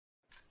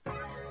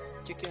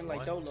Kicking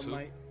like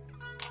Dolomite.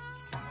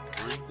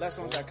 3, Last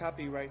one got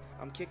copyright.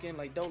 I'm kicking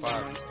like 5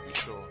 Dolomite. just to be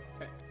sure.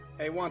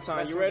 Hey, one time,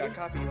 Last you one ready? got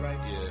Copyright.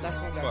 Yeah.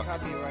 Last one got Fuck it.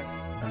 copyright.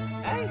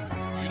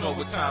 Hey. You know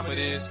what time it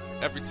is.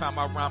 Every time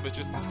I rhyme, it's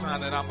just a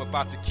sign that I'm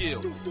about to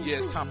kill. Yeah,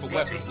 it's time for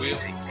Weapon Wheel.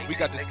 We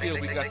got the skill,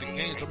 we got the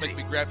games. Don't make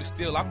me grab it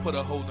still. I put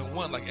a hole in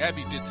one like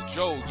Abby did to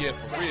Joe. Yeah,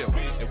 for real.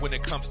 And when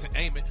it comes to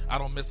aiming, I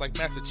don't miss like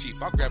Master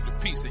Chief. I'll grab the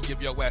piece and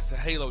give your ass a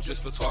halo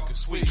just for talking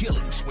sweet.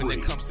 When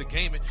it comes to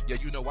gaming, yeah,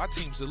 you know our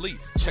team's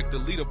elite. Check the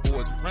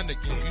leaderboards. We run the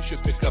game. You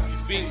should pick up your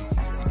feet.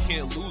 You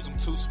can't lose them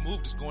too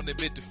smooth. Just going to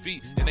admit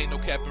defeat. And ain't no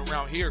capping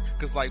around here.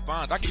 Cause like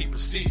Bond, I keep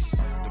receipts.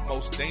 The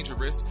most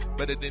dangerous.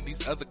 Better than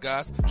these other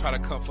guys. Try to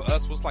come for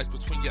us. What's like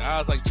between your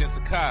eyes like Jen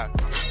Sakai?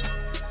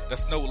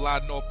 That's no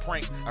lie nor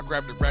prank. I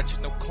grab the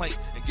ratchet, no clank,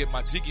 and get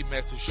my jiggy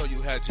mask to show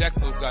you how Jack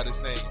Move got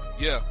his name.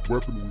 Yeah.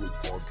 Weapon Wheel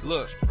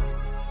Podcast.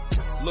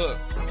 Look.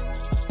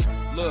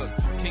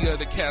 King of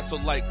the castle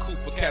like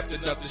Cooper,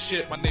 captain of the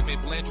ship. My name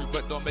ain't Blandry,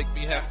 but don't make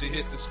me have to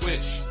hit the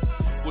switch.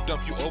 We'll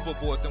dump you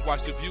overboard, then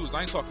watch the views.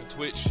 I ain't talking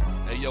Twitch.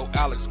 Hey, yo,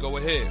 Alex, go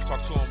ahead.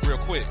 Talk to him real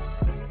quick.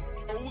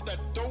 Oh, the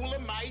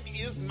Dolomite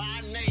is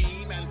my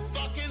name, and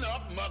fucking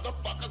up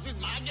motherfuckers is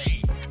my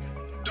game.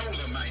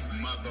 Dolomite,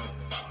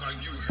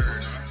 motherfucker, you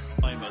heard her.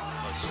 Claim it.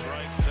 A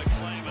strike to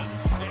claim it.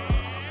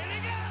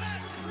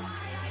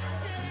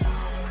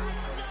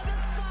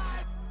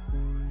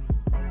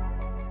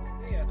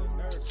 They had the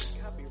nerve to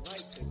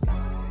copyright the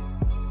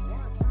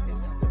one time. Is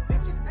this the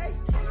bitches? Hey.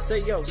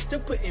 Say yo, still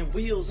putting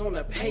wheels on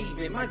the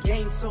pavement. My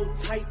game so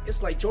tight,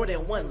 it's like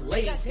Jordan 1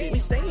 lazy. We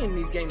stay in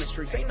these gaming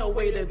streets, ain't no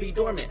way to be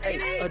dormant.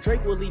 Hey, a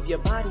Drake will leave your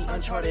body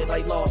uncharted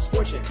like Lost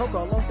Fortune.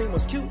 Coco Long scene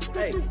was cute,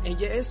 hey, and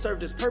yeah, it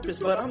served its purpose.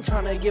 But I'm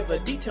trying to give a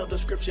detailed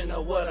description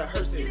of what a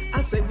hearse is.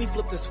 I say we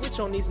flip the switch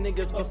on these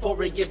niggas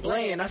before it get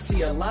bland. I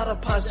see a lot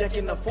of pods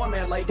jacking the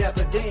format like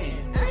Dapper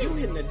Dan. You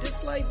hitting the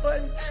dislike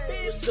button?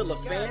 You still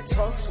a fan?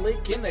 Talk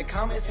slick in the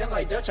comments and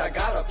like Dutch, I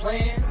got a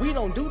plan. We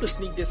don't do the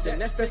sneak this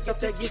and that's that stuff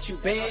that get you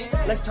banned.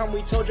 Last time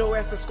we told your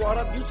ass to squat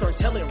up, you turn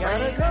tell it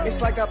right.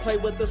 It's like I play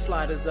with the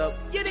sliders up.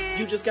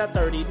 You just got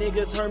 30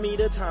 niggas, heard me,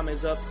 the time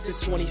is up. Since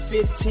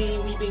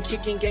 2015, we been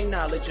kicking gang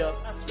knowledge up.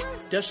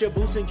 Dust your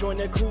boots and join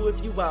the crew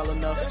if you wild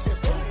enough.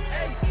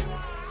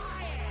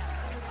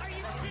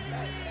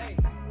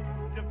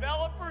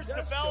 Developers.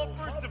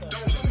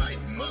 Dolomite,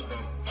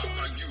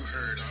 motherfucker, you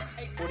heard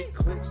her. 40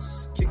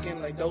 clips,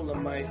 kicking like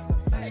Dolomite.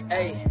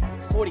 Hey,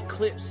 40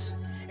 clips.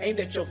 Aimed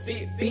at your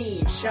fit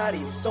beam,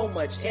 shotties, so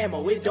much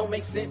ammo, it don't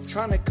make sense.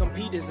 Trying to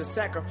compete is a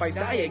sacrifice,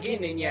 die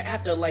again in your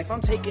afterlife.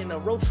 I'm taking a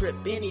road trip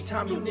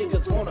anytime you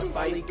niggas wanna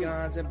fight.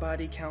 Guns and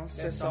body counts,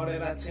 that's all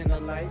that I tend to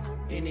like.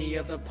 Any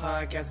other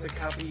podcast, a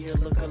copy or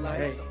look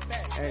alike.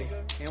 Hey,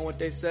 and what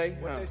they say?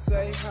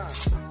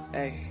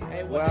 Hey,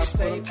 what they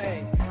say?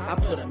 Hey, I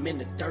put them in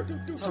the dirt.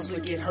 Tussle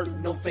get hurt,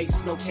 no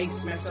face, no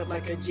case. Messed up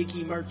like a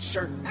Jiggy merch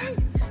shirt.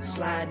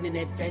 Sliding in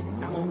that vet,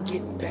 I'm gonna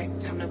get back.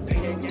 Time to pay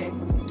that debt.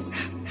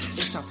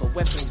 It's time for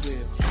Weapon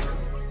Wheel.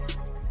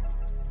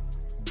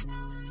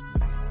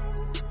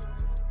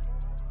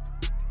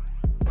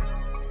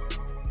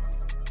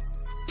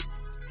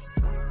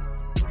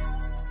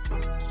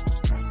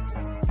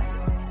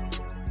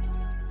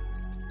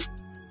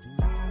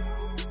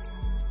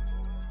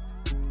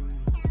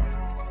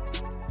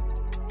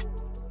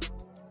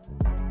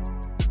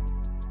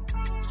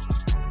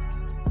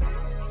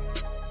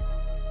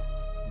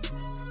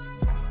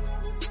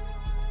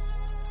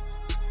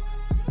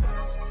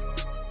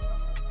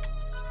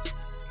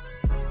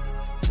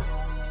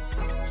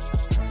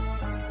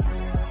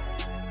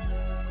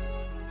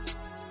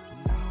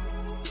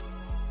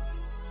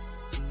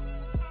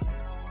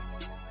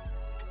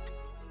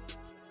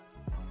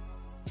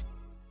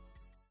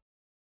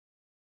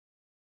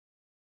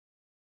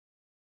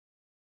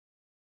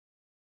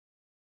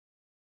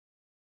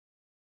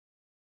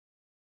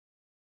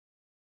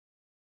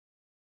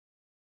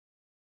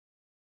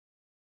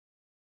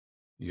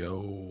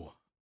 Yo.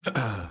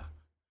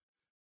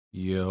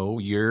 Yo,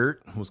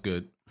 Yurt. What's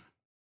good?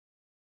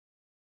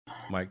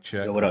 Mic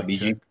check. Yo, what up, mic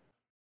BG? check.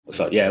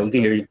 What's up? Yeah, we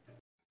can hear you.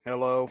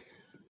 Hello.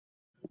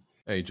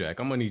 Hey, Jack,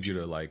 I'm gonna need you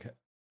to like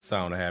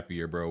sound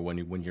happier, bro,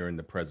 when you're in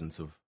the presence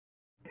of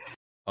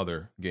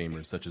other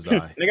gamers such as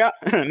I. nigga,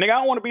 I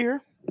don't want to be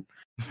here.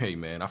 Hey,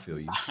 man, I feel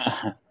you.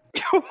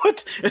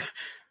 What?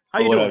 How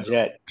you What doing, up,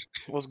 Jack?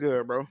 What's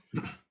good, bro?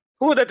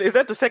 Who is that? Is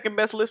that the second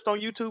best list on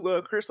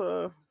YouTube?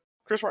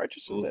 Chris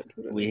Righteous? Is that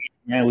who that is?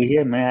 We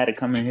here, man. I had to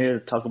come in here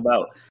to talk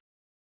about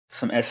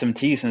some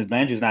SMT since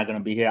Banjo's not going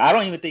to be here. I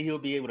don't even think he'll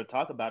be able to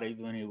talk about it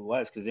even when he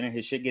was, because didn't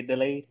his shit get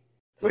delayed?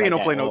 Well, he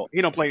don't play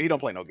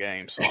no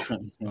games. So.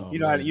 Oh, you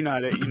know how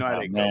they go.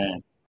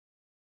 Man.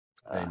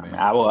 Hey, man.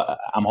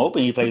 I'm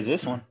hoping he plays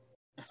this one.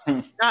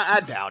 I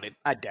doubt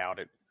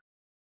it.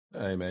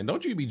 Hey, man,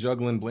 don't you be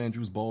juggling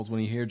Blandrew's balls when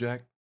he here,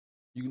 Jack?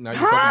 Now you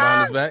talking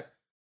behind his back?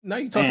 Now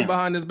you talking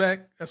behind his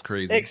back? That's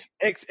crazy.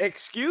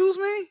 Excuse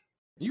me?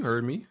 You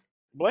heard me.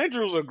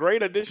 Blandrew's a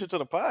great addition to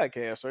the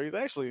podcast, so he's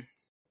actually.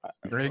 I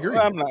agree.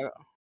 I'm not.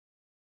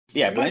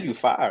 Yeah, Blandrew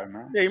fire,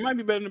 man. Yeah, he might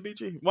be better than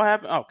BG. What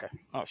happened? Okay.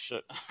 Oh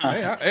shit.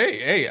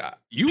 Hey,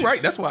 you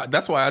right. That's why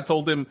I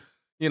told him,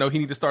 he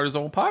need to start his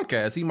own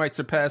podcast. He might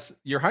surpass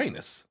Your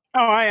Highness. Oh,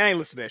 I ain't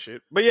listening to that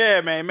shit. But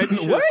yeah, man, maybe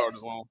he should start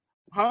his own.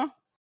 Huh?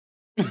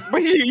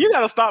 But you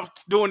gotta stop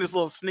doing this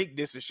little sneak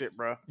diss and shit,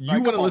 bro.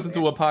 You want to listen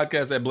to a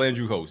podcast that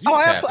Blandrew hosts?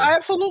 I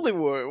absolutely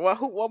would.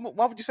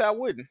 Why would you say I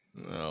wouldn't?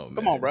 Oh, man.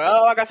 Come on,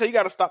 bro. Like I said, you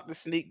gotta stop the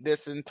sneak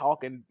diss and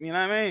talking. You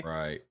know what I mean?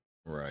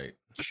 Right.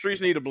 The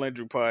streets need a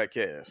Blandrew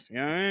podcast. You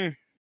know what I mean?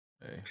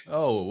 Hey.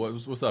 Oh,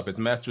 what's up? It's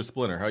Master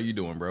Splinter. How you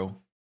doing, bro?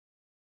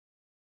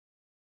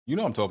 You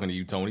know I'm talking to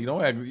you, Tony.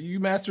 Don't act you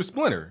Master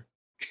Splinter.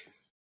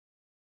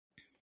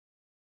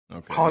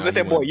 Okay. Oh, is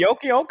that boy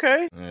Yoki?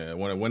 Okay. Yeah,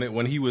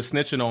 when he was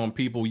snitching on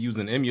people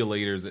using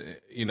emulators,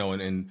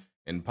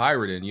 and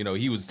pirating,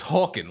 he was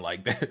talking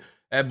like that.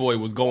 That boy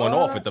was going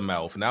off at the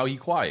mouth. Now he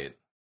quiet.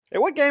 Hey,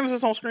 what game is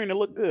this on screen that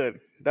look good?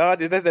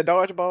 Is that the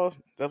Dodgeball?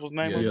 That's what's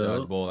name? Yeah,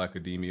 Dodgeball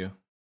Academia.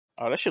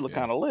 Oh, that shit look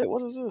kind of lit.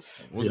 What is this?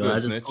 What's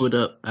good, Snitch?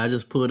 I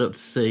just pulled up to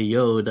say,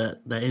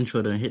 that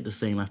intro didn't hit the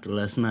same after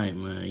last night,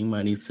 man. You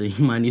might need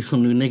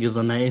some new niggas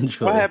on that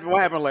intro. What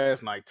happened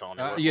last night,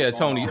 Tony?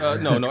 Tony.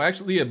 No,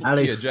 actually,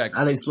 Jack.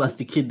 Alex plus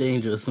the Kid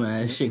Dangerous,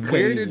 man. Shit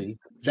crazy.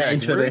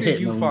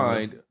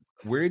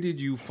 Where did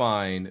you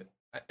find,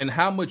 and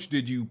how much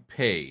did you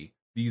pay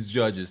these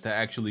judges to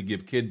actually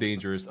give Kid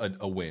Dangerous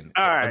a win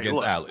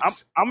against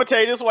Alex? I'm gonna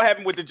tell you this is what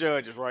happened with the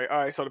judges, right? All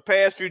right, so the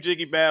past few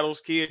Jiggy battles,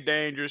 Kid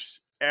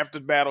Dangerous. After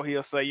the battle,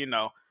 he'll say,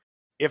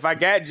 if I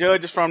got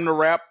judges from the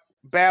rap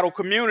battle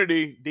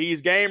community,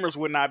 these gamers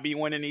would not be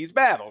winning these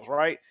battles,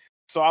 right?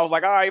 So I was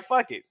like, all right,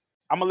 fuck it.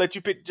 I'm going to let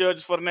you pick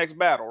judges for the next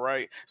battle,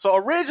 right? So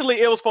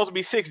originally it was supposed to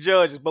be 6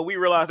 judges, but we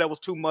realized that was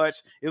too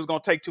much. It was going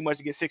to take too much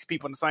to get 6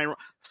 people in the same room.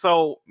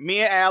 So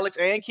me and Alex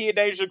and Kid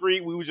Dangerous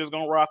agreed we were just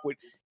going to rock with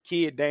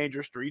Kid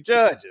Dangerous 3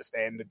 judges.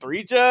 And the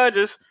 3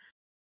 judges,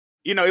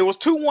 it was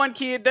 2-1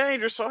 Kid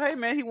Dangerous. So, hey,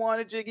 man, he won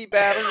a Jiggy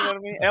battle. You know what I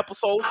mean?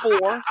 Episode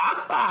 4.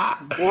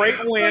 Great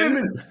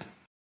win.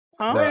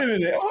 Wait a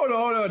minute. Hold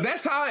on.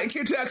 That's how it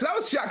came to that. Because I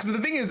was shocked. Because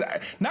the thing is,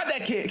 not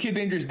that Kid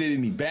Dangerous did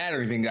any bad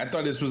or anything. I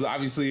thought this was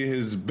obviously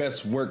his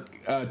best work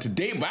to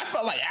date. But I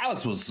felt like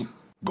Alex was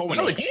going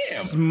to him.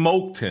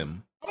 Smoked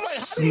him. I'm like,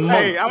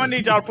 hey, I'm going to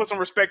need y'all to put some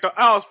respect on.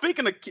 Oh,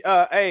 speaking of,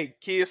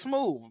 Kid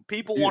Smooth,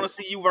 people want to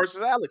see you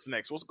versus Alex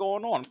next. What's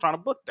going on? I'm trying to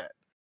book that.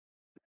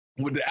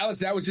 With Alex,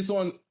 that was just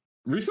on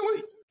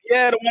recently?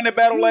 Yeah, the one that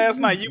battled last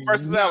night. You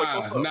versus Alex.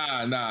 What's up? Nah.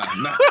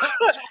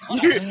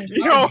 you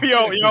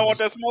don't want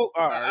that smoke?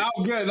 All right.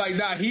 I'm good. Like,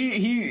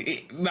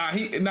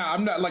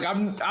 I'm not. Like,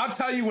 I'll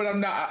tell you when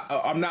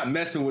I'm not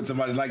messing with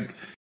somebody. Like,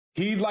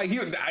 he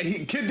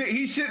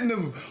shouldn't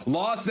have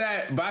lost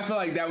that. But I feel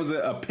like that was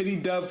a pity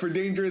dub for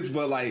Dangerous.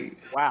 But like,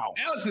 wow,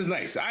 Alex is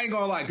nice. I ain't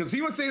gonna lie, because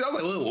he was saying, I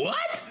was like,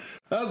 what?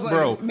 I was like,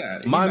 bro,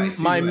 nice.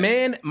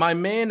 my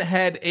man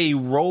had a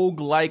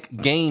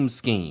roguelike game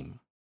scheme.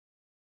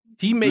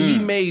 He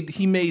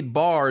made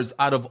bars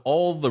out of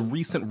all the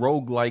recent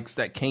roguelikes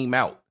that came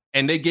out,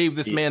 and they gave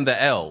this man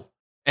the L.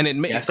 And it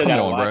made come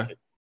on, bro.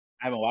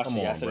 I haven't watched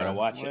it. I still gotta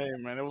watch it. Hey,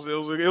 man, it was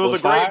a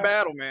great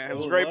battle, man. It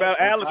was a great battle.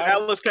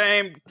 Alice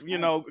came.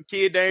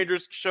 Kid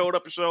Dangerous showed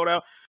up and showed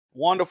out.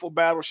 Wonderful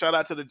battle. Shout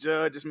out to the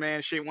judges,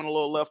 man. Shit went a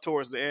little left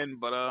towards the end,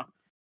 but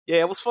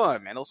yeah, it was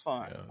fun, man. It was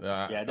fun.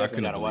 Yeah, I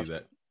definitely gotta watch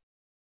that.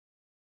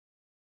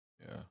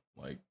 Yeah,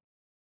 like.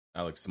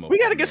 Alex Smoke. We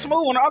got to get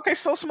Smooth on. Okay,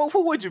 so Smooth,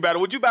 who would you battle?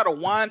 Would you battle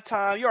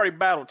Wonton? You already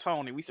battled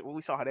Tony. We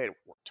saw how that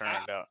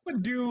turned out. I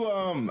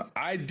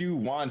do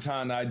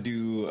Wonton. I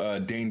do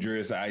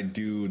Dangerous. I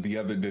do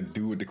the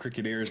dude with the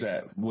cricketers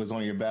that was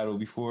on your battle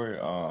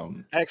before.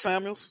 X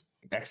Samuels.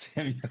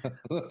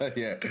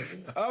 Yeah.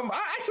 I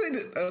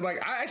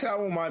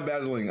won't mind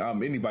battling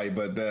anybody,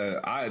 but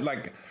I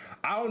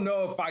don't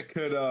know if I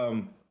could. I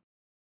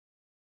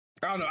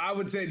don't know. I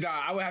would say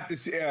I would have to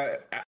see.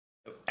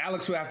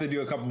 Alex would have to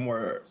do a couple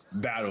more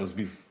battles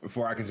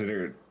before I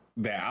consider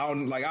that. I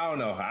don't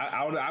know.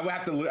 I would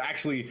have to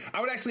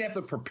I would actually have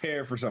to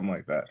prepare for something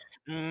like that.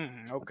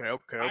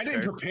 Okay. I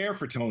didn't prepare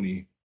for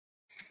Tony.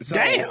 So,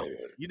 damn,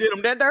 you did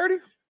him that dirty?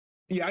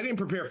 Yeah, I didn't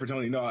prepare for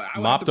Tony. No, I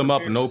mopped him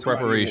up, no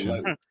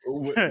preparation.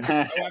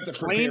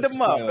 Cleaned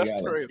him up.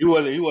 That's crazy.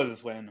 He wasn't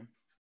sweating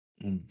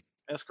him.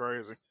 That's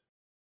crazy.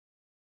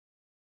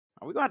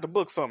 We're gonna have to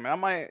book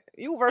something.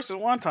 You versus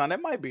Wonton.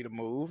 That might be the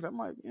move. That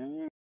might.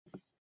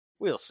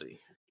 We'll see.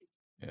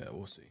 Yeah,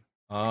 we'll see.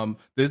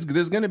 There's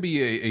going to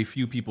be a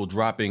few people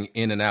dropping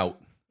in and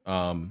out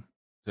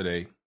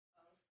today.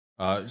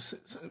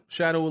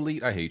 Shadow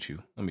Elite, I hate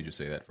you. Let me just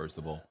say that first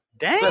of all.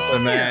 Damn,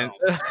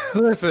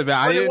 Listen, man.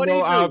 I didn't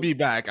know I'll be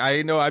back. I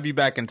didn't know I'd be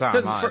back in time.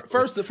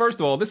 First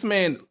of all, this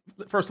man.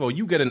 First of all,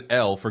 you get an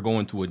L for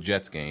going to a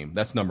Jets game.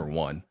 That's number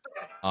one.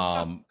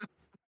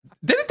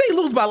 Didn't they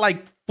lose by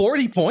like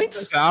 40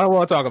 points? I don't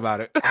want to talk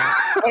about it.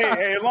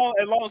 hey, as long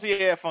as he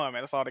had fun,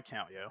 man, that's all that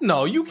count, yo.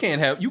 No, you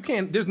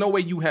can't. There's no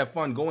way you have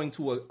fun going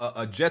to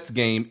a Jets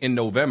game in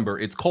November.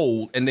 It's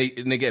cold and they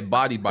get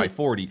bodied by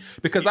 40.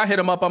 Because I hit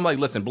him up. I'm like,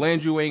 listen,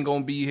 Blandrew ain't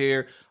gonna be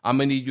here. I'm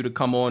gonna need you to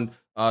come on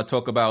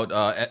talk about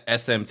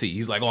SMT.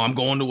 He's like, oh, I'm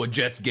going to a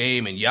Jets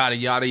game and yada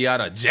yada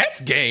yada.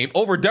 Jets game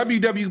over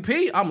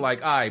WWP. I'm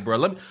like, all right, bro.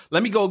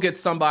 Let me go get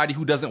somebody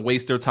who doesn't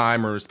waste their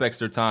time or respects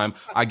their time.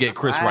 I get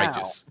Chris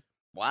Righteous.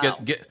 Wow.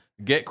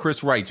 Get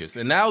Chris Righteous.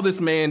 And now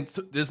this man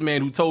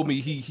who told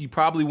me he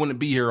probably wouldn't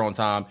be here on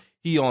time.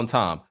 He on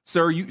time,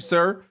 sir.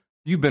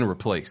 You've been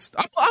replaced.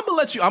 I'm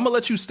gonna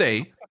let you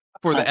stay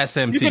for the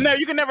SMT.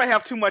 You can never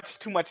have too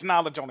much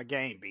knowledge on a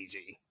game,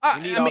 BG.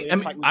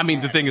 I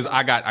mean, the thing is,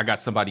 I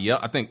got somebody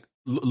else. I think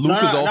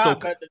Luke is also.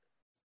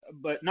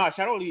 But no,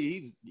 Shadow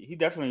Lee, he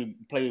definitely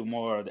played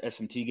more of the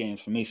SMT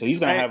games for me, so he's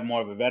gonna have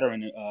more of a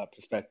veteran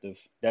perspective.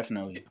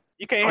 Definitely.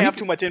 You can't have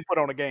too much input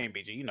on a game,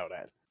 BG. You know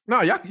that.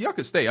 No, y'all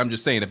could stay. I'm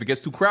just saying, if it gets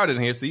too crowded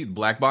in here, see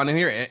Black Bond in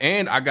here,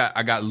 and I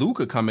got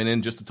Luca coming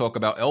in just to talk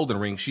about Elden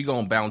Ring. She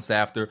gonna bounce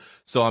after,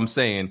 so I'm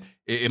saying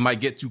it might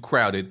get too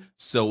crowded.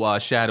 So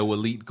Shadow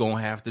Elite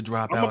gonna have to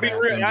drop out. Be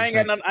real.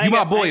 You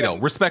my boy though,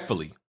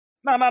 respectfully.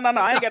 No.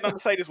 I ain't got nothing to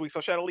say this week.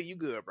 So Shadow Lee, you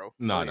good, bro?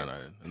 No.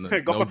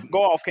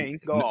 Go off, King.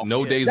 Go off.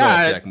 No days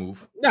off, Jack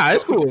Move. Nah,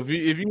 it's cool. If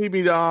you need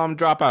me to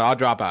drop out, I'll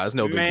drop out. It's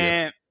no big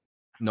deal.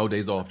 No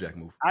days off, Jack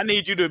Move. I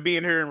need you to be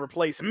in here and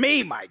replace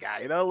me, my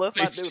guy. You know, let's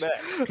not do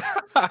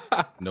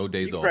that. No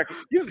days off.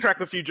 You can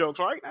crack a few jokes,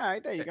 right? All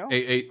right, there you go.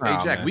 Hey,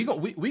 Jack,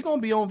 man. we gonna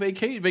be on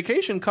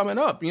vacation coming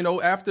up. You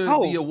know, after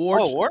the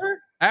awards. Oh, word?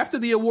 After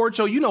the award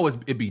show, you know,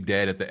 it be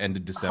dead at the end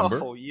of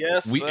December. Oh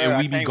yes, we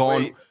be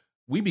gone. Wait.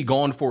 We be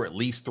gone for at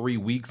least 3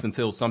 weeks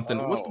until something.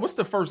 What's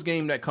the first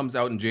game that comes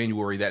out in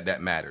January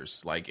that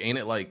matters? Like, ain't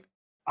it like?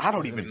 I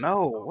don't even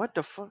know. What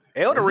the fuck?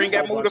 Elden Ring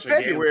got moved to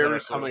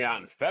February. Coming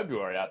out in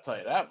February, I'll tell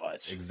you that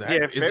much. Exactly.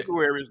 Yeah,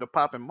 February is the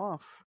popping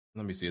month.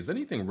 Let me see. Is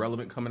anything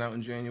relevant coming out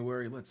in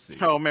January? Let's see.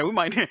 Oh man, we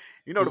might.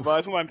 You know the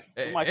vibes. We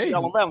might see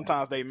y'all on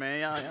Valentine's Day,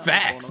 man.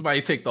 Facts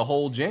might take the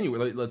whole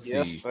January. Let's see.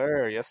 Yes,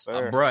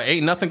 sir. Bruh,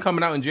 ain't nothing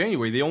coming out in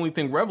January. The only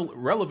thing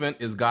relevant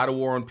is God of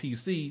War on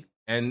PC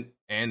and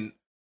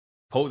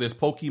there's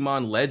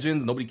Pokemon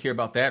Legends. Nobody care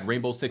about that.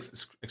 Rainbow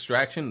Six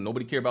Extraction.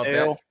 Nobody care about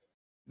that.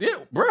 Yeah,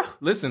 bruh.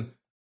 Listen.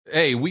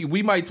 Hey,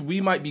 we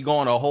might be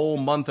gone a whole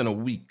month and a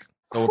week.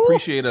 So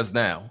appreciate us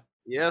now.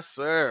 Yes,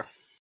 sir.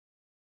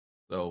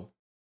 So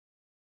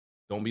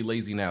don't be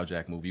lazy now,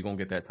 Jack Move. You're gonna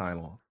get that time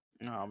off.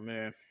 Oh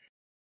man.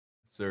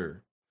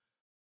 Sir.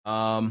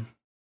 So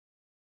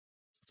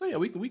yeah,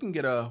 we can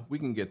get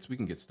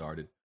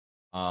started.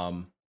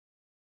 Luke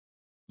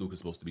is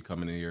supposed to be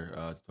coming in here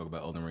to talk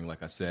about Elden Ring,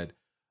 like I said.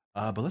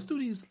 But let's do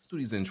these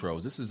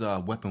intros. This is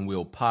Weapon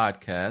Wheel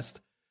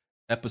Podcast,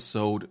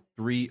 episode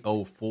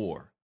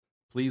 304.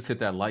 Please hit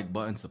that like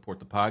button, support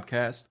the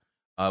podcast.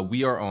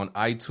 We are on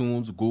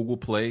iTunes, Google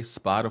Play,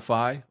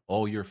 Spotify,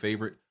 all your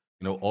favorite,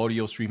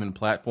 audio streaming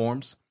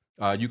platforms.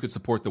 You could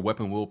support the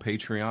Weapon Wheel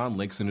Patreon.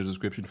 Links in the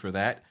description for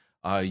that.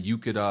 You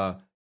could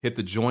hit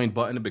the join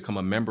button to become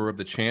a member of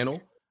the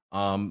channel.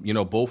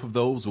 Both of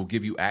those will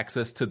give you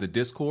access to the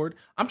Discord.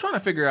 I'm trying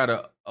to figure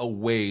out a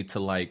way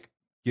to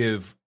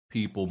give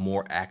people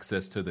more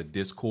access to the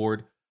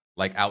Discord,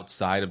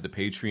 outside of the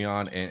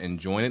Patreon and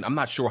join it. I'm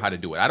not sure how to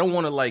do it. I don't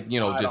want to I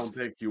don't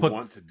think you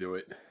want to do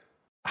it.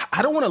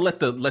 I don't want to let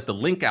the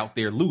link out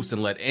there loose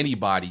and let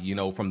anybody,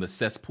 from the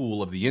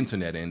cesspool of the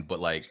internet in.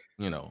 But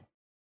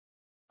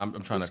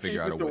I'm trying to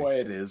figure out a way. The way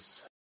it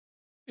is.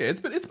 Yeah,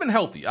 it's been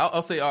healthy.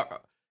 I'll say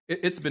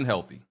it's been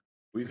healthy.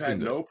 We've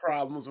had no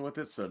problems with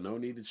it, so no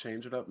need to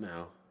change it up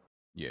now.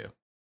 Yeah.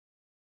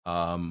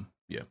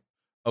 Yeah.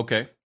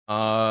 Okay.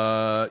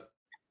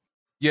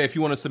 Yeah, if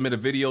you want to submit a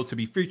video to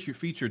be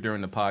featured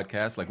during the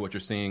podcast, like what you're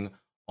seeing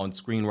on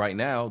screen right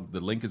now, the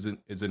link is in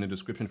the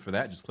description for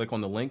that. Just click on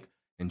the link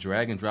and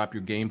drag and drop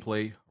your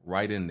gameplay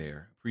right in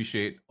there.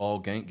 Appreciate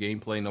all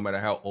gameplay, no matter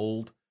how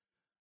old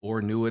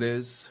or new it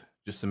is.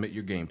 Just submit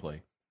your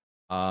gameplay.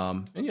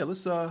 And yeah,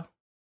 let's do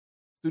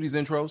these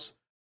intros.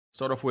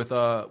 Start off with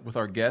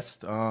our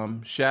guest,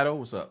 Shadow.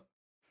 What's up?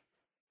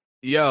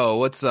 Yo,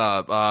 what's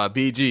up?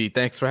 BG,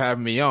 thanks for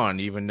having me on,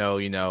 even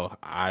though,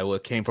 I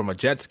came from a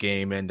Jets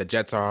game, and the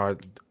Jets are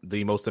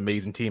the most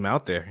amazing team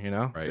out there,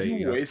 Right.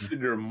 You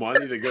wasted your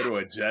money to go to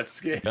a Jets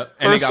game? Yep.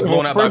 And they got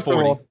blown out by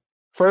 40.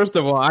 First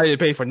of all, I didn't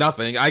pay for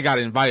nothing. I got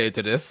invited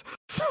to this,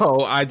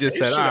 so I just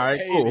said, all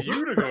right, cool.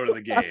 You to go to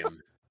the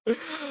game.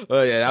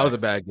 Well, yeah, that was a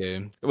bad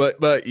game,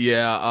 but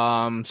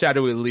yeah,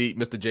 Shadow Elite,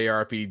 Mr.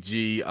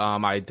 JRPG.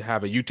 I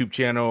have a YouTube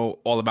channel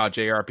all about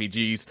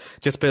JRPGs.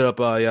 Just put up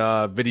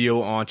a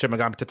video on Shin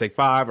Megami Tensei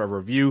 5, a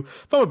review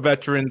from a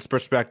veteran's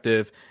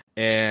perspective,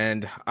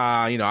 and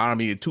I don't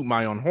mean to toot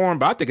my own horn,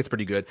 but I think it's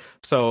pretty good.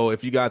 So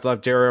if you guys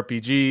love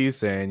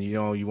JRPGs and you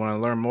want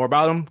to learn more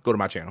about them, go to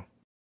my channel.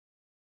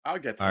 I'll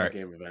get to that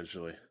game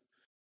eventually.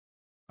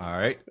 All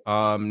right.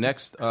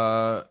 Next,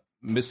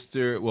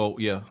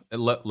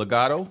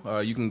 Legato,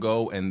 you can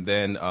go, and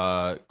then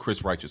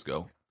Chris Righteous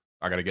go.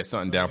 I gotta get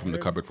something down from the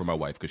cupboard for my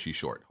wife because she's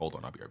short. Hold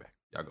on, I'll be right back.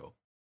 Y'all go.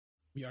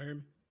 Y'all hear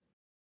me?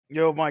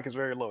 Yo, mic is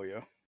very low,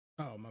 yo.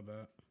 Oh, my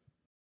bad.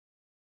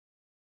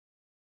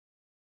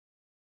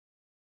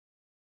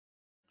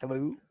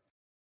 Hello?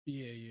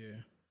 Yeah.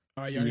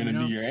 All right, y'all you hear me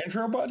gonna now? do your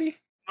intro, buddy?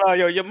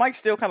 Yo, your mic's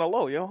still kind of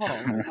low, yo. Hold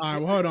on. All right,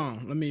 well, hold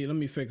on. Let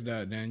me fix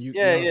that then.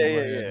 Yeah.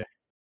 ahead.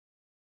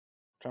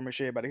 Trying to make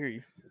sure everybody hear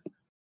you.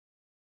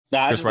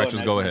 Nah, Chris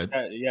Righteous, go ahead.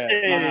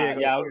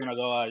 Yeah, I was gonna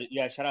go.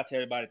 Shout out to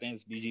everybody.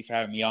 Thanks, BG, for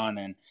having me on,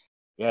 and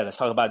yeah, let's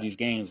talk about these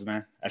games,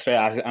 man.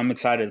 I'm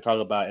excited to talk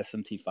about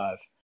SMT5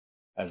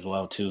 as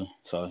well too.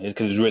 So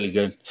because it's really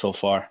good so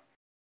far,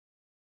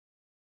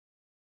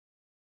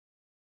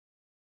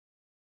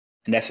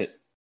 and that's it.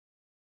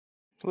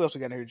 Who else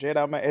we got here? Is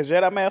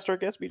Jedi Master, I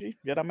guess, BG?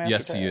 Jedi Master?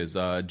 Yes, he is.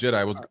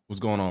 Jedi,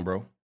 what's going on,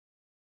 bro?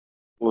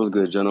 What's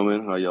good,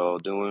 gentlemen? How y'all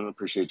doing?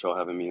 Appreciate y'all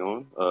having me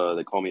on.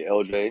 They call me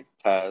LJ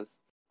Taz.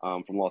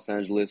 From Los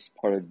Angeles,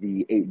 part of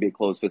the 8-Bit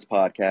Closed Fist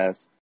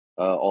podcast,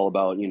 all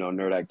about,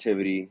 nerd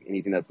activity,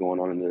 anything that's going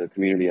on in the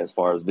community as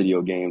far as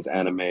video games,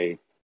 anime,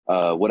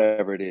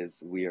 whatever it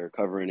is, we are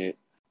covering it.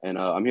 And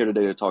I'm here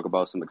today to talk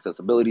about some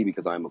accessibility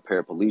because I'm a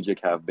paraplegic,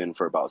 have been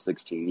for about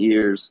 16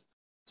 years.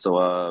 So,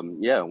 I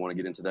want to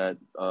get into that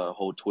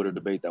whole Twitter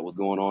debate that was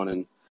going on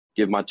and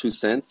give my 2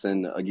 cents.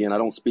 And again, I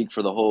don't speak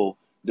for the whole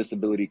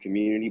disability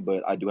community,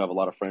 but I do have a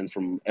lot of friends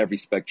from every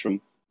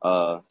spectrum.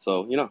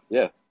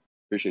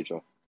 Appreciate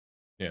y'all.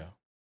 Yeah,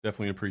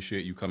 definitely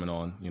appreciate you coming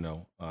on.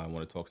 I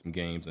want to talk some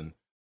games and,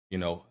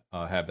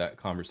 have that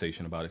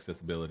conversation about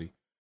accessibility.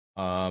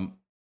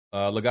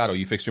 Legato,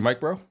 you fixed your mic,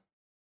 bro?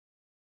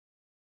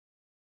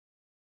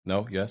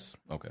 No? Yes?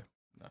 Okay.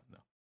 No.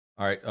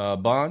 All right.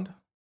 Bond?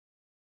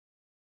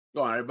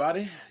 Go on,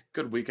 everybody.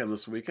 Good weekend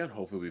this weekend.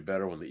 Hopefully it'll be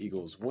better when the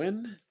Eagles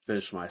win.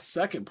 Finish my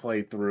second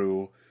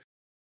playthrough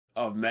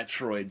of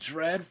Metroid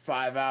Dread.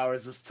 5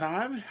 hours this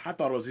time. I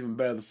thought it was even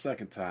better the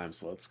second time,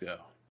 so let's go.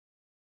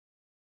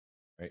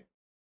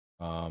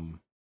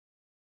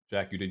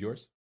 Jack, you did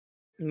yours?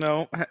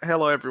 No.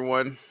 Hello,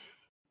 everyone.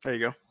 There you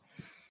go.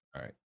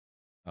 All right.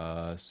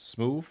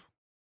 Smooth?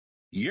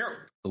 Yo,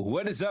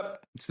 what is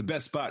up? It's the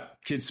best spot,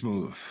 Kid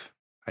Smooth.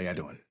 How y'all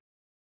doing?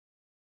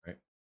 Right.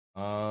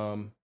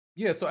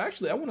 So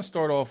actually, I want to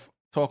start off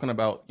talking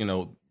about,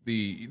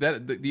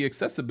 the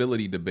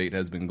accessibility debate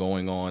has been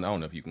going on. I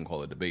don't know if you can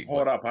call it a debate.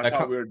 Hold up. I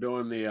thought we were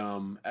doing the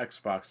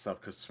Xbox stuff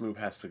because Smooth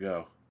has to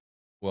go.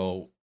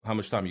 Well, how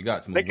much time you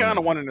got? They kind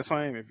of one in the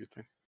same, if you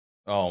think.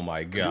 Oh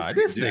my God,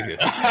 this nigga!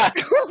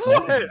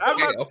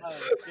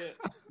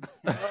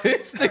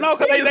 No,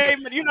 because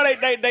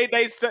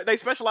they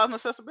specialize in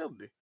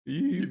accessibility.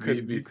 You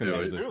couldn't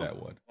resist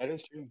that one. That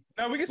is true.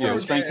 No, we can start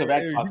with you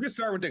can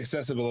start with the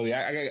accessibility.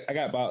 I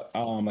got about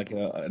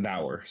an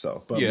hour.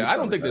 So I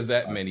don't think there's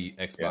that many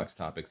Xbox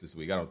topics this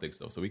week. I don't think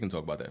so. So we can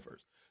talk about that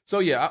first. So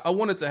I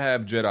wanted to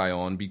have Jedi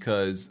on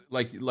because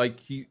like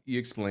he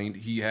explained,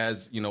 he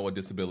has a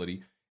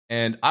disability.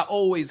 And I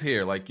always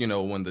hear,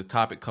 when the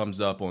topic comes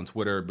up on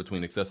Twitter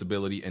between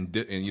accessibility and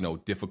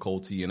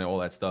difficulty and all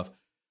that stuff,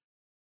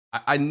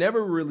 I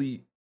never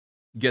really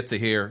get to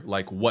hear,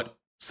 what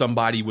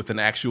somebody with an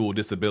actual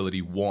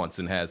disability wants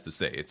and has to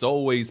say. It's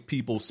always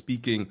people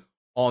speaking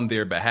on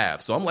their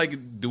behalf. So I'm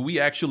like, do we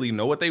actually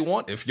know what they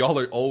want? If y'all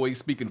are always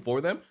speaking for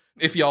them?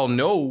 If y'all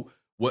know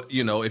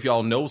if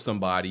y'all know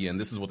somebody and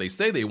this is what they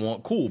say they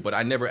want, cool. But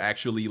I never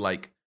actually,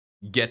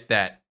 get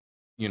that,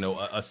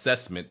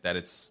 assessment that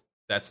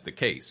that's the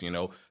case.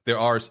 There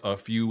are a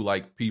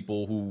few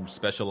people who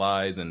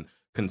specialize and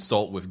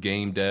consult with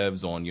game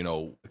devs on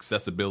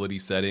accessibility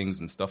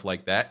settings and stuff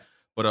like that,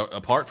 but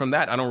apart from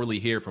that, I don't really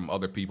hear from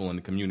other people in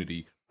the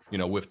community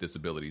with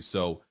disabilities.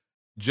 So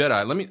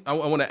Jedi, I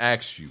want to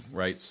ask you,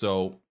 right?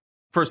 So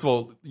first of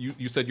all,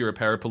 you said you're a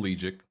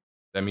paraplegic.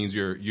 That means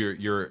you're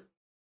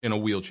in a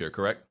wheelchair,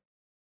 correct?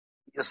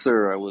 Yes,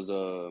 sir. I was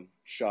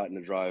shot in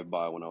a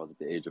drive-by when I was at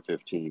the age of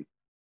 15.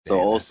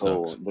 So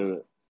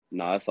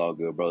damn, that's all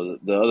good, bro.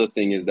 The other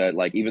thing is that,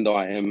 even though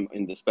I am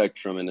in the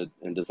spectrum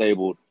and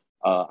disabled,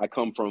 I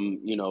come from,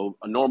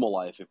 a normal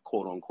life, if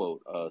quote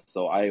unquote.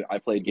 So I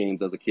played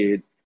games as a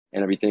kid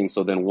and everything.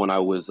 So then when I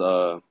was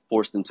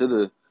forced into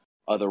the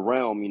other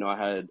realm, I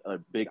had a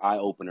big eye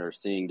opener,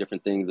 seeing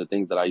different things, the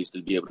things that I used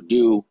to be able to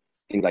do,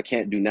 things I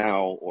can't do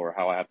now, or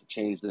how I have to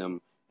change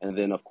them. And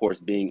then, of course,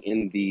 being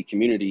in the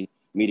community,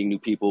 meeting new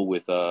people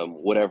with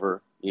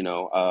whatever,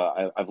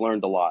 I've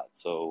learned a lot.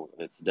 So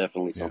it's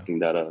definitely something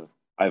that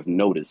I've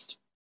noticed.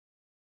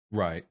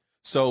 Right.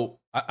 So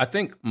I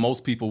think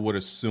most people would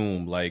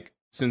assume,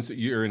 since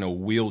you're in a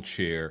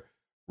wheelchair,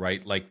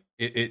 right?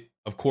 It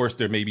of course,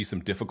 there may be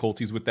some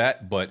difficulties with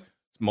that, but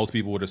most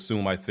people would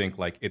assume, I think,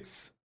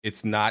 it's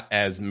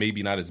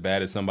maybe not as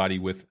bad as somebody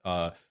with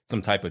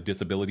some type of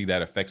disability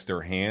that affects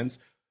their hands.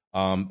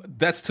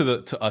 That's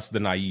to us, the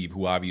naive,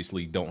 who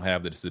obviously don't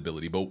have the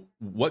disability. But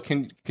what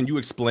can you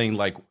explain,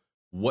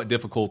 what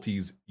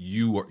difficulties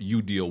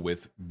you deal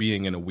with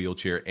being in a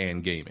wheelchair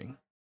and gaming?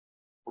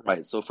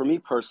 Right. So for me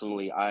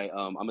personally,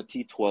 I'm a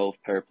T12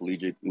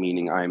 paraplegic,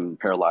 meaning I'm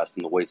paralyzed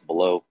from the waist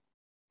below.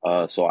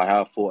 So I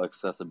have full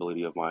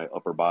accessibility of my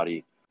upper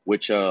body,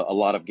 which a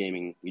lot of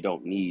gaming, you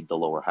don't need the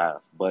lower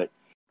half. But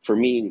for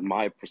me,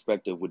 my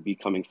perspective would be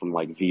coming from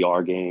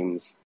VR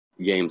games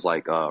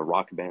like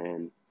Rock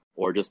Band,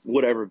 or just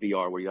whatever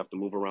VR where you have to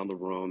move around the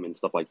room and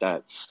stuff like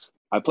that.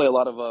 I play a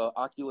lot of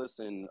Oculus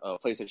and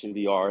PlayStation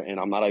VR, and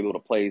I'm not able to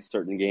play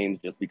certain games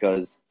just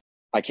because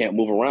I can't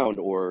move around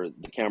or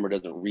the camera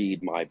doesn't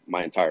read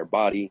my entire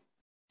body.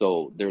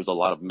 So there's a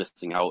lot of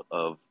missing out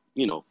of,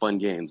 fun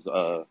games.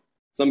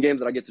 Some games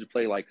that I get to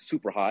play, like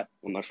Super Hot.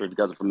 I'm not sure if you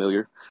guys are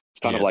familiar. It's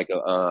kind of like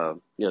a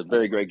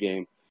very great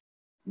game.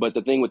 But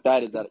the thing with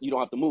that is that you don't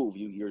have to move.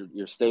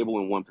 You're stable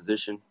in one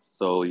position,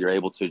 so you're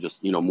able to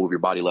just move your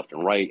body left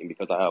and right. And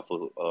because I have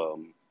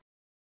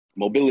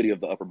mobility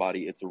of the upper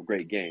body, it's a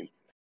great game.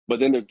 But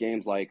then there's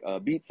games like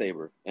Beat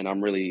Saber, and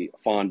I'm really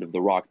fond of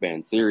the Rock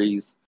Band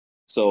series.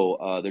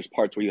 So there's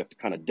parts where you have to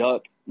kind of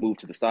duck, move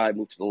to the side,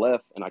 move to the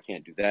left, and I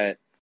can't do that.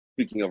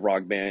 Speaking of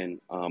Rock Band,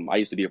 I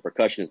used to be a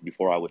percussionist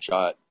before I was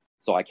shot,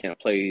 so I can't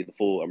play the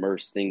full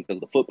immerse thing because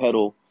of the foot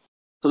pedal.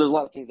 So there's a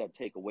lot of things that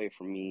take away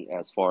from me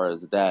as far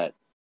as that.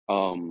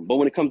 But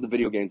when it comes to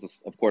video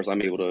games, of course,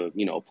 I'm able to,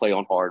 play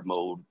on hard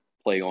mode,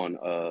 play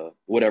on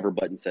whatever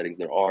button settings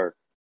there are.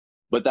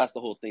 But that's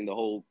the whole thing. The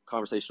whole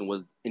conversation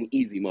was in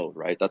easy mode,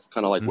 right? That's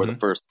kind of like where the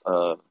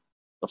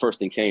first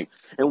thing came.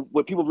 And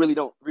what people really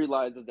don't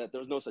realize is that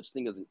there's no such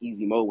thing as an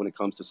easy mode when it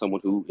comes to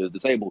someone who is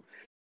disabled.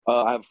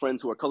 I have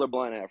friends who are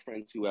colorblind. I have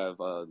friends who have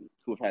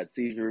had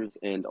seizures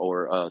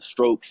or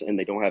strokes, and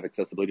they don't have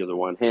accessibility to their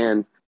one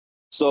hand.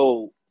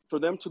 So for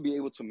them to be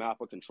able to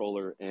map a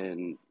controller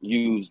and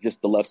use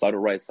just the left side or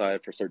right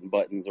side for certain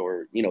buttons,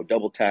 or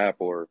double tap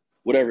or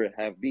whatever it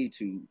have be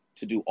to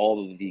do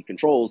all of the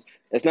controls,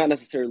 it's not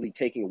necessarily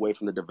taking away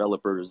from the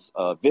developer's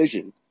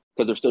vision,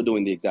 because they're still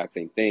doing the exact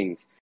same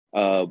things.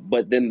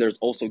 But then there's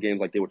also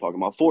games like they were talking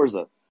about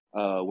Forza,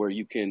 where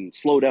you can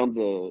slow down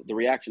the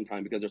reaction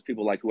time, because there's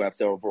people who have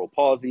cerebral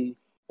palsy,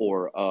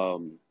 or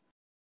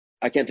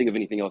I can't think of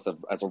anything else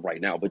as of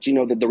right now, but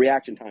the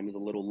reaction time is a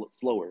little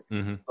slower.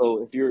 Mm-hmm.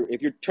 So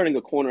if you're turning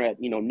a corner at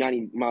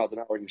 90 miles an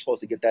hour and you're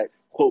supposed to get that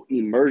quote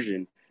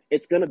immersion,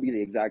 it's going to be the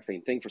exact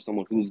same thing for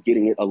someone who's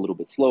getting it a little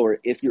bit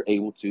slower if you're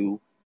able to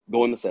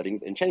go in the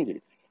settings and change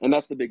it. And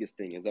that's the biggest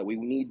thing, is that we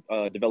need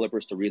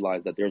developers to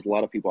realize that there's a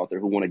lot of people out there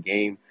who want to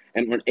game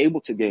and aren't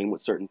able to game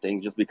with certain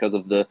things just because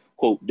of the,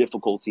 quote,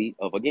 difficulty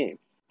of a game.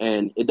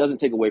 And it doesn't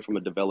take away from a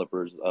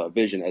developer's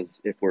vision,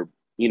 as if we're,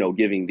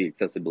 giving the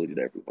accessibility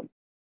to everyone.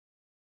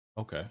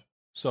 Okay.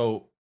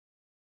 So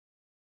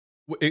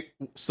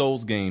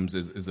Souls games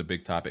is a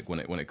big topic when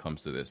it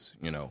comes to this,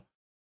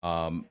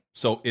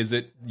 So is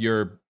it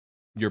your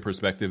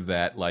perspective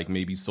that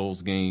maybe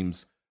Souls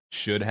games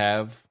should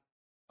have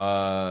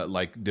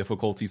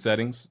difficulty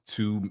settings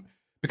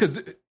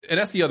because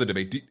that's the other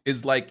debate,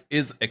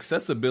 is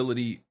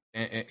accessibility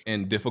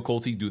and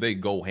difficulty, do they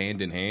go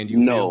hand in hand?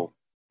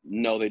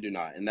 No, they do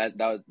not. And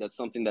that's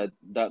something that's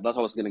what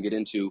I was going to get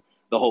into,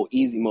 the whole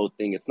easy mode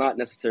thing. It's not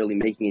necessarily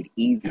making it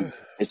easy.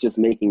 It's just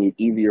making it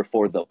easier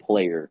for the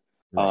player.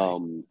 Right.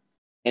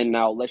 And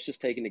now let's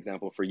just take an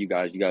example for you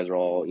guys. You guys are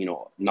all,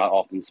 not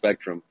off the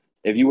spectrum.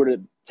 If you were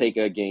to take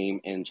a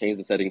game and change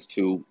the settings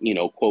to,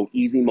 quote,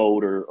 easy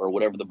mode or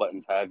whatever the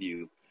buttons have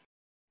you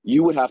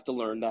would have to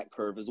learn that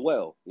curve as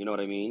well. You know what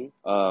I mean?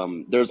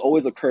 There's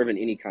always a curve in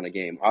any kind of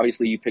game.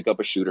 Obviously, you pick up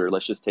a shooter.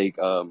 Let's just take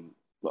a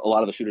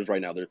lot of the shooters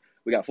right now.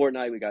 We got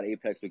Fortnite, we got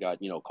Apex, we got,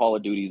 Call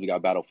of Duty, we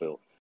got Battlefield.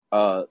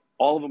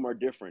 All of them are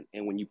different.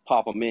 And when you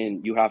pop them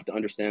in, you have to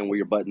understand where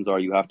your buttons are.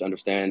 You have to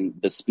understand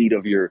the speed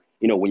of your,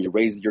 when you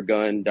raise your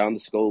gun, down the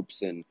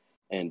scopes and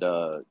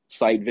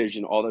sight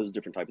vision, all those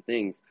different type of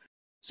things.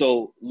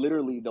 So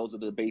literally those are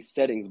the base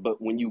settings.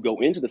 But when you go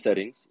into the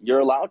settings, you're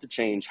allowed to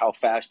change how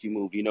fast you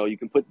move. You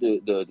can put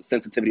the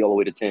sensitivity all the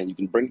way to 10. You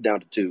can bring it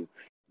down to 2,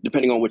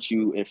 depending on what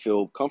you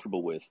feel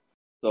comfortable with.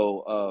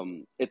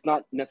 So it's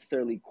not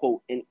necessarily,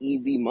 quote, an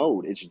easy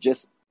mode. It's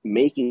just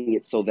making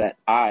it so that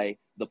I,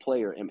 the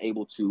player, am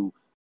able to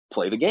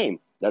play the game.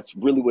 That's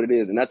really what it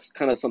is. And that's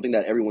kind of something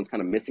that everyone's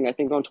kind of missing, I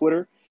think, on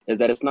Twitter, is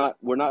that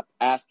we're not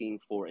asking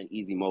for an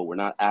easy mode. We're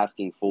not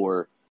asking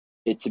for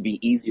it to be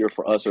easier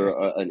for us or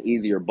an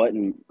easier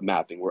button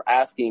mapping. We're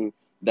asking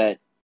that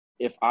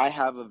if I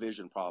have a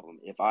vision problem,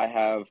 if I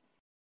have,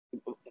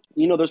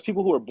 there's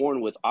people who are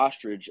born with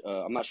ostrich.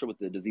 I'm not sure what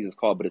the disease is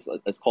called, but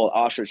it's called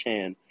ostrich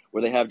hand,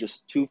 where they have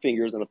just 2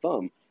 fingers and a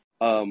thumb.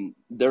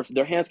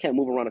 Their hands can't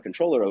move around a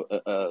controller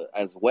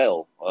as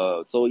well.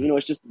 So,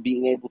 it's just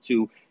being able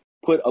to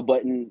put a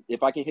button.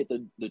 If I can hit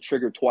the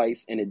trigger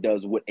twice and it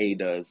does what A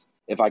does,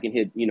 if I can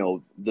hit,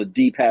 the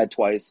D-pad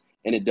twice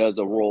and it does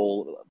a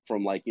roll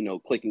from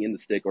clicking in the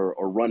stick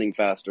or running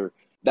faster,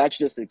 that's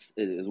just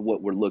is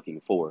what we're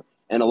looking for.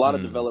 And a lot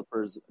of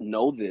developers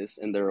know this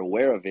and they're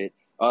aware of it.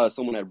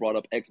 Someone had brought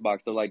up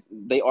Xbox.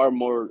 They are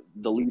more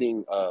the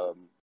leading,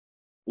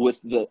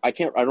 with I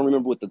don't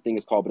remember what the thing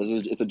is called, but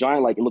it's a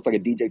giant, it looks like a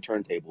DJ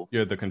turntable.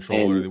 Yeah, the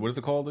controller. What is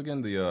it called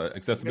again? The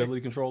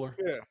accessibility controller?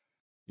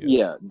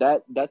 Yeah,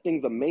 that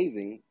thing's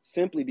amazing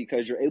simply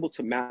because you're able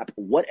to map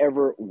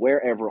whatever,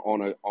 wherever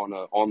on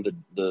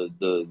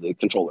the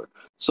controller.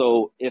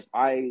 So if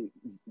I,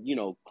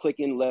 click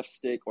in left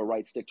stick or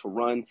right stick to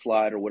run,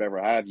 slide, or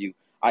whatever have you,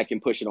 I can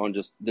push it on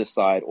just this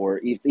side, or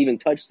it's even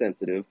touch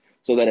sensitive,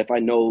 so that if I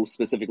know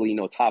specifically,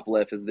 top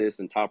left is this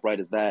and top right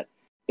is that,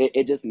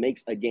 It just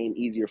makes a game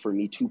easier for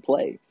me to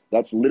play.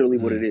 That's literally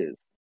what it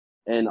is.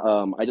 And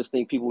I just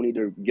think people need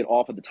to get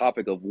off of the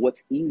topic of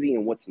what's easy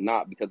and what's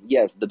not, because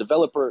yes, the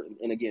developer,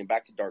 and again,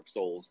 back to Dark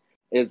Souls,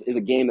 is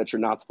a game that you're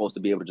not supposed to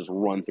be able to just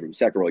run through.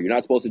 Sekiro, you're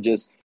not supposed to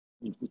just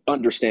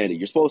understand it.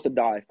 You're supposed to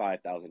die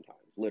 5,000 times,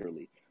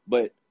 literally.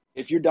 But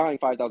if you're dying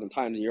 5,000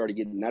 times and you're already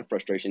getting that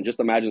frustration, just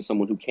imagine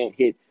someone who can't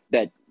hit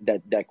that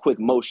quick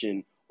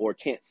motion, or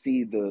can't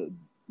see the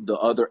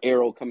other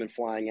arrow coming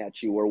flying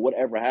at you, or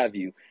whatever have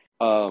you.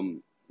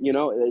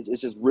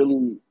 It's just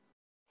really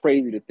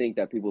crazy to think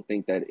that people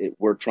think that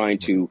we're trying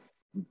to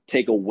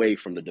take away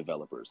from the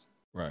developers.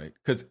 Right.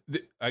 Because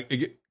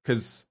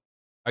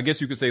I guess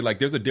you could say, like,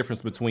 there's a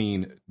difference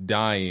between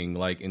dying,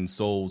 like, in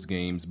Souls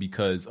games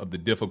because of the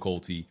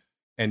difficulty,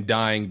 and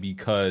dying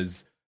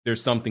because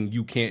there's something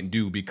you can't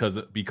do because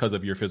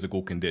of your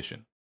physical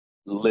condition.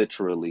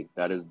 Literally,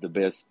 that is the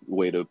best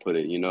way to put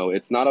it.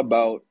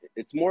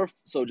 It's more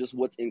so just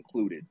what's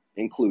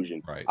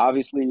inclusion. Right.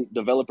 Obviously,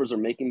 developers are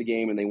making the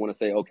game and they want to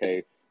say,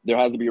 okay, there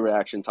has to be a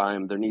reaction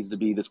time. There needs to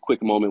be this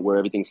quick moment where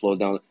everything slows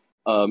down.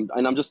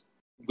 And I'm just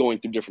going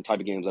through different type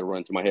of games that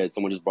run through my head.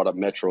 Someone just brought up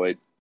Metroid.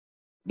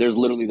 There's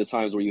literally the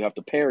times where you have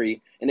to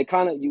parry, and it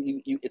kind of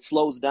it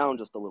slows down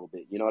just a little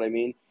bit. You know what I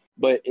mean?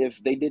 But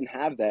if they didn't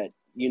have that,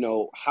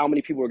 how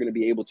many people are going to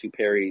be able to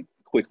parry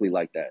quickly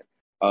like that?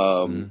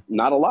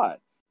 Not a lot.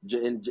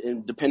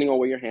 And depending on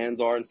where your hands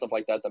are and stuff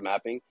like that, the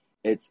mapping,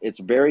 it's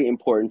very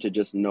important to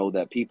just know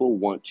that people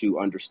want to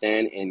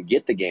understand and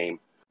get the game,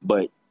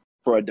 but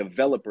for a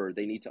developer,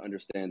 they need to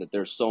understand that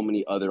there's so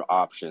many other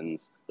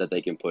options that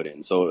they can put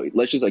in. So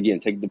let's just,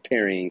 again, take the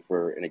parrying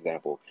for an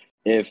example.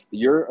 If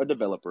you're a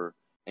developer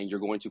and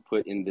you're going to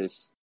put in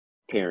this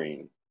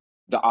parrying,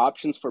 the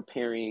options for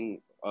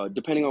parrying,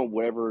 depending on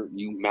whatever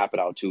you map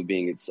it out to,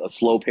 being it's a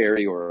slow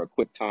parry or a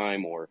quick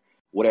time or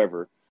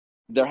whatever,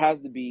 there has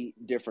to be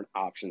different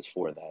options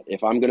for that.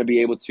 If I'm going to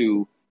be able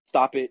to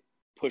stop it,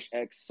 push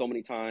X so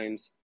many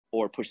times,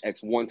 or push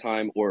X one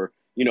time, or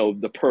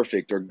the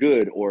perfect or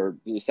good or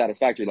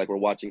satisfactory, like we're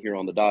watching here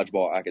on the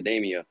Dodgeball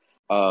Academia.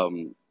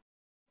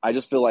 I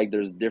just feel like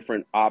there's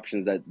different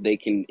options that they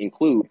can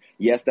include.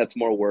 Yes, that's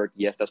more work.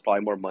 Yes, that's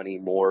probably more money,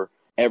 more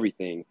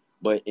everything.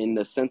 But in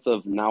the sense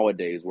of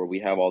nowadays, where we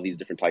have all these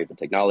different types of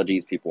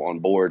technologies, people on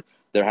board,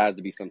 there has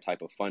to be some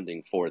type of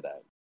funding for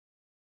that.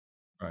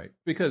 Right.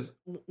 Because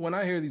when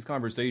I hear these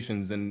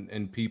conversations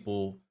and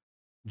people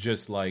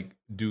just like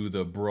do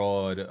the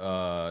broad,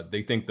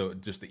 they think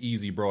the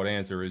easy broad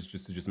answer is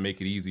just to make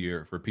it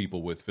easier for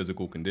people with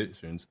physical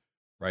conditions,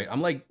 right?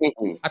 I'm like,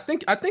 I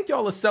think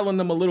y'all are selling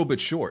them a little bit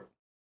short,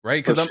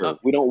 right? Because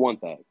we don't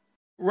want that,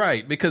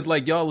 right? Because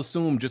like y'all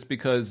assume just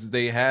because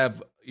they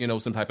have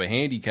some type of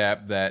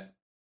handicap that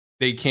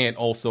they can't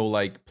also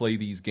like play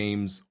these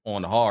games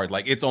on hard.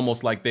 Like it's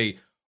almost like they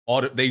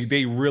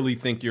really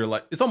think you're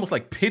like, it's almost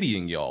like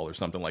pitying y'all or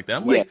something like that.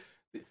 I'm like.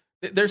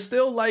 They're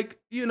still like,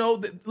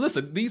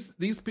 listen, these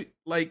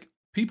like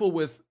people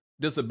with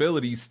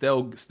disabilities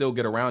still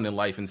get around in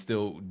life and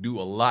still do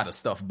a lot of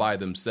stuff by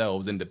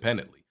themselves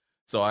independently.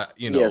 So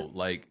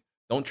like,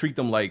 don't treat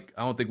them like,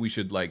 I don't think we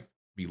should like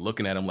be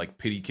looking at them like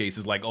pity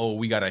cases, like, oh,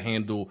 we got to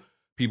handle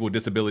people with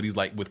disabilities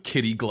like with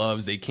kitty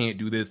gloves. They can't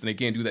do this and they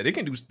can't do that.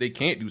 They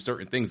can't do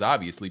certain things,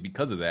 obviously,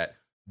 because of that.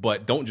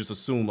 But don't just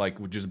assume like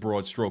with just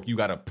broad stroke, you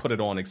got to put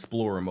it on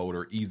explorer mode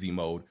or easy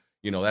mode.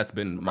 That's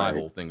been my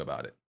whole thing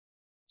about it.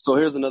 So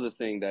here's another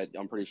thing that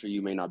I'm pretty sure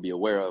you may not be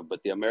aware of,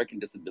 but the American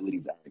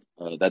Disabilities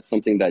Act, that's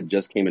something that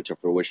just came into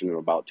fruition in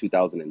about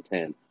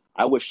 2010.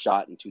 I was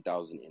shot in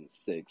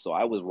 2006, so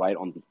I was right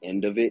on the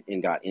end of it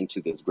and got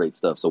into this great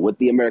stuff. So what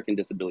the American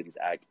Disabilities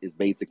Act is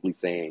basically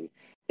saying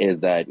is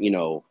that,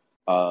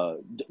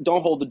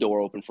 don't hold the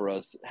door open for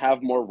us,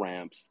 have more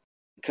ramps,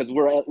 because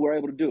we're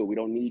able to do it. We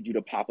don't need you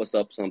to pop us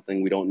up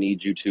something. We don't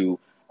need you to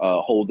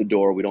hold the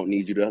door. We don't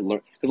need you to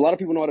learn, because a lot of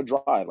people know how to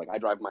drive. Like I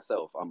drive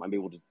myself. I'm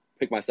able to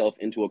pick myself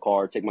into a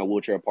car, take my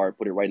wheelchair apart,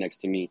 put it right next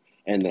to me,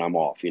 and then I'm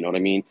off. You know what I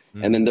mean?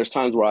 Mm-hmm. And then there's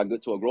times where I go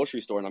to a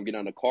grocery store and I'm getting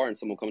out of the car and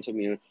someone comes to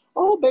me and,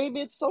 oh, baby,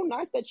 it's so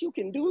nice that you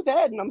can do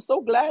that. And I'm so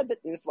glad that,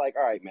 and it's like,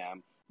 all right,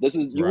 ma'am, this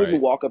is, you wouldn't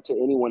walk up to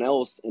anyone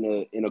else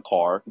in a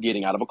car,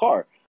 getting out of a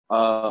car.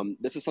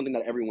 This is something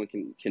that everyone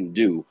can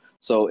do.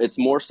 So it's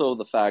more so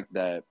the fact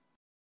that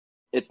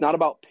it's not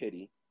about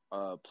pity.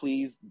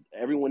 Please,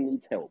 everyone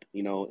needs help,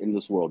 in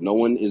this world. No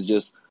one is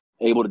just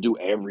able to do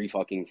every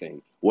fucking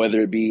thing,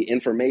 whether it be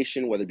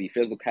information, whether it be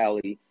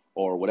physicality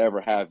or whatever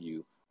have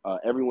you.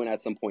 Everyone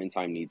at some point in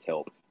time needs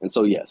help. And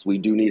so, yes, we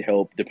do need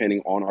help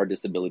depending on our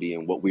disability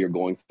and what we are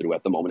going through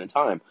at the moment in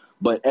time.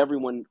 But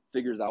everyone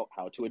figures out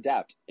how to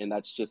adapt. And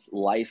that's just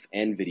life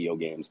and video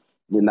games.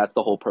 And that's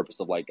the whole purpose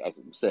of, like I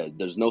said,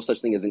 there's no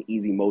such thing as an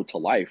easy mode to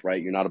life, right?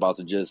 You're not about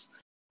to just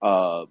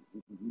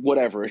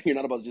whatever. You're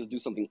not about to just do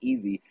something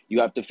easy.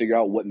 You have to figure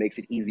out what makes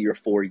it easier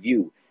for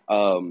you.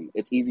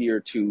 It's easier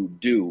to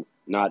do,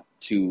 not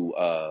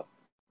to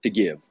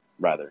give,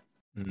 rather.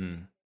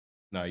 Mm-hmm.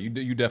 No,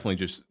 you definitely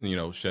just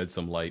shed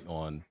some light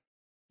on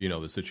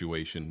the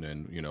situation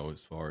and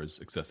as far as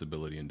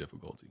accessibility and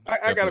difficulty.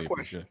 I got a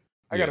question.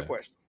 I got a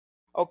question.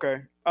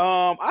 Okay.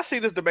 I see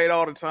this debate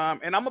all the time,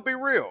 and I'm gonna be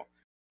real.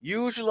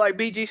 Usually, like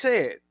BG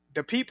said,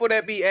 the people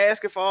that be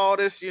asking for all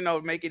this,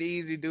 make it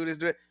easy, do this,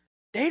 do it,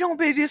 they don't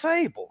be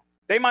disabled.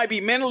 They might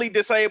be mentally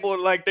disabled,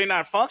 like they're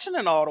not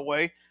functioning all the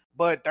way,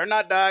 but they're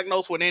not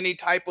diagnosed with any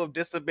type of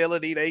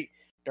disability.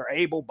 They're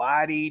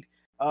able-bodied.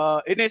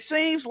 And it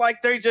seems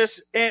like they're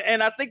just,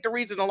 and I think the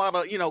reason a lot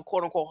of,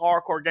 quote unquote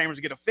hardcore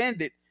gamers get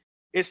offended,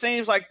 it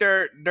seems like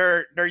they're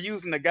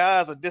using the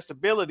guise of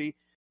disability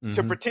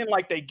to pretend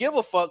like they give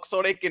a fuck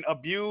so they can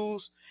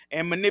abuse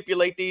and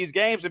manipulate these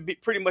games and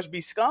pretty much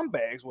be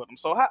scumbags with them.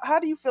 So how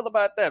do you feel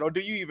about that? Or do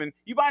you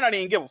might not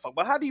even give a fuck,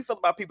 but how do you feel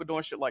about people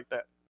doing shit like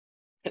that?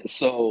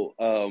 So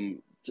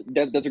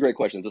that's a great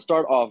question. To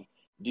start off,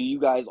 do you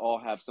guys all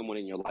have someone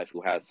in your life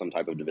who has some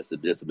type of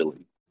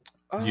disability?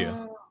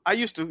 Yeah. I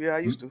used to. Yeah, I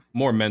used to.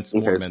 More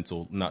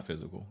mental, not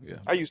physical. Yeah.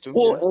 I used to.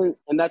 Well,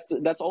 and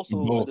that's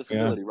also Both, a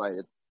disability,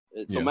 right?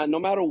 So Yeah. no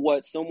matter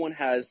what, someone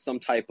has some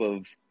type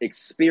of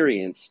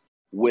experience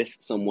with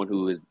someone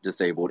who is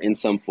disabled in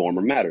some form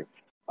or matter.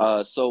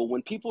 So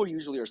when people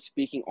usually are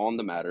speaking on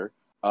the matter,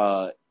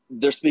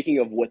 they're speaking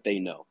of what they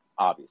know,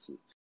 obviously.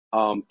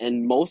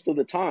 And most of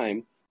the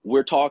time,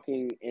 we're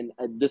talking, and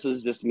this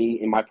is just me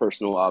in my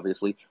personal,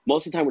 obviously,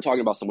 most of the time we're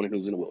talking about someone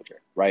who's in a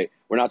wheelchair, right?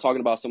 We're not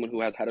talking about someone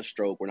who has had a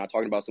stroke. We're not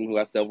talking about someone who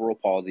has cerebral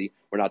palsy.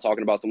 We're not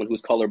talking about someone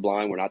who's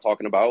colorblind. We're not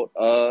talking about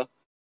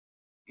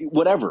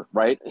whatever,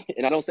 right?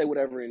 And I don't say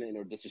whatever in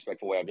a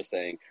disrespectful way. I'm just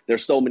saying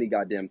there's so many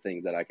goddamn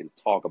things that I can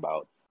talk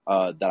about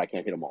that I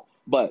can't hit them all.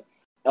 But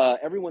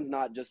everyone's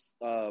not just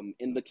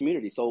in the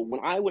community. So when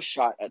I was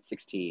shot at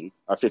 15,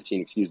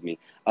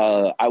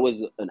 I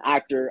was an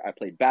actor. I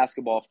played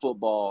basketball,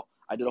 football.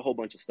 I did a whole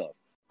bunch of stuff.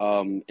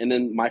 And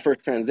then my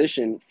first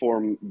transition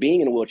from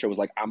being in a wheelchair was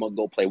like, I'm going to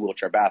go play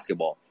wheelchair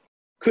basketball.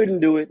 Couldn't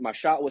do it. My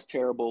shot was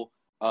terrible.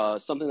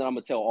 Something that I'm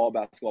going to tell all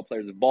basketball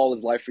players, if ball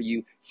is life for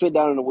you, sit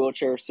down in a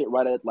wheelchair, sit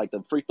right at like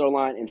the free throw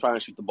line and try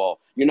and shoot the ball.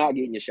 You're not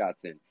getting your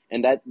shots in.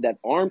 And that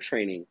arm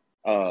training,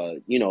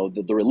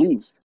 the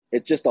release,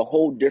 it's just a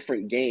whole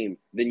different game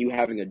than you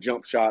having a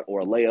jump shot or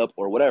a layup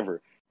or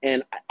whatever.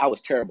 And I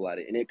was terrible at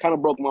it. And it kind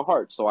of broke my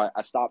heart. So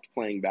I stopped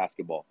playing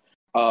basketball.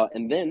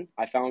 And then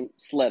I found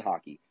sled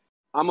hockey.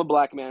 I'm a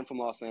black man from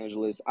Los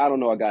Angeles. I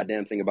don't know a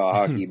goddamn thing about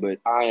hockey, but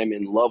I am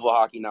in love with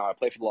hockey now. I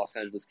play for the Los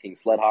Angeles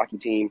Kings sled hockey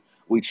team.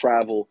 We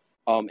travel.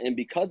 And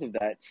because of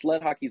that,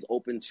 sled hockey is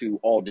open to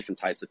all different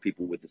types of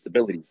people with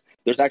disabilities.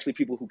 There's actually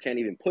people who can't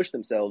even push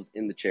themselves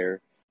in the chair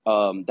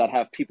that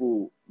have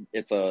people.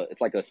 It's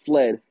like a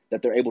sled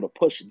that they're able to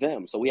push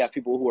them. So we have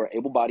people who are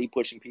able-bodied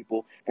pushing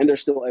people, and they're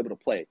still able to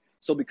play.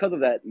 So because of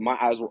that, my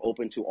eyes were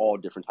open to all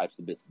different types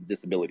of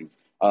disabilities.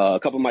 A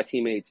couple of my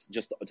teammates,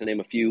 just to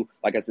name a few,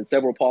 like I said,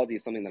 cerebral palsy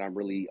is something that I'm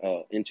really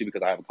into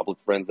because I have a couple of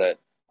friends that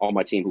on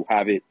my team who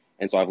have it,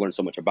 and so I've learned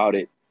so much about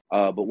it.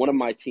 But one of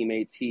my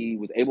teammates, he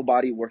was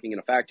able-bodied working in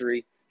a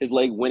factory. His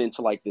leg went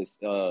into like this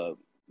a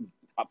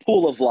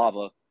pool of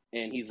lava,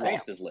 and he's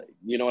lost his leg.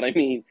 You know what I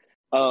mean?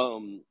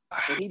 And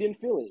he didn't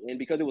feel it, and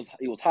because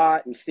it was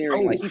hot and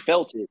searing, like he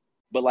felt it.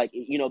 But like,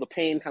 the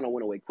pain kind of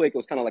went away quick. It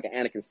was kind of like an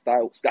Anakin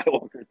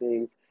Skywalker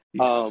thing.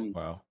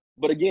 Wow.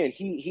 But again,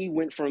 he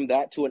went from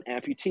that to an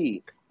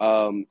amputee.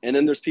 And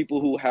then there's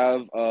people who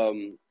have,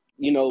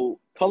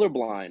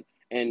 colorblind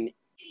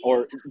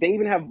or they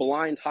even have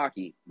blind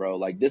hockey, bro.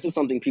 Like this is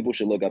something people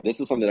should look up. This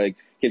is something that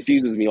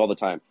confuses me all the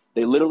time.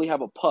 They literally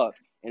have a puck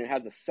and it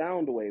has a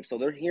sound wave. So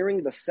they're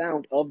hearing the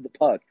sound of the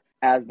puck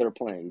as they're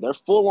playing. They're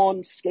full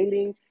on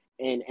skating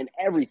and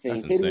everything,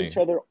 That's hitting insane. each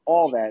other,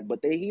 all that.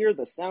 But they hear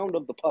the sound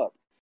of the puck.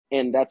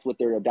 And that's what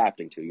they're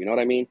adapting to, you know what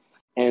I mean?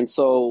 And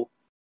so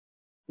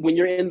when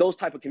you're in those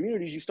type of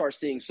communities, you start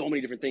seeing so many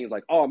different things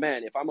like, oh,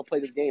 man, if I'm going to play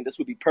this game, this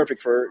would be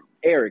perfect for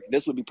Eric.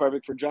 This would be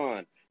perfect for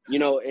John,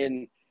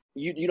 and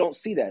you don't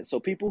see that.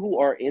 So people who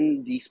are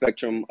in the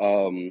spectrum,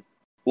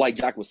 like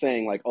Jack was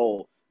saying, like,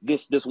 oh,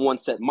 this one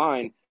set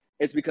mind,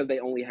 it's because they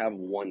only have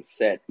one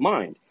set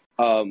mind.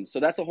 So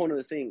that's a whole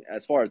other thing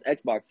as far as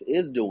Xbox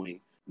is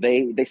doing.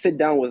 They sit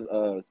down with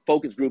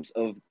focus groups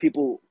of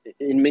people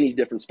in many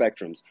different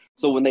spectrums.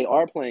 So when they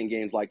are playing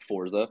games like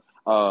Forza,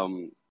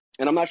 and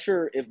I'm not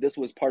sure if this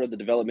was part of the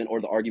development or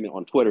the argument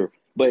on Twitter,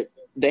 but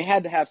they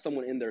had to have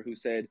someone in there who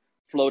said,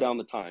 slow down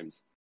the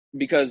times.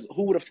 Because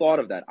who would have thought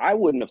of that? I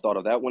wouldn't have thought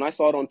of that. When I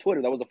saw it on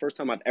Twitter, that was the first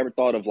time I've ever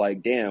thought of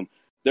like, damn,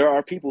 there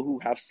are people who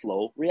have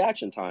slow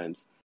reaction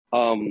times.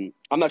 I'm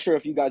not sure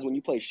if you guys, when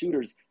you play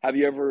shooters, have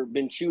you ever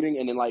been shooting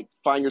and then like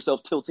find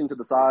yourself tilting to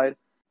the side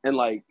and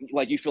like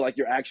you feel like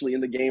you're actually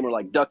in the game or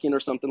like ducking or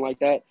something like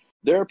that?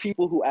 There are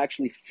people who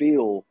actually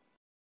feel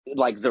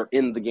like they're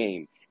in the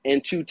game.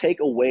 And to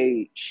take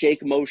away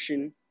shake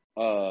motion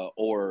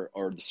or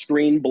the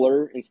screen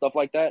blur and stuff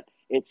like that,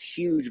 it's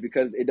huge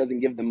because it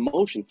doesn't give them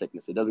motion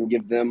sickness. It doesn't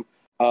give them,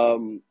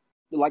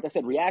 like I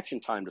said, reaction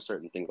time to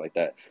certain things like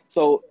that.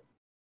 So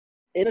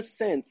in a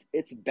sense,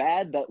 it's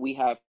bad that we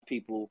have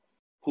people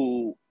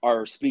who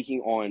are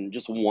speaking on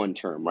just one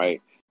term,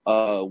 right?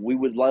 We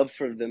would love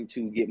for them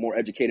to get more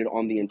educated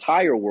on the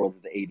entire world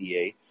of the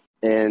ADA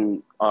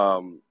and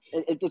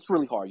it's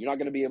really hard. You're not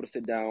going to be able to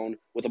sit down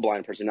with a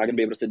blind person. You're not going to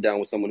be able to sit down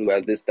with someone who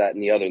has this, that,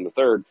 and the other, and the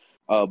third.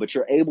 But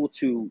you're able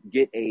to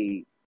get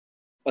a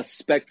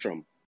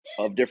spectrum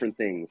of different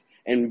things.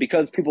 And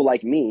because people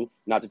like me,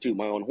 not to toot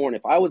my own horn,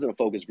 if I was in a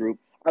focus group,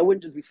 I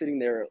wouldn't just be sitting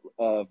there.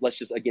 Let's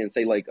just again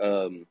say like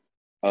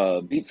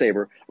Beat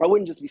Saber. I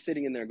wouldn't just be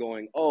sitting in there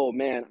going, "Oh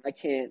man, I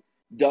can't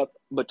duck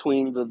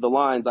between the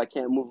lines. I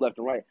can't move left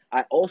and right."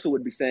 I also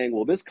would be saying,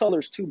 "Well, this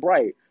color's too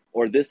bright."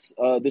 Or this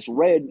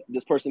red,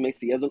 this person may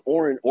see as an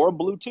orange or a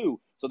blue too.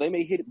 So they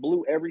may hit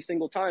blue every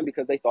single time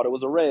because they thought it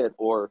was a red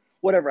or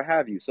whatever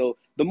have you. So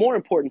the more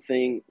important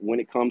thing when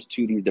it comes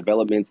to these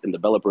developments and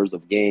developers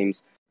of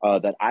games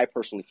that I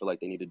personally feel like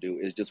they need to do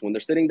is just when they're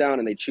sitting down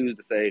and they choose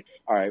to say,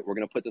 all right, we're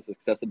going to put this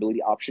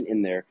accessibility option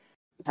in there.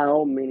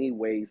 How many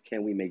ways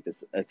can we make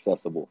this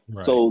accessible?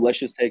 Right. So let's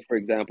just take, for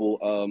example,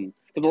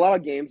 because a lot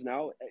of games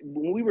now,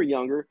 when we were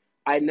younger,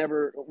 I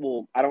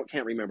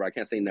can't remember. I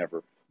can't say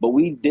never. But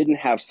we didn't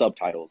have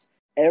subtitles.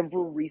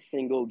 Every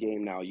single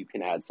game now you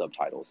can add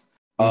subtitles.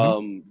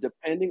 Mm-hmm.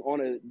 Depending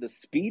on the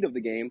speed of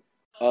the game,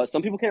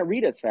 some people can't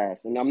read as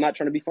fast. And I'm not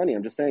trying to be funny.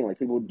 I'm just saying, like,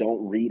 people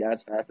don't read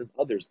as fast as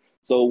others.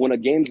 So when a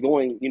game's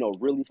going,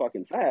 really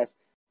fucking fast,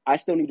 I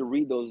still need to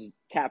read those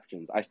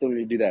captions. I still need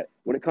to do that.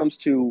 When it comes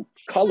to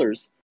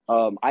colors,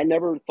 I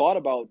never thought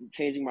about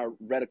changing my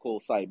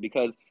reticle sight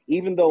because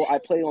even though I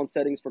play on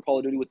settings for Call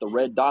of Duty with the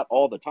red dot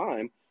all the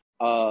time,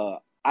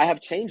 I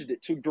have changed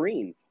it to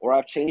green or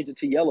I've changed it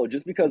to yellow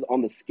just because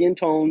on the skin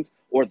tones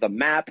or the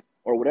map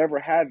or whatever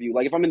have you,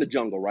 like if I'm in the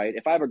jungle, right?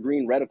 If I have a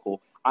green reticle,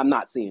 I'm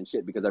not seeing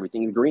shit because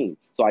everything is green.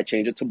 So I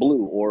change it to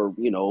blue or,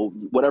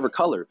 whatever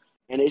color.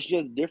 And it's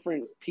just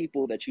different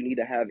people that you need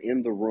to have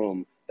in the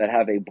room that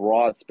have a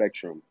broad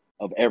spectrum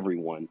of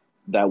everyone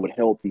that would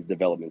help these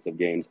developments of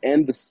games.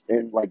 And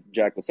like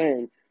Jack was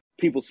saying,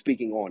 people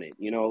speaking on it,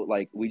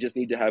 like we just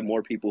need to have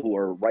more people who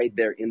are right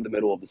there in the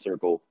middle of the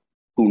circle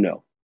who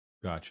know.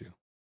 Got you.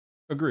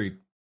 Agreed.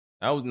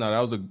 That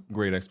was a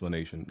great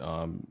explanation.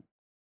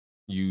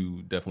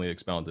 You definitely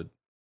expounded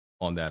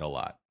on that a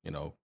lot.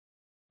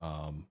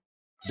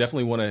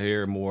 Definitely want to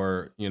hear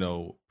more,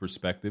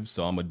 perspectives.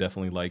 So I'm gonna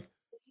definitely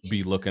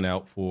be looking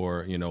out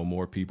for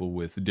more people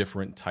with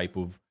different type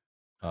of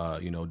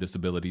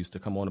disabilities to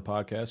come on the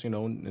podcast,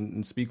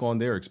 and speak on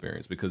their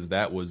experience because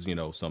that was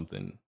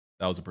something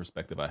that was a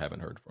perspective I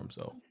haven't heard from.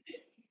 So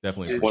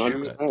definitely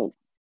appreciate that.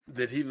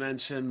 Did he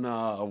mention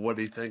what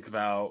do you think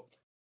about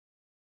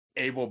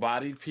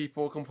able-bodied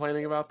people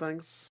complaining about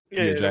things?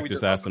 Yeah, Jack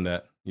just asked him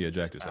that.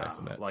 Jack just asked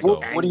him that. Like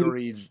so,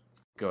 angry.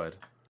 Go ahead.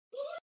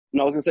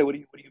 No, I was gonna say, what do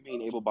you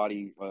mean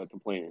able-bodied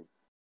complaining?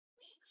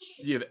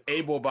 You have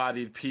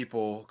able-bodied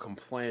people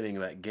complaining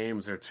that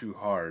games are too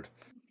hard,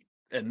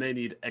 and they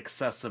need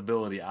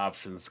accessibility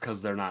options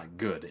because they're not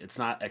good. It's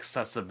not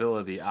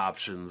accessibility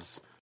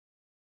options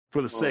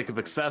for the sake of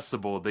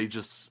accessible. They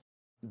just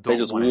don't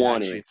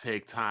want to actually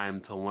take time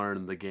to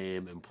learn the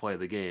game and play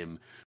the game.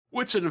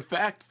 Which, in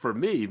fact, for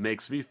me,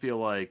 makes me feel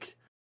like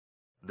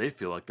they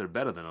feel like they're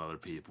better than other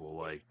people.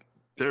 Like,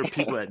 there are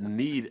people that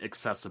need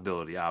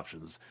accessibility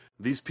options.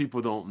 These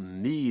people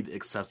don't need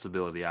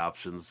accessibility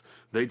options.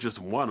 They just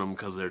want them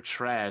because they're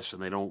trash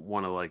and they don't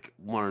want to,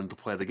 learn to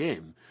play the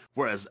game.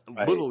 Whereas,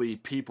 literally,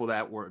 people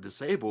that were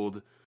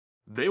disabled,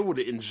 they would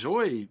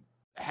enjoy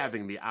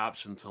having the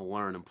option to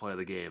learn and play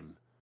the game.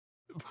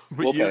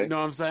 But you know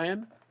what I'm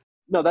saying?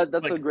 No,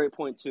 that's a great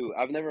point too.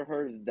 I've never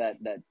heard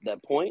that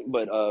point,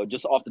 but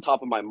just off the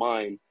top of my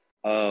mind,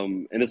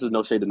 and this is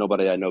no shade to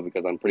nobody I know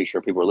because I'm pretty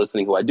sure people are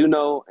listening who I do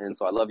know, and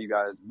so I love you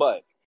guys.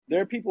 But there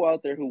are people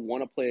out there who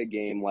want to play a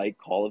game like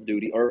Call of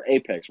Duty or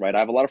Apex, right? I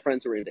have a lot of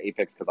friends who are into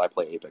Apex because I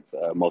play Apex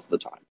most of the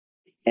time,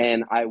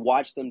 and I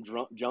watch them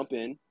jump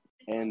in,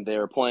 and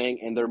they're playing,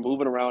 and they're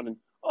moving around, and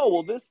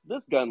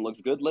this gun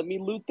looks good. Let me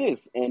loot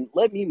this, and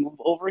let me move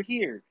over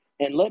here,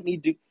 and let me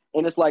do.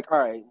 And it's like, all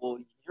right, well,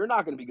 you're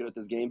not going to be good at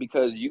this game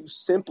because you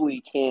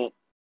simply can't,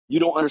 you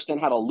don't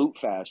understand how to loot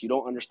fast. You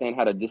don't understand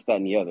how to this, that,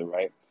 and the other,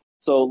 right?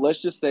 So let's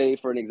just say,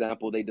 for an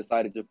example, they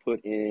decided to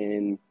put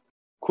in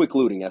quick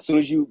looting. As soon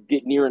as you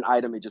get near an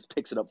item, it just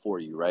picks it up for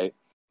you, right?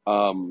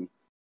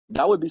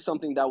 That would be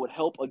something that would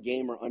help a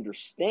gamer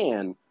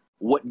understand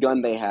what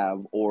gun they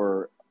have,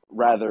 or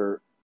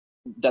rather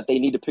that they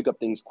need to pick up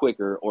things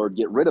quicker or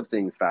get rid of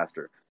things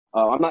faster.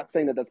 I'm not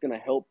saying that that's going to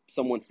help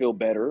someone feel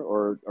better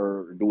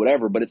or do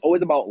whatever, but it's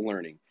always about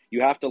learning.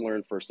 You have to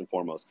learn first and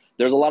foremost.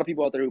 There's a lot of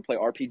people out there who play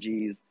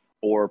RPGs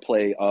or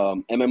play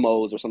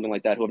MMOs or something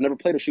like that who have never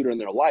played a shooter in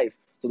their life.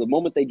 So the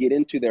moment they get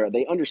into there,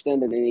 they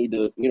understand that they need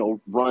to,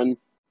 run,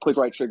 click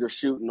right trigger,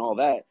 shoot, and all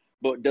that.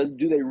 But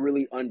do they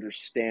really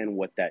understand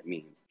what that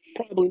means?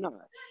 Probably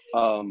not.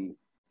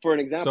 For an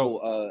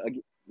example,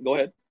 go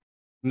ahead.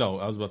 No,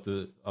 I was about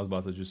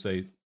to just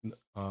say.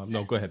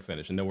 No, go ahead,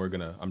 finish, and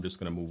then I'm just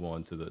gonna move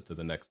on to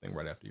the next thing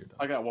right after you're done.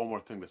 I got one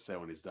more thing to say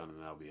when he's done,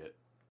 and that'll be it.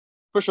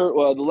 For sure.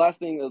 Well, the last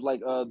thing is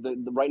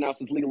the right now,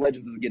 since League of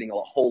Legends is getting a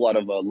whole lot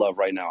of love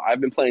right now. I've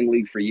been playing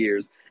League for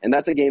years, and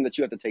that's a game that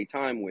you have to take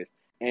time with.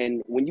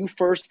 And when you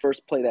first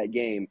play that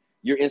game,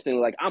 you're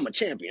instantly like, I'm a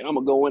champion. I'm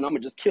going to go in. I'm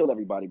going to just kill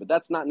everybody. But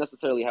that's not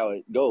necessarily how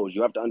it goes.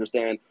 You have to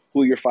understand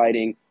who you're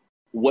fighting,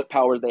 what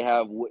powers they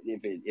have,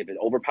 if it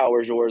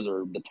overpowers yours,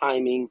 or the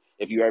timing,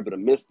 if you're able to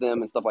miss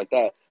them and stuff like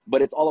that.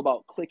 But it's all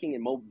about clicking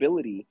and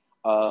mobility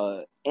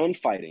and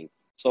fighting.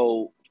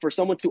 So for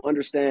someone to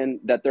understand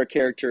that their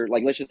character,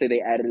 like let's just say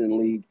they added in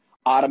League,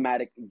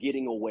 automatic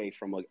getting away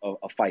from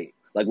a fight.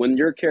 Like when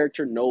your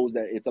character knows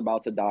that it's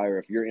about to die, or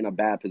if you're in a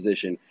bad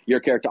position, your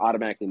character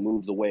automatically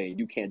moves away.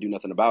 You can't do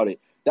nothing about it.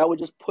 That would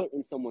just put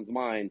in someone's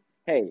mind,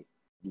 hey,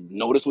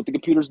 notice what the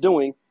computer's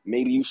doing.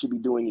 Maybe you should be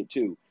doing it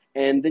too.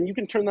 And then you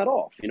can turn that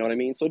off. You know what I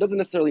mean? So it doesn't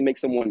necessarily make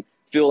someone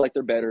feel like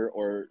they're better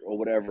or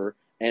whatever.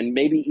 And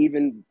maybe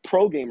even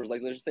pro gamers,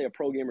 like let's just say a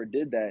pro gamer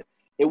did that,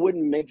 it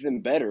wouldn't make them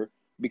better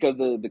because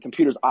the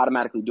computer's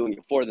automatically doing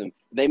it for them.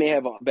 They may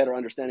have a better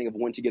understanding of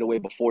when to get away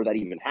before that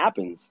even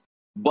happens,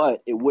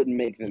 but it wouldn't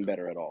make them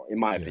better at all, in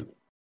my opinion.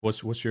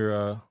 What's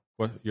your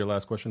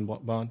last question,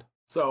 Bond?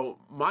 So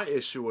my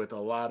issue with a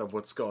lot of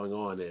what's going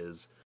on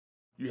is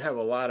you have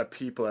a lot of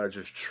people that are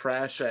just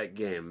trash at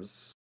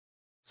games.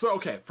 So,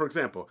 okay, for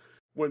example,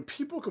 when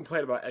people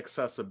complain about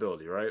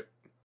accessibility, right,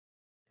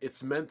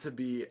 it's meant to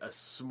be a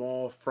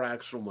small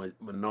fractional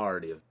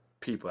minority of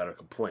people that are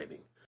complaining.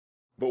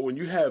 But when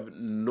you have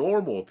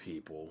normal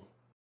people,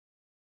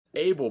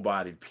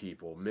 able-bodied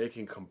people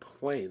making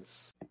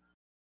complaints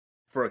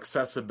for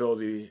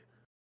accessibility,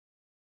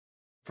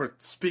 for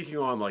speaking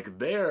on like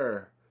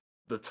they're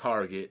the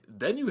target,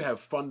 then you have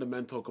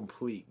fundamental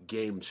complete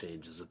game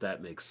changes, if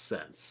that makes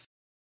sense.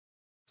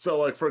 So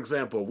like, for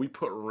example, we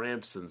put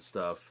ramps and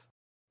stuff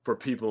for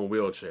people in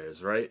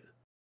wheelchairs, right?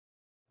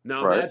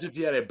 Now imagine if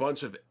you had a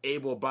bunch of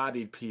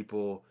able-bodied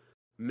people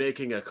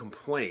making a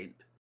complaint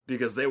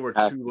because they were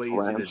too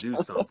lazy to do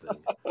something.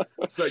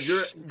 So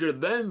you're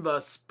then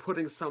thus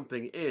putting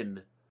something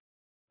in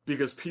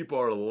because people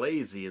are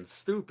lazy and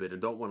stupid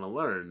and don't want to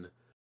learn,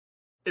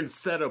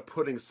 instead of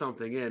putting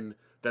something in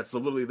that's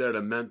literally there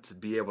to meant to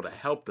be able to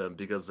help them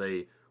because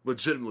they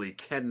legitimately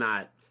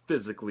cannot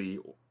physically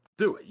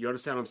do it. You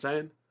understand what I'm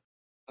saying?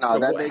 No,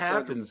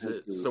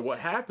 So what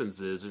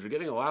happens is if you're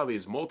getting a lot of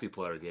these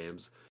multiplayer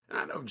games, and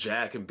I know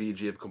Jack and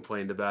BG have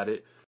complained about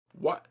it,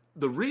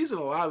 the reason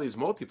a lot of these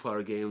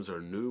multiplayer games are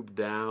noob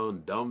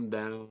down, dumbed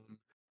down,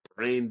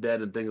 brain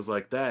dead, and things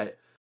like that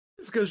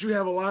is because you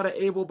have a lot of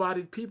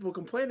able-bodied people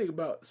complaining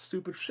about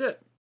stupid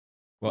shit.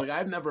 Well, like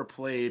I've never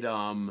played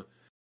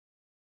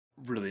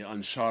really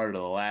Uncharted or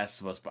The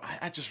Last of Us, but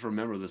I just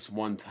remember this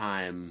one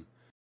time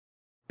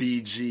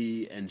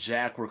BG and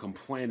Jack were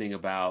complaining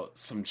about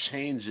some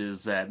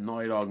changes that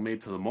Naughty Dog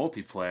made to the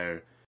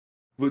multiplayer,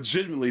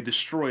 legitimately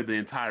destroyed the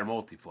entire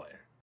multiplayer.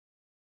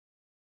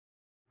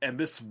 And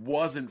this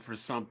wasn't for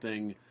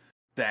something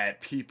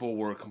that people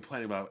were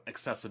complaining about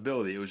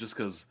accessibility. It was just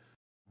because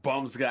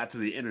bums got to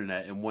the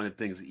internet and wanted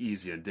things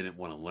easier and didn't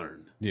want to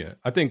learn. Yeah,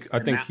 I think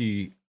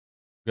he.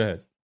 Go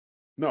ahead.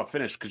 No,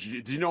 finish. Because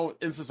do you know what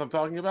instance I'm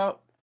talking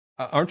about?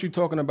 Aren't you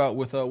talking about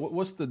with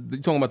what's the?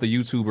 You're talking about the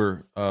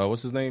YouTuber?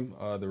 What's his name?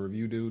 The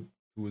review dude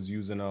who was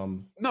using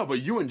No,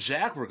 but you and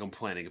Jack were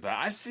complaining about.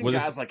 I've seen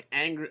guys like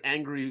Angry.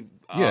 Angry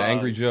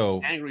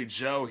Joe. Angry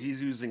Joe.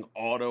 He's using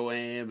auto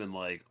aim and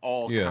like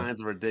all kinds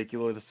of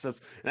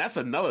ridiculousness. And that's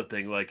another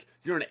thing. Like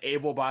you're an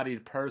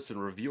able-bodied person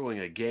reviewing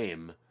a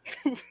game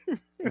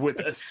with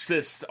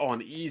assist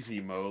on easy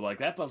mode. Like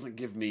that doesn't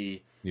give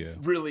me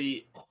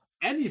really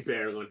any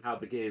bearing on how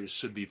the game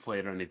should be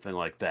played or anything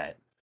like that.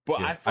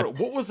 But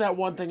what was that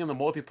one thing in the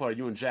multiplayer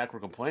you and Jack were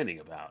complaining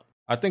about?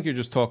 I think you're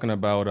just talking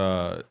about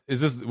was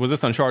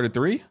this Uncharted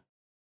 3?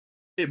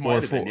 It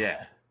might have been,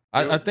 yeah.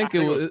 I think it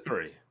was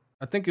 3.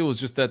 I think it was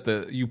just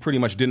that you pretty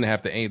much didn't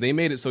have to aim. They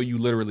made it so you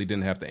literally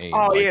didn't have to aim.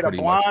 Oh yeah, the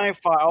blind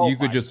fire. Oh, you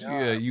could just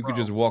could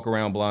just walk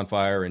around blind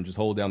fire and just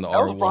hold down the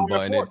R1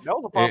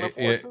 button.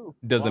 It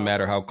doesn't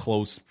matter how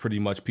close pretty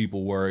much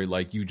people were.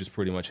 Like you just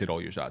pretty much hit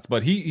all your shots.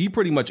 But he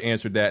pretty much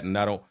answered that, and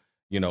I don't.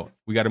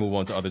 We got to move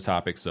on to other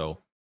topics. So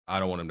I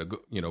don't want him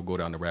to go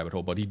down the rabbit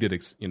hole. But he did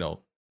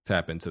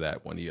tap into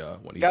that when he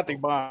I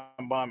think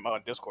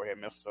Bomb Discord had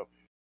messed up.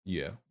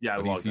 Yeah,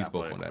 he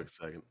spoke on that.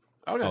 Second.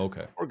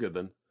 Okay, we're good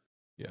then.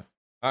 Yeah.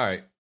 All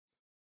right.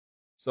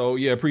 So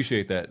yeah,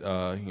 appreciate that.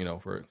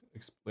 For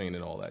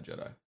explaining all that,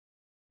 Jedi.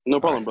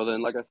 No problem, brother.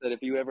 And like I said,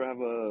 if you ever have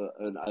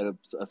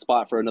a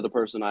spot for another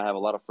person, I have a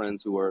lot of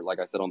friends who are, like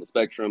I said, on the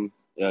spectrum.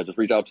 Yeah, just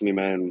reach out to me,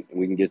 man, and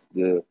we can get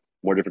the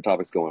more different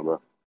topics going, bro.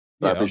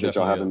 So I appreciate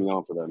y'all having me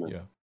on for that,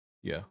 man.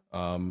 Yeah.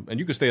 And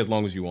you can stay as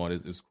long as you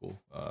want. It's cool.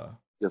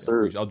 Yes,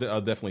 sir. I'll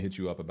definitely hit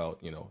you up about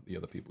the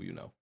other people you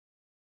know.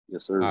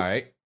 Yes, sir. All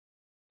right.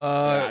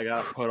 I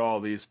gotta put all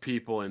these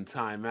people in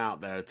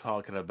timeout that are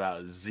talking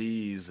about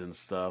Z's and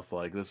stuff.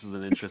 Like, this is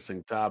an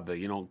interesting topic.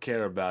 You don't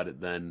care about it,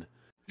 then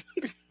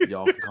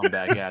y'all can come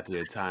back after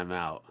your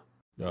timeout.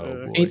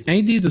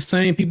 Ain't these the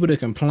same people that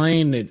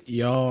complain that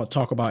y'all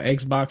talk about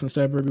Xbox and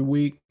stuff every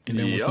week, and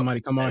then when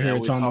somebody come out here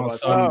and talking about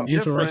something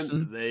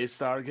interesting, they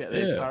start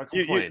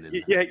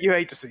complaining. You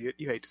hate to see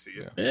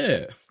it.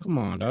 Yeah, come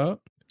on, dog.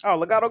 Oh,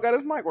 Legato got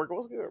his mic working.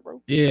 What's good,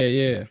 bro?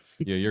 Yeah.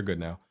 You're good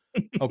now.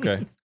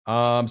 Okay.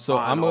 So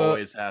I I'm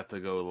always have to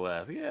go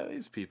left. Yeah,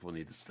 these people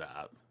need to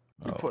stop.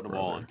 You're putting them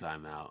all in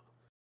timeout.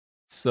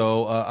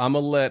 So I'm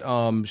gonna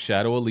let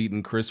Shadow Elite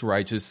and Chris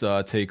Righteous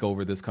take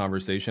over this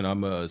conversation.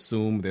 I'm gonna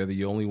assume they're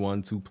the only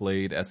ones who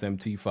played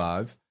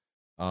SMT5.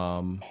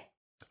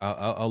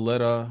 I'll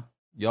let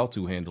y'all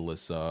two handle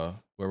this.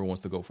 Whoever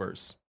wants to go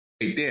first.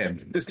 Hey,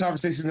 damn, this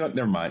conversation's not.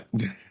 Never mind.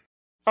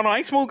 Oh no,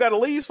 ain't Smooth got to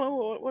leave?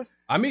 So what?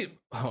 I mean,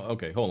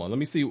 okay, hold on. Let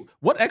me see.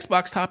 What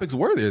Xbox topics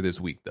were there this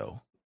week,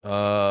 though?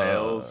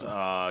 Sales,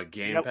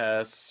 Game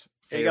Pass,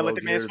 Halo,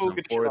 Gears,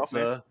 and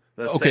Forza.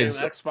 The same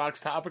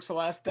Xbox topics for the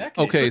last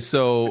decade. Okay,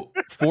 so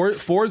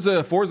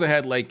Forza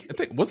had like, I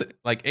think, was it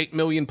like 8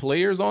 million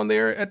players on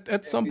there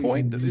at some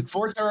point?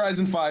 Forza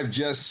Horizon 5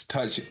 just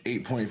touched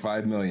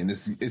 8.5 million.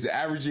 It's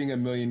averaging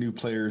 1 million new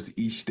players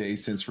each day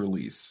since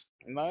release.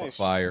 Nice.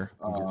 Fire.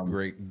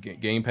 Great.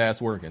 Game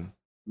Pass working.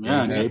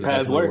 Yeah, Game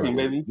Pass working,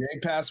 baby.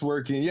 Game Pass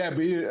working. Yeah,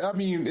 but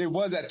it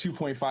was at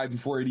 2.5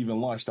 before it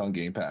even launched on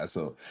Game Pass.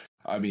 So,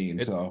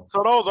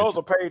 so those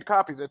are paid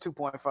copies at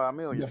 2.5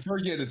 million. The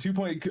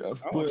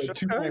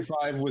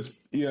 2.5 was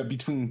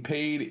between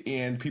paid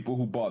and people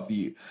who bought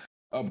the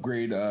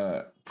upgrade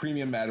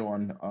premium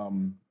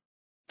add-on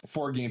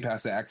for Game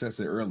Pass to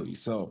access it early.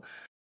 So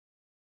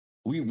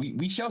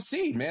we shall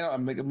see, man.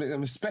 I'm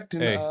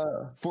expecting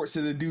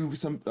Forza to do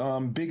some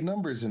big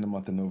numbers in the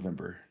month of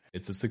November.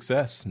 It's a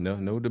success.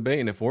 No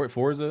debate. And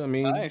Forza,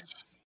 nice.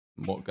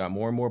 Got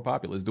more and more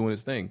popular. It's doing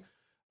its thing.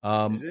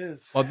 It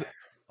is.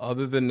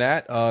 Other than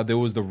that, there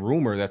was the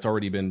rumor that's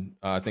already been,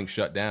 I think,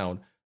 shut down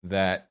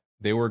that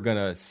they were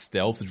gonna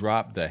stealth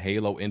drop the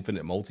Halo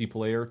Infinite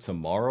multiplayer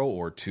tomorrow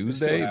or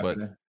Tuesday,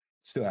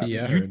 still happening.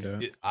 Yeah, I heard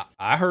that.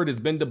 I heard it's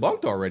been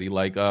debunked already.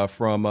 Like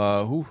from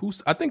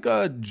who's I think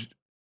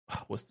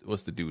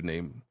what's the dude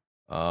name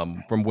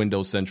from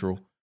Windows Central?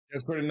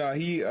 That's pretty. No,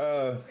 he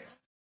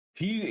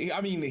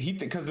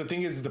because the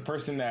thing is the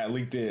person that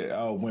leaked it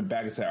went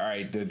back and said, all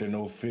right, the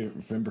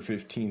November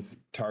 15th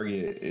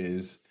target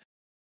is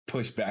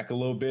pushed back a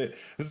little bit.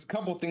 There's a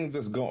couple things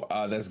that's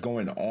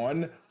going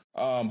on,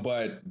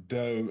 but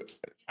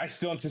I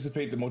still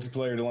anticipate the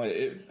multiplayer to launch.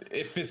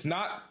 If it's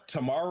not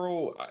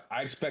tomorrow,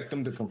 I expect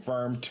them to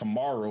confirm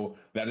tomorrow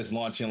that it's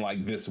launching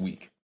like this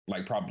week,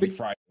 like probably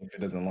Friday if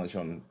it doesn't launch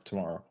on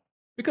tomorrow.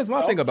 Because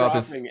my thing about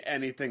this,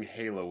 anything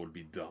Halo would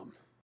be dumb.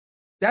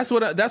 That's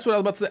what I was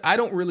about to say. I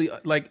don't really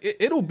like it.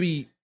 It'll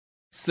be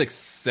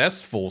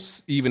successful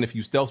even if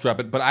you stealth drop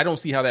it, but I don't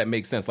see how that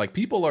makes sense. Like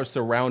people are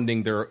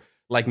surrounding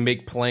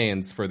make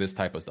plans for this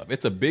type of stuff.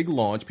 It's a big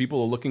launch.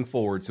 People are looking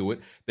forward to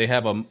it. They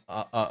have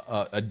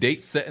a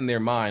date set in their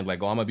mind. Like,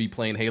 I'm gonna be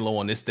playing Halo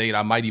on this date.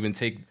 I might even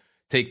take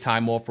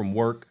time off from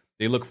work.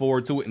 They look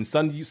forward to it, and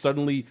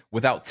suddenly,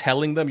 without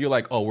telling them, you're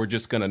like, oh, we're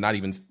not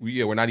even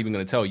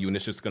gonna tell you, and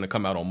it's just gonna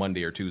come out on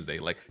Monday or Tuesday.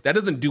 Like that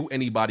doesn't do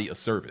anybody a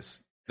service.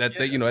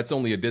 That's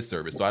only a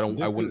disservice. So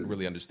I wouldn't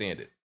really understand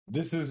it.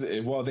 This is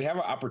they have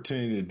an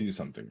opportunity to do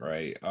something,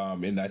 right?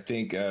 And I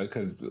think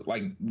because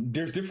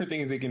there's different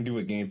things they can do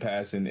with Game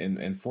Pass,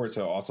 and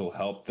Forza also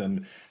help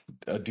them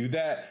do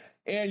that.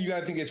 And you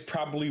gotta think it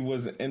probably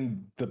was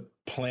in the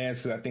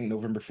plans. So I think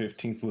November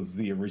 15th was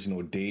the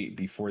original date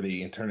before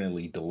they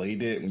internally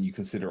delayed it. When you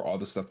consider all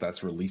the stuff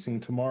that's releasing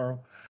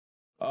tomorrow,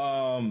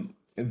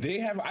 they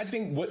have. I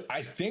think what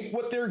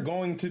they're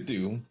going to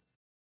do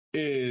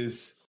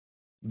is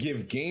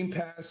give Game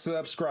Pass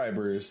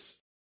subscribers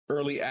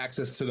early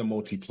access to the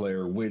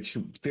multiplayer, which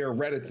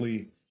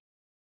theoretically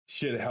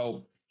should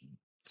help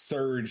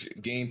surge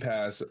Game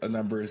Pass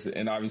numbers.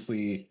 And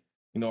obviously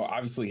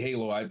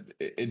Halo,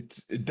 it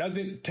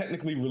doesn't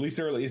technically release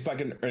early. It's like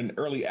an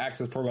early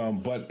access program,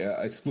 but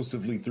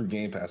exclusively through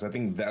Game Pass. I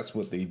think that's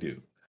what they do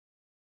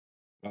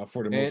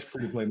for the most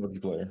free-to-play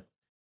multiplayer.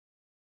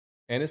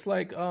 And it's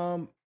like,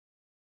 not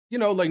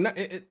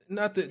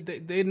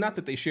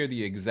that they share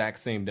the exact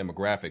same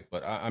demographic,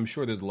 but I'm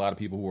sure there's a lot of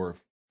people who are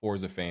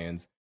Forza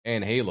fans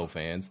and Halo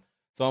fans.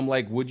 So I'm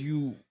like,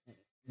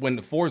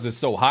 when Forza is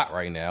so hot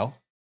right now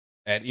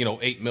at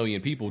 8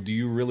 million people, do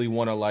you really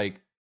want to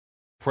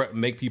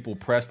make people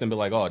pressed and be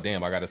like, oh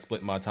damn, I got to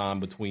split my time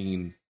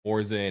between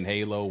Forza and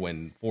Halo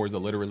when Forza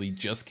literally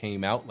just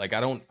came out? Like I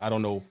don't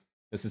know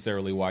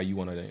necessarily why you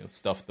want to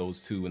stuff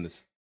those two in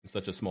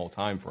such a small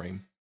time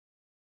frame.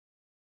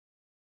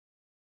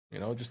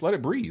 Just let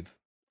it breathe.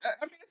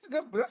 I mean,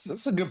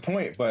 that's a good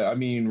point. But I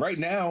mean, right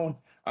now,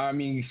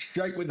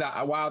 strike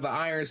while the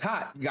iron's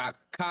hot. You got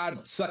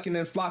COD sucking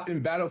and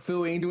flopping.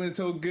 Battlefield ain't doing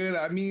so good.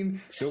 I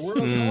mean, the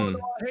world's going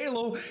on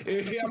Halo.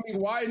 I mean,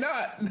 why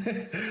not?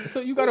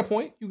 So you got a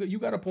point. You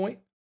got a point.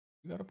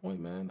 You got a point,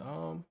 man.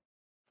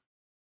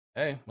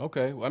 Hey,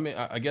 okay. Well, I mean,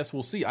 I guess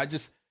we'll see.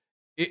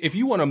 If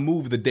you want to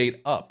move the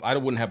date up, I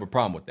wouldn't have a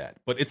problem with that.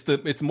 But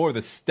it's more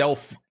the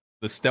stealth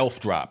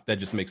drop that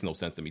just makes no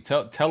sense to me.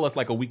 Tell us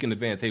like a week in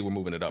advance, hey, we're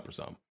moving it up or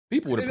something.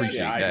 People would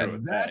appreciate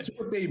that. That's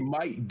what they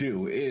might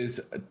do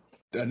is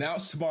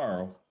announce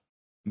tomorrow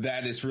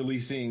that it's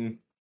releasing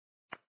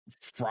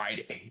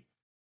Friday.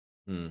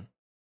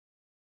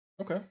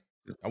 Okay.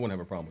 I wouldn't have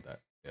a problem with that.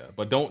 Yeah.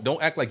 But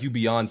don't act like you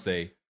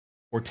Beyonce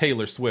or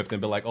Taylor Swift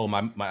and be like, oh,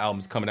 my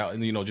album's coming out,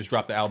 and just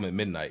drop the album at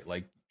midnight.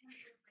 Like,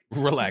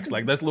 relax.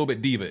 Like, that's a little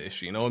bit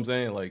diva-ish. You know what I'm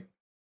saying? Like,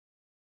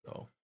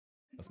 so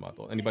that's my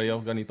thought. Anybody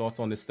else got any thoughts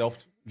on this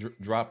stealth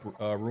drop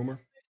rumor?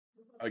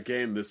 A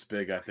game this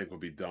big, I think, would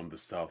be dumb to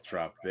stealth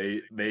drop.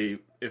 They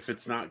if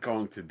it's not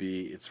going to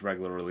be its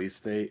regular release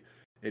date,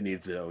 it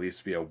needs to at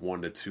least be a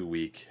 1 to 2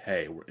 week.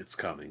 Hey, it's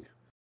coming.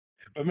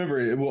 But remember,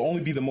 it will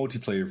only be the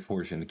multiplayer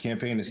portion. The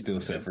campaign is still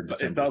set for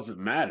December. It doesn't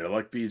matter.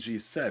 Like BG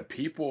said,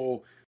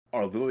 people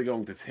are literally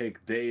going to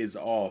take days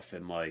off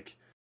and like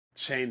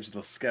change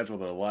the schedule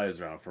of their lives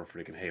around for a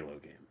freaking Halo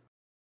game.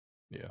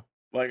 Yeah.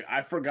 Like,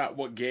 I forgot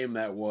what game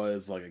that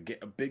was. Like,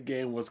 a big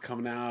game was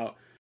coming out.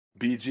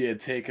 BG had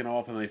taken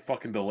off and they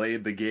fucking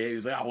delayed the game.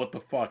 He's like, oh, what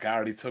the fuck? I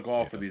already took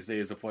off for these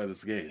days to play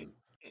this game.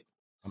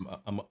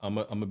 I'm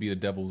gonna be the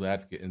devil's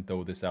advocate and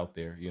throw this out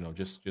there.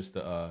 Just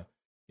to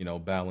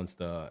balance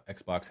the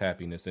Xbox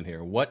happiness in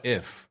here. What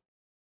if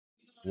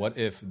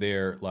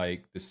they're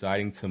like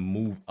deciding to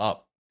move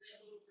up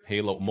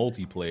Halo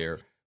multiplayer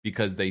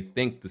because they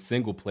think the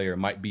single player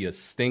might be a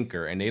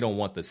stinker and they don't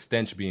want the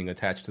stench being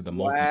attached to the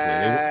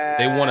multiplayer.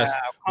 They want to.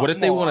 What if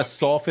they want to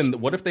soften?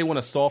 What if they want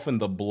to soften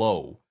the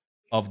blow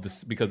of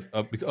this because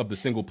of the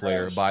single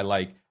player by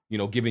like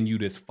giving you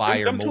this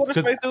fire? I can tell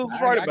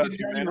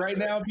you right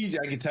now, PJ.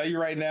 I can tell you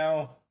right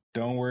now.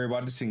 Don't worry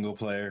about the single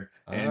player.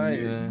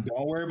 And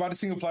don't worry about the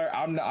single player.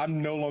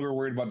 I'm no longer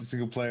worried about the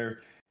single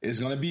player. It's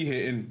gonna be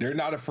hitting. They're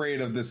not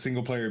afraid of the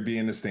single player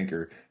being a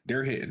stinker.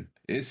 They're hitting.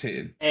 It's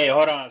hitting. Hey,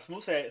 hold on.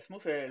 Smooth said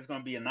it's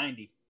gonna be a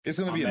 90. It's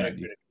gonna be a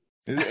 90.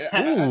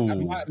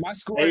 My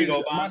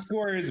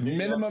score is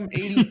minimum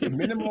 80,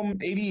 minimum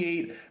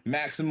 88,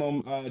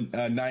 maximum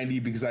 90,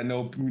 because I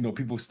know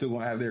people still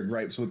gonna have their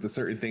gripes with the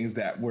certain things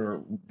that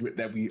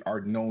we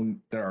are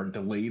known that are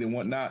delayed and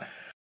whatnot.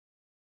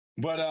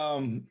 But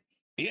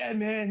yeah,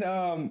 man,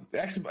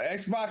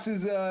 Xbox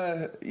is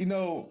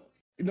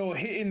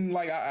hitting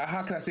like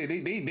how can I say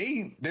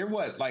they're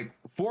what, like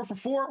 4 for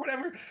 4 or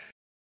whatever.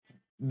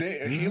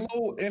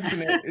 Halo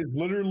Infinite is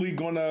literally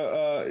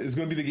gonna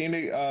be the game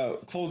they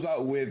close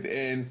out with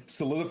and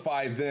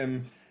solidify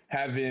them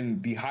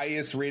having the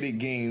highest rated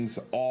games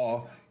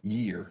all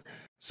year.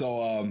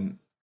 So and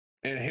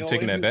Halo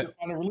taking that bet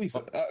on a release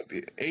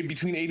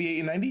between 88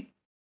 and 90.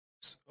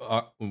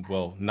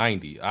 Well,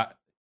 90.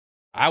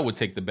 I would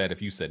take the bet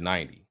if you said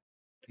 90.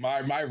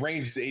 My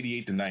range is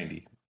 88 to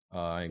 90.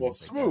 Well,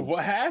 Smooth,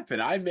 what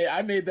happened? I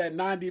made that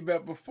 90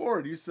 bet before,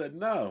 and you said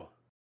no.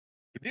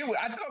 Dude,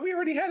 I thought we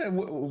already had it.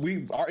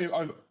 We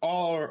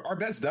are our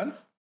bets done.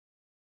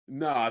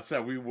 No, I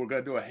said we were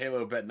gonna do a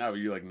Halo bet now. But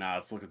you're like, nah,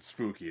 it's looking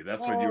spooky.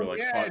 That's when you were like,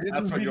 fuck.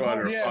 That's when you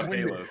were fuck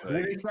Halo thing.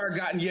 When they started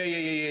gotten,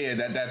 yeah.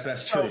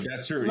 That's true.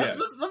 That's true. Yeah.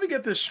 Let me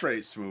get this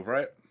straight, Smooth.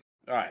 Right?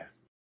 All right.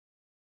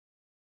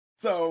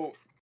 So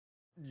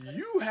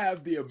you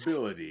have the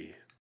ability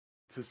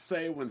to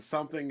say when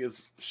something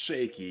is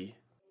shaky,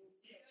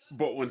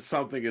 but when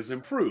something is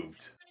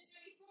improved.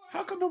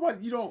 How come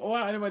you don't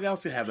allow anybody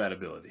else to have that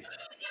ability?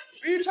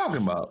 What are you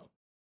talking about?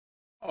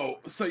 Oh,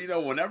 so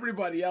when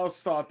everybody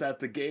else thought that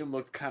the game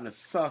looked kind of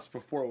sus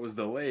before it was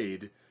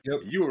delayed,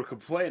 you were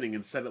complaining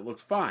and said it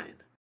looked fine.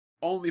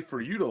 Only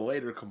for you to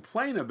later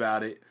complain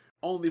about it,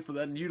 only for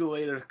then you to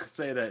later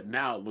say that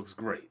now it looks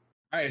great.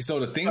 All right, so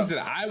the things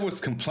that I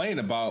was complaining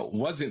about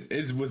was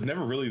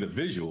never really the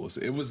visuals.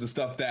 It was the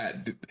stuff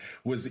that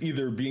was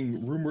either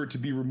being rumored to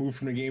be removed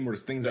from the game or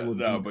things that were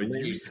but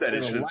you said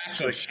it should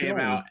have came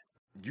out.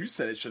 You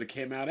said it should have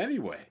came out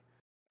anyway.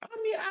 I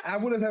mean, I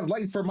would have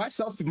liked, for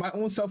myself, my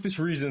own selfish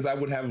reasons, I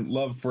would have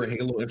loved for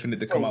Halo Infinite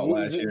to come out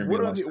last year.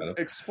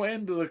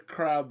 Explain to the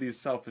crowd these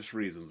selfish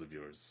reasons of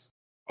yours.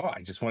 Oh,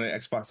 I just wanted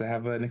Xbox to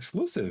have an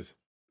exclusive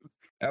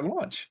at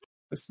launch.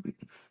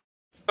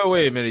 Oh,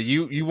 wait a minute.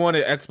 You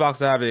wanted Xbox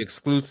to have an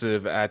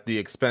exclusive at the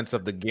expense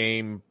of the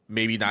game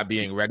maybe not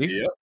being ready?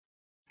 Yep.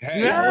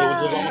 Hey,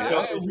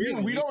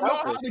 we don't know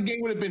how the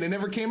game would have been. It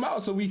never came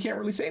out, so we can't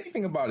really say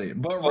anything about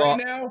it. But right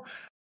now,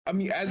 I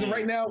mean, as of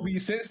right now, we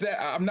sense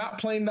that I'm not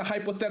playing the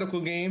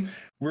hypothetical game.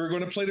 We're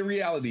going to play the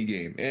reality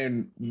game.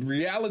 And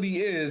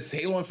reality is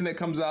Halo Infinite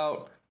comes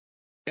out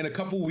in a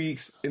couple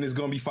weeks and it's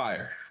going to be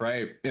fire,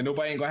 right? And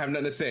nobody ain't going to have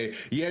nothing to say.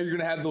 Yeah, you're going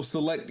to have those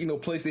select,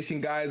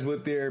 PlayStation guys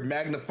with their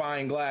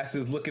magnifying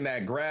glasses looking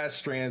at grass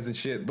strands and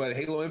shit. But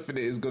Halo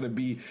Infinite is going to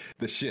be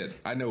the shit.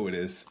 I know it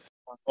is.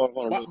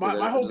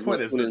 My whole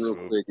point is this, real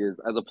quick, is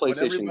as a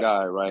PlayStation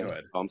guy, right?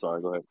 I'm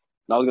sorry, go ahead.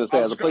 I was going to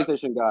say, as a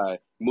PlayStation guy,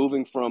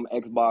 moving from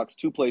Xbox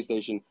to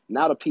PlayStation,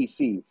 now to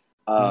PC,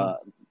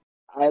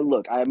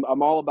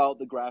 I'm all about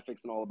the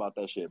graphics and all about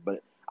that shit,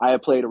 but I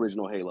have played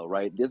original Halo,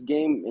 right? This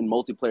game in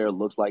multiplayer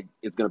looks like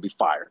it's going to be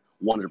fire,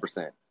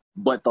 100%.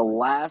 But the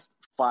last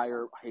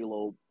fire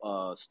Halo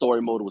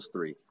story mode was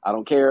 3. I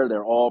don't care.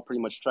 They're all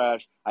pretty much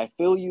trash. I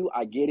feel you.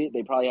 I get it.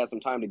 They probably had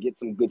some time to get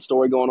some good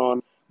story going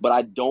on, but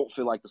I don't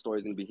feel like the story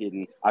is going to be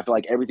hidden. I feel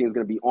like everything's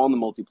going to be on the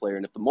multiplayer,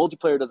 and if the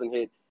multiplayer doesn't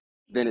hit,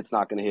 then it's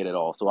not going to hit at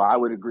all. So I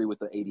would agree with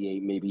the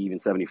 88, maybe even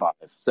 75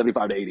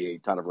 to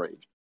 88 kind of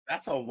range.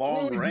 That's a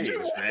long range,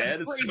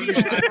 man.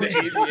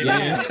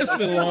 Yeah, that's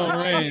a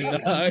long range,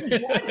 dog.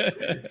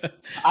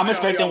 I'm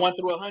expecting 1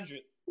 through 100.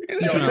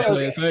 And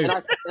I say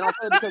because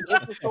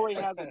if the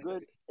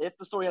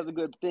story has a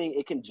good thing,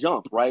 it can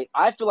jump, right?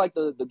 I feel like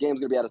the game's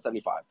gonna be at a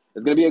 75.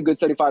 It's gonna be a good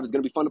 75. It's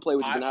gonna be fun to play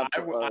with.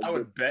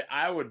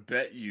 I would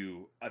bet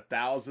you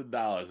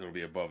 $1,000 it'll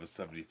be above a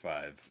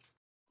 75.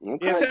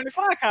 Okay. Yeah,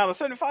 75 kind of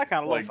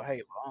low for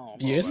Halo.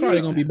 Yeah, it's probably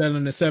gonna be better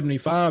than the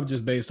 75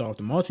 just based off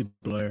the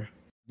multiplayer.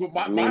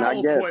 But my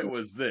whole point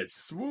was this: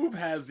 Smooth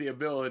has the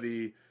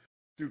ability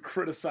to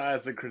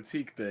criticize and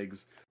critique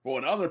things, but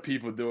when other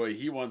people do it,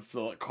 he wants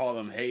to call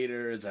them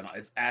haters and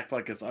act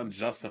like it's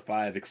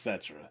unjustified,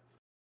 etc.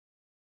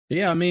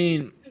 Yeah, I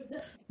mean,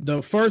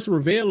 the first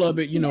reveal of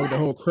it, the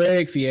whole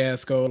Craig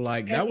fiasco,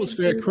 like that was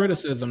fair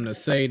criticism to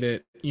say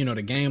that,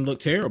 the game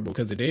looked terrible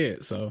because it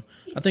did. So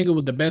I think it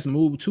was the best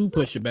move to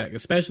push it back,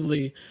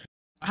 especially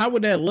how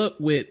would that look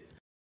with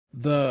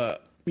the,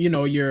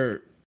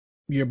 your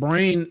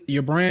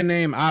brand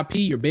name IP,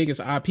 your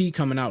biggest IP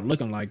coming out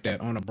looking like that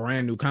on a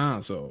brand new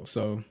console.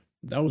 So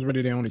that was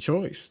really the only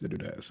choice to do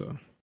that. So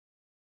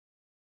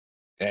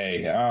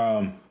hey,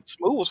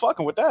 Smooth was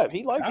fucking with that.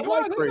 He liked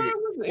Craig.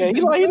 Yeah,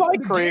 he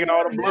liked Craig and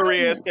all the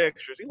blurry ass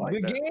textures. He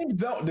liked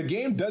that. The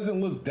game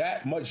doesn't look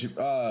that much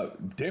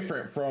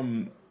different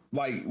from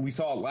like we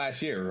saw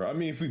last year. I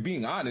mean, if we're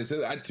being honest,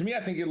 to me,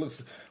 I think it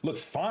looks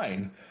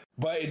fine.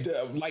 But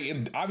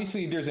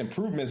obviously there's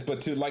improvements,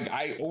 but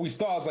I always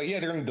thought, I was like, yeah,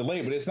 they're going to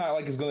delay, but it's not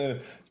like it's going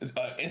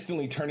to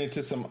instantly turn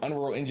into some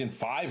Unreal Engine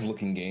 5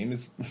 looking game.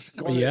 It's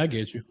going I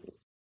get you.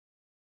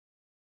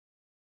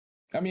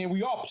 I mean,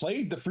 we all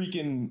played the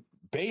freaking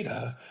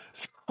beta.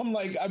 So I'm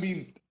like, I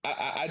mean,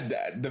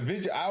 the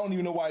visual, I don't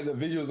even know why the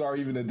visuals are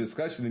even a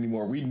discussion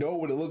anymore. We know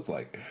what it looks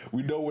like.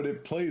 We know what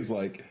it plays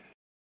like.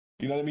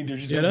 You know what I mean?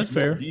 There's just that's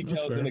fair.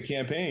 Details in the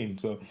campaign.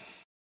 So.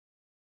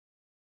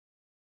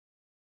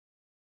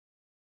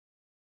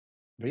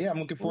 But yeah, I'm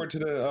looking forward to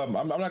the. I'm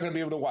not going to be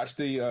able to watch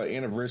the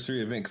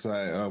anniversary event because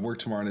I work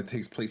tomorrow and it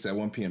takes place at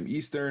 1 p.m.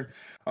 Eastern.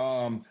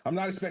 I'm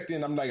not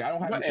expecting. I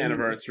don't have what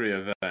anniversary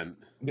event.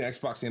 The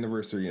Xbox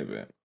anniversary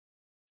event.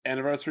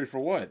 Anniversary for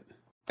what?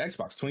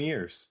 Xbox 20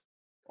 years.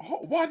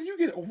 Oh,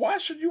 why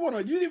should you want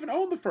to? You didn't even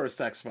own the first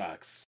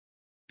Xbox.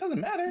 Doesn't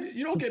matter.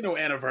 You don't get no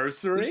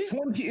anniversary.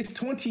 It's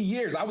 20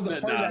 years. I was a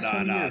part of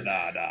that 20 years.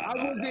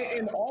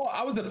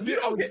 I was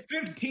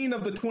 15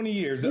 of the 20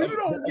 years. You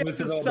don't get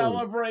to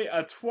celebrate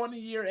a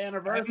 20-year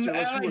anniversary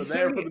unless you were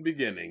there for the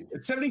beginning.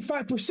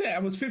 75%. I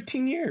was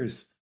 15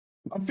 years.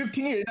 I'm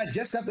 15 years. I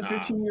just got the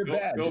 15-year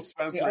badge. Bill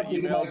Spencer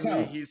emailed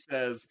me. He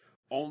says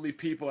only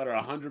people that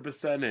are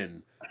 100%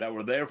 in that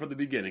were there for the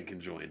beginning can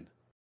join.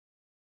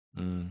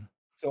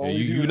 So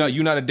you're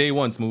not a day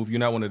one, Smooth. You're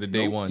not one of the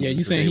day ones. Yeah,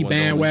 you saying he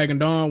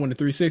bandwagoned on when the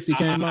 360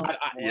 came out?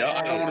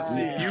 I don't want to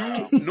see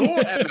you nor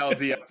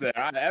MLD up there.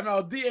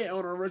 MLD ain't on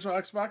an original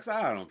Xbox.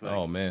 I don't think.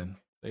 Oh man,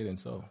 they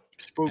didn't so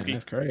spooky. Man,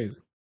 that's crazy.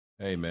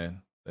 Hey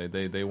man,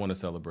 they want to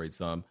celebrate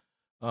some.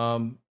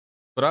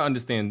 But I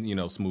understand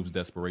Smooth's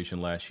desperation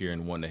last year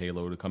and wanting the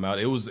Halo to come out.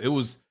 It was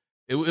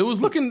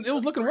looking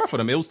rough for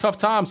them. It was tough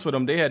times for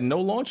them. They had no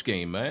launch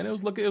game, man. It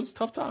was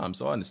tough times.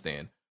 So I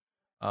understand.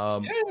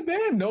 Yeah,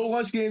 man, no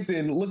launch games,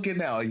 and look at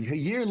now, a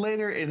year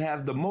later, and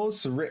have the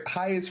most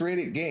highest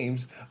rated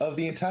games of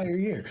the entire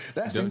year.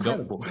 That's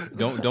incredible.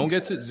 Don't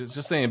get to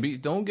just saying.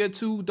 Don't get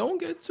too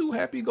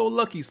happy go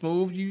lucky,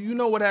 Smooth. You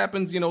know what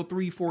happens.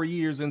 3-4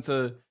 years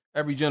into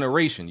every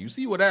generation, you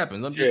see what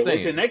happens. I'm just saying.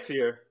 Wait till next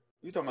year.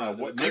 You talking about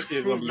what next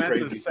year's gonna be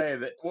crazy?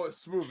 What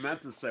Smooth meant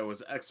to say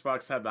was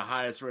Xbox had the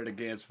highest rated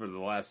games for the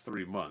last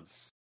 3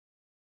 months.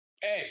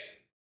 Hey,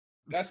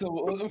 that's a.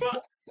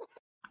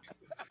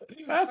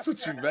 That's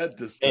what you meant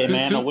to say. Hey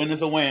man, a win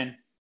is a win.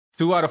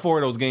 2 out of 4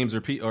 of those games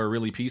are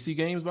really PC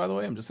games, by the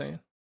way. I'm just saying.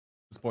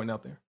 Just pointing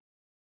out there.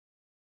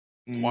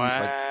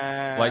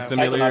 Wow. Flight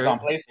Simulator on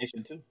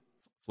PlayStation too.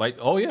 Flight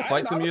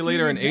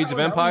Simulator and Age of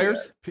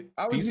Empires.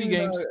 PC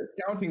games.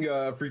 Counting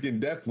freaking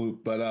Deathloop,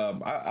 but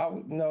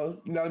I'll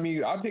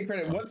take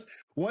credit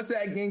once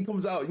that game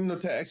comes out. To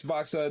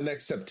Xbox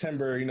next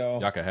September.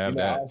 Y'all can have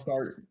that. I'll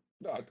start.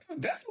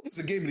 Deathloop is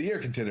a game of the year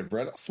contender,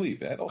 bro. Don't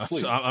sleep, man. Don't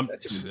sleep.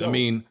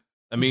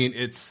 I mean,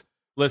 it's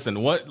listen.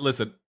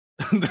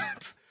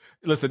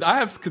 Listen, I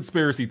have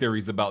conspiracy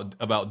theories about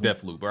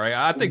Deathloop. All right,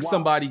 I think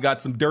somebody got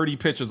some dirty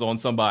pictures on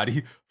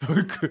somebody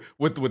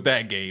with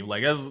that game.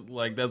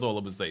 That's all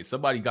I'm gonna say.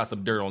 Somebody got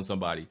some dirt on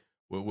somebody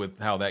with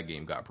how that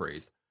game got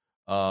praised.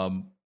 But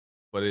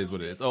it is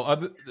what it is.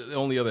 The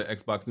only other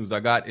Xbox news I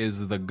got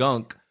is the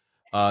Gunk.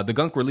 The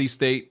Gunk release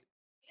date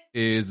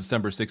is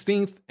December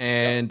 16th,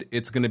 and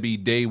it's going to be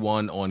day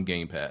one on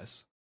Game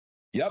Pass.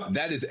 Yep,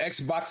 that is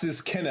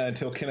Xbox's Kena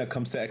until Kena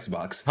comes to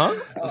Xbox. Huh?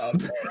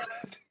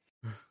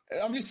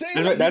 I'm just saying.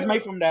 That's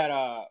made from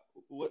that.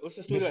 What's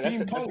the studio?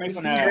 That's made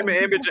from that.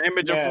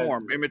 Image and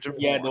Form.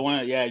 Yeah, the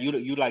one. Yeah,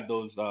 you like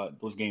those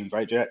games,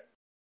 right, Jack?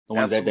 The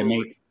ones that they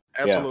make.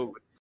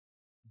 Absolutely.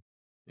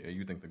 Yeah,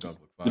 you think the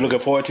Gunk look fine. You're looking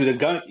forward to the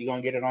Gunk. You're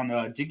gonna get it on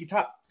the Jiggy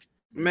Top.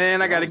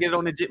 Man, I got to get it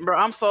on the bro.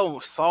 I'm so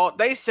salty.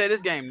 They said this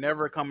game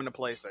never coming to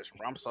PlayStation,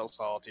 bro. I'm so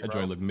salty, bro. That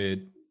joint look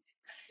mid.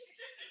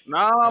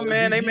 No,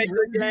 man, they make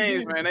good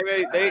games, man.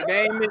 They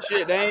ain't miss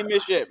shit. They ain't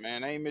miss shit,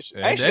 man. They ain't miss shit.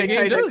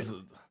 Actually,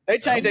 they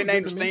changed their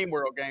name to Steam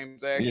World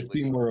Games. Actually, Yeah,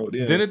 Steam World.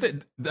 Yeah.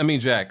 Didn't they? I mean,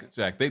 Jack.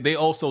 They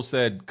also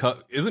said,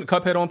 isn't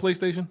Cuphead on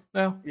PlayStation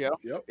now? Yeah.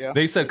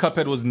 They said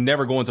Cuphead was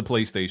never going to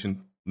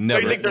PlayStation. Never. So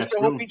you think they're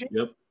still OPG?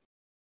 Yep.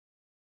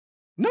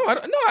 No, I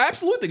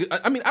absolutely.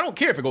 I mean, I don't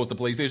care if it goes to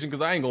PlayStation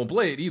because I ain't gonna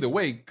play it either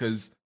way.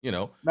 Because I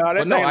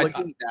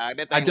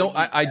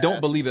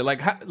don't believe it.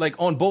 Like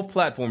on both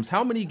platforms,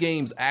 how many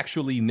games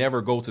actually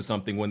never go to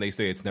something when they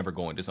say it's never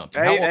going to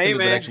something? How often does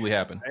it actually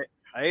happen?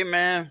 Hey,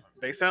 man,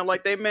 they sound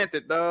like they meant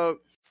it, dog.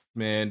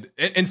 Man,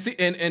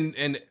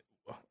 and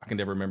I can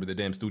never remember the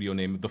damn studio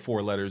name, the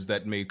 4 letters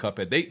that made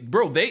Cuphead.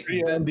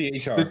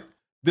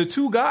 The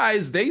two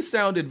guys, they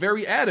sounded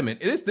very adamant.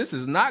 This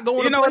is not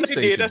going to PlayStation.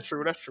 They did. That's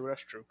true.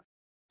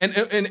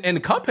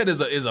 And Cuphead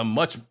is a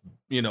much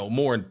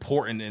more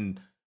important and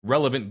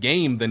relevant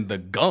game than the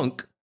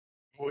gunk.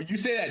 Well, you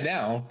say that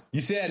now. You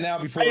say that now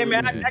before. Hey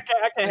man, I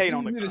can't hate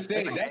on the gunk. What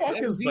the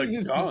fuck is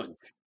the gunk?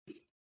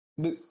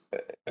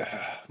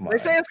 They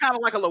say it's kind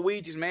of like a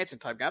Luigi's Mansion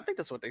type game. I think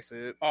that's what they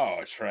said. Oh,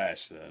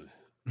 trash then.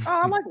 Oh,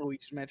 I like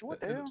Luigi's Mansion. What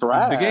the hell?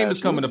 The game is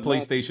coming to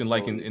PlayStation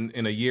like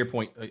in a year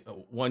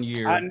 1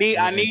 year. I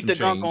need the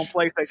gunk on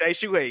PlayStation. Hey,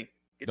 Shuhei,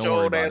 get Don't your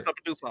worry old about ass it. up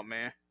and do something,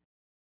 man.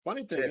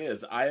 Funny thing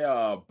is,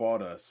 I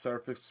bought a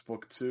Surface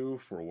Book 2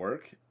 for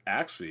work.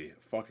 Actually,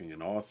 fucking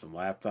an awesome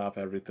laptop,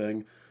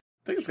 everything. I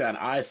think it's got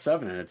an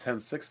i7 and a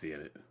 1060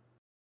 in it.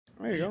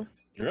 There you go.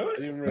 Really? I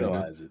didn't even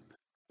realize it.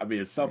 I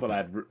mean, it's something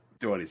I'd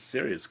do any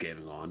serious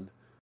gaming on,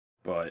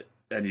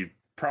 and you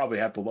probably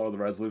have to lower the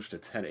resolution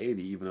to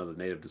 1080, even though the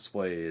native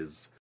display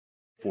is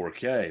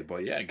 4K.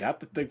 But yeah, I got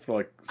the thing for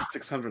like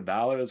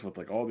 $600 with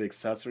like all the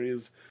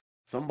accessories.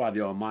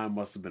 Somebody online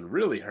must have been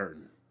really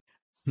hurting.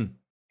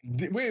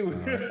 Wait.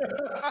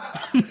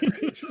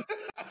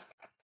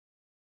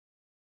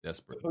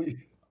 Desperate.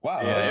 Wow.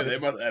 Yeah, they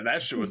must, and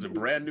that shit was in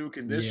brand new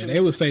condition. Yeah, they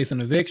was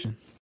facing eviction.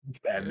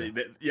 And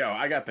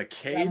I got the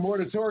case. That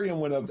moratorium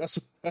went up. That's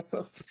I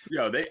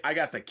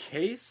got the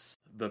case,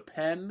 the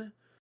pen,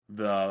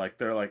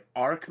 their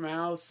Arc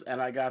mouse,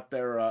 and I got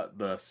their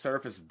the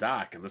Surface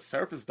Dock, and the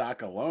Surface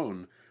Dock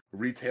alone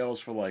retails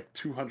for like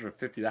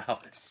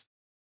 $250.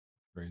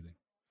 Crazy.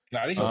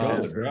 Nah, they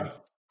stole it, bro.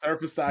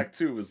 Surface Dock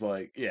 2 was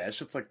like, it's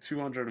just like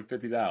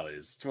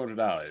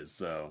 $250.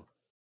 So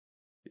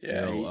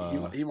yeah,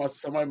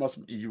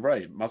 you're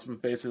right, must have been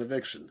facing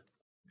eviction.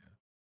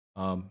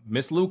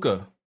 Miss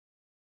Luca,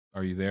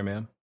 are you there,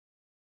 ma'am?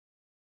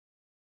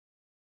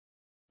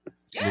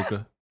 Yeah.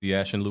 Luca, the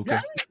Ashen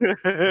Luca.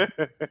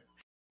 It's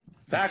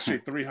actually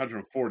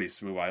 340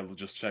 smooth. I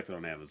just checked it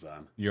on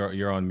Amazon.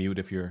 You're on mute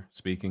if you're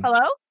speaking.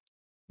 Hello?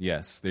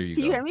 Yes, there you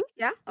Can go. you hear me?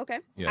 Yeah. Okay.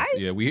 Yes, Hi.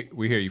 yeah, we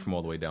hear you from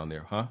all the way down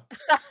there, huh?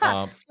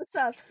 What's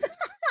up?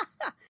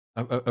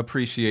 I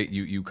appreciate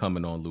you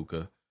coming on,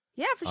 Luca.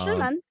 Yeah, for sure,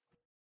 man.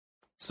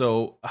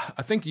 So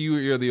I think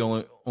you're the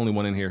only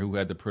one in here who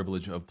had the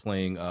privilege of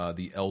playing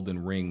the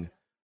Elden Ring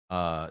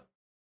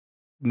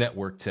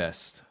network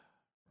test.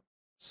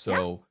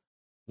 So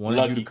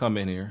wanted you to come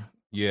in here.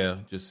 Yeah,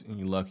 just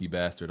you lucky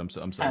bastard. I'm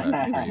so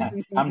happy for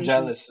you. I'm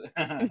jealous.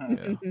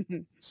 Yeah.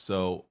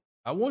 So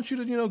I want you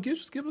to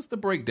give us the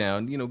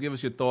breakdown. Give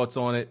us your thoughts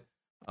on it.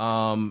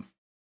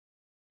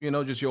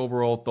 Just your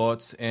overall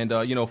thoughts. And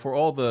for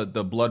all the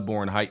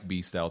Bloodborne hype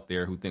beasts out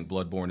there who think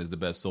Bloodborne is the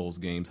best Souls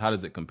games, how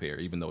does it compare?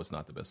 Even though it's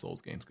not the best Souls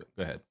games, go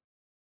ahead.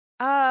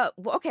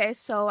 Well, okay,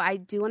 so I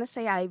do want to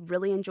say I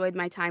really enjoyed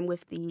my time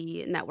with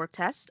the network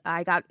test.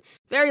 I got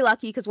very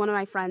lucky because one of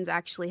my friends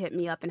actually hit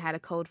me up and had a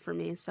code for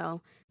me,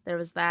 so there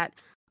was that.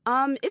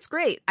 It's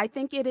great. I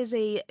think it is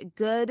a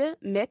good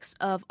mix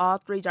of all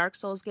 3 Dark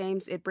Souls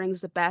games. It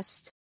brings the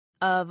best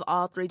of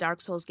all 3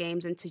 Dark Souls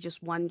games into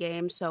just one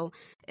game, so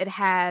it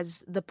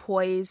has the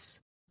poise.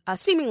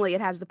 Seemingly,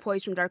 it has the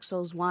poise from Dark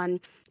Souls 1.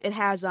 It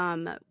has,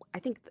 I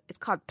think it's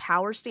called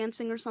power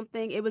stancing or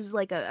something. It was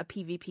like a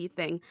PvP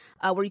thing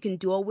where you can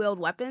dual wield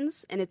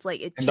weapons, and it's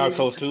like it. In Dark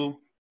Souls 2.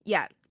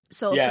 Yeah.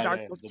 So for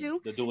Dark Souls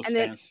 2, the dual and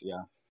then, stance.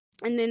 Yeah.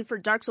 And then for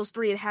Dark Souls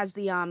 3, it has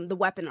the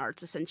weapon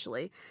arts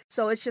essentially.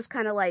 So it's just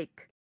kind of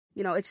like,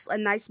 it's a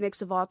nice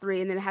mix of all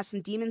 3, and then it has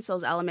some Demon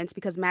Souls elements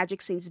because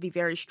magic seems to be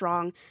very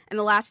strong. And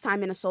the last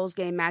time in a Souls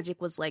game,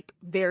 magic was like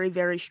very,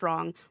 very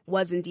strong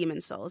was in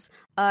Demon Souls.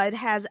 It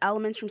has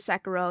elements from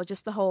Sekiro,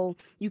 just the whole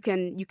you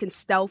can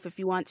stealth if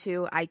you want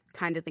to. I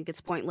kind of think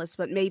it's pointless,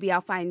 but maybe I'll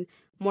find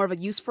more of a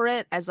use for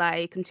it as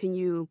I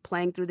continue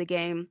playing through the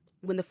game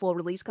when the full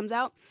release comes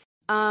out.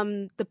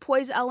 The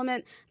poise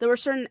element, there were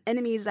certain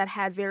enemies that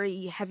had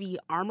very heavy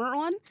armor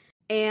on,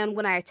 and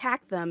when I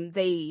attacked them,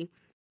 they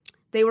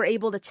were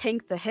able to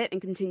tank the hit and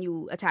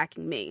continue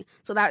attacking me.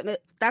 So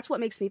that's what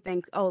makes me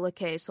think, oh,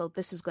 okay, so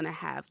this is going to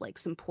have like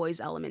some poise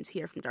elements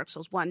here from Dark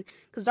Souls 1,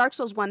 because Dark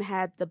Souls 1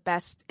 had the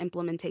best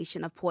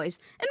implementation of poise,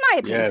 in my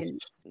opinion.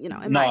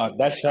 Yes.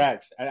 That's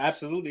facts.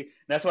 Absolutely.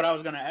 That's what I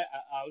was gonna ask.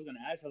 I was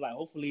like,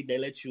 hopefully they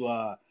let you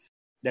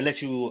that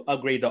lets you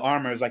upgrade the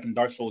armors like in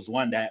Dark Souls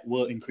 1 that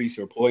will increase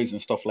your poise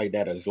and stuff like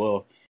that as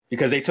well.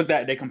 Because they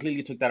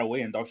completely took that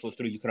away in Dark Souls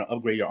 3. You couldn't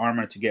upgrade your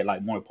armor to get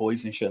like more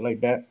poise and shit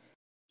like that.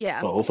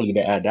 Yeah. So hopefully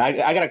they add that.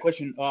 I got a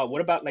question.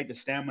 What about like the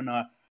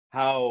stamina?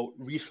 How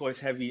resource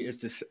heavy is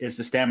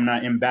the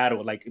stamina in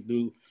battle? Like,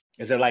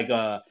 is it like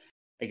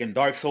in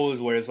Dark Souls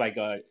where it's like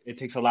it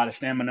takes a lot of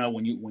stamina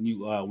when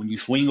you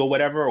swing or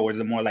whatever, or is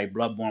it more like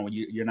Bloodborne where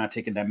you're not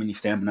taking that many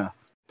stamina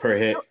per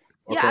hit?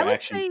 Yeah,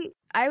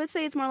 I would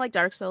say it's more like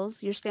Dark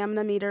Souls. Your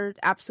stamina meter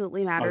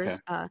absolutely matters,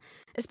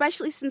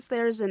 especially since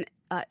there's an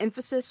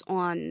emphasis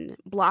on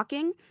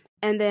blocking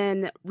and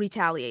then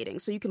retaliating.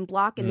 So you can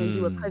block and then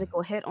do a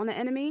critical hit on an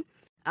enemy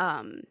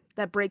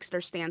that breaks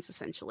their stance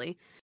essentially.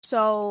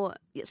 So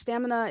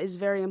stamina is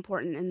very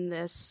important in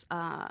this.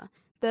 I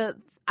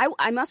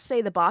must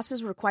say the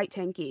bosses were quite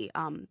tanky.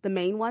 The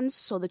main ones,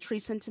 so the Tree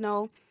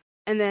Sentinel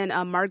and then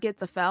Margit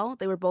the Fell,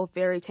 they were both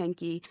very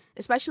tanky,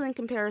 especially in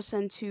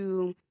comparison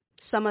to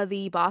some of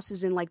the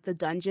bosses in like the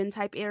dungeon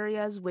type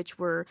areas, which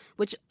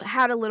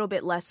had a little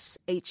bit less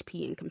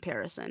HP in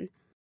comparison.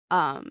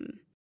 And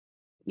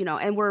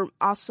we're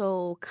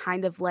also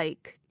kind of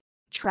like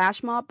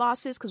trash mob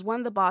bosses, because one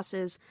of the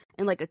bosses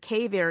in like a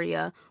cave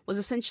area was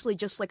essentially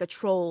just like a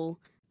troll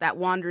that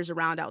wanders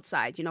around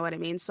outside. You know what I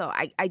mean? So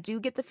I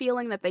do get the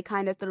feeling that they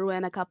kind of threw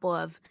in a couple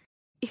of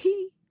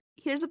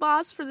here's a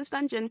boss for this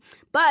dungeon,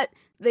 but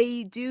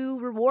they do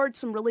reward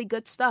some really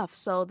good stuff.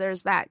 So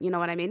there's that. You know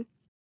what I mean?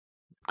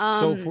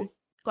 Go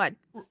ahead.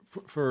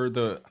 For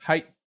the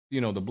hype, the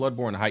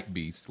Bloodborne hype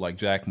beasts like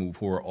Jack Move,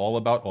 who are all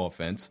about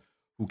offense,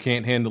 who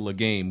can't handle a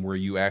game where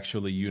you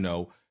actually,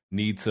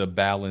 need to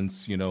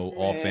balance,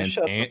 offense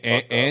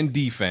and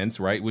defense,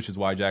 right? Which is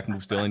why Jack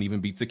Move still ain't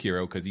even beat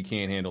Sekiro, because he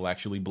can't handle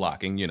actually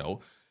blocking,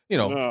 No.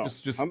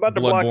 just I'm about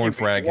to Bloodborne block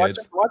frag you,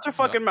 heads. Watch your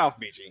fucking mouth,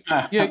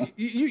 BG. Yeah,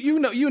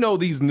 you know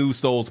these new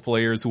Souls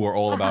players who are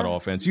all about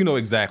offense. You know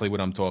exactly what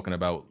I'm talking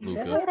about,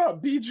 Luca. Well, hold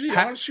up, BG.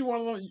 Aren't you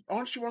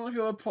one of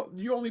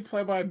you only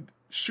play by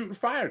shooting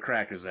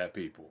firecrackers at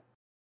people?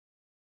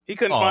 He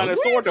couldn't find a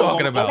what are sword. you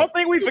talking about? I don't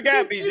think we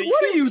forgot, BG.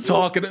 What are you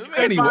talking about?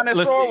 Anyway, find that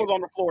sword was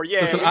on the floor.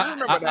 Yeah, listen, you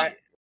remember that.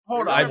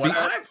 Hold on. When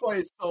I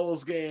play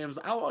Souls games,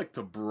 I like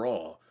to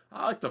brawl.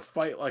 I like to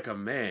fight like a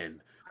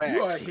man.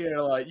 You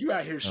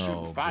out here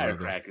shooting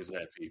firecrackers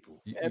at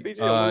people. Yeah, BG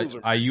a loser.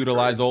 I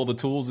utilize all the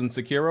tools in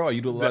Sekiro. I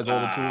utilize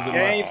all the tools in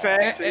Game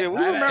facts. Yeah, we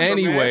remember,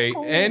 anyway.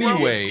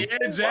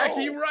 Yeah, Jack,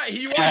 he right.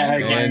 He was.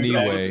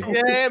 Anyway.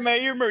 Yeah,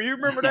 man, you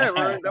remember that,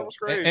 right? That was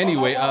crazy.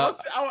 Anyway,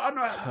 I'm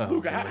not,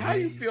 Luca, how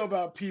you feel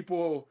about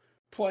people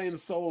playing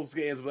Souls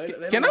games? But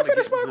they can I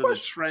finish my question? The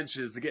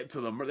trenches to get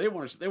to them. They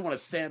want to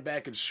stand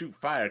back and shoot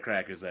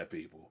firecrackers at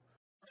people.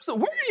 So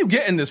where are you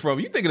getting this from?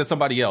 You thinking of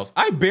somebody else?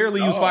 I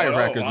barely use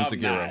firecrackers in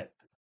Sekiro.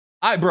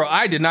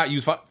 I did not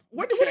use fire.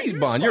 What are you,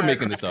 Bond? You're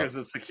making this up. In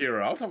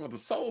Sekiro. I'm talking about the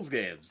Souls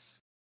games.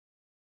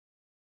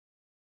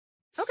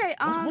 Okay.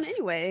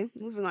 Anyway,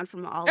 moving on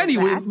from all.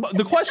 Anyway, of that.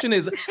 the question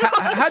is,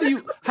 how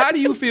do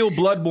you feel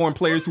Bloodborne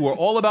players who are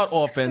all about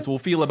offense will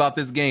feel about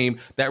this game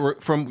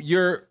that from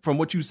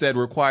what you said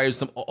requires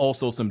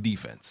some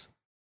defense?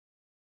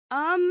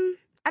 I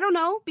don't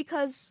know,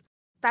 because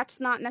that's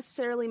not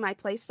necessarily my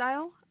play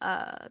style.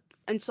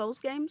 In Souls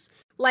games,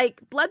 like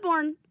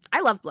Bloodborne,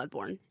 I love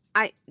Bloodborne.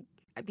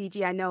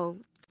 BG, I know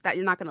that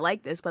you're not going to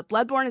like this, but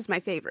Bloodborne is my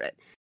favorite.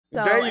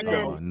 So, there you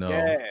go.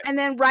 And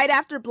then right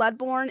after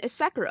Bloodborne is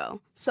Sekiro.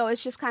 So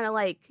it's just kind of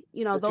like,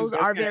 those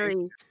are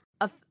very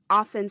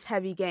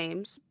offense-heavy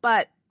games.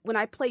 But when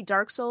I play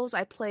Dark Souls,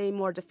 I play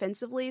more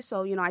defensively.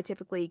 So, I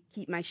typically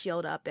keep my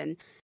shield up and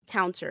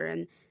counter.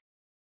 And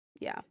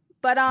yeah.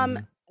 But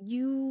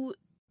you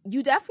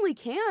definitely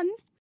can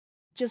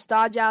just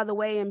dodge out of the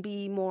way and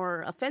be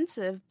more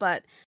offensive.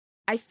 But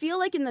I feel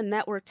like in the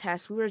network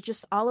test,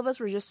 all of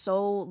us were just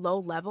so low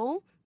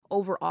level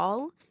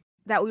overall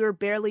that we were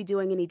barely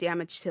doing any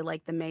damage to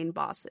like the main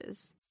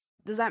bosses.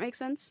 Does that make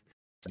sense?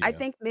 Yeah. I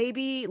think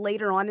maybe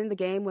later on in the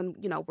game when,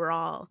 we're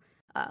all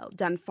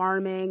done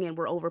farming and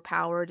we're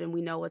overpowered and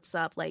we know what's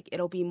up, like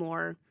it'll be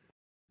more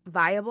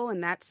viable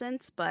in that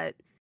sense. But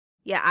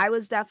yeah, I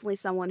was definitely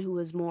someone who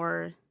was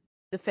more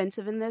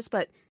defensive in this,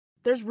 but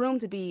there's room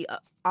to be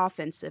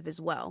offensive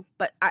as well.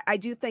 But I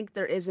do think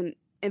there is an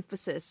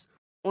emphasis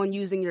on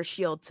using your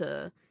shield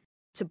to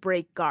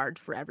break guard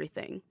for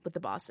everything with the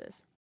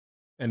bosses.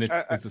 And is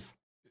it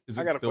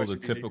still the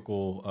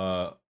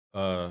typical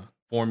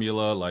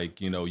formula? Like,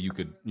 you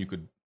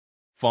could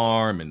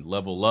farm and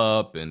level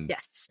up and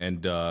yes.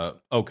 And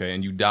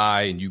and you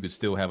die and you could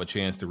still have a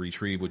chance to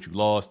retrieve what you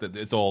lost.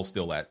 It's all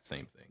still that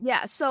same thing.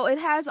 Yeah, so it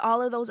has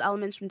all of those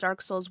elements from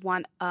Dark Souls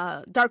 1,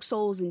 Dark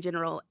Souls in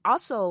general.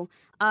 Also,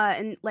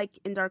 in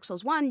Dark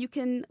Souls 1, you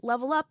can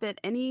level up at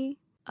any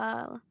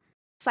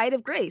site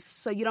of grace,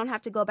 so you don't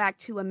have to go back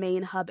to a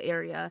main hub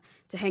area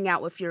to hang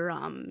out with your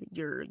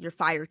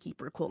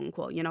firekeeper, quote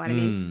unquote. You know what I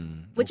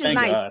mean? Which is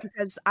nice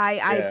because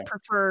I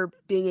prefer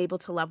being able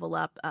to level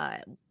up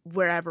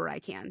wherever I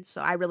can.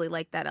 So I really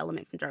like that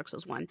element from Dark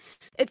Souls 1.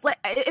 It's like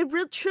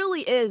it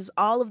truly is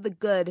all of the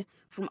good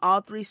from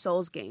all 3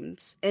 Souls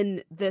games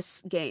in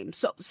this game.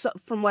 So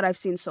from what I've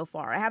seen so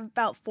far, I have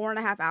about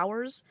 4.5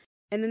 hours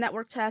in the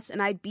network test,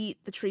 and I beat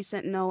the Tree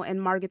Sentinel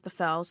and Margit the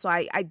Fell. So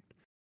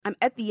I'm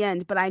at the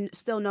end, but I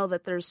still know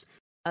that there's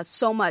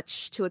so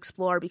much to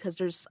explore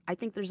because I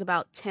think there's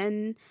about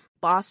 10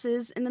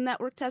 bosses in the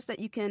network test that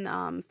you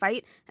can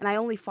fight, and I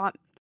only fought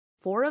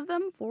 4 of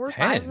them, 4 or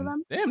 5 of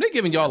them. Damn, they're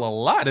giving y'all a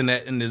lot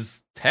in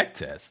this tech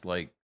test.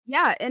 Like,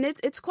 yeah, and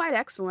it's quite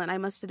excellent, I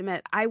must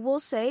admit. I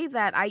will say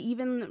that I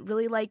even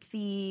really like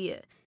the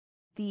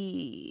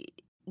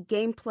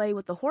gameplay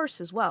with the horse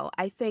as well.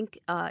 I think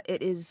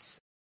it is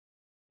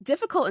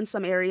difficult in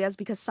some areas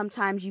because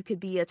sometimes you could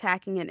be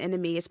attacking an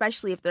enemy,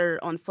 especially if they're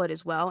on foot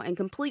as well, and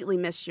completely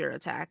miss your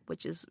attack,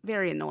 which is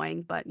very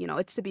annoying, but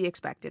it's to be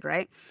expected,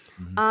 right?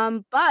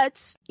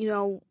 But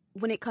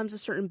when it comes to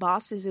certain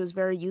bosses, it was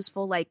very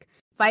useful, like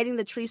fighting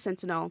the Tree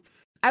Sentinel.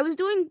 I was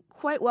doing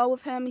quite well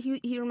with him.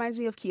 He reminds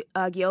me of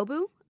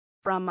Gyobu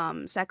from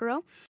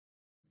Sekiro,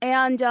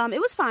 and it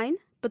was fine,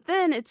 but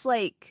then it's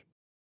like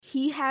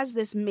he has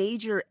this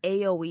major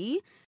AoE,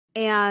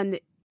 and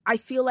I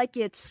feel like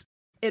it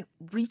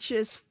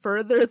reaches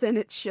further than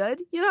it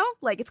should,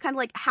 like it's kind of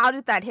like, how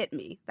did that hit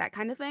me? That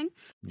kind of thing.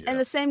 Yeah. And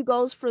the same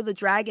goes for the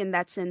dragon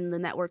that's in the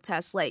network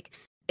test. Like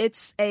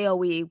its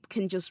AoE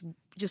can just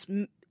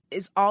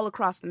is all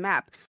across the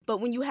map. But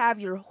when you have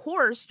your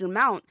horse, your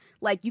mount,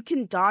 like you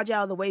can dodge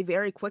out of the way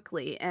very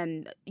quickly,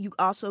 and you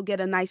also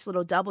get a nice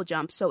little double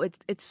jump. So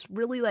it's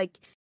really like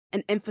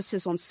an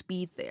emphasis on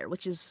speed there,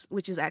 which is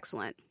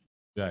excellent.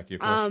 Jack, your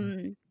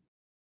question.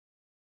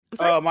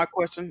 My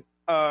question.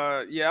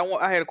 I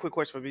had a quick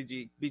question for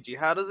BG.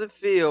 How does it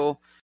feel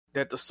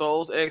that the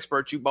Souls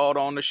expert you bought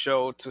on the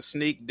show to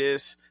sneak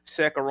this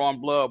Sekiro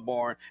and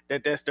Bloodborne,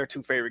 that's their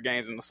 2 favorite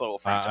games in the Soul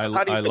franchise?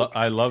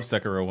 I love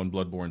Sekiro and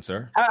Bloodborne,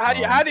 sir. How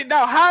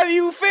do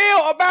you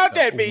feel about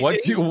that, BG?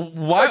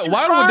 Why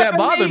would that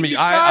bother me?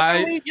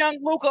 I lead young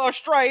Luca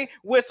astray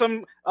with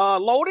some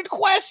loaded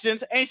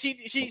questions, and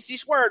she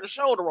swear to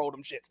shoulder roll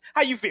them shits.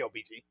 How you feel,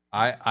 BG?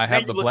 I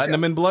have the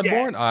platinum in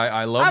Bloodborne. Yeah.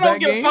 I love that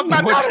game. I don't give a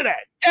fuck about none of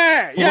that.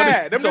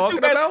 Yeah. Them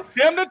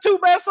the 2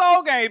 best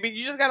Soul games.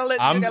 You just gotta live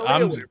with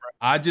it,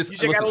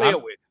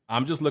 bro.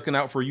 I'm just looking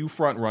out for you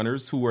front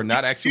runners who are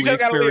not actually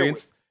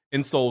experienced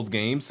in Souls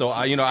games. So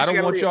I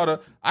don't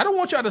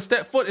want y'all to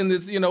step foot in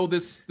this,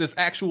 this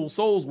actual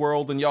Souls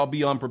world and y'all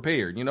be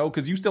unprepared,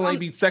 because you still ain't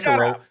beat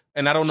Sekiro,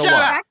 and I don't know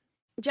why.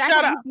 Jack,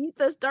 have you beat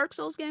those Dark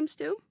Souls games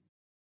too?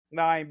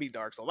 No, I ain't beat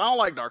Dark Souls. I don't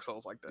like Dark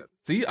Souls like that.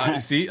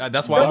 See,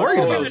 that's why I'm worried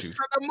about you.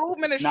 The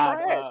movement is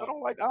trash. I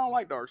don't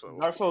like Dark Souls.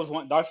 Dark Souls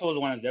 1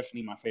 is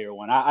definitely my favorite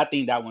one. I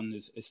think that one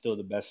is still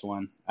the best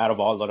one out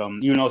of all of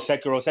them.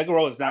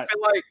 Sekiro is not.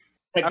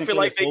 I feel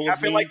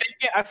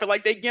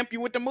like they gimp you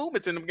with the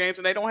movements in them games,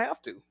 and they don't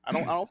have to. I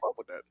don't fuck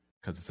with that.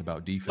 Because it's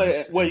about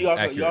defense. Well, you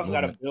also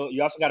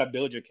gotta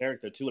build your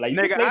character too. Like I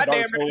damn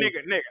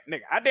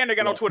near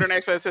got on Twitter and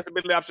asked for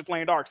accessibility option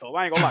playing Dark Souls.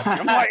 I ain't gonna lie to you.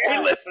 I'm like, hey,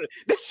 listen,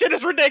 this shit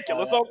is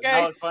ridiculous. Okay.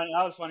 That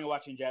was funny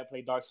watching Jack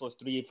play Dark Souls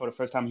 3 for the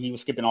first time. He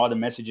was skipping all the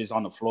messages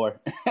on the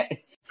floor. I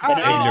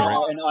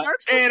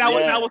was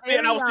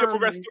still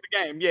progressing through the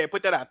game. Yeah,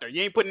 put that out there.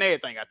 You ain't putting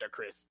anything out there,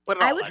 Chris.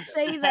 I would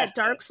say that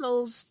Dark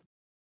Souls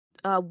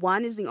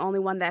 1 is the only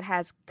one that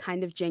has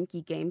kind of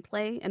janky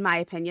gameplay, in my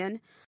opinion.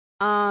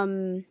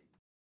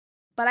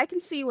 But I can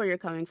see where you're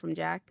coming from,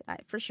 Jack,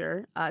 for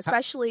sure.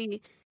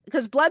 Especially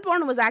because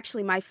Bloodborne was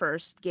actually my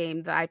first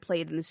game that I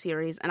played in the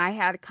series, and I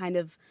had kind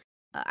of,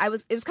 it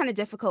was kind of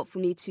difficult for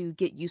me to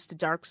get used to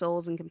Dark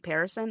Souls in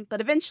comparison.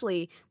 But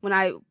eventually,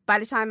 by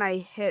the time I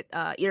hit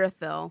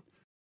Irithyll,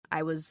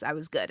 I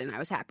was good and I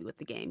was happy with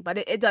the game. But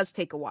it does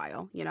take a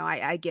while,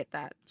 I get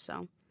that.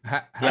 So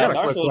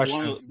Dark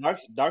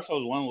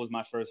Souls 1 was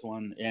my first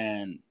one,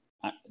 and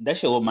that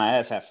shit whooped my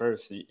ass at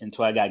first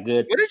until I got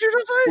good. What did you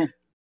just say?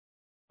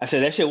 I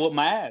said that shit whooped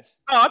my ass.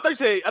 Oh, I thought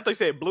you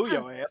said blew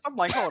your ass. I'm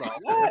like, hold on,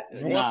 what?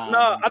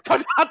 Nah. I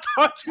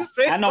thought you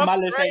said. I know my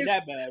list ain't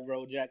that bad,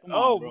 bro, Jack. Come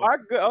on, bro. My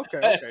god.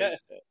 Okay.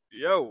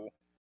 Yo.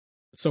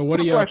 So what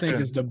do y'all think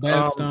is the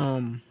best?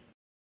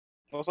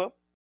 What's up?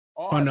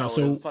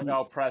 So it's like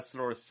how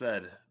Prestor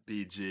said,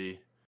 BG.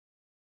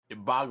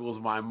 It boggles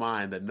my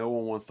mind that no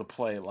one wants to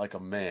play like a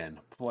man.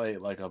 Play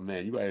like a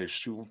man. You guys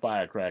shooting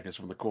firecrackers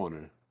from the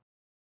corner.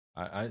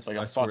 I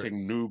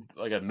fucking noob,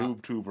 like a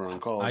noob tuber on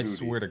Call of Duty. I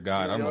swear to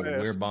God, I don't know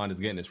where Bond is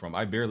getting this from.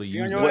 I barely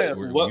use it.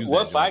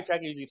 What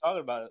firecrackers are you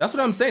talking about? That's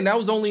what I'm saying. That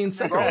was only in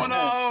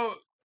Sekiro.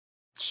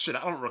 Shit,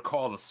 I don't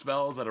recall the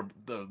spells that are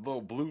the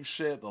little blue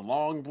shit, the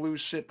long blue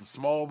shit, the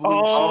small blue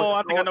shit.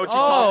 I think I know what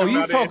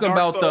you're talking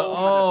about. He's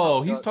talking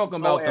about he's talking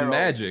about the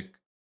magic.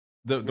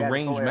 The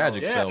range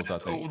magic spells, I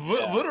think.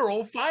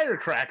 Literal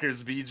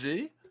firecrackers,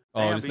 BG.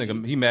 Oh, this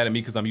nigga, he mad at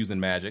me because I'm using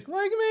magic.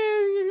 Like,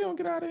 man, you don't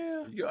get out of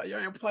here. You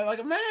ain't play like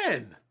a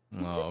man.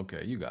 Oh,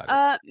 okay, you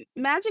got it.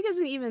 Magic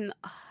isn't even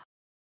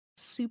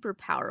super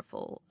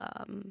powerful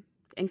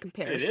in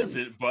comparison. It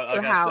isn't, but to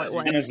like how I said, it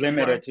was. And it's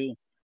limited too.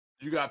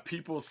 You got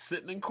people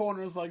sitting in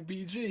corners like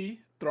BG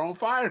throwing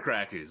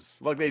firecrackers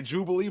like they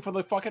Jubilee for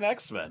the fucking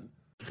X-Men.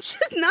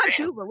 Not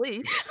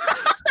Jubilee.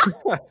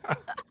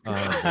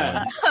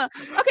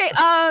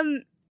 Oh,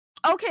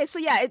 Okay, so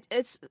yeah,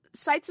 it's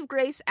Sites of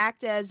Grace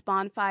act as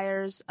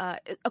bonfires. A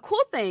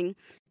cool thing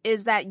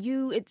is that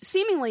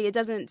it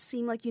doesn't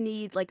seem like you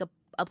need like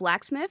a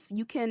blacksmith.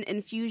 You can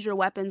infuse your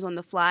weapons on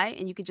the fly,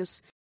 and you could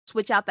just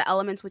switch out the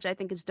elements, which I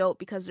think is dope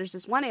because there's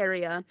this one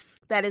area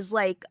that is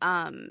like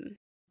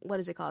what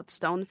is it called?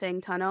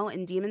 Stonefang Tunnel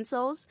in Demon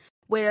Souls,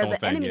 where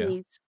the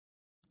enemies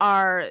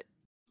are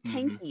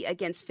tanky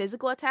against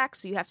physical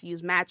attacks, so you have to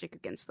use magic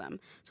against them.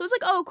 So it's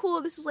like, oh, cool,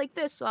 this is like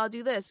this, so I'll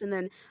do this. And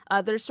then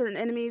there's certain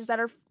enemies that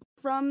are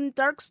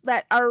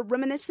that are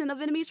reminiscent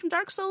of enemies from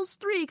Dark Souls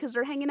 3 because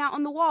they're hanging out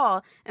on the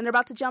wall and they're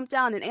about to jump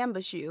down and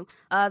ambush you.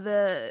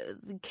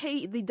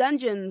 The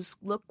dungeons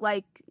look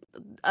like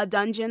a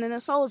dungeon in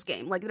a Souls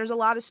game. Like there's a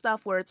lot of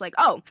stuff where it's like,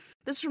 oh,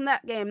 this from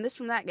that game, this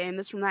from that game,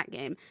 this from that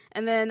game.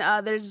 And then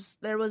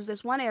there was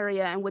this one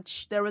area in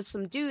which there was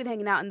some dude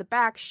hanging out in the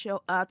back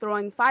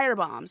throwing fire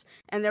bombs,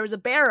 and there was a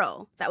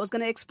barrel that was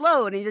going to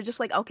explode, and you're just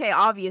like, okay,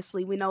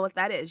 obviously we know what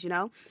that is, you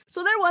know?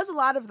 So there was a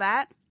lot of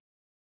that.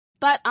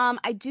 But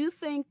I do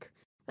think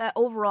that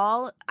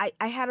overall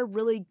I had a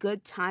really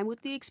good time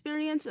with the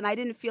experience, and I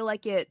didn't feel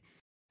like it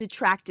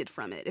detracted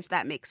from it, if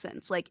that makes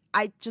sense. Like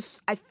I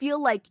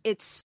feel like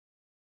it's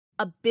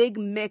a big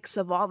mix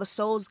of all the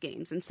Souls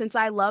games, and since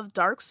I love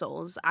Dark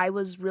Souls, I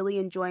was really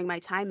enjoying my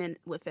time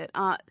with it.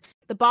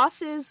 The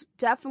bosses,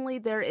 definitely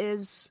there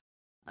is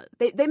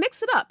they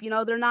mix it up, you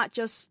know, they're not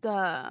just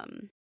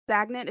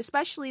stagnant,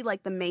 especially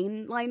like the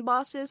mainline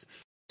bosses.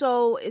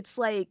 So it's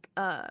like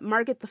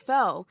Margit the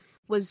Fell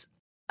was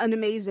an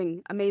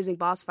amazing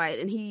boss fight,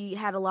 and he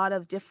had a lot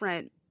of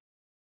different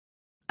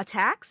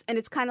attacks, and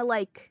it's kind of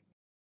like,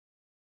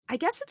 I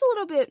guess it's a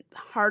little bit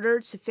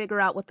harder to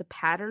figure out what the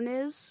pattern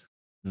is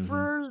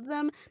for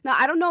them. Now,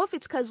 I don't know if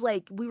it's because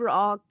like we were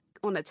all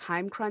on a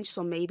time crunch,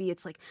 so maybe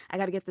it's like, I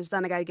gotta get this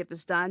done,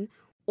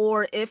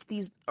 or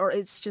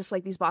it's just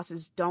like these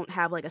bosses don't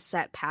have like a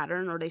set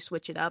pattern, or they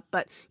switch it up.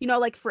 But you know,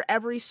 like for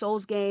every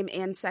Souls game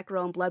and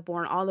Sekiro and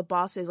Bloodborne, all the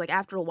bosses, like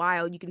after a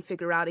while you can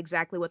figure out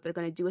exactly what they're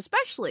going to do,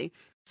 especially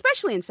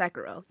in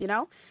Sekiro, you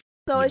know?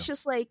 So it's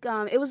just like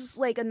it was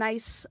like a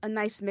nice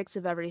mix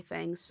of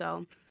everything.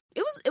 So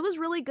it was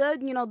really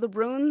good. You know, the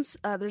runes,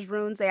 there's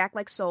runes, they act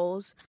like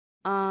souls.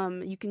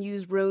 You can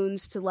use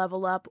runes to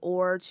level up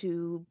or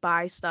to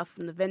buy stuff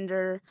from the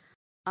vendor.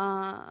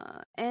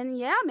 And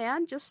yeah,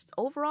 man, just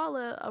overall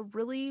a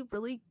really,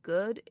 really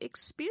good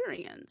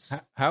experience.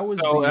 How was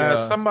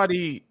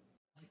somebody?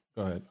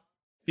 Go ahead.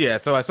 Yeah,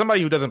 so as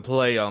somebody who doesn't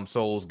play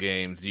Souls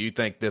games, do you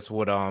think this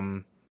would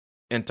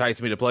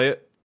entice me to play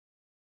it?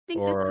 I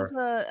think this is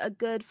a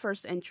good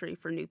first entry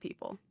for new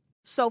people.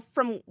 So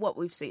from what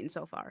we've seen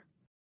so far.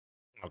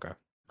 Okay.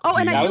 Oh,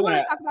 and I do want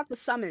to talk about the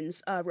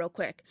summons real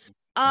quick.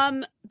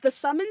 The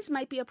summons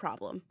might be a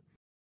problem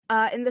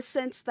in the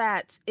sense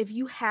that if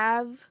you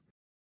have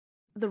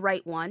the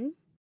right one,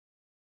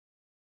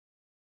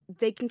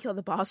 they can kill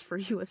the boss for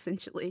you,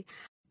 essentially.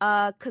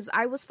 Because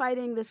I was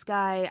fighting this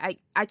guy,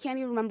 I can't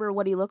even remember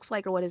what he looks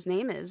like or what his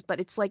name is,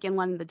 but it's like in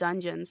one of the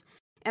dungeons.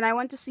 And I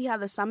went to see how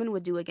the summon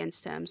would do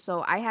against him.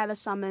 So I had a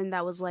summon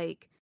that was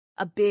like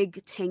a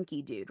big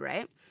tanky dude,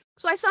 right?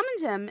 So I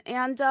summoned him,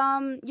 and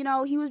you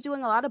know, he was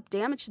doing a lot of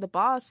damage to the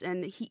boss,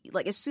 and he,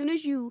 like, as soon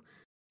as you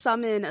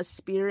summon a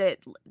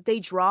spirit, they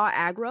draw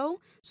aggro,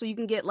 so you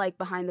can get like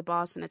behind the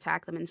boss and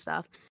attack them and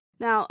stuff.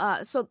 Now,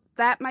 so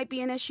that might be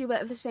an issue,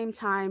 but at the same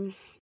time,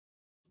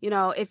 you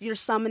know, if you're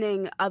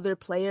summoning other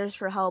players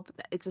for help,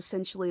 it's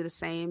essentially the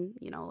same,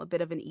 you know, a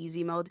bit of an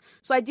easy mode.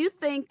 So I do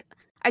think,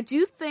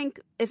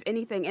 if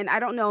anything, and I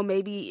don't know,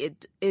 maybe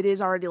it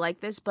is already like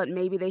this, but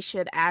maybe they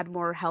should add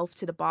more health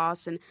to the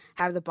boss and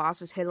have the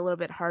bosses hit a little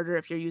bit harder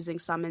if you're using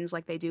summons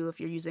like they do if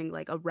you're using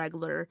like a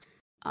regular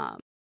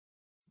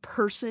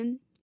person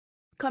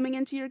coming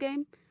into your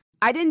game.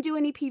 I didn't do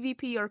any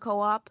PvP or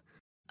co-op,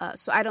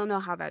 so I don't know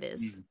how that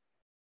is.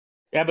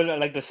 Yeah, but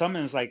like the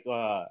summons, like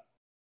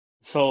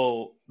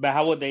so, but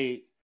how would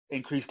they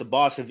increase the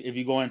boss if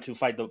you go to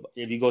fight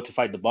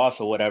the boss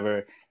or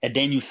whatever, and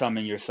then you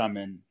summon your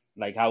summon?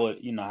 Like how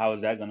is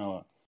that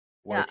gonna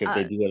work if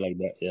they do it like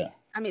that? Yeah,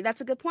 I mean,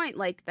 that's a good point.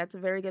 Like that's a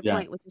very good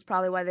point, which is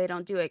probably why they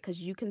don't do it, because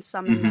you can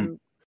summon them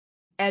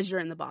as you're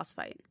in the boss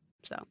fight.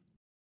 So.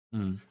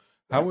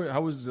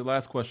 How was the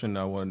last question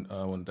I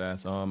wanted to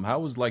ask? How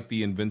was like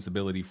the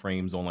invincibility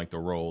frames on like the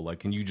roll? Like,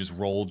 can you just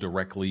roll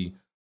directly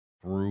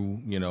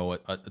through, you know,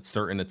 at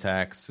certain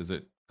attacks? Is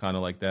it kind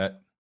of like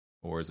that,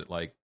 or is it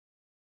like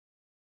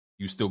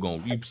you still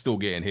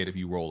getting hit if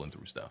you rolling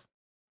through stuff?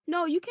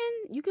 No, you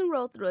can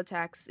roll through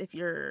attacks if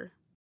you're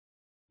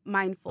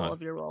mindful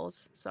of your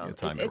rolls. So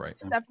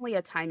it's definitely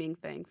a timing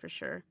thing for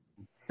sure.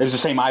 It's the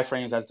same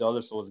iframes as the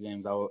other Souls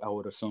games, I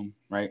would assume,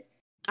 right?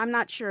 I'm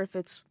not sure if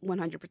it's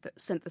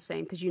 100% the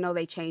same, because you know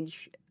they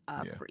change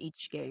Yeah. for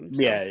each game.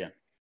 So. Yeah.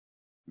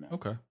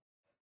 Okay.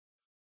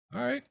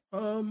 All right. I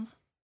don't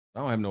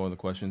have no other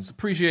questions.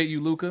 Appreciate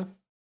you, Luca.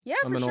 Yeah,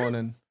 for coming sure. on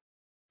and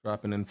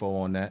dropping info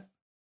on that.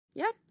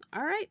 Yeah.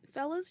 All right,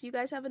 fellas. You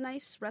guys have a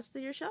nice rest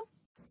of your show.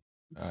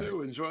 You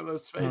too. Enjoy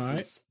those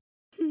spaces.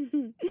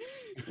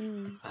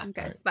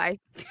 Okay. Bye.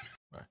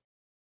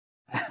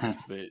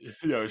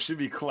 Yo, it should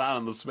be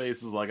clowning the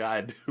spaces like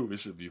I do. It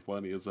should be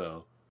funny as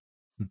hell.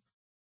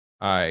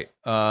 All right.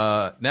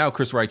 Now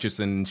Chris Righteous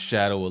and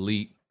Shadow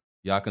Elite.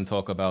 Y'all can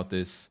talk about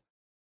this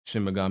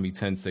Shin Megami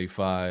Tensei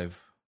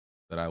 5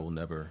 that I will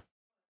never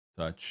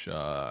touch.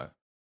 I'm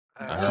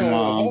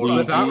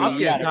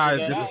getting tired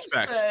of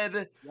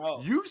disrespect.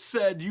 You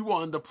said you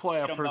wanted to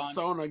play a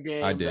Persona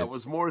game that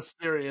was more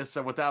serious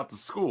and without the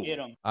school.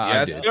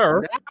 Yes,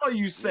 sir. Now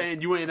you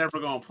saying you ain't ever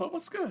gonna play?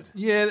 What's good?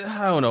 Yeah,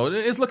 I don't know.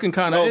 It's looking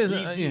kind of.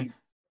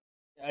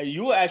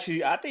 You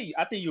actually, I think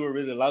you would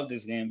really love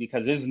this game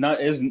because it's not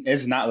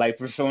like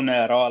Persona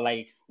at all.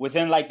 Like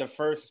within like the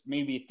first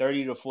maybe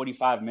 30 to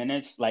 45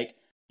 minutes, like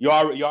you're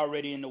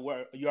already in the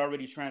world. You're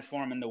already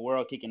transforming the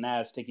world, kicking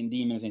ass, taking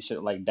demons and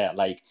shit like that.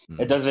 Like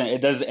it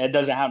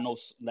doesn't have no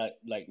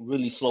like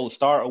really slow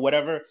start or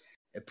whatever.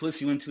 It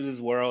puts you into this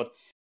world,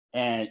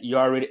 and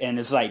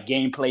it's like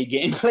gameplay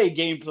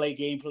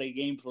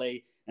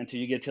until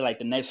you get to like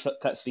the next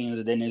cutscenes,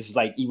 and then it's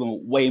like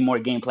even way more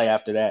gameplay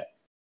after that.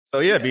 So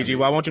yeah, BG,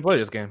 why won't you play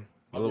this game?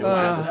 The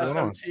last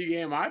SMT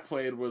game I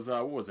played was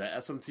what was that?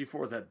 SMT4?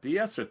 Was that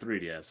DS or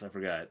 3DS? I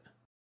forgot.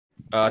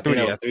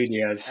 3DS.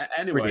 3DS.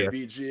 Anyway,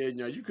 3DS.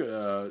 BG, you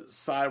could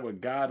side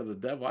with God or the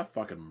devil. I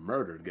fucking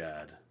murdered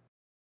God.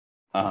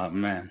 Oh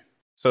man.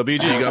 So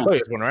BG, you gotta play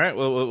this one, right?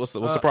 What's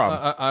the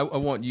problem? I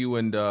want you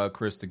and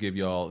Chris to give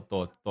y'all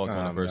thoughts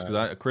on it first,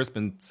 because Chris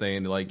been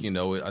saying like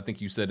I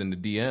think you said in the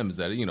DMs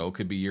that it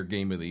could be your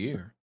game of the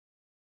year.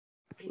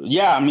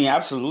 Yeah, I mean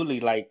absolutely.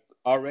 Like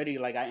already,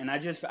 like I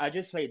just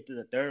played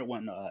the third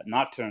one,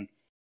 Nocturne.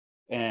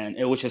 And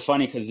which is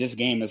funny because this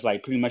game is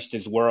like pretty much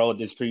this world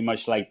is pretty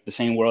much like the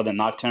same world in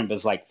Nocturne, but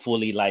it's like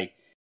fully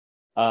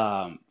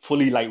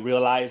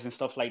realized and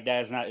stuff like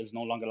that. It's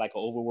no longer like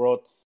an overworld.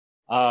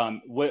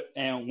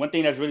 And one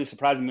thing that's really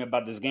surprising me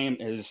about this game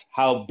is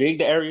how big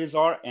the areas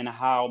are and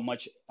how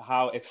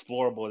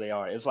explorable they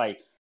are. It's like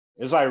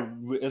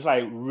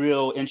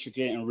real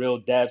intricate and real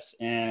depth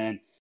and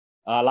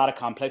a lot of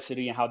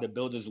complexity in how they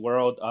build this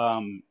world.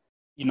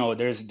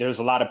 There's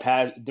a lot of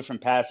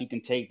different paths you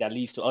can take that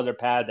leads to other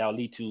paths that will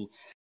lead to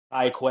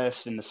side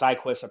quests, and the side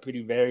quests are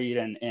pretty varied,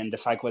 and the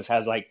side quests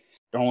has like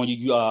their own.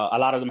 A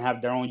lot of them have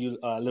their own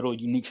little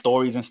unique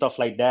stories and stuff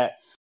like that.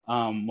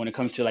 When it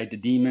comes to like the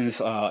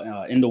demons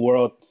in the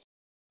world,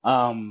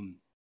 you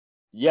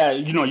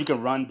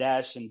can run,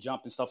 dash, and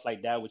jump and stuff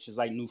like that, which is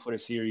like new for the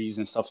series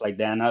and stuff like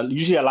that. And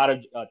usually a lot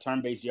of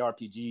turn-based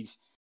JRPGs.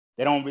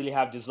 They don't really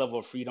have this level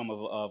of freedom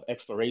of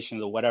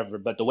exploration or whatever.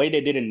 But the way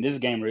they did it in this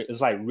game is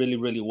like really,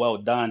 really well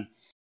done.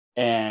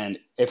 And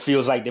it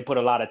feels like they put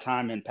a lot of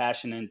time and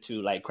passion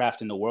into like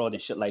crafting the world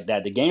and shit like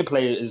that. The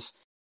gameplay is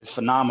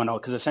phenomenal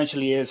because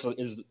essentially is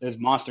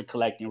monster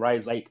collecting, right?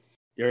 It's like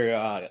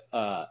you're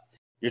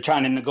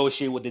trying to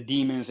negotiate with the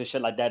demons and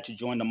shit like that to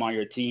join them on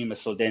your team. And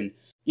so then,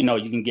 you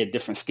can get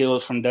different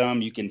skills from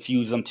them. You can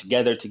fuse them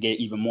together to get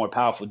even more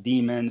powerful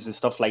demons and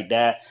stuff like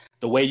that.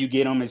 The way you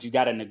get them is you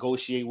got to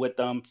negotiate with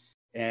them.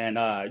 And,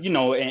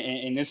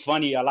 and it's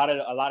funny. A lot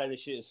of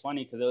this shit is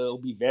funny because it'll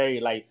be very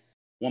like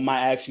one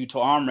might ask you to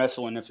arm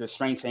wrestle. And if your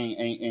strength ain't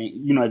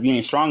if you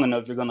ain't strong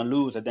enough, you're going to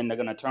lose. And then they're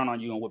going to turn on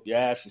you and whip your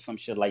ass or some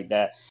shit like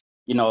that.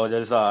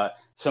 There's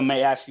some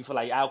may ask you for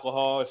like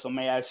alcohol. Some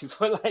may ask you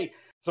for like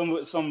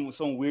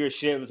some weird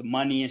shit with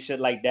money and shit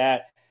like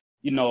that.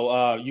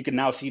 You can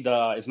now see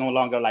it's no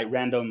longer like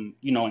random,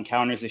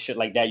 encounters and shit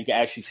like that. You can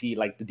actually see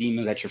like the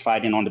demons that you're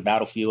fighting on the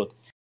battlefield,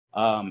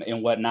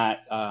 and whatnot.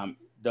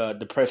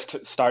 The press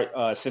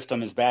start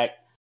system is back.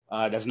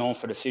 That's known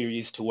for the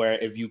series to where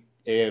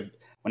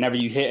whenever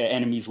you hit an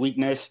enemy's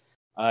weakness,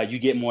 you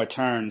get more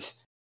turns.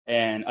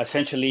 And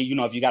essentially,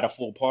 if you got a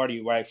full party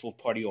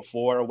of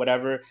 4 or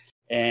whatever,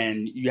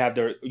 and you have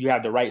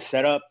the right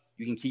setup,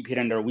 you can keep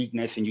hitting their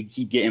weakness and you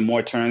keep getting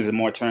more turns and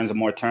more turns and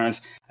more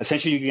turns.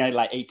 Essentially, you can get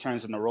like 8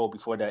 turns in a row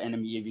before the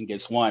enemy even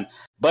gets one.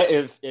 But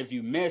if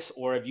you miss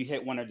or if you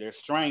hit one of their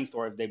strength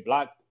or if they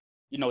block,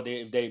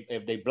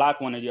 if they block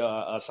one of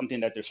your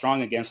something that they're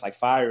strong against, like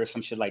fire or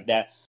some shit like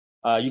that,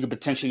 you could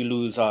potentially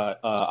lose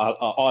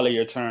all of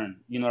your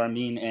turn. You know what I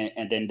mean?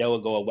 And then they will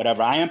go or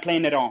whatever. I am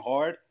playing it on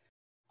hard.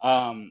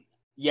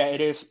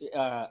 It is.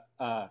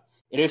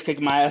 It is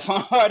kicking my ass on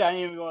hard. I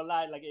ain't even gonna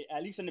lie. Like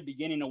at least in the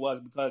beginning it was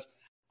because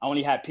I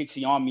only had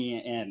Pixie on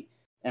me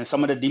and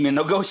some of the demon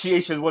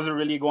negotiations wasn't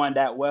really going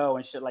that well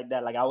and shit like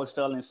that. Like I was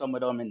failing some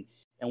of them and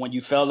when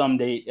you fail them,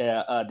 they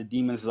the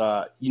demons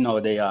they're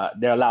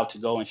allowed to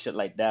go and shit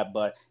like that.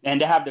 And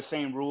they have the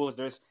same rules.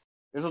 There's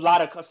a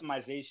lot of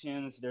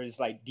customizations. There's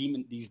like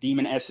these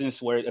demon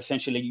essence where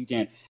essentially you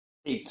can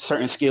take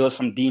certain skills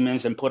from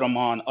demons and put them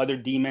on other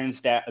demons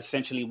that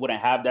essentially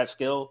wouldn't have that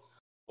skill,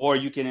 or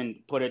you can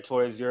put it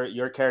towards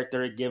your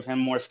character, give him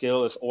more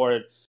skills, or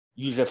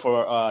use it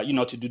for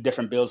to do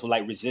different builds with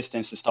like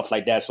resistance and stuff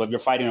like that. So if you're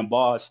fighting a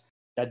boss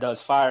that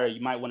does fire,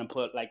 you might want to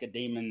put like a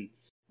daemon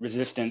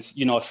resistance,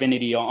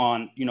 affinity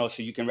on,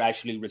 so you can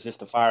actually resist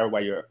the fire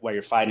while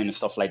you're fighting and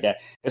stuff like that.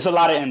 It's a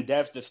lot of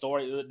in-depth. The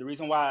story, the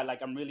reason why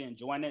I'm really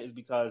enjoying it is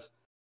because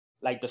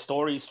like the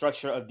story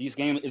structure of these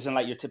games isn't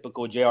like your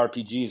typical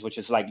JRPGs, which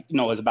is like,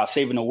 it's about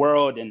saving the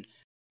world and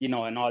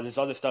and all this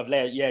other stuff.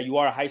 Yeah, you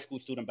are a high school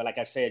student, but like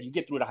I said, you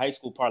get through the high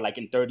school part like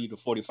in 30 to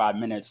 45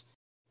 minutes,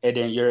 and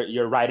then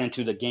you're right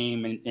into the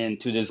game and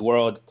into this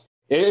world.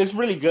 It's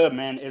really good,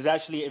 man. It's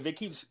actually, if it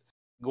keeps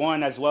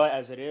going as well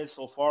as it is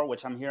so far,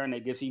 which I'm hearing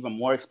it gets even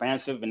more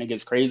expansive and it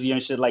gets crazy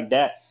and shit like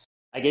that,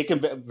 like it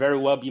can very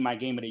well be my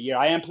game of the year.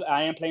 I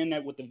am playing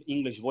that with the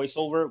English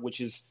voiceover, which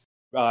is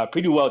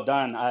pretty well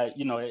done.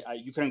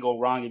 You couldn't go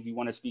wrong if you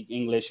want to speak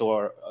English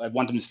or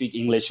want them to speak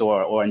English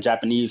or in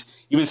Japanese.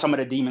 Even some of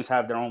the demons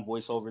have their own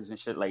voiceovers and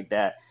shit like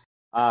that.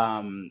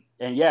 And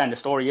the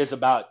story is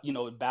about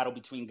battle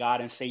between God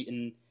and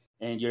Satan,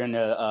 and you're in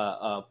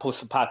a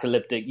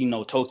post-apocalyptic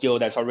Tokyo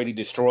that's already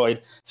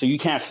destroyed. So you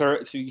can't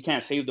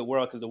save the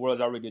world because the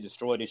world's already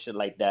destroyed and shit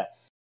like that.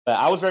 But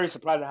I was very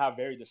surprised at how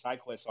varied the side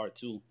quests are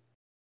too.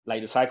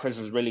 Like the side quests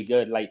is really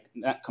good, like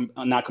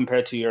not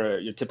compared to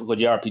your typical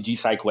JRPG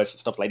side quests and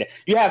stuff like that.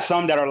 You have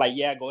some that are like,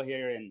 yeah, go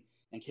here and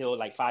kill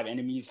like 5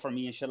 enemies for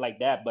me and shit like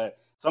that. But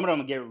some of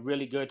them get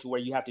really good to where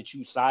you have to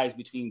choose sides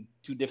between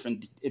 2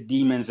 different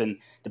demons, and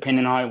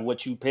depending on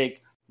what you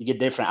pick, you get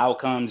different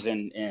outcomes.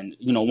 And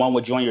one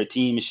will join your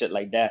team and shit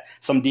like that.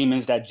 Some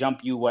demons that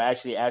jump you will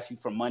actually ask you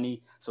for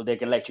money so they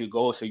can let you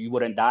go, so you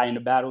wouldn't die in the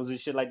battles and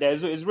shit like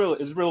that. It's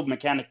real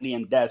mechanically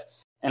in depth.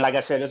 And like I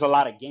said, there's a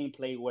lot of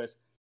gameplay with.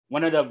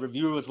 One of the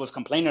reviewers was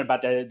complaining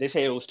about that. They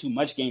say it was too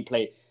much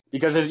gameplay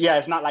because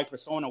it's not like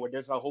Persona where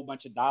there's a whole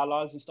bunch of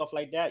dialogues and stuff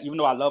like that. Even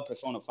though I love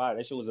Persona 5,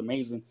 that shit was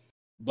amazing.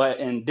 But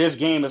in this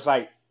game, it's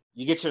like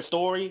you get your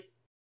story,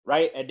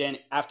 right? And then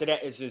after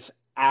that, it's just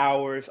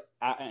hours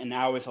and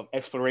hours of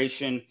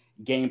exploration,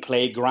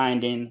 gameplay,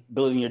 grinding,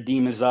 building your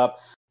demons up.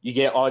 You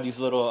get all these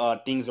little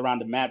things around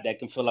the map that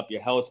can fill up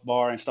your health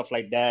bar and stuff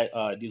like that.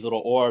 These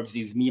little orbs,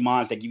 these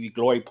Mimons that give you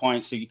glory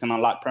points so you can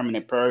unlock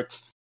permanent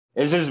perks.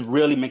 It's just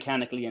really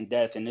mechanically in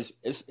depth, and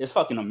it's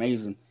fucking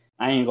amazing.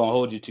 I ain't gonna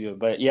hold you to it,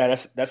 but yeah,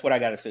 that's what I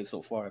gotta say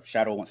so far. If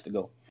Shadow wants to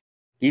go,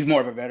 he's more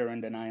of a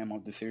veteran than I am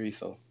of the series.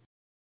 So,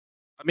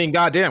 I mean,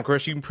 goddamn,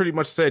 Chris, you pretty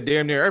much said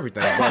damn near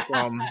everything.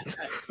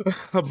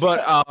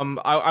 But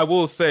I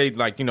will say,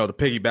 like, to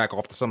piggyback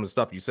off some of the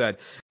stuff you said,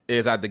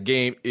 is that the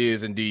game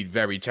is indeed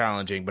very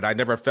challenging. But I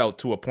never felt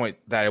to a point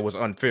that it was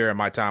unfair in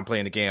my time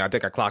playing the game. I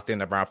think I clocked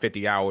in around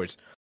 50 hours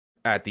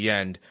at the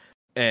end.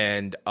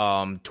 And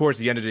towards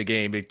the end of the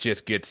game, it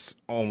just gets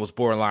almost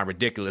borderline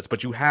ridiculous.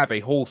 But you have a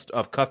host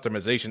of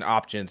customization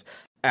options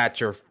at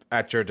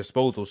your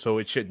disposal, so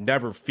it should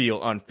never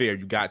feel unfair.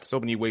 You got so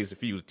many ways to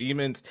fuse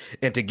demons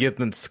and to give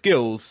them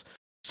skills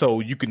so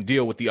you can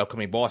deal with the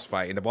upcoming boss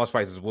fight. And the boss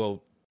fights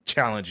will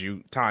challenge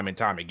you time and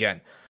time again.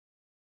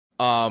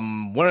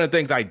 One of the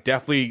things I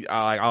definitely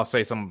I'll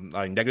say some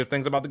negative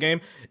things about the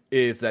game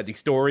is that the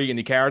story and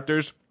the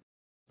characters,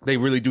 they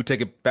really do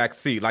take a back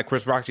seat. Like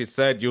Chris Rock just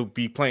said, you'll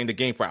be playing the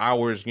game for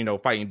hours,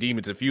 fighting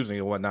demons and fusing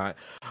and whatnot.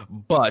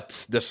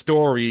 But the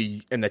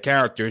story and the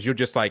characters, you'll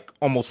just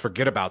almost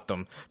forget about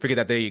them, forget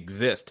that they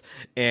exist.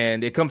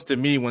 And it comes to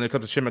me when it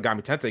comes to Shin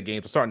Megami Tensei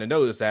games, I'm starting to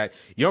notice that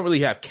you don't really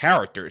have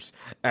characters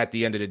at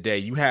the end of the day.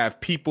 You have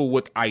people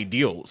with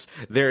ideals.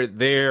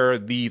 They're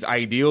these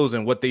ideals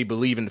and what they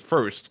believe in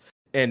first,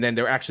 and then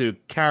they're actually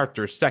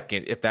characters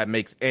second, if that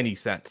makes any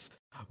sense.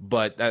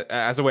 But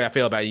that's the way I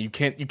feel about it. You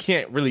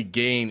can't really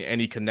gain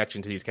any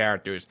connection to these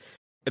characters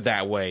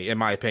that way, in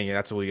my opinion.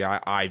 That's the way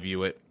I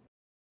view it.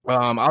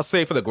 I'll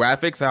say for the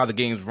graphics, how the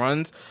game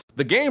runs.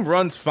 The game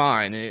runs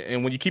fine,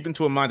 and when you keep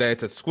into mind that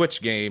it's a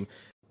Switch game,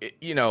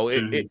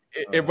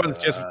 it runs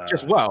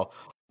just well.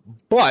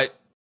 But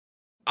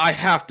I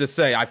have to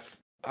say,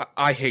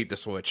 I hate the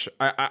Switch.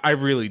 I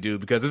really do,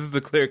 because this is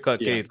a clear-cut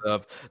case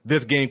of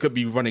this game could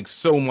be running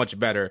so much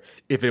better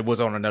if it was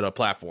on another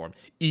platform.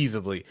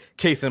 Easily.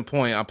 Case in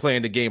point, I'm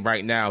playing the game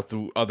right now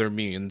through other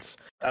means.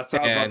 That's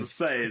what I was about to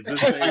say. Is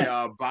this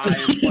a buy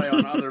and play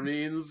on other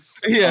means?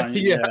 Yeah,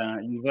 you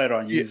play it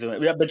on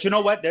YouTube. Yeah, but you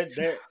know what? There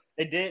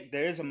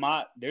is a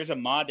mod. There's a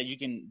mod that you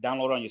can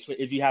download on your Switch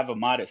if you have a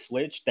modded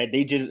Switch that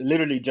they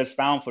just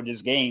found for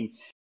this game.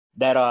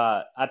 That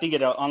I think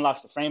it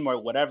unlocks the frame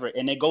rate, whatever,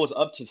 and it goes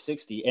up to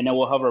 60, and it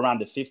will hover around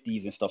the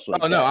 50s and stuff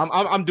like that. Oh no,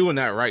 I'm doing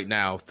that right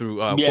now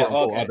through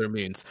other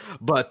means.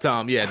 But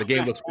the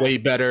game looks way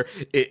better.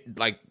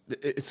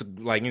 It's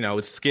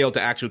scaled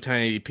to actual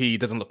 1080p. It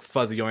doesn't look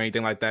fuzzy or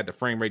anything like that. The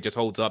frame rate just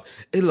holds up.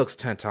 It looks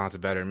 10 times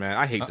better, man.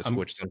 I hate the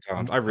Switch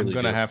sometimes. I really I'm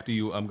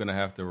gonna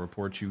have to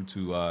report you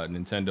to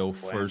Nintendo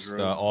first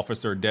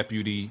officer,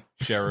 deputy,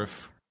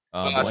 sheriff.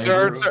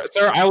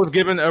 Sir, I was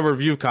given a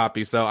review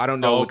copy, so I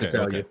don't know what to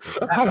tell you.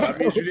 That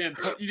means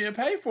you didn't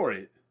pay for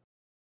it.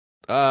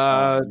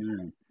 I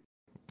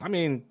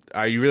mean,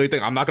 are you really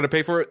think I'm not going to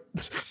pay for it?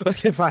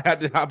 If I had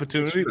the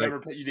opportunity,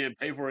 you didn't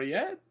pay for it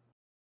yet?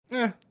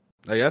 Yeah,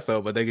 I guess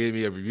so, but they gave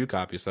me a review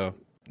copy, so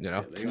you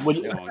know.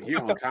 He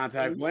on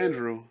contact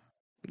Blandrew.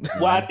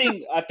 Well, I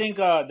think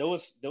there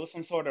was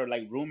some sort of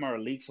like rumor or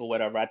leaks or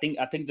whatever. I think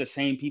the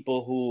same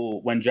people who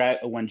when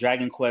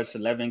Dragon Quest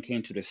XI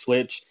came to the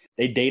Switch,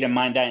 they data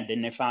mined that, and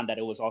then they found that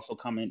it was also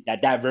coming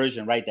that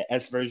version, right, the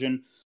S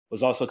version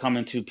was also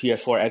coming to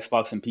PS4,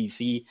 Xbox, and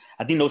PC.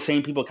 I think those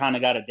same people kind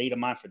of got a data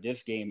mine for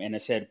this game, and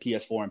it said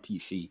PS4 and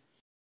PC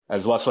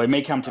as well. So it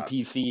may come to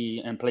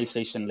PC and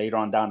PlayStation later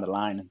on down the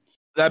line.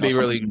 That'd be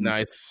really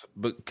nice,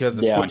 because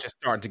the Switch is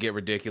starting to get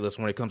ridiculous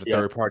when it comes to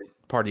third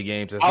party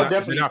games.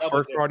 It's not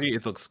first party.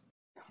 It looks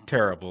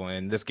terrible,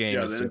 and this game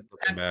is just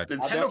looking bad.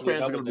 Nintendo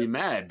fans are going to be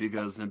mad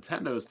because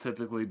Nintendo's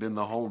typically been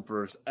the home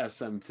for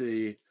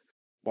SMT,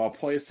 while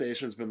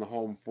PlayStation's been the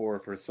home for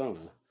Persona.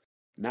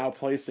 Now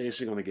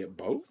PlayStation going to get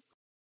both,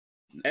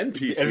 and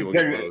PC will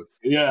get both.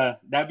 Yeah,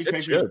 that'd be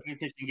crazy if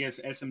PlayStation gets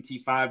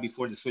SMT 5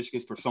 before the Switch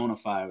gets Persona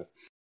 5.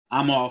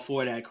 I'm all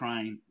for that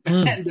crying.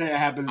 That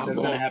happens. That's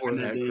going to happen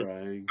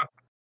today.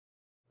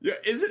 Yeah,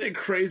 isn't it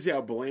crazy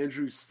how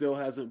Blandrew still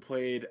hasn't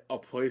played a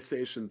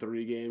PlayStation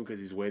 3 game because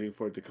he's waiting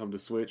for it to come to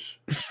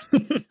Switch?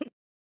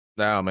 That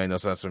don't make no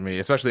sense for me.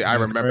 Especially, I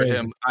remember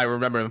him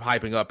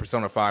hyping up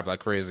Persona 5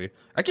 like crazy.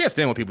 I can't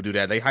stand when people do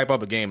that. They hype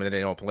up a game and then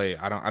they don't play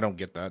it. I don't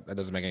get that. That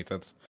doesn't make any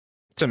sense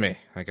to me.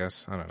 I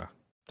guess I don't know.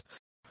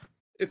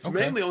 It's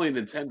mainly only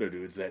Nintendo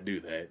dudes that do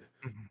that.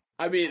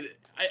 I mean,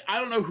 I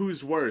don't know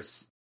who's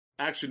worse.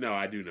 Actually, no,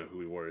 I do know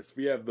who's worse.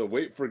 We have the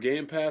wait for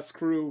Game Pass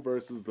crew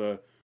versus the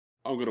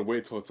I'm going to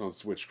wait till it's on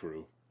Switch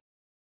crew.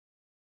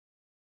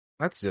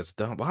 That's just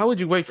dumb. How would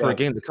you wait for a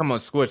game to come on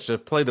Switch to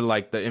play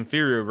the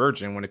inferior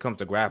version when it comes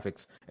to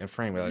graphics and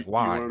frame rate? Like,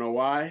 why? You want to know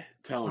why?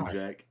 Tell him,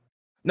 Jack.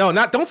 No,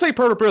 don't say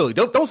portability.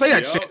 Don't say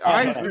that shit. All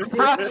right?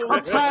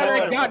 I'm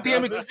tired of that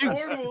goddamn excuse.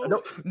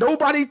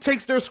 Nobody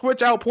takes their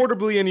Switch out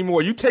portably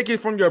anymore. You take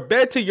it from your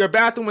bed to your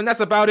bathroom, and that's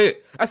about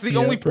it. That's the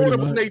only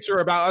portable nature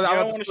about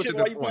the Switch.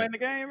 While you playing the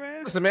game,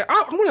 man? Listen, man,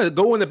 I want to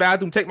go in the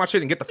bathroom, take my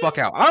shit, and get the fuck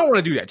out. I don't want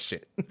to do that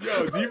shit.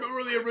 Yo, do you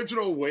remember the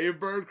original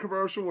Wavebird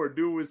commercial where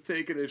dude was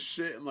taking his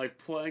shit and like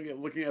playing it,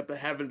 looking at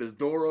having his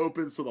door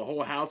open so the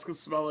whole house could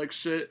smell like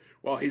shit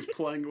while he's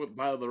playing it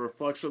by the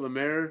reflection of the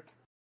mirror?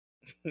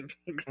 Let's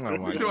see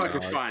if I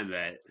can find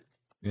that.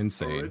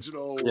 Insane.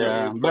 Original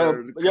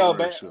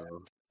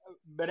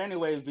but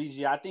anyways,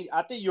 BG, I think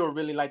you'll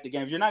really like the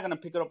game. If you're not gonna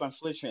pick it up on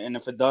Switch, and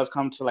if it does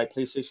come to like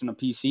PlayStation or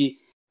PC,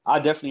 I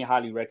definitely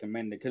highly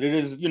recommend it because it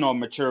is, a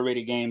mature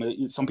rated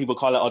game. Some people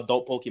call it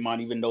adult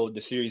Pokemon, even though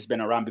the series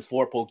been around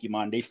before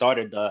Pokemon. They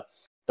started the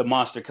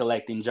monster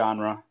collecting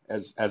genre,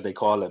 as they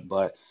call it.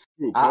 But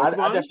I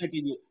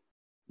definitely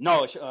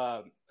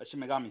Shin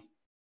Megami.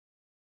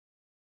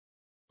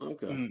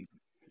 Okay.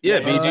 Yeah,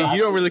 BG,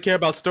 you don't really care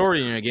about story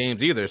in your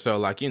games either, so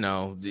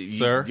you'll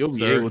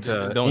be able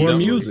to more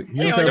music.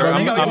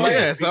 I'm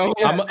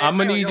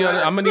gonna need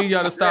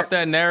y'all to stop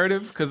that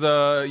narrative because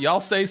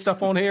y'all say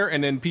stuff on here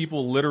and then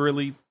people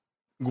literally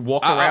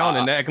walk around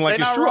and acting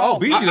like it's true. Wrong. Oh,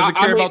 BG doesn't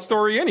care about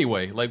story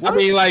anyway. Like, what?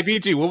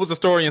 BG, what was the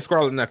story in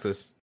Scarlet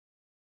Nexus?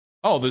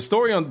 Oh, the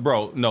story on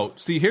No,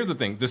 see, here's the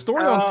thing. The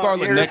story on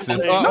Scarlet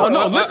Nexus. Listen.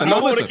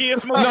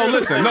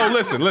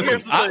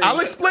 I'll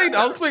explain.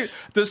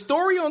 The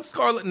story on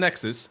Scarlet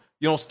Nexus,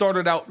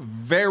 started out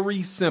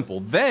very simple.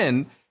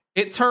 Then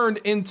it turned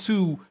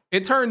into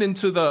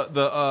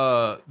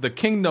the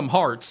Kingdom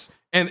Hearts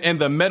and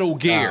the Metal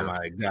Gear. Oh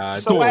my god,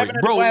 story,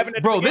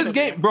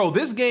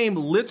 This game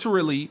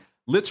literally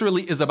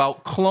is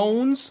about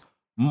clones,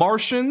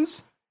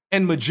 Martians,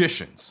 and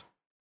magicians.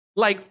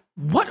 Like,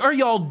 what are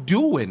y'all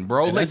doing,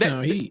 bro? Like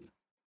that,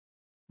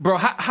 bro.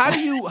 How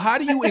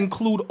do you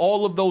include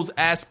all of those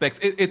aspects?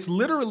 It's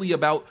literally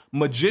about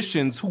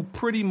magicians who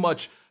pretty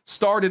much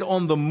started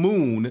on the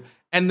moon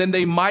and then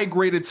they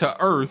migrated to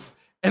Earth,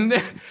 and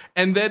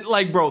then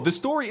like, bro, the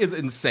story is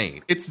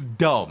insane. It's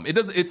dumb. It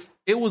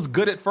was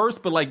good at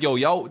first, but like,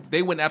 y'all,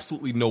 they went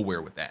absolutely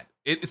nowhere with that.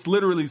 It's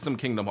literally some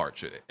Kingdom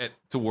Hearts shit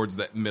towards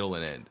that middle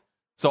and end.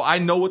 So I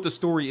know what the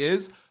story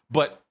is,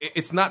 but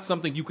it's not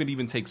something you can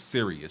even take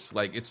serious.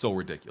 Like, it's so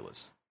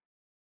ridiculous.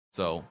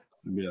 So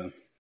yeah.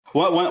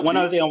 One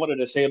other thing I wanted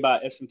to say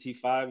about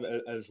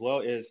SMT5 as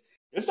well is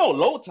there's no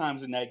load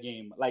times in that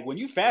game. Like, when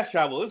you fast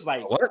travel, it's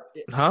like what?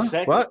 Huh?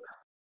 What?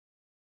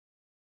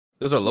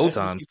 Those are load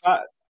times.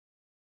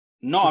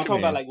 No, I'm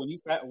talking about like when you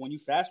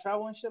fast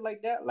travel and shit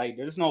like that. Like,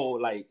 there's no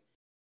like.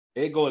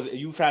 It goes,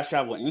 you fast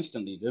travel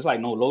instantly. There's like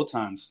no load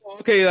times.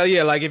 Okay,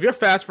 yeah, like if you're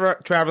fast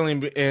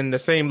traveling in the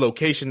same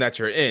location that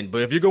you're in,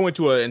 but if you're going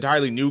to an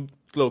entirely new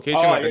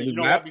location, a new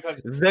map,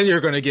 then you're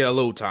going to get a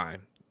load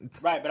time.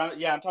 Right, but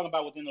I'm talking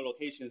about within the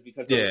locations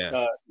because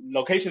the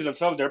locations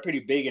themselves, they're pretty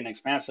big and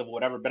expansive or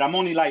whatever. But I'm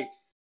only like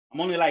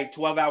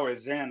 12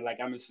 hours in. Like,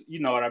 you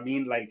know what I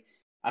mean? Like,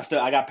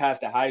 I got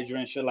past the Hydra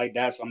and shit like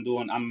that. So I'm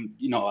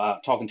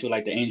talking to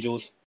like the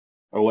angels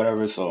or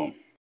whatever. So.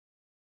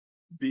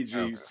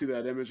 BG, you see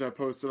that image I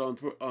posted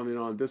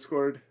on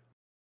Discord?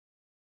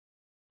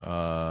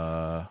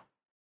 Nintendo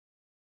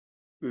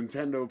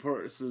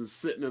person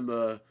sitting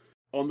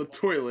on the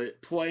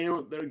toilet playing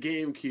with their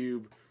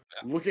GameCube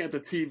looking at the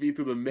TV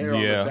through the mirror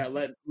Yeah. on the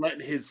bed,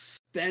 letting his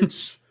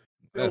stench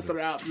filter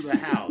out through the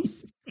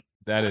house.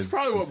 That's is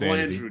probably what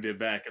insanity. Blandrew did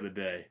back in the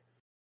day.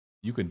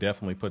 You could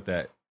definitely put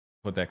that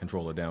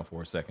controller down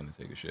for a second and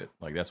take a shit.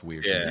 Like, that's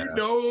weird. You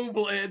know,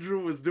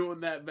 Blandrew was doing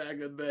that back in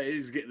the day.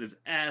 He's getting his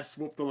ass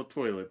whooped on the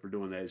toilet for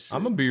doing that shit.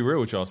 I'm gonna be real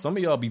with y'all. Some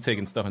of y'all be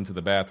taking stuff into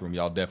the bathroom.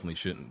 Y'all definitely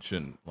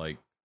shouldn't. Like,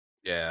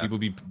 people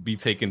be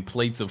taking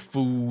plates of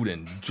food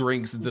and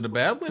drinks into the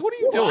bath. Like, what are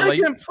you doing? Like,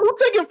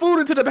 who's taking food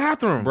into the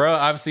bathroom, bro?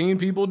 I've seen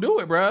people do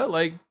it, bro.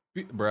 Like,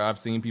 bro, I've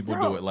seen people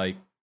do it. Like,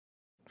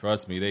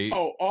 trust me, they.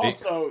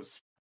 Also,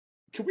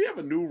 can we have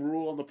a new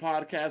rule on the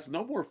podcast?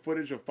 No more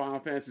footage of Final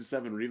Fantasy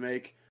VII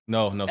Remake.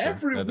 No, sir.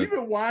 We've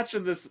been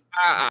watching this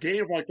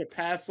game for like the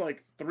past 3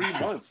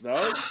 months,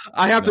 no?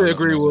 I have to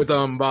agree with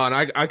Bon.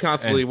 I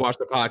constantly watch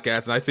the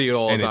podcast and I see it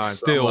all the time. And it's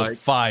still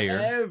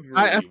fire.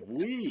 Every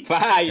week.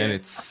 Fire. And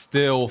it's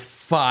still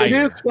fire. It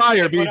is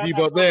fire, BG,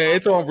 but man,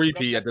 it's on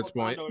repeat at this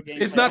point.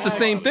 It's not the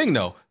same thing,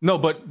 though. No,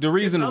 but the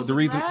reason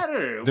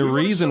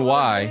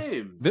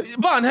why.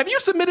 Bon, have you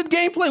submitted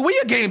gameplay? Where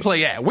your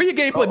gameplay at? Where your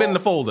gameplay been in the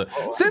folder?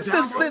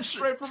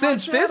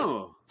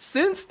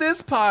 Since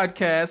this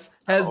podcast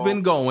has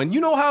been going,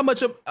 you know how much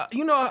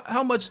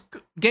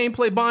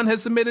gameplay Bond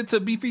has submitted to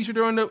be featured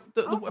during the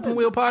Weapon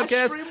Wheel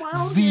podcast?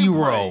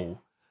 Zero.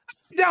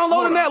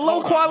 Downloading that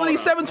low quality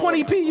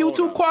 720p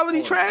YouTube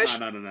quality trash.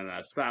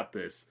 No. Stop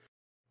this.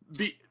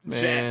 Jack,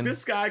 Man.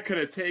 this guy could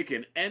have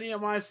taken any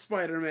of my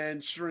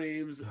Spider-Man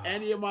streams,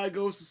 any of my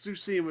Ghost of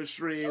Tsushima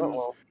streams,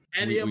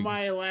 any of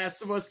my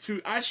Last of Us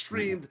 2. I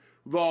streamed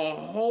the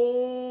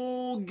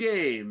whole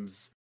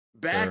games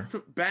back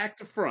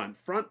to front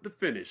to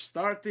finish,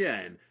 start to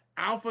end,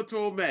 alpha to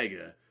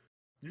omega.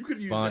 You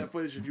could use Bond. that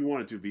footage if you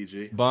wanted to,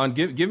 BG. Bond,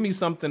 give me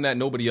something that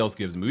nobody else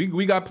gives me.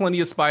 We got plenty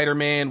of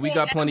Spider-Man. We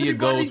got plenty of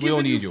Ghosts. We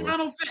don't need yours.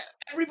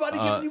 Everybody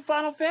giving you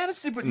Final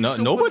Fantasy, but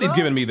nobody's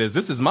giving me this.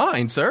 This is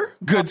mine, sir.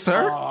 Good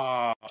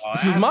sir.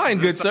 This is mine,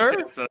 good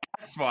sir. So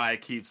that's why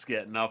it keeps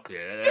getting up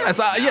here. Yes,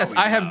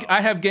 I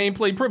have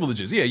gameplay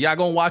privileges. Yeah, y'all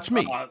gonna watch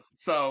me.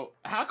 So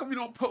how come you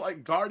don't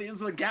put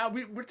Guardians of the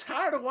Galaxy? We're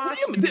tired of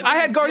watching. I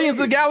had Guardians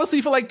of the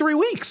Galaxy for 3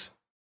 weeks.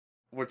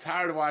 We're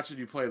tired of watching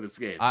you play this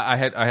game. I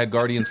had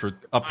Guardians for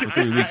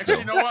 3 weeks though.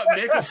 You know what?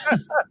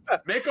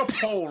 Make a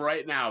poll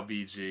right now,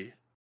 BG.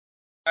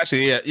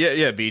 Actually,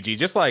 yeah, BG.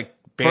 Just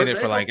ban it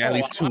for at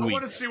least 2 weeks. I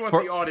want to see what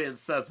the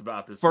audience says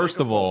about this. First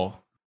of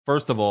all,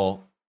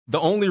 the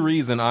only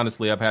reason,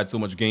 honestly, I've had so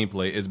much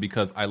gameplay is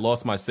because I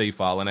lost my save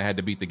file and I had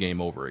to beat the game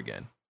over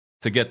again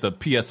to get the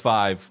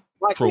PS5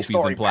 trophies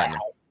and platinum.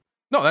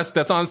 No,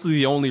 that's honestly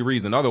the only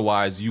reason.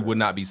 Otherwise, you would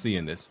not be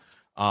seeing this.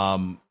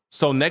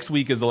 So next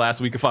week is the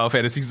last week of Final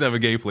Fantasy VII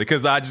gameplay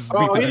because I just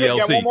beat the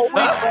DLC.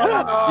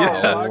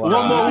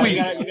 One more week.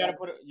 You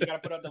gotta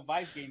put up the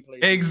Vice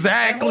gameplay.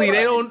 Exactly.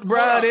 They don't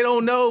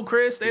know,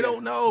 Chris. They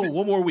don't know.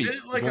 One more week.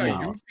 Didn't a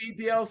Yuffie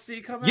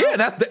DLC come out? Yeah,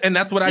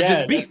 that's what I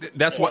just beat.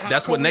 That's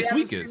what next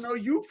week is. No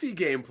Yuffie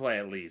gameplay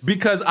at least.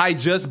 Because I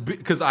just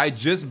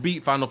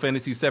beat Final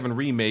Fantasy VII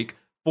Remake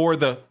for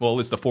it's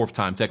the 4th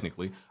time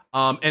technically.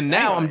 And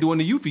now I'm doing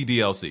the Yuffie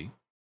DLC.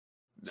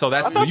 So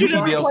that's the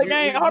Yuffie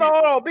DLC. Hold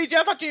on, BJ.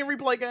 I thought you didn't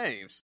replay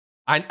games.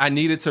 I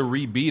needed to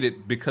rebeat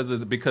it because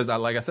I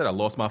like I said, I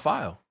lost my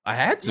file. I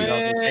had to.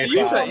 Man,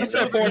 you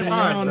said 4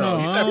 times.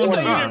 You said you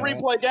didn't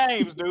replay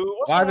games, dude.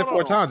 Why is it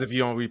 4 times if you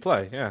don't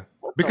replay? Yeah.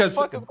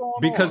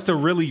 Because to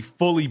really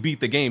fully beat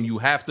the game, you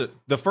have to.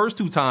 The first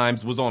 2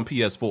 times was on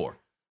PS4.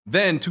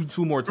 Then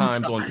two more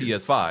times on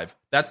PS5.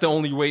 That's the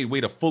only way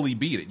to fully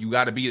beat it. You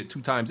got to beat it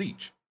 2 times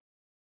each.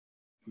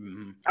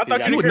 I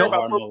thought you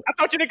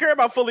didn't care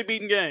about fully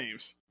beating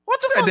games. What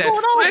the fuck going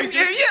on? If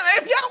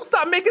y'all don't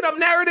stop making up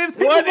narratives,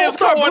 people gonna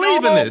start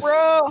believing this.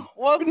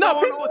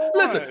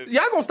 Listen,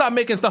 y'all gonna stop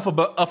making stuff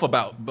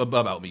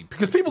about me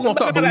because people gonna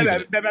start believing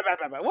it.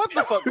 What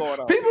the fuck going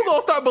on? People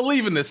gonna start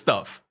believing this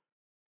stuff.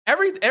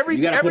 Everything.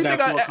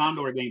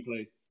 Condor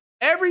gameplay.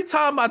 Every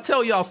time I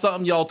tell y'all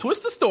something, y'all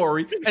twist the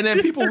story, and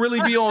then people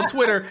really be on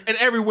Twitter and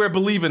everywhere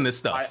believing this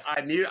stuff.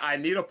 I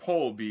need a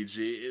poll,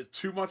 BG. Is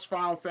too much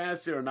Final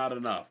Fantasy or not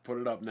enough? Put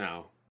it up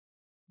now.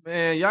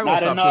 Man, y'all gonna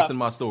stop twisting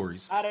my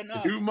stories. Not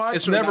enough. Too much.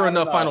 It's never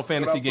enough Final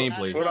Fantasy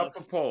gameplay. Put up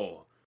the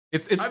poll.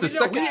 It's the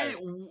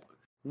second.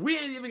 We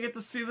ain't even get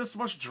to see this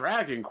much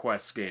Dragon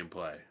Quest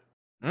gameplay.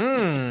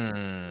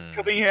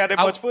 Because he had that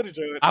much footage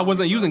of it. I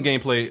wasn't using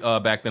gameplay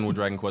back then when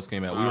Dragon Quest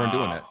came out. We weren't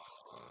doing that.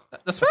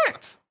 That's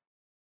facts.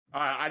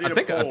 I need a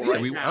poll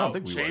right now. I don't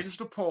think we changed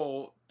the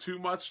poll. Too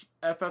much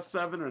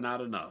FF7 or not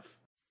enough?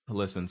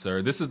 Listen,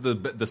 sir. This is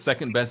the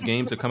second best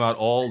game to come out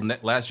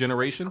last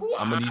generation.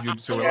 I'm gonna need you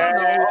to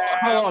relax.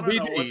 Hold on,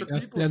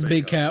 BG. That's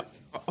big cap.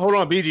 Hold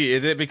on, BG.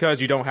 Is it because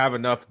you don't have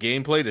enough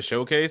gameplay to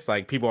showcase?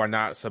 Like people are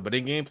not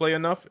submitting gameplay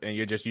enough, and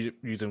you're just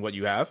using what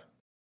you have?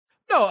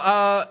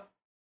 No.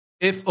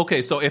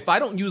 So if I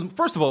don't use,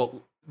 first of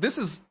all, this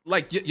is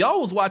like y'all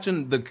was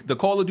watching the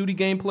Call of Duty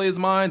gameplay is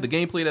mine. The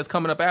gameplay that's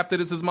coming up after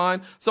this is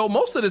mine. So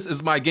most of this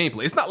is my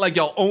gameplay. It's not like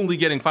y'all only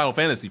getting Final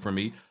Fantasy from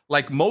me.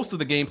 Like most of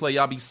the gameplay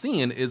y'all be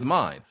seeing is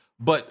mine.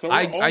 But So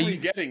we're only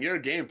getting your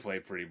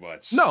gameplay pretty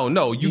much. No,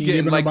 you ain't get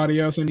giving like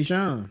nobody else any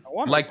shine.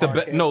 like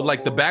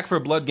the Back for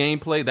Blood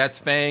gameplay. That's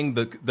Fang.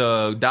 The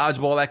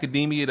Dodgeball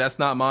Academia. That's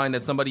not mine.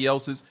 That's somebody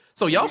else's.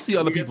 So y'all see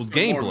other people's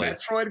gameplay.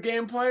 More Metroid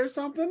gameplay or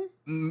something?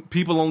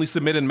 People only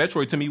submitted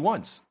Metroid to me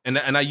once, and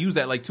I used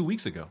that like 2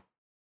 weeks ago.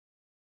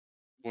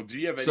 Well, do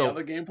you have any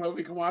other gameplay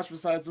we can watch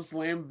besides this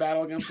lame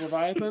battle against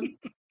Leviathan?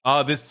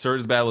 This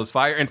battle is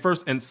fire. And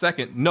first and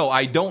second, no,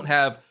 I don't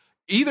have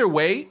either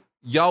way.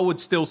 Y'all would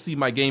still see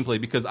my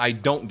gameplay because I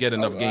don't get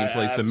enough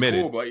gameplay that's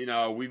submitted. Cool, but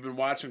we've been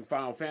watching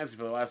Final Fantasy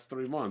for the last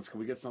 3 months. Can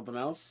we get something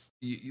else?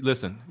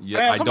 Listen,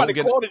 Damn, somebody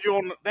quoted you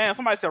on. Damn,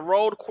 somebody said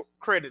road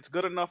credits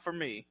good enough for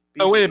me.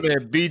 Oh wait a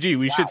minute, BG.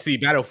 We should see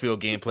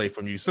Battlefield gameplay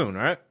from you soon,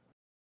 right?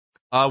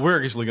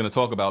 We're actually going to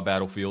talk about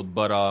Battlefield,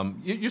 but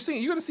you're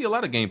going to see a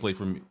lot of gameplay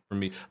from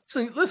me.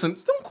 Listen,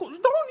 don't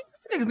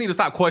niggas need to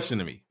stop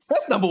questioning me.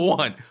 That's number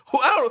one.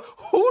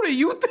 Who do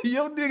you think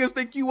your niggas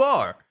think you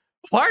are?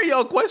 Why are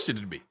y'all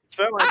questioning me?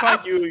 Sound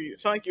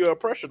like you're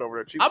pressured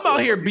over there. I'm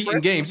out here beating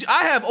games.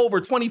 I have over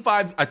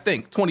 25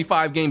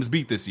 games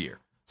beat this year.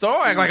 So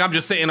I act like I'm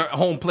just sitting at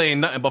home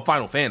playing nothing but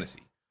Final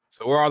Fantasy.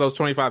 So where are those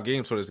 25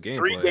 games for this game?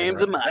 3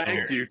 games a night.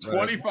 Thank you.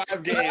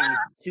 25 games.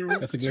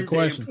 That's a good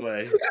question.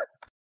 Gameplay.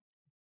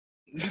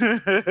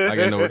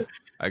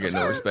 I get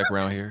no respect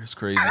around here. It's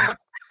crazy.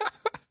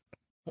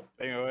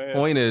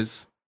 Point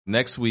is,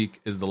 next week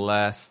is the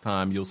last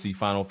time you'll see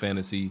Final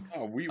Fantasy.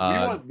 Oh, we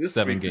want this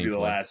 7 week to be the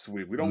gameplay. last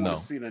week. We don't want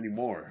to see it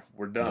anymore.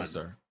 We're done. No,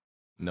 sir.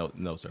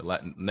 No, sir.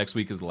 Next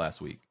week is the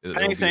last week. I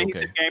ain't saying he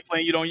said gameplay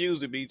and you don't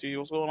use it, BG.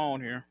 What's going on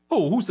here?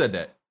 Who said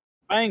that?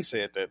 I ain't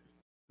said that.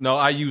 No,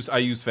 I use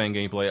Fang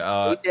gameplay.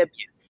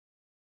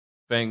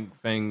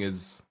 Fang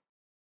he's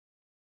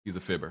a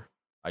fibber.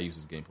 I use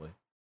his gameplay.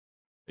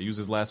 I used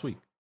his last week.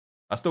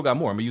 I still got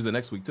more. I'm gonna use it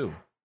next week too.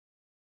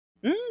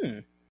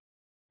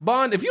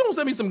 Bond, if you don't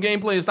send me some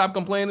gameplay and stop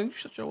complaining, you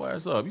shut your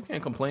ass up. You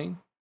can't complain.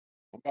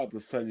 I'm about to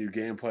send you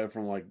gameplay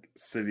from like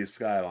City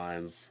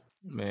Skylines.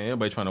 Man,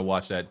 everybody trying to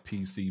watch that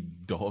PC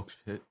dog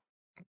shit.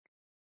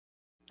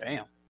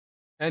 Damn.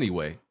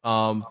 Anyway,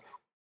 I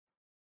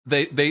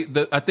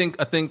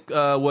think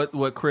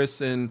what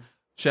Chris and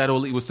Shadow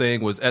Elite was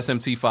saying was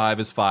SMT5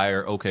 is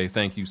fire. Okay,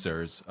 thank you,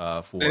 sirs.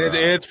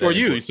 It's for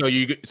you, so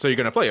you're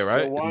gonna play it,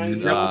 right? So why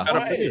not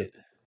play it?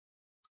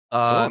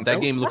 That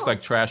game looks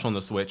like trash on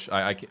the Switch.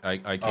 I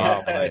can't.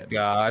 Oh my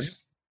god!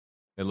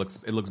 It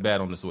looks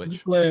bad on the Switch. You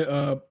play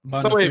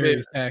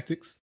Nefarious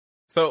Tactics.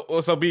 So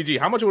BG,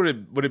 how much would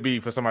it be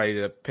for somebody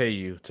to pay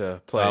you to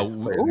play?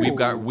 We've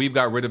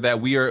got rid of that.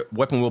 We are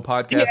Weapon Wheel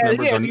podcast members.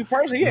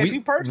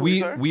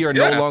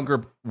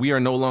 We are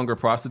no longer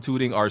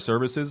prostituting our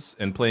services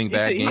and playing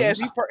bad games.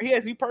 He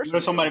has you personally.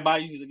 Let somebody buy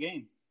you the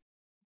game.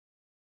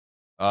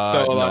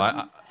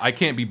 I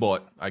can't be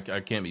bought. I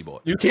can't be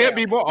bought. You can't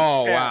be bought.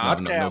 Oh wow!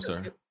 No,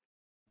 sir.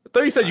 I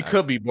thought you said you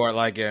could be bought,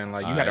 like you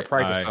had a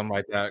price or something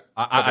like that.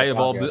 I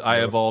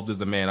evolved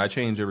as a man. I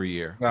change every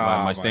year.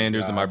 My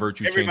standards and my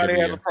virtues change every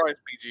year. Everybody has a price,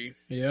 BG.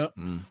 Yep.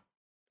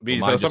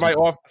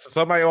 So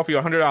somebody offer you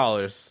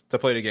 $100 to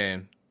play the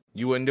game.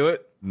 You wouldn't do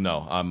it?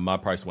 No, my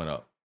price went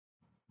up.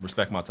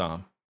 Respect my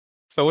time.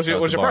 So what's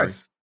your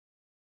price?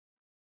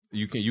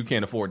 You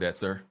can't afford that,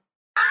 sir.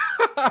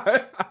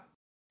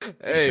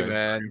 Hey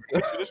man,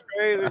 it's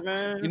crazy,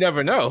 man. You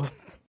never know.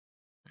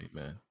 Hey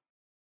man.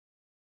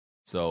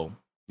 So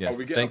yes,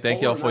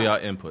 thank y'all for y'all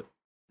input.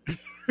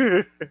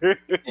 We're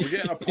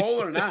getting a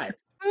poll or not?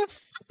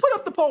 Put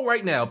up the poll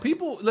right now.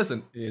 People,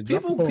 listen.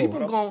 People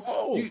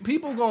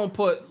gonna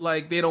put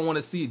like they don't want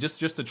to see it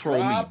just to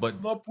troll me.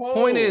 But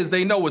point is,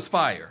 they know it's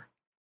fire.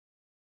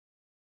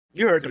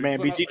 You heard the man,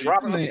 BG.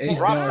 Drop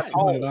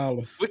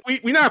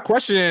 $8. We're not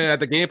questioning that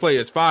the gameplay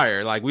is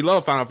fire. Like we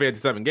love Final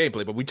Fantasy VII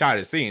gameplay, but we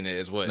tired of seeing it.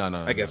 Is what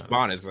I guess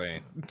Bond is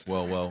saying.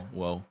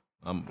 Well.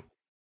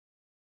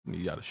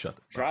 You gotta shut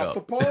the fuck Drop up.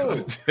 the poll.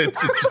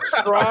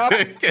 Drop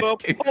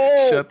the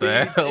poll. Shut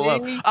the hell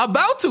up. I'm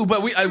about to,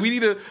 but we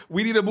need to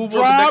move on to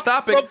the next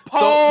topic.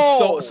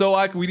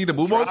 We need to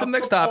move on to the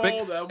next topic,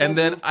 and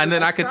then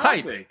I can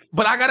type.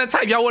 But I gotta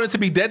type. Y'all want it to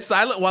be dead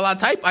silent while I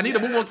type? I need to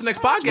move on to the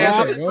next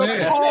podcast.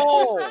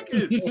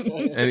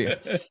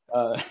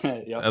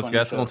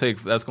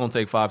 That's gonna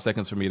take 5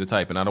 seconds for me to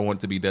type, and I don't want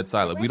it to be dead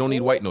silent. We don't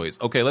need white noise.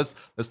 Okay, let's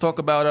talk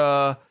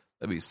about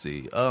let me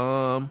see.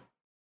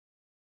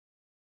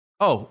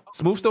 Oh,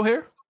 Smooth still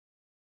here?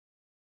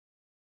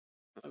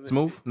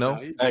 Smooth? No.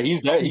 He's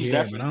definitely.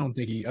 But I don't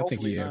think he. I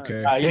think he's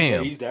okay.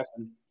 Damn. He's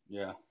definitely.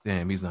 Yeah.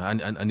 Damn, he's not.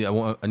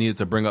 I needed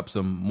to bring up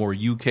some more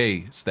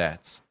UK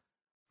stats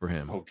for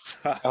him.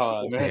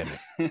 Oh man.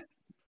 Damn it.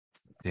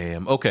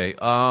 Damn. Okay.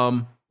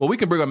 Well, we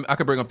can bring up. I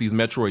can bring up these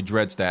Metroid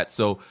Dread stats.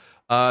 So,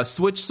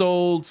 Switch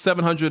sold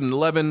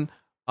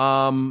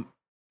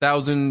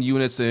 711,000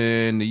 units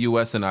in the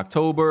US in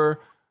October.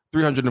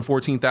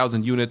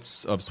 314,000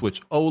 units of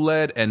Switch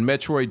OLED, and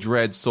Metroid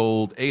Dread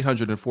sold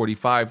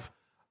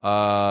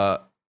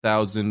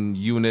 845,000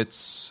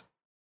 units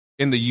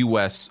in the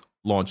U.S.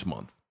 launch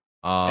month.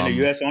 In the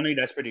U.S. only,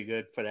 that's pretty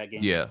good for that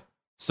game. Yeah.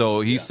 So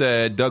he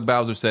said, Doug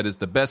Bowser said, it's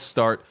the best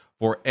start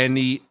for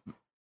any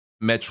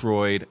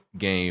Metroid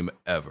game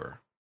ever.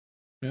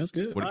 That's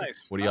good. What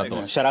do y'all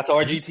thoughts? Shout out to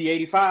RGT85.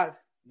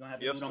 You're gonna have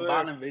to Yes, do sir. them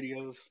bottom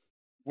videos.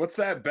 What's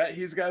that bet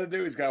he's got to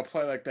do? He's got to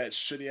play like that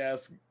shitty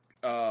ass.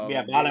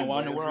 Yeah, Violent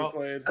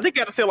Wonderworld. I think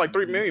you got to sell like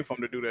 $3 million for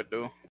him to do that,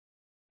 though.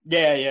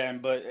 Yeah,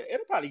 but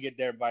it'll probably get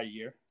there by a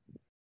year.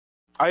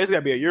 Oh, it's got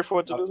to be a year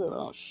for it to do that?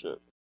 Oh,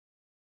 shit.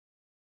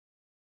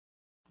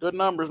 Good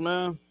numbers,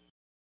 man.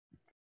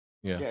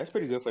 Yeah, it's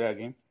pretty good for that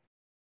game.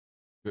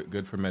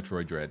 Good for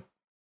Metroid Dread.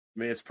 I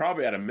mean, it's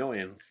probably at 1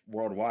 million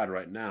worldwide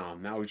right now.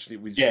 Now we just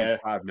need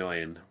 5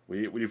 million.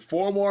 We need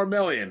 4 more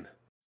million.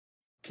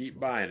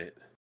 Keep buying it.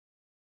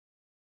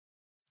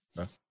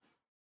 All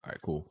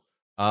right, cool.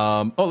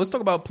 Let's talk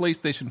about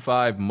PlayStation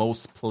 5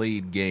 most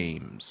played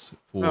games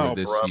for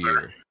this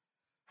year.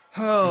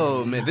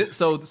 Oh man, the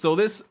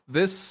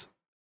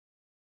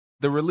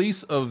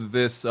release of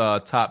this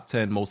top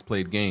 10 most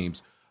played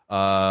games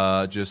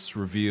just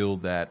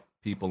revealed that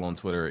people on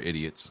Twitter are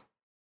idiots.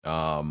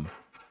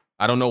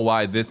 I don't know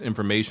why this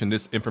information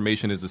is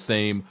the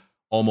same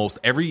almost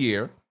every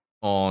year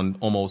on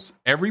almost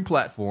every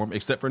platform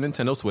except for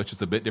Nintendo Switch.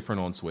 It's a bit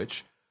different on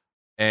Switch.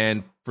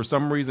 And for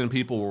some reason,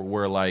 people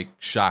were like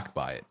shocked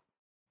by it.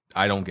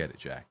 I don't get it,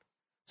 Jack.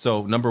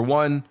 So number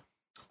one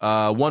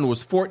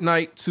was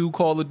Fortnite, 2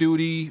 Call of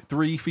Duty,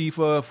 3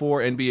 FIFA,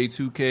 4 NBA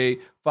 2K,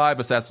 5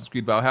 Assassin's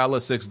Creed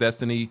Valhalla, 6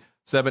 Destiny,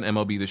 7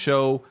 MLB The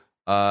Show,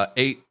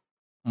 8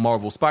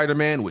 Marvel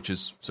Spider-Man, which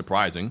is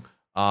surprising,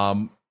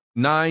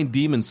 9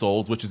 Demon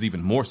Souls, which is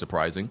even more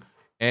surprising,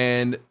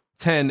 and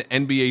 10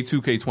 NBA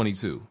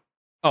 2K22.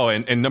 Oh,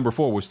 and number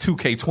 4 was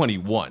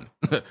 2K21.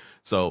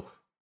 So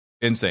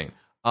insane.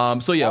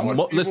 So yeah, Why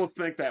would people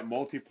think that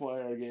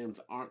multiplayer games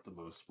aren't the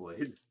most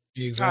played?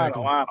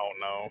 Exactly. I don't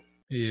know.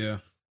 Yeah.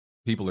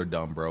 People are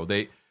dumb, bro.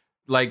 They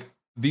like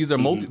these are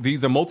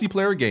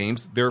multiplayer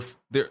games. They're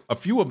a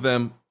few of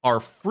them are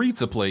free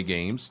to play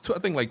games. I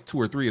think like 2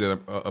 or 3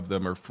 of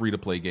them are free to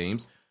play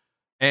games.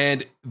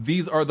 And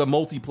these are the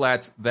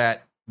multiplats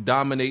that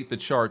dominate the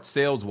charts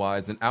sales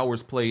wise and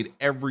hours played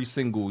every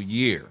single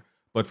year.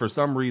 But for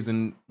some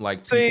reason,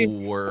 like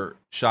people were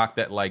shocked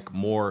that like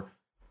more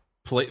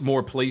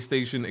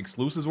PlayStation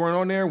exclusives weren't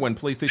on there when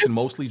PlayStation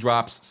mostly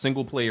drops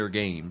single player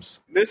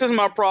games. This is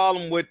my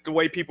problem with the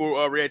way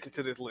people reacted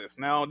to this list.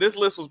 Now, this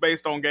list was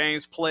based on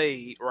games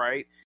played,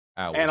 right?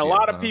 And a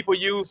lot of people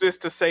use this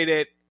to say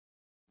that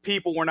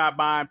people were not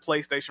buying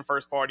PlayStation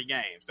first party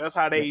games. That's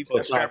how they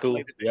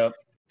extrapolated it. Yep.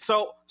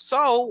 So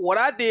what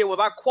I did was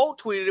I quote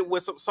tweeted it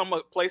with some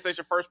of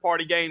PlayStation first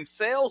party game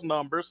sales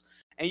numbers,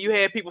 and you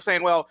had people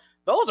saying, "Well,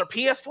 those are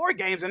PS4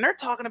 games," and they're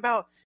talking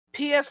about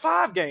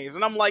PS5 games.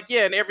 And I'm like,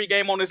 yeah, and every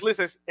game on this list,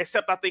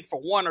 except I think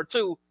for 1 or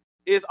 2,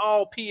 is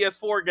all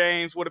PS4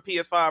 games with a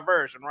PS5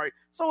 version, right?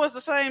 So it's the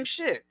same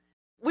shit.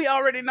 We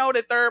already know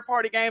that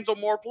third-party games are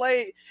more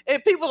played.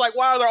 And people are like,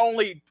 why are there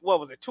only,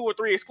 2 or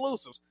 3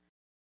 exclusives?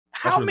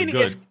 How many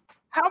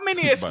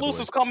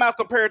exclusives come out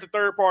compared to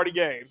third-party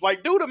games?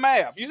 Like, do the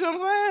math. You see what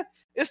I'm saying?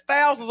 It's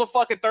thousands of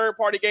fucking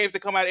third-party games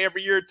that come out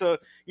every year to,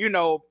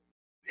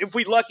 if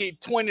we lucky,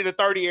 20 to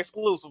 30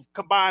 exclusive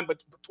combined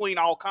between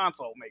all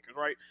console makers,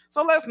 right?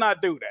 So let's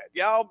not do that.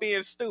 Y'all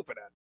being stupid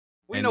at it.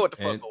 We know what the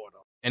fuck going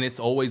on. And it's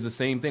always the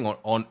same thing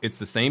on it's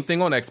the same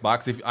thing on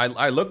Xbox. If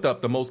I looked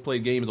up the most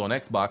played games on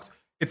Xbox,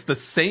 it's the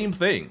same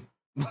thing.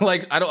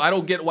 Like I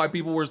don't get why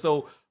people were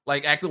so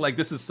like acting like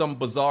this is some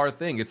bizarre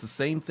thing. It's the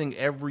same thing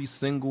every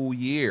single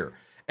year.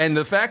 And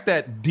the fact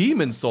that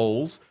Demon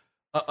Souls,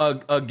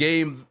 a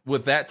game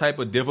with that type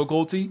of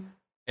difficulty,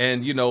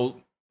 and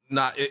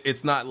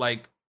it's not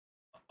like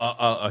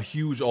a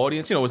huge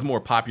audience. It's more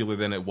popular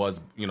than it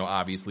was,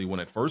 obviously when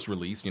it first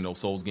released.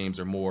 Souls games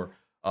are more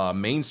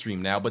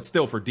mainstream now, but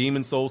still for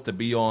Demon Souls to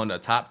be on a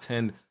top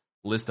 10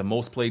 list of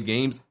most played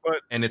games,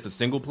 and it's a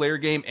single player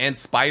game, and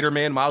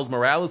Spider-Man Miles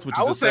Morales, which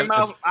I'll say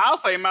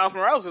Miles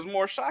Morales is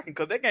more shocking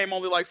because that game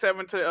only like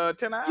 7 to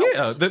 10 hours.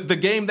 Yeah, the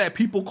game that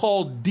people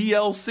call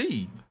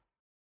DLC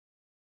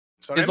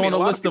is on a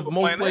list of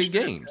most played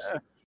games. Yeah.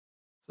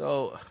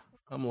 So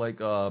I'm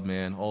like, oh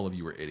man, all of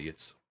you are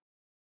idiots.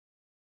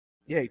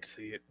 You hate to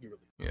see it.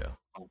 Yeah.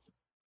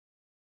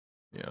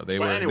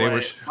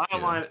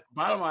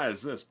 Bottom line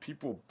is this: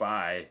 people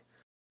buy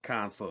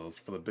consoles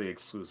for the big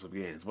exclusive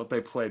games. What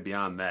they play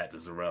beyond that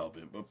is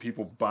irrelevant. But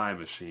people buy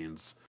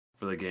machines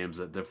for the games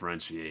that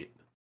differentiate.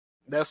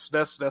 That's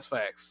facts. That's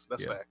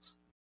facts.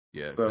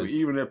 Yeah. So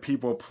even if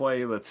people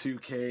play the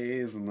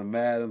 2Ks and the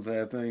Maddens and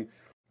everything,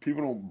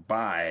 people don't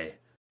buy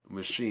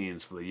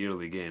machines for the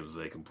yearly games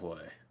they can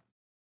play.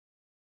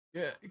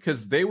 Yeah,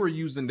 because they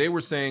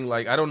were saying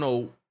like, I don't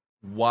know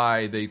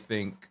why they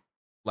think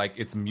like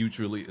it's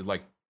mutually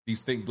like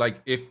these things,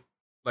 like if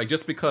like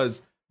just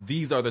because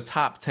these are the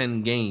top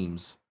 10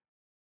 games,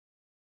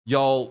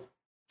 y'all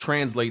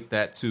translate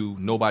that to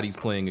nobody's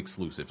playing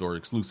exclusives or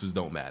exclusives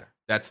don't matter.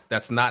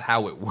 That's not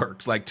how it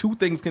works. Like, two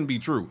things can be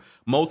true.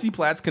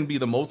 Multiplats can be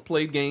the most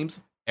played games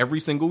every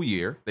single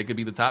year. They could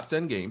be the top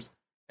 10 games.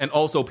 And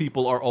also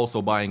people are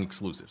also buying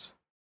exclusives.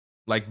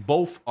 Like,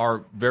 both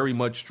are very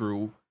much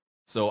true.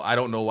 So I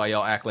don't know why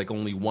y'all act like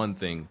only one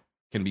thing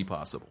can be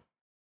possible.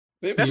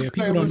 They've Yeah, been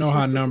people saying don't this know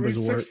how since the numbers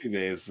work. 360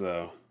 days,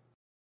 though.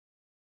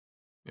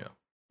 Yeah.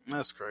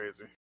 That's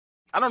crazy.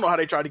 I don't know how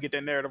they tried to get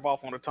that narrative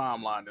off on the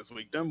timeline this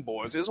week. Them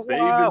boys is They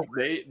wild.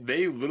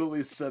 they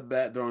literally said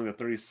that during the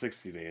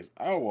 360 days.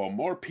 Oh well,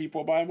 more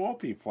people buy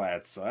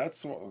multiplats, so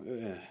that's what.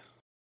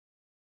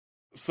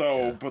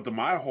 So, but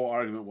my whole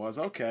argument was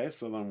okay.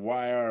 So then,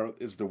 why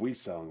is the Wii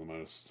selling the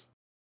most?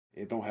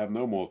 It don't have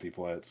no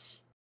multiplats.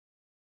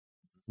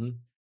 Mm-hmm.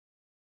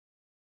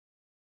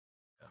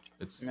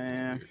 It's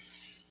Man.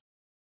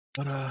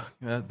 But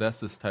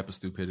that's this type of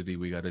stupidity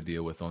we got to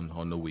deal with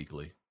on the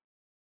weekly.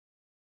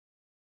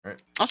 Right.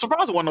 I'm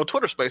surprised there wasn't no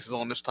Twitter Spaces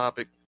on this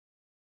topic.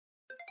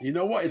 You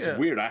know what? It's Yeah.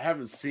 weird. I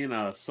haven't seen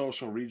a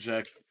social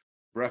reject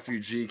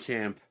refugee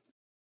camp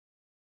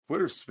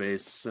Twitter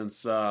space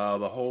since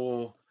the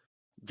whole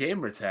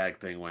gamer tag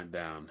thing went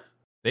down.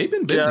 They've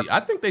been busy. I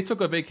think they took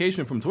a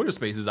vacation from Twitter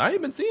Spaces. I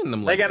ain't been seeing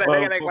them. They got to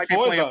act like they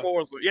playing Forza.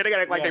 Forza. Yeah, they got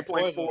to act like Yeah, they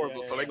playing Forza,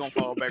 Forza, so they gonna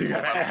fall back.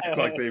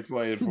 Like they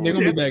played. They're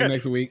gonna be back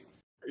next week.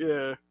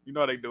 Yeah, you know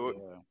how they do it.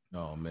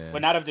 Oh man.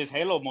 But not if this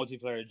Halo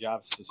multiplayer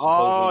drops.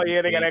 Oh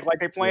yeah, they got to act like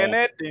they playing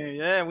that. Then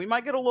yeah, we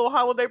might get a little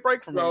holiday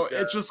break from So these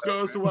guys. it just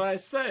goes to what I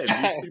said.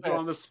 These people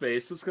on the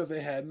spaces because they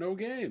had no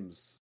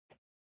games.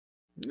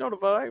 You know the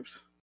vibes.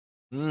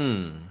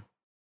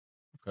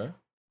 Okay.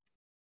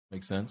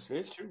 Makes sense.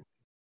 It's true.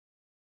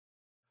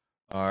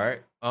 All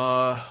right.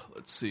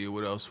 Let's see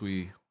what else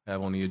we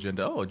have on the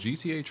agenda. Oh,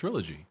 GTA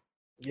Trilogy.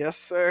 Yes,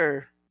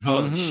 sir.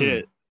 Oh Mhm.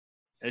 shit,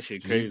 that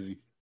shit crazy.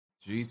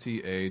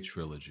 GTA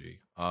Trilogy.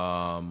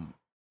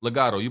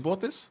 Legato, you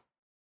bought this?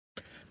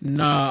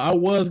 Nah, I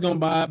was gonna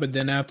buy it, but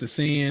then after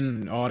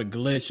seeing all the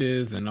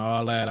glitches and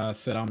all that, I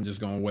said I'm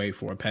just gonna wait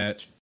for a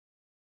patch.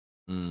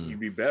 You'd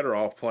be better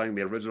off playing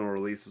the original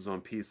releases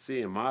on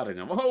PC and modding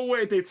them. Oh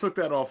wait, they took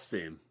that off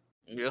Steam.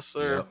 Yes,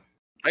 sir.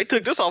 They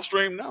took this off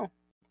stream now,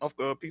 off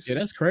PC. Yeah,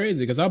 that's crazy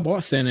because I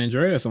bought San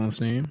Andreas on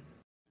Steam.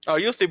 Oh,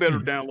 you'll still be able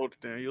to download it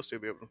then. You'll still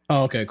be able to.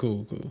 Oh, okay,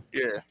 cool.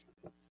 Yeah.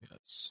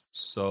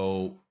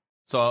 So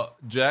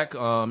Jack,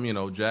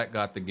 Jack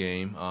got the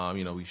game.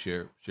 We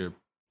share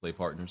play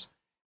partners,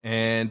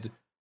 and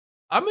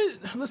I mean,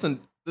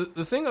 listen,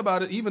 the thing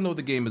about it, even though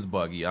the game is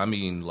buggy, I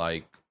mean,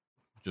 like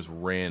just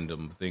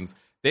random things,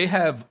 they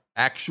have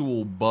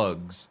actual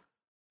bugs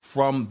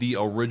from the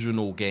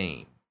original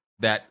game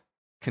that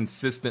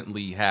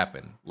consistently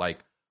happen, like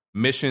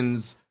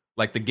missions,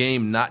 like the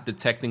game not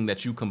detecting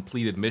that you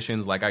completed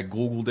missions. Like I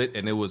Googled it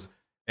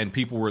and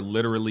people were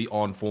literally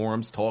on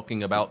forums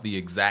talking about the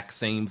exact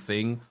same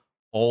thing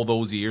all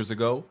those years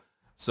ago.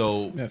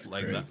 So That's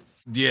like, crazy.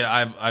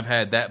 yeah, I've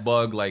had that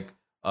bug, like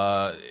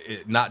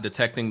it not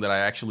detecting that I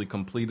actually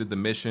completed the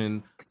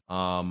mission.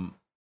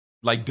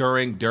 Like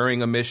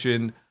during a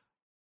mission,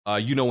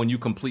 when you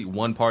complete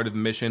one part of the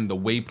mission, the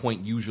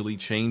waypoint usually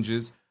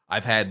changes.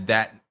 I've had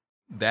that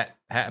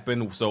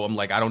happen. So I'm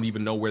like, I don't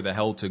even know where the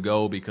hell to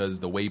go because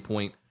the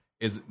waypoint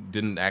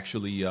didn't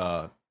actually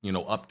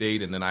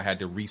update, and then I had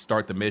to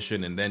restart the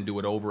mission and then do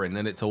it over, and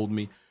then it told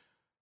me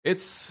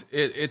it's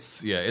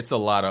a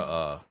lot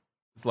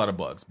of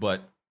bugs.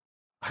 But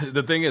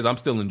the thing is, I'm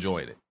still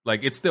enjoying it.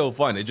 Like, it's still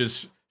fun. It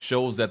just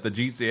shows that the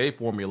GTA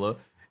formula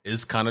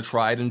is kind of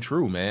tried and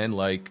true, man.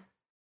 Like,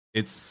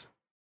 it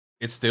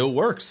still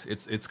works.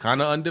 It's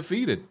kind of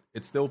undefeated.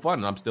 It's still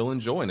fun. I'm still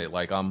enjoying it.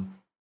 Like, I'm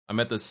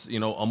at this,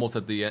 almost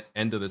at the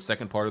end of the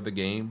second part of the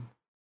game,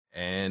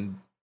 and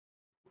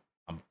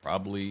I'm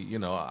probably,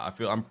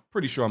 I'm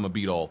pretty sure I'm gonna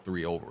beat all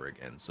three over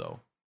again. So,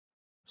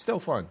 still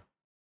fun.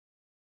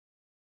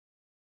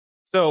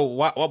 So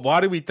why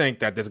do we think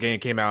that this game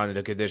came out in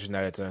the condition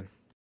that it's in?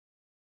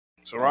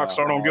 So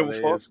Rockstar don't give a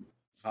fuck.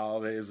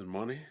 Holidays and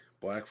money,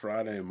 Black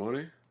Friday and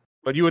money.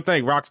 But you would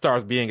think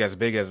Rockstar's being as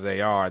big as they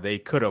are, they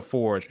could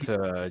afford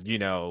to,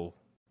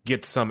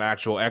 get some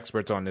actual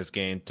experts on this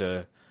game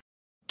to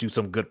do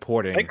some good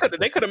porting. They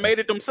could have made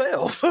it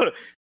themselves.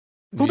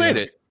 Who made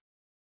it?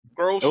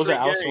 Grove It was Street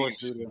an outsourced Games.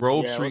 studio.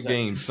 Grove Yeah, it Street was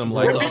Games, some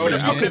Grove like Street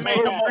outsourced- Games.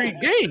 Made them free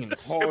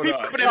games. Hold People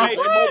up. could have made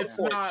it It's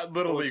not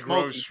literally It was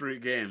Grove smoky.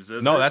 Street Games,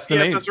 is No, it? that's the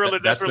Yes, name. that's really-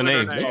 That's the that's really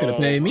name. their They name. could have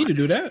paid me to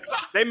do that.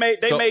 They made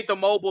So- the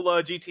mobile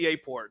GTA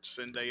ports,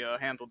 and they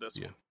handled this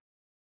one.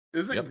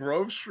 Is it Yep.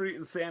 Grove Street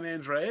in San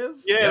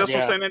Andreas? Yeah, that's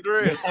Yeah. from San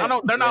Andreas. I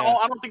don't. They're not. Yeah.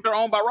 I don't think they're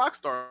owned by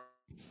Rockstar.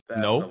 That's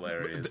No,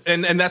 hilarious.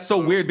 and that's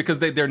so weird because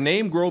they're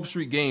named Grove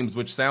Street Games,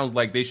 which sounds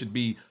like they should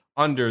be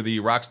under the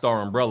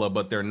Rockstar umbrella,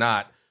 but they're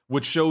not.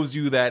 Which shows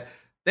you that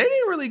they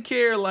didn't really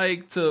care,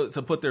 like to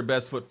put their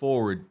best foot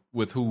forward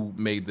with who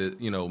made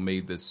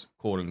this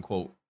quote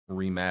unquote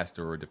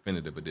remaster or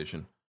definitive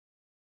edition.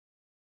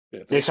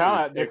 Yeah, They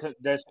sound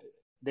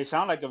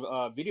like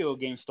a video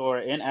game store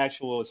in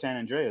actual San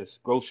Andreas,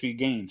 Grove Street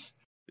Games.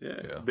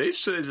 Yeah. They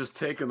should have just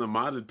taken the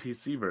modded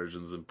PC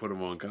versions and put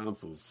them on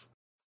consoles.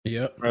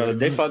 Yep. Bro,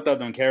 they fucked up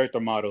them character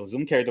models.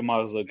 Them character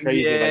models look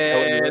crazy.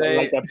 Yeah,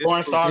 like that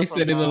porn star. They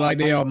said it looked like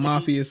they are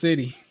Mafia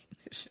City.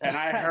 And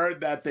I heard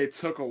that they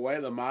took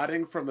away the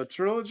modding from the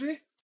trilogy.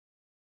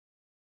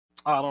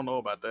 I don't know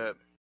about that.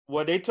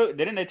 Well,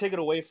 didn't they take it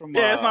away from?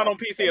 Yeah, it's not on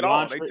PC at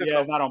all.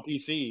 It's not on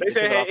PC. They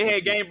said it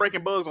had game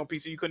breaking bugs on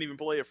PC. You couldn't even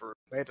play it for.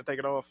 They had to take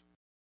it off.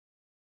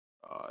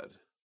 God.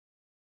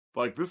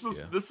 Like this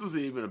isn't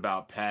even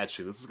about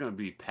patching. This is going to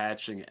be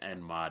patching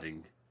and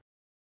modding.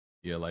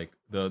 Yeah, like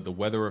the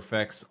weather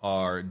effects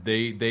are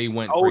they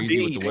went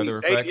crazy with the weather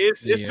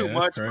effects. It's too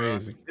much,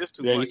 crazy. It's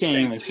too much. You can't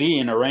even see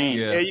in the rain.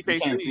 Yeah, you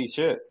can't see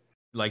shit.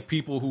 Like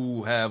people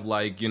who have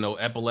like,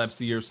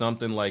 epilepsy or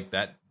something like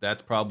that,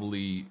 that's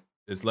probably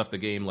it's left the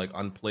game like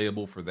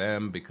unplayable for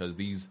them because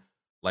these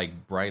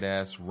like bright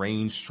ass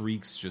rain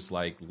streaks just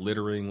like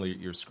littering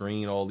your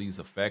screen, all these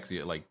effects,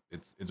 like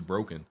it's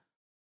broken.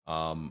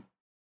 Yeah,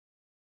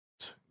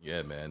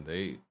 man,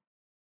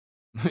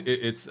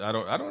 it's I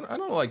don't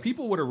know, like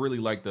people would have really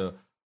liked a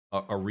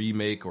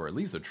remake or at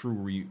least a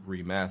true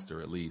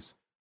remaster. At least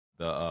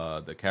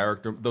the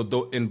character,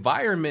 the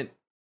environment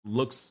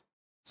looks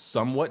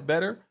somewhat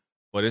better,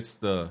 but it's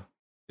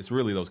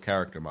really those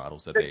character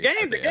models that the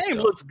game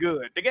looks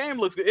good. The game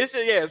looks good. It's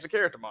the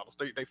character models.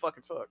 They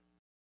fucking suck.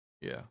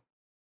 Yeah, it's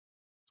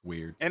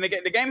weird. And the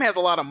game has a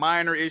lot of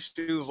minor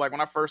issues. Like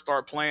when I first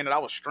started playing it, I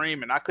was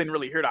streaming. I couldn't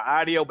really hear the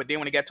audio, but then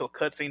when it got to a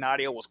cutscene, the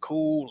audio was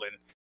cool. And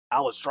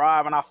I was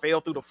driving. I fell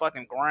through the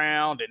fucking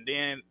ground, and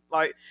then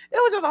like it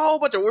was just a whole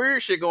bunch of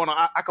weird shit going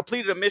on. I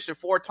completed a mission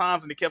 4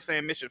 times, and it kept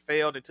saying mission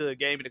failed until it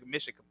gave me the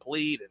mission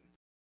complete. And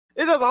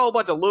it's just a whole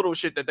bunch of little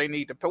shit that they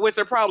need to, which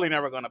they're probably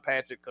never going to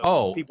patch it.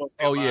 People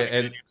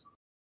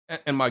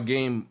and my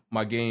game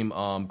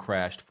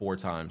crashed 4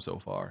 times so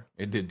far.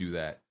 It did do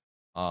that.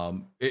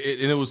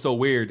 It was so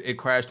weird. It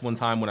crashed one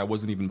time when I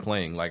wasn't even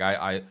playing. Like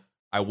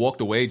I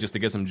walked away just to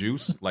get some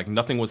juice. Like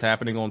nothing was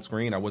happening on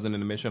screen. I wasn't in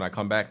the mission. I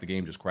come back, the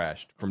game just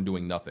crashed from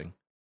doing nothing.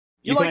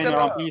 You playing it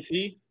on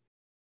PC?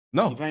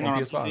 No, you playing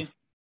on PS5.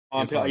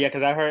 PS5. Yeah,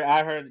 because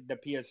I heard the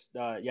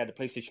the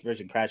PlayStation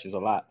version crashes a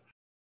lot.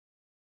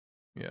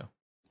 Yeah,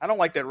 I don't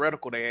like that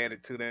reticle they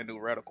added to that new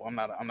reticle. I'm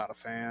not a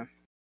fan.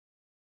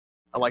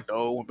 I like the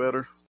old one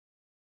better.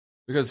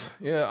 Because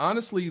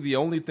honestly, the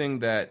only thing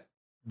that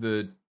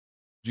the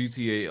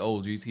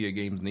old GTA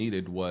games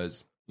needed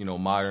was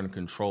modern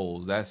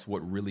controls. That's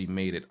what really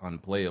made it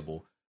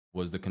unplayable.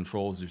 Was the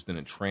controls just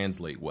didn't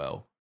translate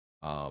well.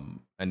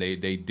 And they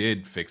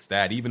did fix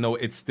that, even though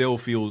it still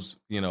feels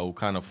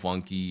kind of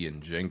funky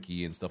and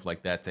janky and stuff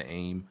like that to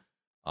aim.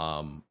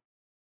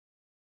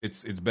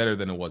 It's better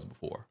than it was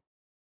before.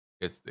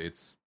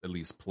 It's at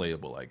least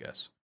playable, I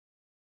guess.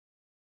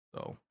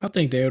 So I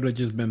think they would have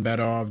just been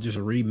better off just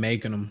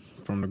remaking them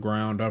from the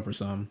ground up or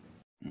something.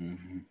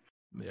 Mm-hmm.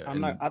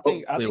 Yeah, I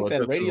think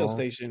that radio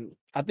station.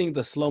 I think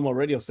the slow mo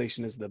radio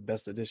station is the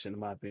best addition, in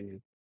my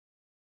opinion.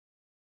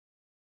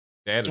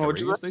 They added a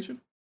radio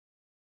station.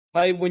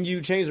 Like when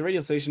you change the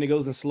radio station, it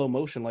goes in slow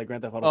motion, like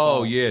Grand Theft Auto.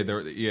 Oh yeah,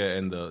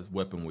 and the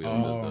weapon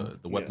wheel,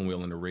 the weapon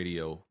wheel and the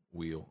radio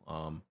wheel.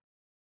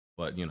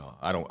 But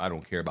I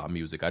don't care about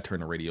music. I turn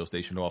the radio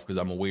station off because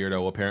I'm a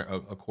weirdo,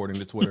 according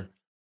to Twitter.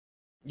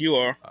 You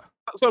are.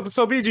 So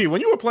BG, when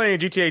you were playing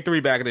GTA 3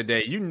 back in the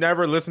day, you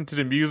never listened to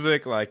the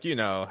music, like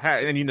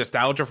had any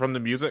nostalgia from the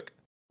music?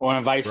 Or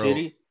in Vice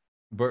City?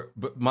 But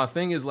my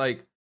thing is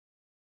like,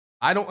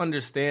 I don't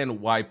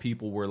understand why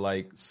people were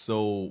like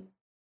so.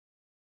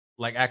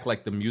 Like act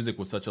like the music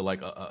was such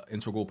a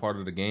integral part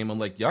of the game. I'm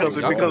like,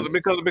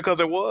 because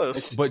it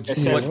was.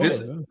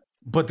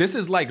 But this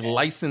is like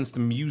licensed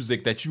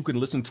music that you can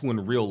listen to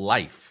in real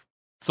life.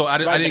 So I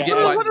didn't get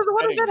why. What does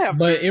that have?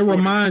 But it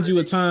reminds you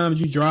of times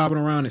you driving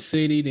around the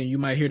city, then you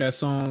might hear that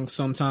song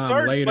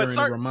sometime later, and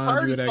it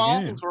reminds you of that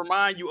game.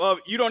 Remind you of.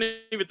 You don't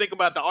even think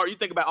about the art. You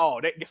think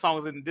about that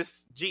song's in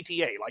this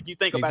GTA. Like you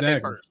think about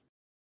that first.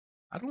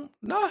 I don't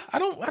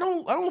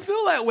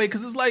feel that way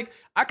because it's like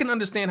I can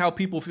understand how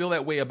people feel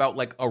that way about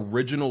like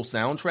original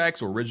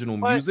soundtracks or original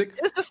music.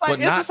 It's the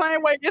same. The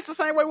same way. It's the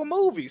same way with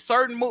movies.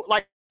 Certain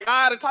like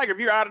Eye of the Tiger. If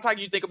you're Eye of the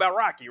Tiger, you think about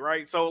Rocky,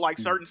 right? So like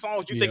certain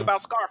songs you think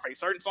about Scarface.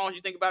 Certain songs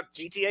you think about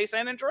GTA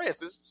San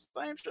Andreas. It's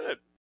the same shit.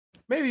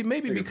 Maybe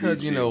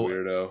because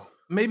weirdo.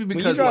 Maybe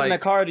because when you drive like in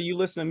that car, do you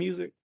listen to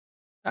music?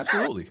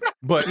 Absolutely,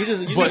 but you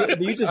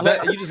just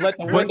let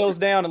the windows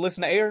down and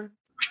listen to air.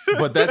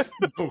 But that's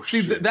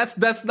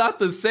that's not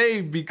the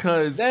same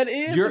because that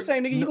is the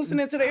same. Nigga, you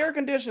listening to the air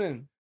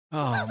conditioning.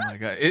 Oh my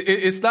god,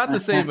 it's not the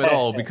same at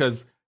all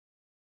because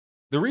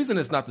the reason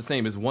it's not the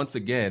same is once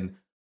again.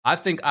 I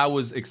think I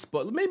was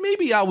exposed.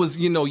 Maybe I was,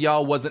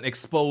 y'all wasn't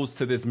exposed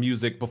to this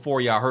music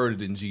before y'all heard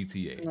it in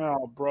GTA.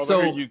 Oh,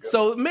 brother.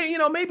 So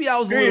maybe I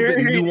was a little bit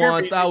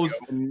nuanced. I was,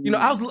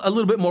 I was a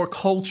little bit more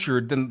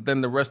cultured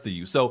than the rest of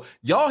you. So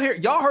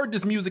y'all heard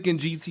this music in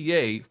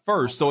GTA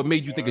first, so it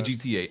made you think of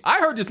GTA. I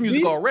heard this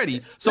music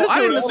already, so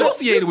I didn't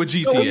associate it with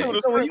GTA.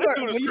 So when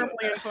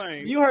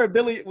you heard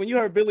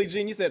Billie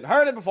Jean, you said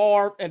heard it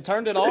before and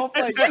turned it off.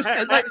 Like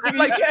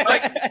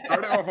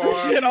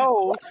shit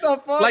old. What the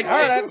fuck? Like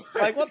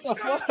what the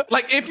fuck?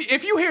 Like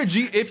if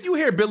you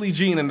hear Billie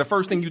Jean and the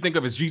first thing you think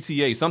of is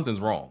GTA, something's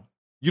wrong.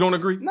 You don't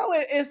agree? No,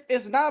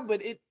 it's not,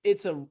 but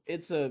it's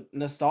a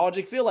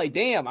nostalgic feel. Like,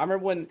 damn, I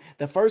remember when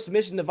the first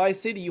mission to Vice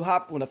City,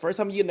 when the first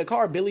time you get in the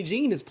car, Billie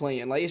Jean is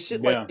playing. Like, it's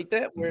shit like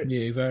that. Where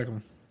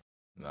exactly.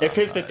 It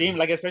fits the theme,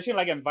 like especially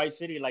like in Vice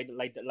City, like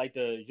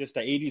the just the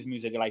 '80s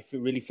music, like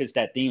really fits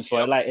that theme. So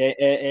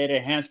it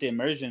enhanced the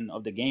immersion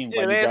of the game.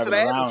 Yeah, it adds to the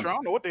atmosphere. I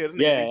don't know what the hell.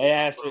 Yeah, it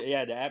adds to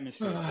the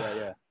atmosphere.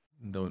 yeah.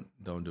 Don't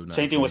do nothing.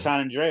 Same thing with San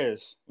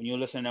Andreas. When you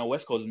listen to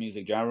West Coast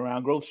music, driving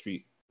around Grove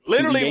Street.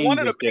 Literally, one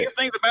of the biggest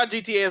things about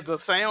GTA is the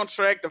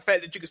soundtrack, the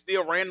fact that you can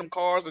steal random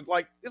cars, and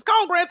like it's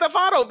called Grand Theft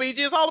Auto, BG.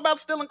 It's all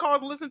about stealing cars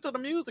and listening to the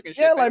music and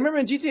shit. Yeah, like remember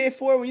in GTA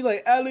 4 when you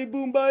like Ali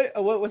Boombai?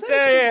 What was that?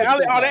 Yeah,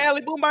 the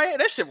Ali Boombai.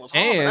 That shit was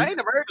hard. I ain't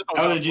never heard this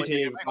song. That was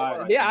GTA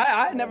 5.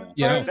 Yeah, I never.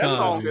 That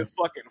song is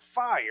fucking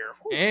fire.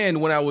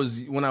 And when I was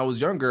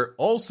younger,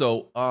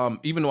 also,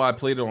 even though I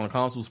played it on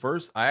consoles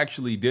first, I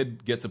actually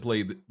did get to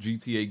play the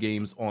GTA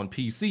games on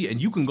PC, and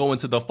you can go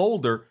into the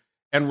folder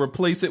and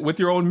replace it with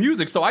your own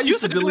music. So I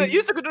used to delete. You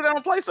used to do that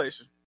on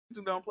PlayStation. You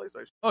do that on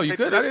PlayStation. Oh, you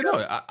could? I didn't know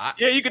it.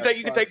 Yeah, you could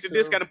take the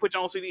disc out and put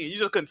your own CD in. You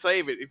just couldn't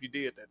save it if you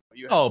did that.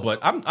 But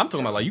I'm talking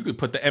about like you could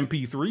put the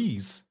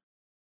MP3s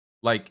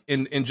like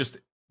in just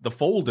the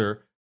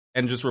folder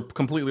and just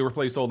completely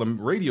replace all the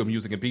radio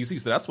music in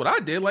PC. So that's what I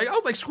did. Like I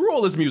was like, screw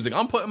all this music.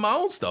 I'm putting my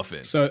own stuff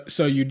in.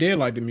 So you did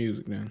like the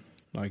music then?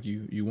 Like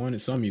you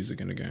wanted some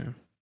music in the game.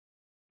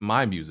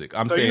 My music.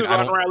 I'm so saying you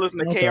was around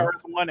listening to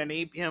KRS-One and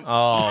EPM.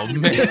 Oh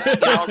man,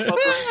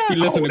 he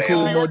listened to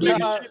Cool More Duty.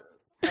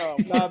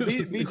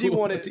 BG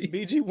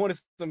wanted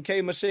some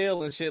K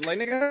Michelle and shit. Like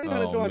nigga, how you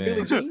know doing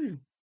Billie Jean?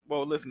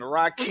 Well, listen to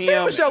Rock Was Kim.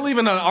 K Michelle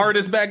even an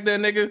artist back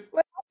then, nigga?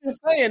 Like, I'm just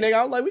saying,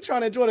 nigga. I'm like, we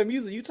trying to enjoy the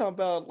music. You talking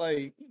about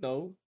like,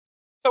 So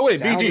wait,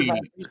 BG.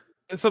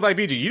 So like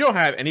BG, you don't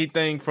have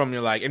anything from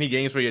your like any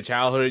games from your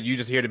childhood. You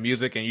just hear the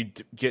music and you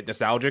get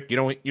nostalgic. You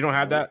don't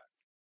have that.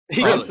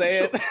 He gonna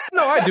say it.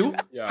 No, I do.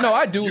 Yeah. No,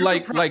 I do.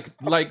 Like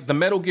the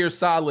Metal Gear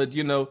Solid,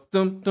 dum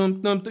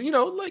dum dum.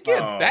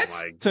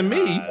 That's to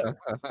me.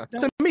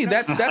 To me,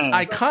 that's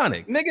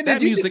iconic. Nigga,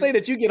 did you just say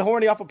that you get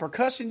horny off of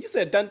percussion? You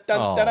said dun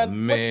dun dun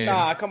dun. Man.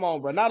 Nah, come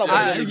on, bro. Not over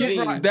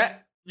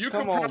that. You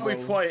could probably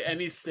play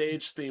any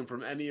stage theme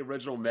from any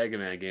original Mega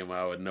Man game.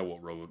 I would know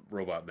what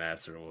Robot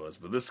Master was,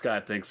 but this guy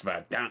thinks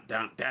about down.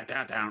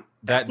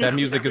 That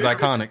music is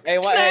iconic.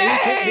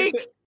 Hey,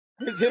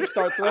 his hips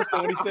start thrusting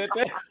when he said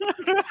that.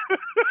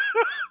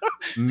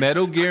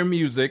 Metal Gear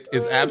music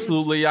is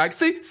absolutely y'all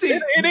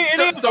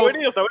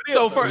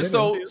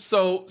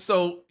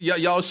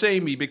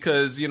shame me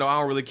because I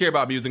don't really care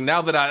about music.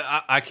 Now that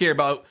I care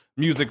about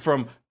music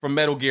from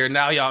Metal Gear,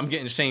 now I'm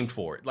getting shamed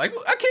for it. Like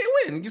I can't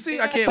win. You see,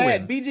 I can't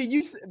win.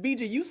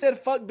 BG, you said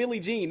fuck Billie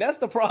Jean. That's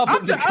the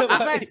problem.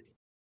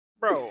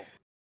 Bro,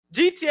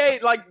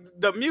 GTA, like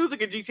the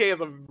music in GTA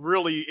is a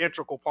really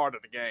integral part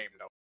of the game,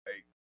 though.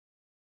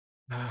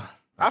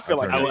 I feel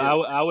like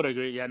I would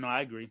agree. Yeah, no,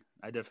 I agree.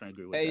 I definitely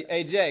agree with that.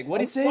 Hey, Jack,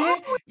 what he said?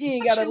 You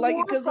ain't gotta like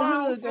it because the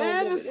hood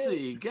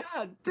fantasy.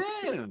 God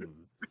damn.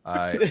 All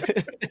right.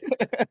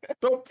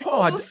 The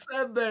poll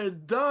said they're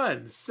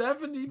done.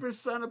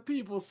 70% of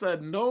people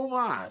said no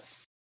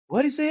mas.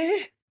 What he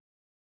said?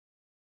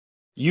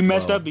 You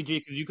messed up,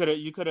 BG, because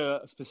you could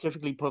have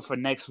specifically put for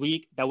next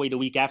week. That way, the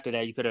week after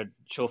that, you could have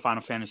show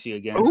Final Fantasy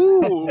again.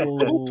 Ooh,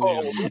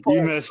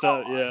 you messed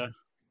up. Yeah.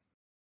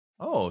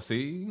 Oh,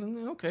 see,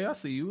 okay, I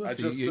see you. I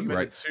just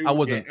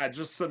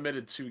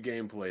submitted 2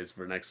 gameplays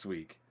for next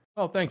week.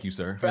 Oh, thank you,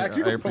 sir. In fact,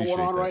 you can put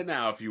one on right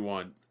now if you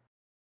want.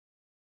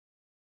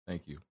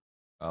 Thank you.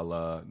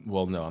 I'll.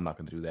 Well, no, I'm not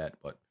going to do that.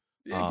 But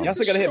y'all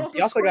still got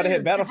to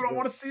hit Battlefield. People don't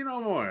want to see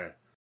no more.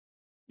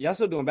 Y'all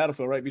still doing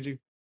Battlefield, right, BG?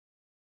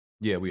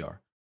 Yeah, we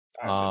are.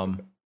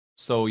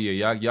 So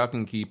yeah, y'all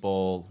can keep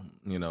all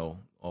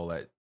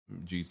that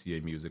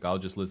GTA music. I'll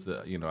just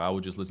listen. I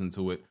would just listen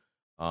to it.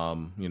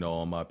 On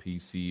my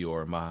PC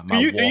or my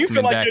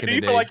Walkman back in the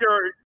day.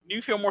 Do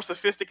you feel more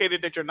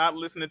sophisticated that you're not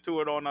listening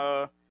to it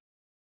on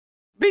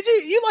BG,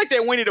 you like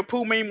that Winnie the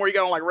Pooh meme where you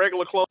got on like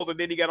regular clothes and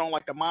then you got on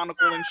like the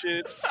monocle and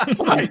shit?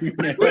 Like,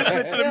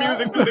 listening to the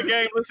music through the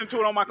game, listen to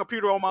it on my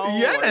computer on my own.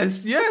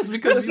 Yes,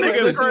 because this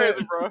nigga's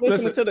crazy, bro.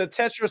 Listening to the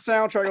Tetris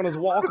soundtrack on his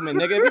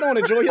Walkman, nigga. If you don't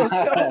enjoy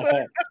yourself,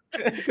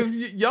 because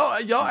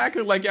y'all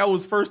acting like I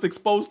was first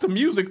exposed to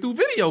music through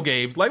video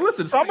games. Like,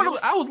 listen, some of the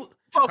songs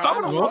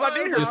I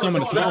did hear. Some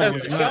of the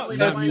songs,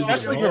 not music.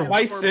 Especially for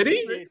Vice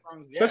City.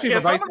 Especially for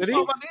Vice City.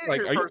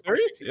 Like, are you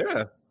serious?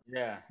 Yeah.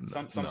 Yeah,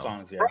 some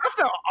songs. Yeah, bro, I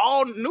felt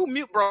all new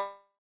mute, bro.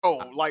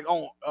 Like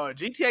on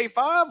GTA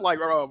 5, like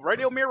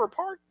Radio Mirror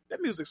Park.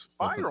 That music's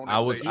fire on. I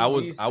was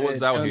out here. I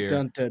was out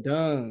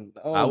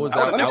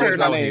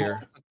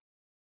here.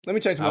 Let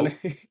me change my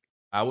name.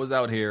 I was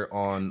out here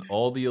on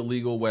all the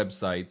illegal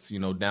websites,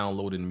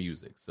 downloading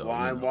music. So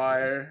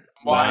LimeWire,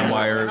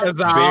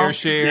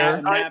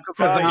 BearShare,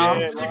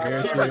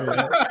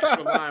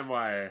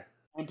 LimeWire,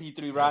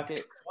 MP3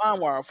 Rocket.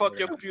 LimeWire, fuck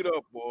your computer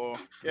up, boy.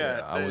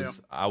 Yeah,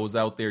 I was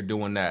out there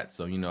doing that.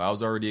 So I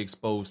was already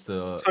exposed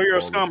to. So you're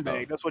a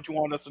scumbag. That's what you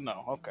want us to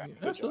know. Okay,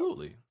 yeah,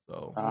 absolutely.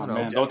 So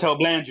man, don't tell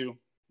Blandu.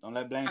 Don't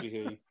let Blandu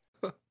hear you.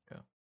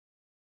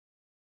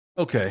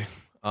 Okay.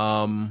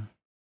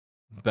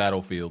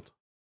 Battlefield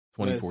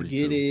 2042. Let's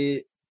get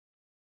it.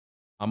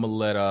 I'm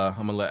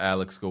gonna let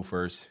Alex go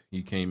first.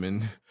 He came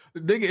in.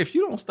 Nigga, if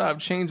you don't stop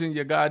changing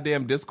your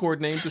goddamn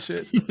Discord name to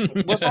shit.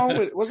 What's wrong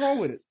with it? What's wrong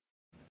with it?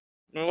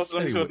 Let's see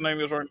what the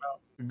name is right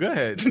now. Go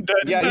ahead.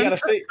 Yeah, you gotta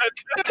say.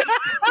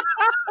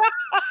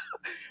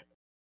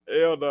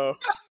 Hell no.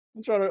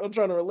 I'm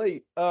trying to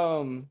relate.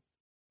 Oh,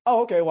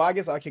 okay. Well, I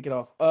guess I'll kick it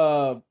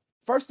off.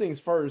 First things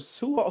first.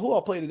 Who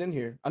all played it in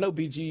here? I know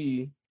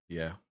BG.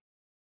 Yeah.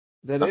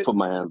 Is that I it? put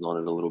my hands on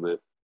it a little bit.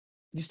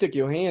 You stick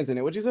your hands in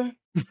it. What'd you say?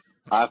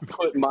 I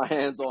put my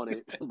hands on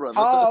it, brother.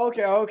 Oh,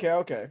 okay.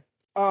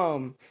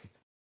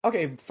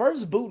 Okay.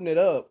 First booting it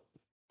up.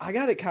 I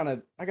gotta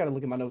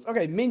look at my notes.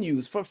 Okay,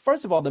 menus.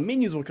 First of all, the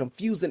menus were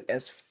confusing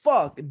as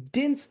fuck,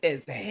 dense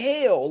as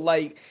hell.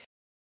 Like,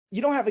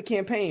 you don't have a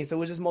campaign, so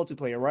it's just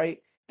multiplayer,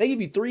 right? They give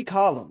you 3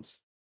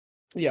 columns.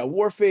 Yeah,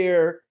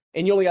 warfare,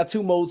 and you only got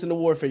 2 modes in the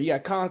warfare. You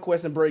got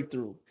conquest and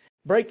breakthrough.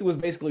 Breakthrough is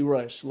basically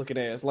rush, looking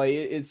ass. Like,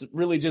 it's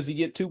really just you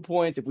get 2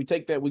 points. If we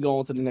take that, we go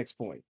on to the next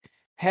point.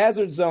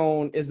 Hazard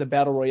Zone is the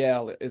battle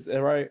royale. Is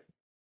that right?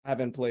 I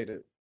haven't played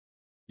it.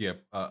 Yeah.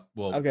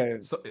 Well, okay.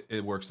 So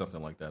it works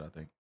something like that, I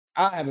think.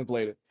 I haven't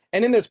played it.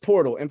 And then there's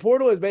Portal. And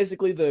Portal is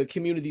basically the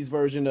community's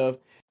version of,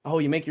 oh,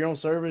 you make your own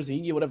servers and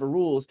you get whatever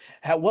rules.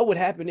 What would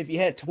happen if you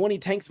had 20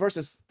 tanks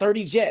versus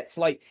 30 jets?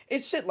 Like,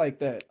 it's shit like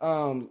that.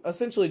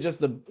 Essentially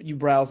just you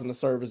browsing the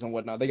servers and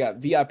whatnot. They got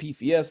VIP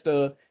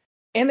Fiesta.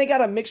 And they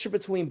got a mixture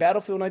between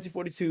Battlefield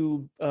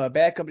 1942,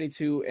 Bad Company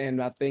 2,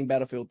 and I think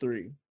Battlefield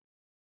 3.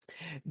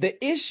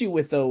 The issue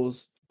with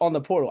those on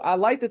the Portal, I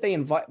like that they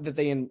involve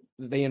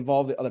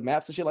the other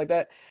maps and shit like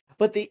that.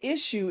 But the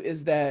issue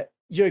is that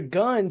your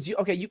guns,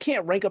 you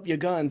can't rank up your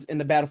guns in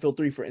the Battlefield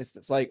 3, for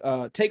instance. Like,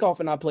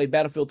 Takeoff and I played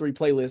Battlefield 3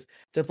 playlist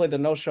to play the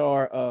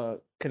Noshar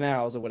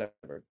Canals or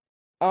whatever.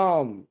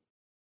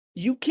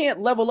 You can't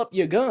level up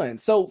your gun.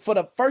 So for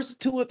the first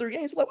 2 or 3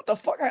 games, like, what the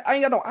fuck? I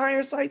ain't got no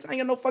iron sights. I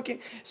ain't got no fucking.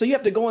 So you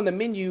have to go in the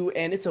menu,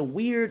 and it's a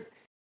weird.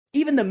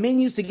 Even the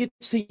menus to get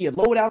to your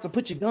loadout to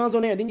put your guns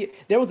on there, and then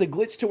there was a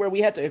glitch to where we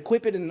had to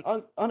equip it and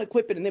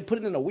unequip it, and then put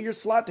it in a weird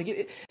slot to get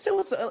it. So it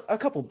was a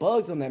couple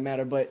bugs on that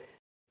matter, but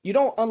you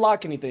don't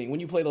unlock anything when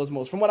you play those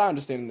modes. From what I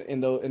understand,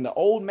 in the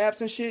old maps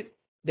and shit,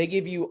 they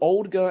give you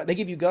They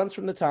give you guns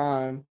from the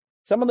time.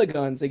 Some of the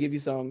guns they give you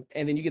some,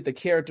 and then you get the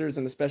characters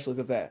and the specialists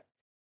of that.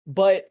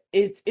 But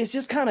it's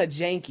just kind of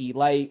janky.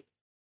 Like,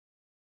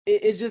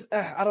 it's just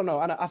I don't know.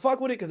 I fuck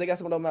with it because they got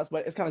some of those maps,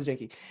 but it's kind of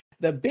janky.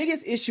 The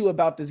biggest issue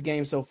about this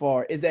game so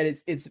far is that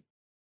it's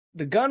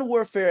the gun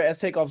warfare, as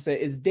Takeoff said,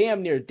 is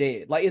damn near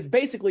dead. Like, it's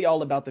basically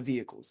all about the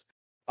vehicles.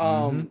 I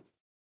don't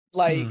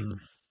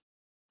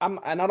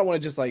want to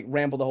just like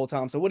ramble the whole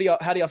time. So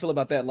how do y'all feel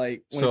about that?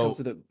 Like, when it comes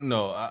to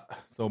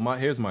the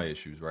here's my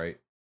issues, right?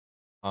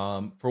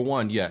 For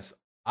one, yes,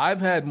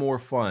 I've had more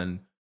fun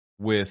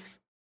with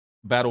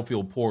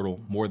Battlefield Portal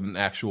more than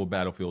actual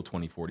Battlefield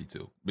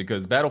 2042,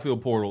 because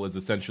Battlefield Portal is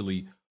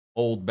essentially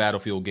old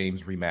Battlefield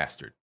games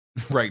remastered.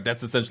 Right,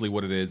 that's essentially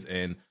what it is,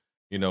 and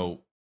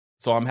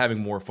so I'm having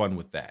more fun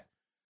with that.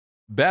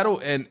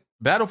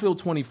 Battlefield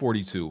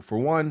 2042, for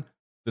one,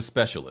 the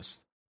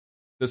specialists,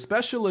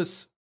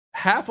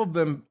 half of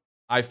them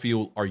I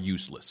feel are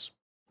useless,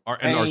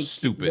 are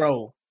stupid.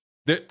 Bro,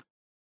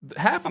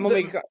 half of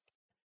them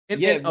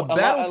in a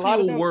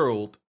Battlefield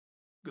world.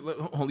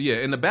 Yeah,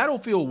 in the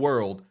Battlefield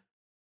world,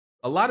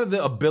 a lot of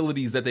the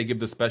abilities that they give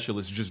the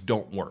specialists just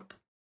don't work,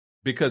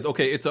 because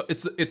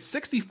it's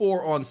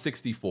 64 on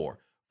 64.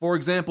 For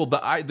example,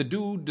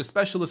 the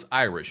specialist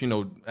Irish,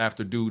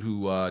 after dude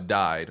who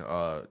died,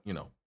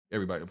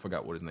 everybody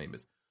forgot what his name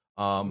is.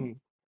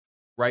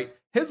 Right?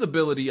 His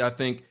ability, I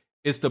think,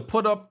 is to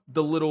put up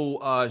the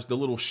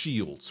little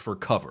shields for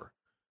cover.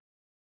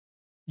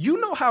 You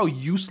know how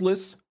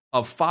useless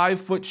a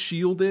 5-foot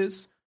shield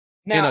is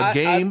in a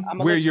game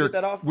where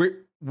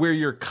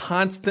you're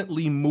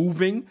constantly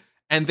moving,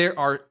 and there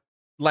are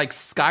like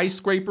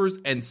skyscrapers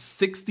and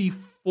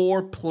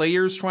 64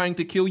 players trying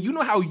to kill. You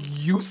know how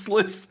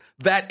useless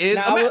that is.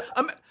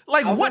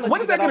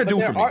 What is that going to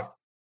do for me?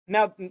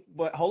 Now,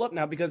 but hold up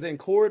now, because in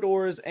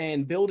corridors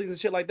and buildings and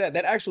shit like that,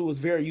 that actually was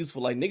very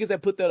useful. Like, niggas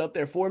that put that up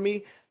there for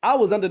me, I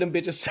was under them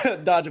bitches trying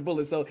to dodge a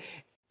bullet. So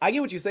I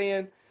get what you're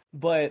saying,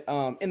 but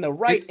in the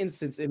right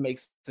instance, it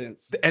makes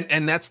sense.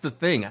 And that's the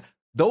thing.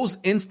 Those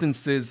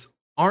instances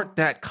aren't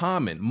that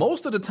common.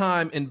 Most of the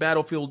time in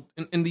Battlefield,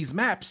 in these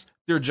maps,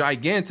 they're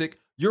gigantic.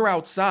 You're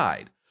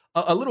outside.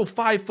 A little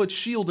 5-foot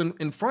shield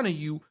in front of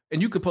you, and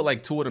you could put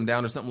like 2 of them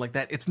down or something like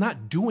that. It's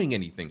not doing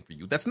anything for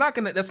you. That's not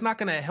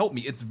gonna help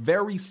me. It's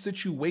very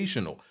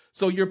situational.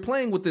 So you're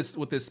playing with this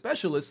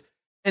specialist,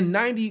 and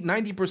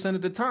 90%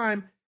 of the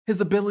time,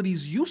 his ability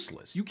is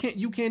useless. You can't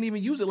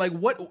even use it. Like,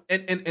 what?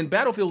 And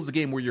Battlefield is a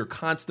game where you're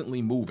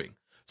constantly moving.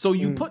 So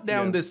you put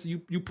down this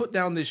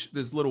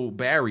little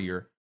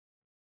barrier.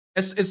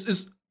 As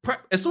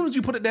soon as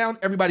you put it down,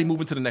 everybody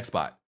moving to the next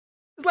spot.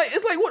 It's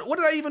like what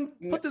did I even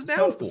put this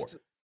down for?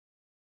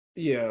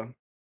 Yeah.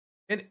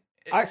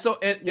 I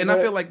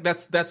feel like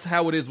that's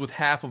how it is with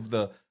half of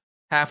the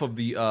half of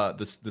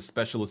the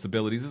specialist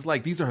abilities. It's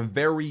like these are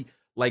very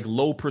like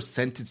low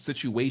percentage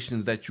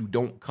situations that you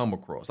don't come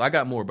across. I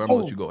got more, but I'm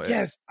gonna let you go ahead.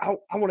 Yes, I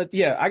want to.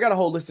 Yeah, I got a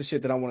whole list of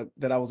shit that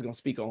I was gonna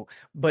speak on.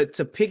 But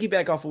to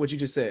piggyback off of what you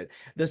just said,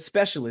 the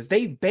specialists,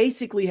 they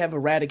basically have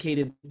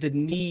eradicated the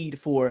need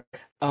for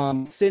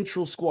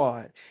central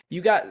squad.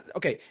 You got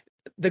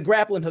the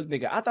grappling hook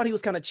nigga. I thought he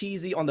was kind of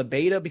cheesy on the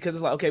beta because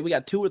it's like, okay, we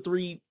got 2 or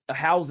 3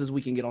 houses we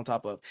can get on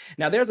top of.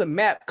 Now there's a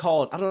map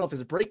called, I don't know if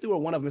it's a breakthrough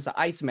or one of them, it's an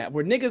ice map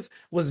where niggas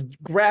was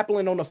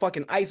grappling on the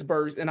fucking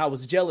icebergs, and I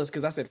was jealous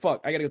because I said,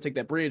 fuck, I gotta go take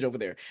that bridge over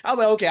there. I was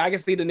like, okay, I can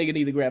see the nigga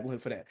need the grappling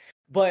hook for that.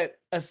 But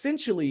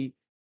essentially,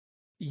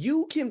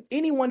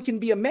 anyone can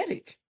be a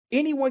medic.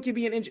 Anyone can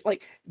be an engineer.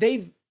 Like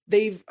they've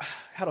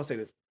how do I say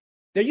this?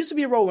 There used to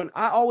be a role when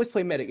I always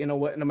play medic, no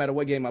matter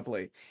what game I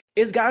play.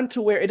 It's gotten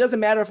to where it doesn't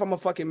matter if I'm a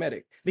fucking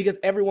medic because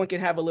everyone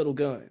can have a little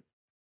gun.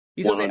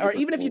 You know what I'm saying? Or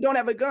even if you don't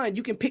have a gun,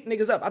 you can pick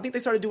niggas up. I think they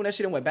started doing that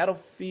shit in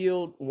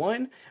Battlefield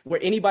 1, where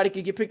anybody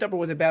could get picked up, or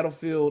was it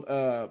Battlefield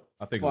I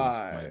think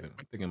 5?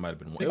 it might have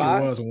been 1. It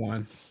was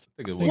 1.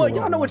 Well,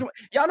 y'all know which one.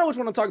 Y'all know which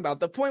one I'm talking about.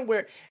 The point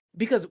where,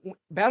 because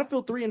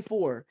Battlefield 3 and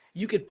 4,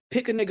 you could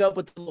pick a nigga up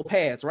with the little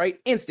pads, right?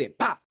 Instant,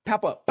 pop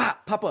up,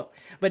 pop up.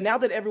 But now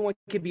that everyone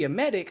can be a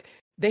medic,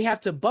 they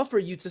have to buffer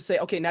you to say,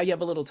 okay, now you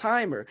have a little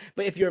timer.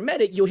 But if you're a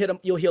medic, you'll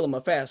heal them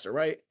up faster,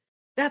 right?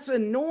 That's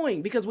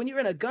annoying because when you're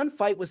in a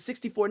gunfight with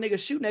 64 niggas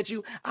shooting at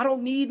you, I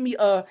need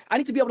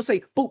to be able to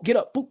say, boop, get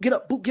up, boop, get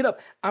up, boop, get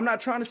up. I'm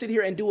not trying to sit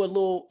here and do a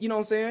little, you know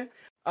what I'm saying?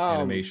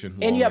 Animation,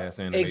 and you have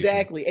animation.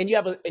 Exactly, and you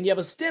have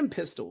a stem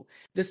pistol.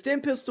 The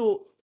stem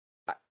pistol,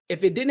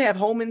 if it didn't have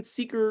Holman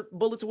Seeker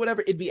bullets or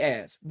whatever, it'd be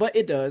ass, but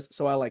it does,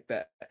 so I like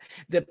that.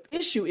 The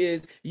issue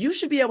is you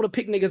should be able to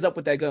pick niggas up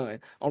with that gun.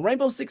 On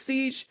Rainbow Six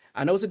Siege,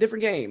 I know it's a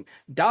different game.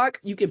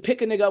 Doc, you can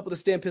pick a nigga up with a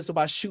stem pistol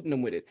by shooting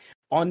them with it.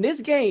 On this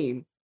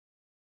game,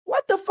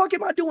 what the fuck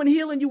am I doing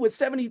healing you with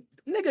 70?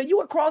 Nigga, you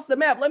across the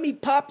map. Let me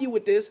pop you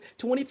with this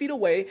 20 feet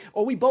away,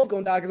 or we both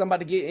gonna die because I'm about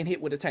to get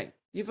hit with a tank.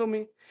 You feel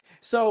me?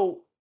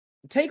 So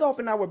Takeoff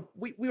and I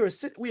we were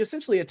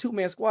essentially a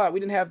 2-man squad. We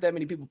didn't have that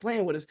many people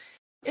playing with us.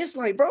 It's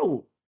like,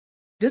 bro,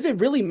 does it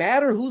really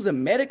matter who's a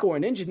medic or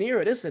an engineer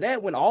or this or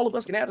that when all of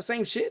us can have the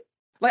same shit?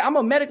 Like, I'm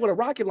a medic with a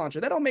rocket launcher.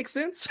 That don't make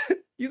sense.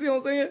 You see what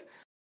I'm saying?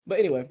 But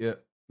anyway.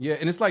 Yeah,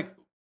 and it's like,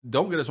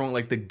 don't get us wrong,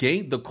 like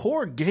the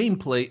core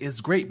gameplay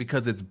is great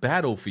because it's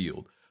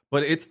Battlefield,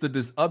 but it's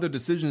this other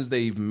decisions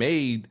they've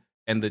made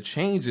and the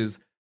changes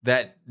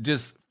that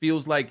just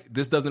feels like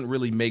this doesn't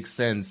really make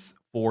sense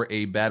for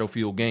a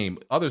Battlefield game.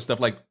 Other stuff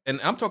like, and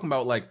I'm talking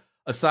about like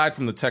aside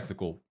from the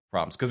technical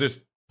problems, because there's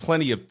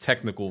plenty of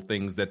technical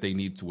things that they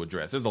need to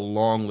address. There's a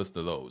long list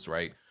of those,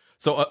 right?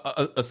 So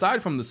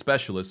aside from the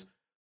specialists,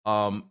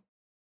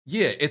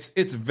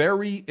 it's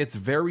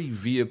very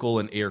vehicle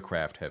and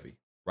aircraft heavy,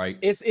 right?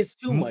 It's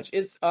too much.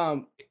 It's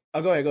go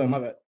ahead, my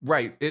bad.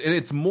 Right, and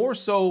it's more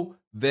so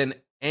than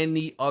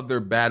any other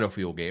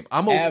Battlefield game.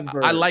 I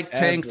like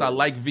tanks. I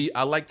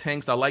like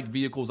tanks. I like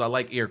vehicles. I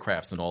like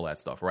aircrafts and all that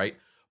stuff, right?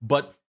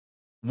 But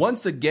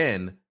once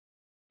again,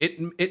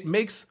 it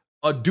makes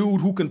a dude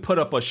who can put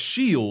up a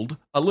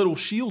little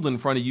shield in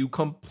front of you,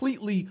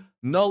 completely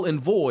null and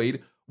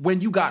void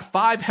when you got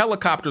 5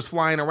 helicopters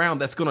flying around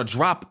that's going to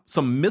drop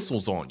some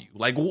missiles on you.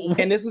 Like,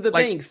 and this is the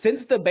thing.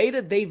 Since the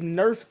beta, they've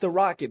nerfed the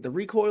rocket, the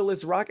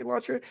recoilless rocket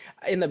launcher.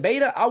 In the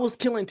beta, I was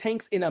killing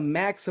tanks in a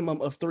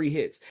maximum of 3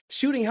 hits,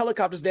 shooting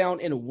helicopters down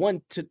in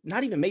 1 to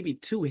not even maybe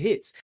 2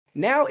 hits.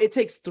 Now it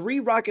takes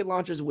 3 rocket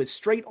launchers with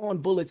straight on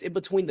bullets in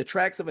between the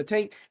tracks of a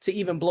tank to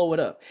even blow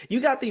it up. You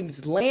got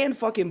these land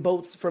fucking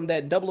boats from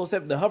that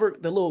 007,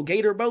 the little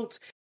gator boats.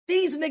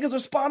 These niggas are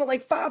spawning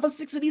like 5 or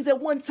 6 of these at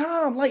one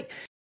time. Like,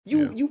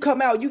 you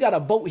come out, you got a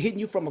boat hitting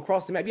you from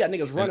across the map. You got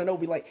niggas running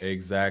over like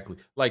exactly.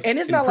 Like, and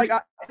it's not like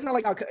I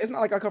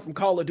come from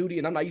Call of Duty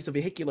and I'm not used to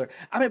vehicular.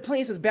 I've been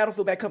playing since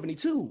Battlefield Bad Company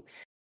 2.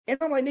 And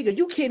I'm like, nigga,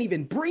 you can't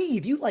even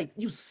breathe.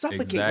 You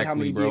suffocate with how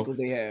many vehicles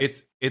they have.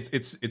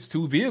 It's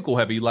too vehicle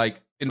heavy.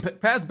 Like in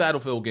past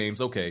Battlefield games,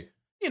 okay,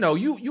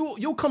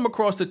 you'll come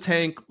across the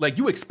tank, like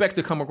you expect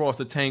to come across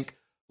the tank,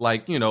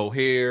 like,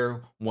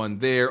 here, one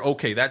there.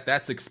 Okay,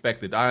 that's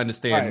expected. I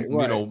understand.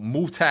 Right.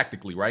 Move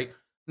tactically, right,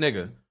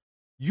 nigga.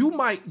 You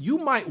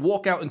might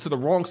walk out into the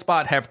wrong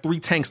spot, have 3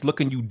 tanks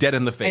looking you dead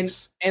in the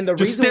face, and the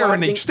just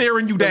reason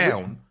staring you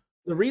down.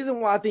 The reason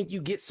why I think you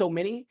get so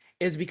many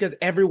is because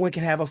everyone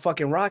can have a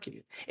fucking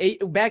rocket.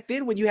 Back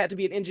then, when you had to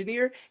be an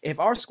engineer, if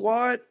our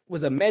squad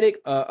was a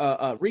medic,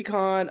 a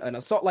recon, an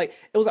assault, like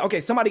it was like, okay,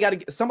 somebody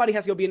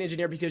has to go be an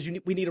engineer because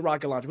we need a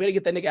rocket launcher. We got to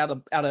get that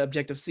nigga out of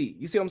objective C.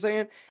 You see what I'm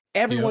saying?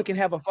 Everyone can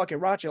have a fucking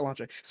rocket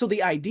launcher. So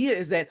the idea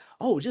is that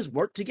just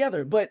work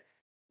together. But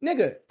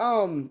nigga,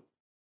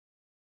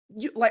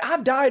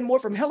 I've died more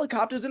from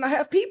helicopters than I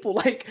have people.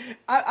 Like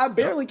I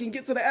barely can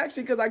get to the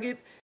action because I get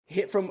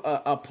hit from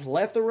a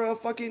plethora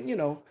of fucking,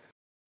 So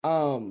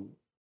I'm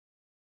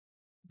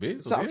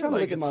trying to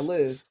look at my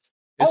list.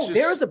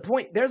 There's a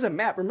point. There's a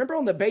map. Remember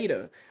on the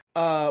beta,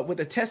 with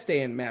the test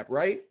stand map,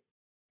 right?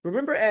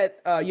 Remember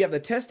you have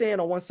the test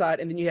stand on one side,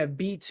 and then you have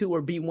B2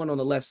 or B1 on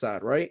the left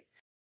side, right?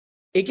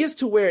 it gets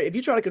to where if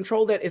you try to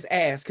control that, it's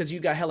ass because you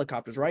got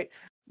helicopters, right?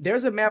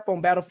 There's a map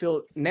on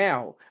Battlefield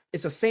now.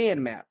 It's a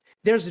sand map.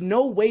 There's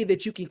no way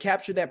that you can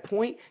capture that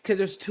point because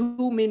there's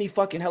too many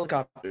fucking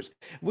helicopters.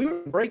 We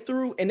were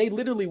breakthrough and they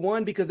literally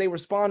won because they were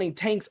spawning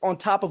tanks on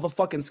top of a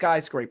fucking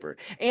skyscraper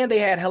and they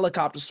had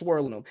helicopters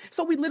swirling them.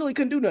 So we literally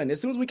couldn't do nothing. As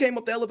soon as we came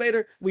up the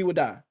elevator, we would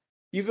die.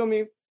 You feel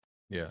me?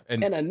 Yeah.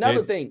 And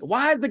another thing,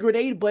 why is the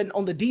grenade button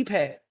on the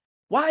D-pad?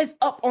 Why is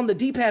up on the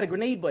D-pad a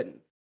grenade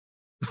button?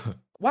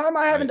 Why am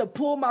I having to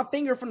pull my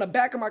finger from the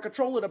back of my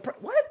controller to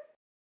what?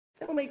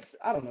 That don't make.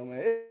 I don't know,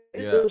 man.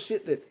 It's little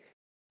shit that.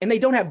 And they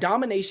don't have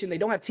domination. They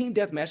don't have team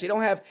deathmatch. They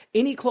don't have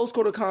any close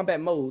quarter combat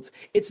modes.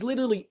 It's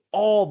literally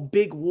all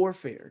big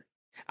warfare.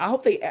 I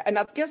hope and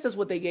I guess that's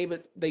what they gave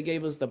it. They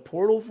gave us the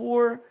Portal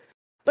for.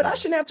 But I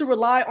shouldn't have to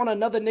rely on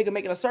another nigga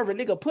making a server.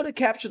 Nigga, put a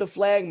capture the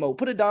flag mode,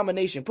 put a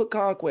domination, put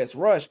conquest,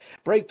 rush,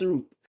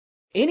 breakthrough,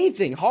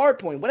 anything,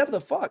 hardpoint, whatever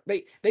the fuck.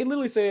 They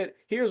literally said,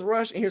 here's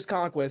rush and here's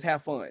conquest.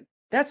 Have fun.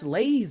 That's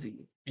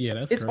lazy. Yeah,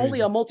 that's it's crazy.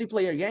 only a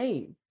multiplayer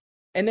game.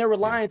 And they're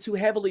relying too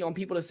heavily on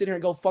people to sit here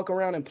and go fuck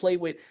around and play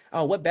with,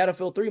 what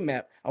Battlefield 3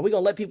 map? Are we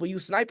going to let people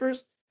use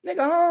snipers? Nigga,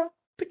 huh?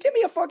 Give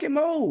me a fucking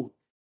mode.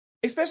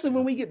 Especially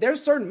when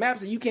there's certain maps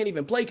that you can't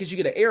even play because you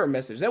get an error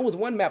message. That was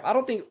one map I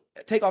don't think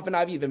Takeoff and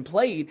I've even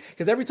played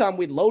because every time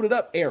we'd load it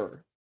up,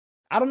 error.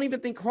 I don't even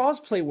think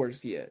crossplay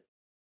works yet.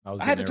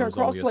 I had to turn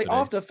crossplay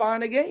off to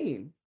find a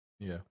game.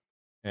 Yeah.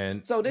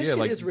 And so this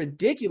shit is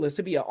ridiculous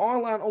to be an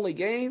online only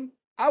game.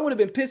 I would have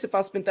been pissed if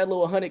I spent that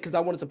little $100 because I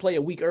wanted to play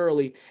a week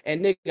early.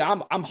 And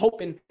nigga, I'm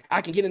hoping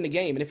I can get in the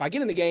game. And if I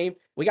get in the game,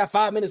 we got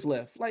 5 minutes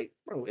left. Like,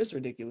 bro, it's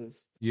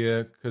ridiculous.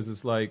 Yeah, because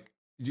it's like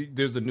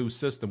there's a new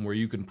system where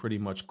you can pretty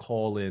much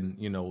call in,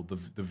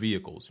 the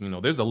vehicles.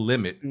 There's a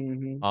limit.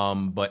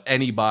 Mm-hmm. But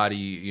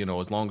anybody,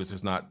 as long as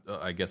there's not,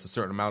 I guess, a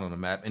certain amount on the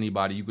map,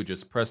 anybody you could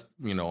just press,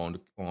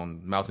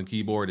 on mouse and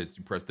keyboard.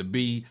 You press the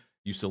B,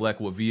 you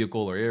select what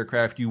vehicle or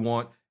aircraft you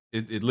want.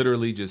 It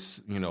literally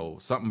just,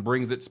 something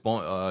brings it,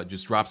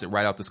 just drops it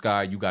right out the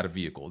sky. You got a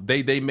vehicle.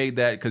 They made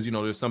that because,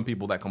 there's some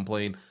people that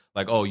complain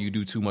like, oh, you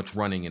do too much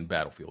running in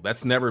Battlefield.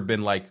 That's never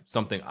been like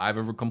something I've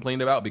ever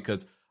complained about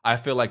because I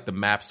feel like the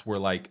maps were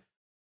like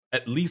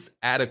at least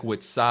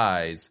adequate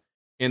size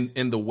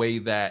in the way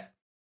that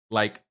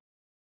like,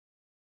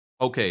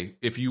 okay,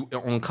 if you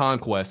on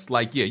Conquest,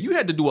 like, yeah, you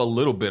had to do a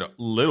little bit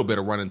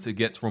of running to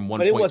get from one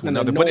point to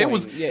another, but it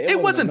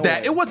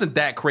wasn't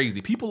that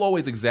crazy. People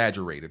always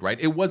exaggerated, right?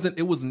 It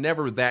was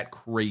never that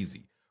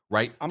crazy,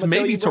 right?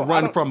 Maybe to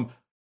run from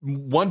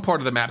one part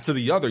of the map to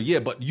the other, yeah,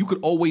 but you could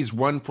always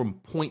run from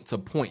point to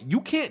point.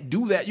 You can't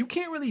do that. You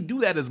can't really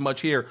do that as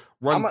much here,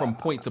 from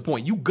point to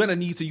point. You're gonna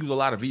need to use a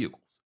lot of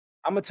vehicles.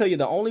 I'm gonna tell you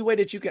the only way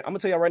that you can. I'm gonna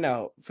tell you right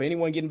now, for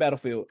anyone getting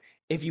Battlefield,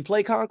 if you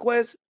play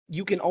Conquest,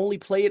 you can only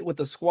play it with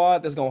a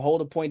squad that's gonna hold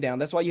a point down.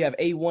 That's why you have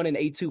A1 and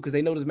A2 because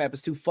they know this map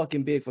is too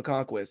fucking big for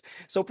Conquest.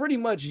 So pretty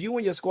much, you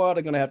and your squad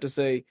are gonna have to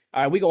say,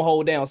 "All right, we gonna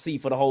hold down C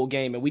for the whole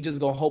game, and we just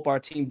gonna hope our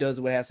team does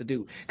what it has to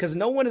do." Because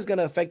no one is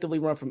gonna effectively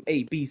run from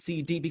A, B,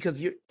 C, D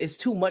because it's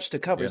too much to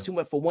cover. Yeah. It's too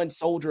much for one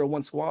soldier or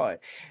one squad.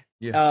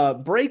 Yeah.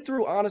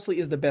 Breakthrough honestly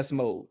is the best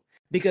mode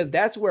because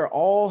that's where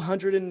all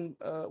 100 and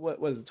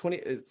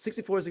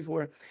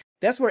 64.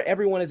 That's where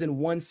everyone is in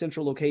one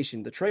central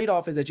location. The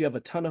trade-off is that you have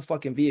a ton of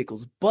fucking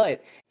vehicles,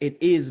 but it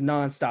is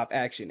nonstop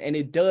action, and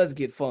it does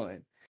get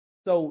fun.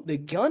 So the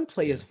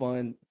gunplay is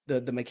fun,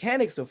 the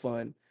mechanics are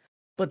fun,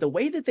 but the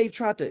way that they've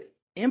tried to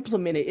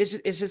implement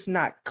it, it's just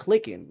not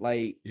clicking.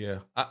 Like, yeah,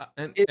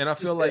 and I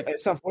feel like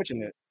it's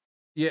unfortunate.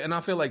 Yeah, and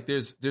I feel like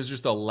there's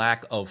just a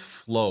lack of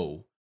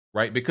flow,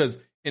 right? Because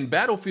in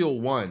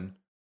Battlefield 1,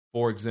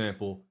 for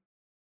example,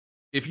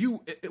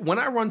 when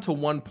I run to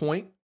one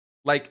point,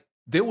 like,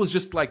 there was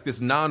just like this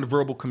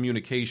nonverbal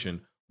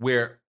communication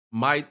where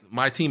my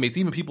teammates,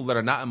 even people that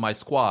are not in my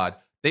squad,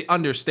 they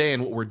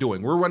understand what we're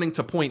doing. We're running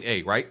to point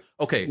A, right?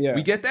 Okay,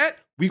 we get that.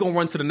 We gonna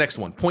run to the next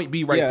one. Point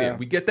B there.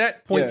 We get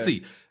that. Point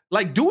C.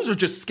 Like, dudes are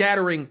just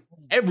scattering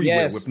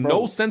everywhere with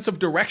no sense of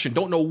direction.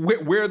 Don't know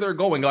where they're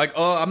going. Like,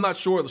 I'm not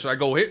sure. Should I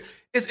go here?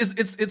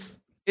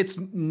 It's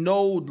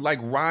no like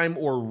rhyme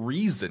or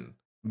reason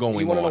going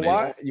on. You want to know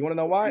why? You want to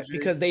know why?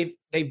 Because they've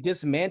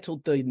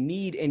dismantled the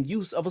need and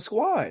use of a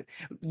squad.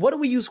 What do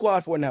we use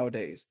squad for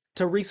nowadays?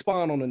 To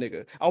respawn on a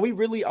nigga. Are we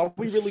really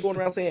going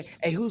around saying,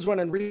 hey, who's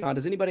running respawn?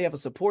 Does anybody have a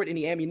support,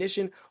 any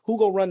ammunition? Who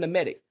go run the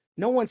medic?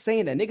 No one's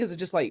saying that. Niggas are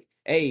just like,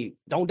 hey,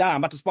 don't die, I'm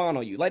about to spawn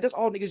on you. Like, that's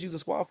all niggas use a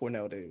squad for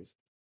nowadays.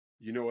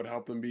 You know what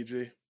helped them,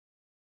 BG?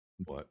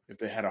 What? If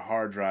they had a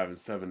hard drive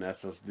instead of an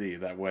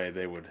SSD, that way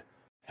they would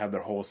have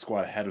their whole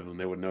squad ahead of them.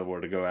 They would know where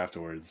to go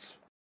afterwards.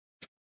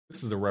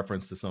 This is a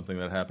reference to something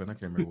that happened. I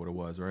can't remember what it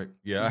was, right?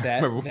 Yeah,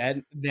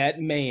 that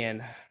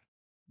man.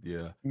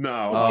 Yeah.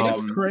 No,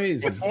 that's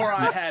crazy. Before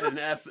I had an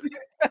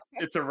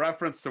it's a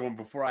reference to when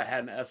before I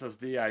had an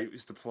SSD, I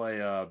used to play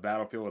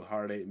Battlefield with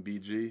Hard 8 and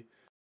BG.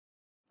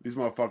 These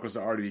motherfuckers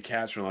are already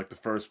capturing like the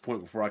first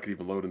point before I could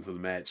even load into the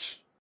match.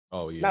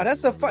 Oh yeah. No,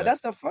 that's the fun.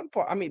 That's the fun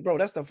part. I mean, bro,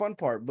 that's the fun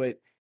part. But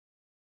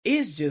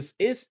it's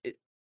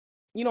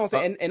You know what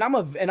I'm saying?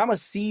 And I'm a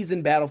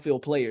seasoned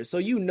Battlefield player, so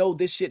you know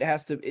this shit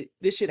has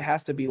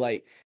to be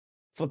like,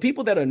 for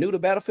people that are new to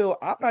Battlefield,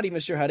 I'm not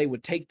even sure how they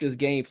would take this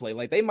gameplay.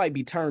 Like, they might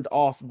be turned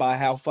off by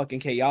how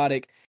fucking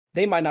chaotic.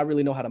 They might not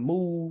really know how to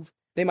move.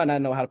 They might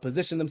not know how to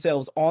position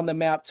themselves on the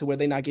map to where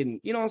they're not getting,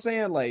 you know what I'm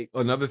saying? Like,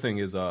 another thing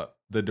is the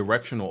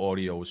directional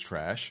audio is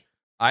trash.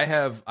 I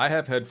have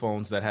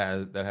headphones that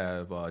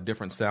have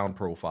different sound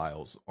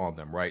profiles on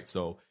them, right?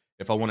 So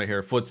if I want to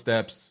hear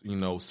footsteps, you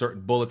know,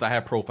 certain bullets, I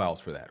have profiles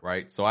for that,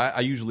 right? So I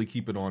usually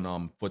keep it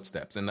on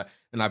footsteps, and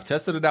I've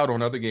tested it out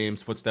on other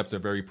games. Footsteps are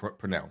very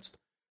pronounced.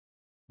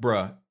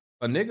 Bruh,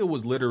 a nigga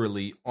was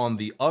literally on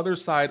the other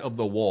side of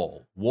the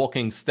wall,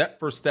 walking step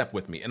for step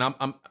with me, and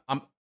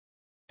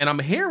I'm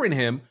hearing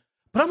him,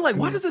 but I'm like,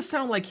 why does it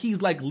sound like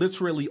he's like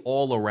literally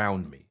all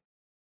around me?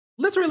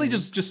 Literally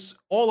just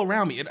all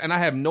around me. And I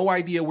have no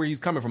idea where he's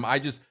coming from.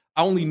 I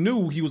only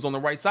knew he was on the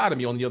right side of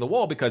me on the other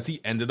wall because he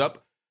ended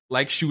up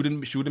like shooting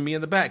me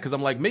in the back. Cause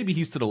I'm like, maybe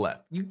he's to the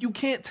left. You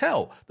can't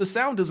tell. The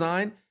sound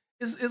design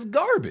is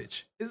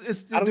garbage.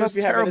 There's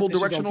terrible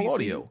directional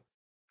audio.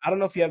 I don't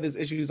know if you have these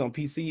issues on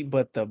PC,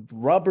 but the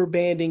rubber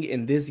banding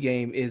in this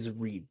game is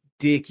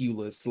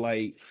ridiculous.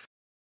 Like,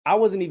 I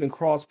wasn't even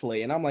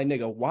crossplay, and I'm like,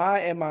 nigga,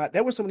 why am I?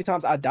 There were so many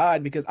times I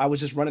died because I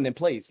was just running in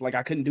place, like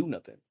I couldn't do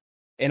nothing,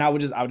 and I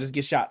would just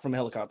get shot from a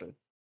helicopter.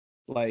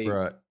 Like,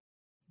 right.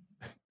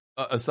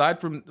 Aside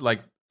from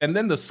like, and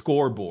then the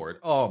scoreboard.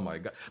 Oh my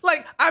god!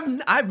 Like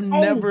I've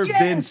never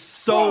been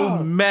so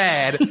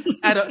mad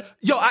at a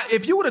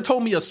if you would have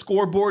told me a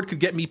scoreboard could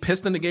get me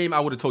pissed in the game, I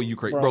would have told you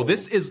crazy, bro.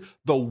 This is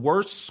the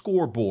worst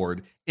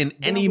scoreboard in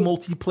any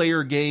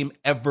multiplayer game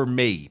ever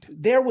made.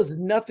 There was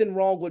nothing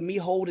wrong with me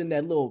holding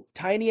that little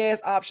tiny ass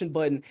option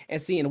button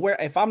and seeing where,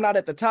 if I'm not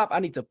at the top,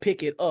 I need to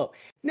pick it up.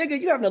 Nigga,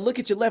 you having to look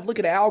at your left, look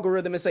at the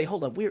algorithm and say,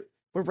 hold up, we're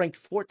ranked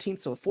 14th,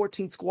 so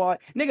 14th squad.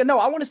 Nigga, no,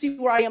 I want to see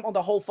where I am on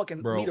the whole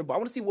fucking leaderboard. I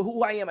want to see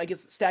who I am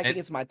stacked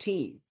against my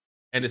team.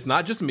 And it's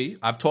not just me.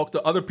 I've talked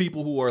to other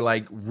people who are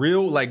like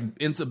real, like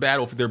into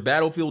Battlefield. They're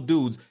Battlefield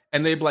dudes,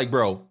 and they're like,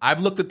 bro, I've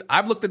looked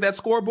at that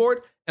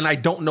scoreboard, and I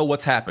don't know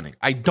what's happening.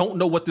 I don't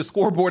know what the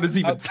scoreboard is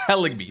even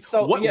telling me.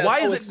 So, why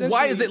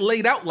is it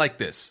laid out like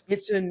this?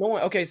 It's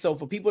annoying. Okay, so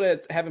for people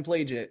that haven't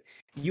played yet,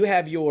 you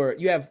have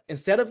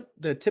instead of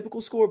the typical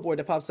scoreboard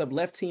that pops up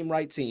left team,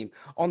 right team,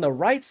 on the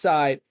right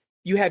side,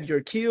 you have your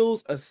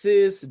kills,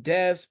 assists,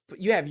 deaths.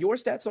 You have your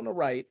stats on the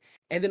right,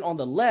 and then on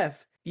the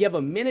left, you have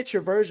a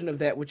miniature version of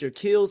that with your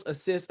kills,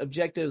 assists,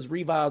 objectives,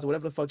 revives,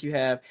 whatever the fuck you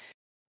have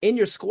in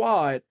your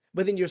squad.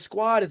 But then your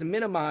squad is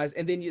minimized,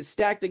 and then you're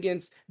stacked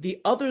against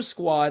the other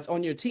squads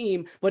on your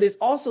team, but it's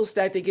also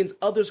stacked against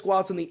other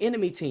squads on the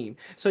enemy team.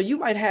 So you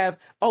might have,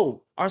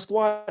 our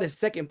squad is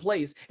second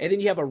place, and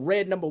then you have a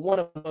red number one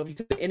above you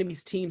because the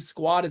enemy's team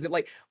squad is it.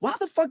 Like, why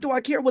the fuck do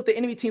I care what the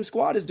enemy team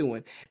squad is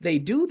doing? They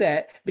do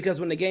that because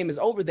when the game is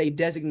over, they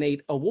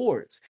designate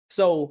awards.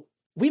 So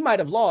we might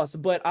have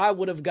lost, but I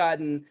would have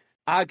gotten,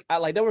 I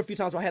like, there were a few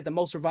times where I had the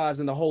most revives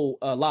in the whole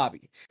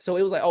lobby. So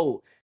it was like,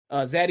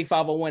 Zaddy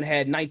 501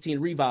 had 19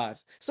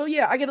 revives. So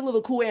yeah, I get a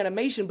little cool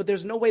animation, but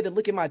there's no way to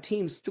look at my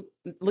team's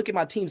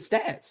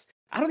stats.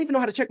 I don't even know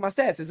how to check my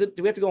stats.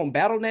 Do we have to go on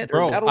BattleNet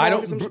or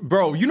Battlelog?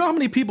 Bro, you know how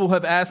many people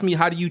have asked me,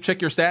 how do you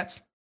check your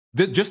stats?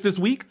 Just this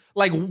week?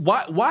 Like,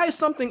 why is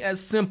something as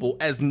simple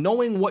as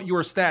knowing what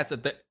your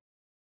stats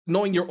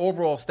knowing your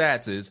overall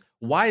stats is,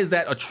 why is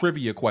that a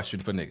trivia question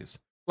for niggas?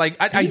 Like,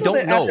 I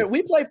don't know.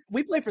 We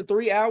played for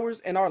 3 hours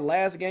in our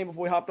last game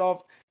before we hopped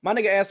off. My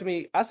nigga asked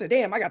me, I said,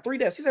 damn, I got 3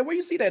 deaths. He said, where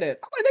you see that at?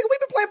 I'm like, nigga, we've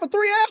been playing for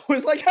 3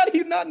 hours. Like, how do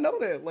you not know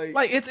that?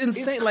 Like it's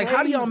insane. It's like,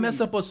 how do y'all mess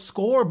up a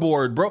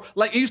scoreboard, bro?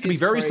 Like, it used to be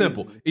very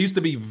simple. It used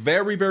to be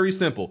very, very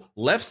simple.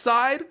 Left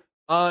side,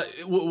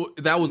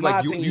 that was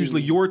like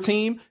usually your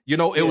team. You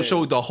know, it would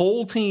show the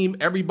whole team,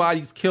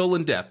 everybody's kill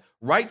and death.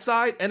 Right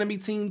side, enemy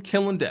team,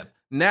 kill and death.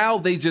 Now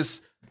they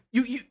just...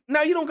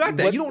 Now you don't got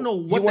that. You don't know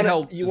what the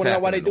hell. You want to know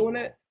why they're doing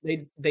that?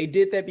 They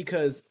did that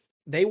because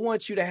they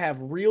want you to have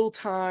real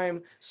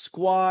time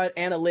squad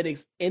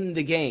analytics in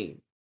the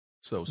game.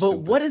 So, but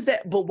what is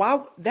that? But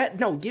why that?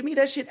 No, give me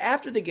that shit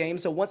after the game.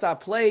 So once I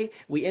play,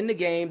 we end the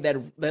game. That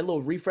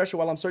little refresher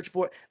while I'm searching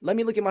for it. Let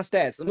me look at my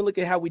stats. Let me look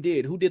at how we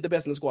did. Who did the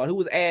best in the squad? Who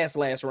was ass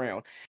last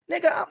round?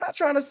 Nigga, I'm not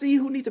trying to see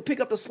who needs to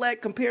pick up the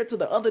slack compared to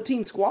the other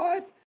team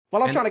squad.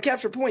 While I'm trying to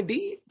capture point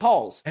D.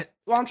 Pause.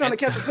 While I'm trying to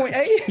capture point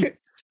A.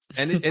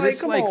 And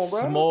it's like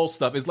small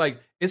stuff. It's like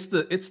it's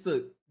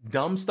the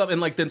dumb stuff, and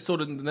like then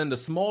the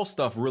small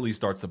stuff really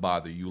starts to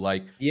bother you.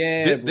 Like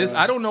this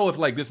I don't know if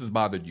like this has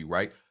bothered you,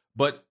 right?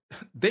 But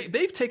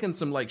they've taken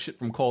some like shit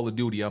from Call of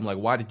Duty. I'm like,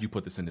 why did you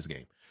put this in this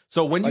game?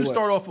 So when you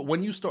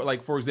start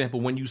like, for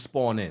example, when you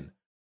spawn in,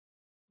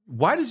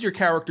 why does your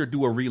character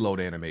do a reload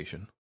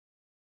animation?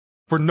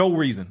 For no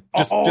reason.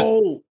 Just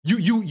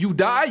you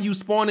die, you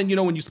spawn in, you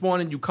know, when you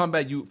spawn in, you come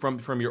back, you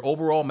from your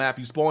overall map,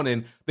 you spawn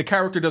in, the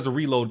character does a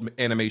reload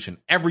animation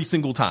every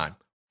single time.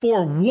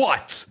 For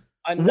what?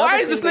 Why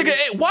is this nigga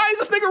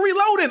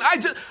reloading?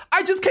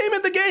 I just came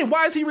in the game.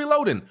 Why is he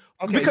reloading?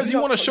 Okay, because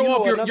you want to show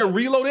off your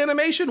reload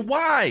animation?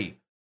 Why?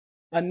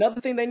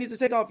 Another thing they need to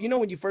take off,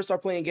 when you first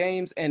start playing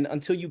games and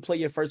until you play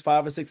your first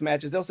 5 or 6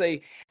 matches, they'll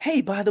say,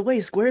 hey, by the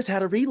way, Square's how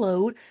to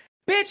reload.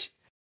 Bitch,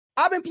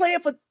 I've been playing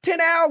for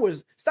 10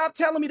 hours. Stop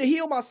telling me to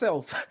heal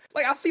myself.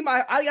 Like,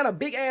 I got a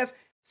big ass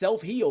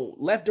self-heal,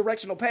 left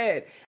directional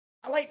pad.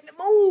 I like,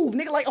 move,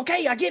 nigga. Like,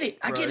 okay, I get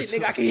it,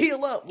 nigga. I can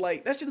heal up.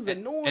 Like, that shit is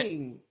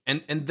annoying.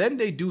 And then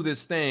they do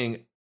this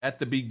thing at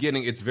the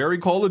beginning. It's very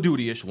Call of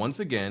Duty-ish once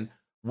again,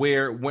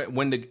 where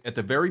at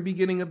the very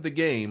beginning of the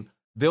game,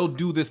 they'll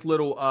do this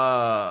little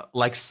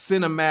like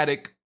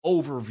cinematic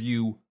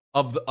overview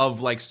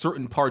of like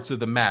certain parts of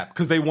the map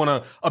because they want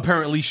to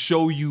apparently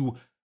show you,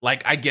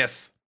 like, I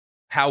guess,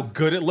 how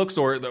good it looks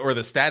or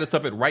the status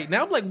of it right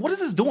now. I'm like, what is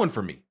this doing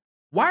for me?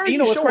 Why are you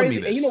showing me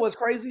this? And you know what's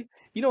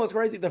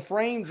crazy? The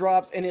frame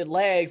drops and it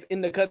lags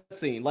in the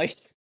cutscene. Like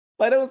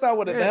that was not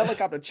with the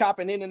helicopter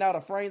chopping in and out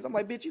of frames. I'm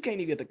like, bitch, you can't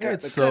even get the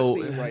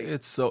cutscene right.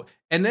 It's so,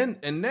 and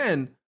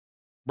then,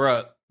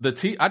 bruh,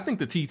 I think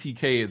the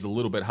TTK is a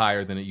little bit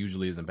higher than it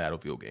usually is in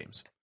Battlefield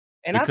games.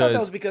 And I thought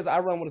that was because I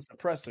run with a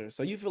suppressor.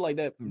 So you feel like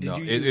that?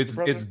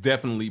 It's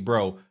definitely,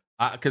 bro.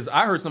 Because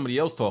I heard somebody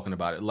else talking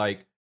about it.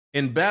 Like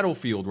in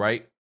Battlefield,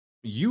 right?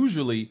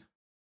 Usually,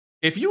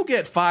 if you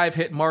get 5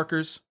 hit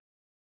markers,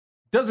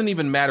 doesn't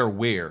even matter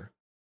where.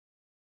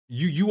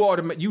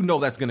 You know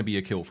that's going to be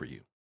a kill for you,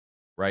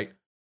 right,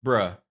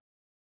 bruh?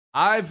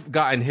 I've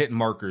gotten hit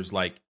markers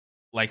like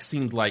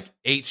seems like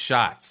 8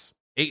 shots,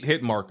 8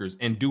 hit markers,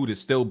 and dude is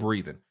still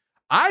breathing.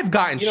 I've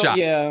gotten shot,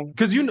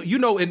 because you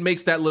know it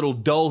makes that little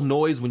dull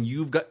noise when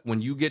you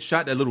get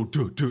shot. That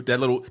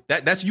little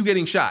that's you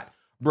getting shot,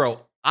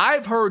 bro.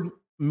 I've heard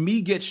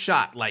me get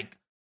shot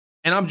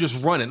and I'm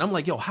just running. I'm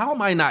like, yo, how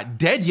am I not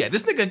dead yet?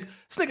 This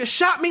nigga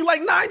shot me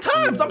like 9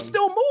 times. I'm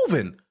still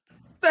moving.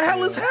 The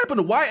hell is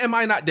happening? Why am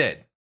I not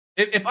dead?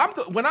 If I'm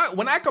when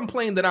I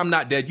complain that I'm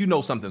not dead, you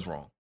know something's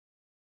wrong.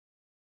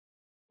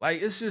 Like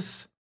there's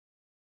just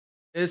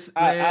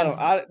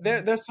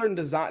certain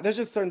design. There's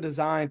just certain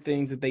design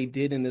things that they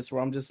did in this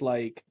where I'm just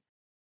like,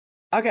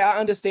 okay, I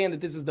understand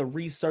that this is the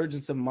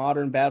resurgence of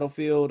modern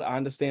Battlefield. I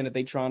understand that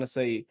they trying to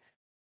say,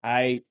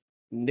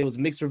 there was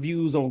mixed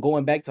reviews on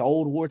going back to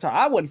old war time.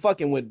 I wasn't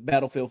fucking with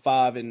Battlefield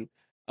 5 and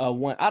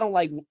 1. I don't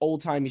like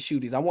old timey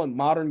shooties. I want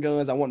modern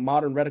guns. I want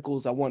modern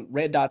reticles. I want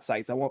red dot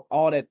sights. I want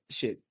all that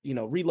shit.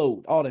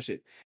 Reload, all that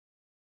shit.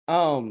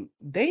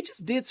 They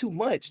just did too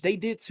much. They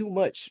did too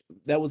much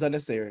that was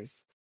unnecessary.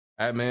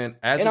 Man,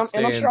 I'm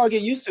sure I'll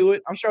get used to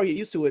it.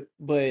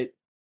 But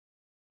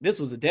this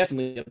was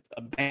definitely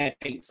a bad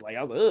pace. Like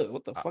I was like,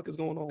 what the fuck is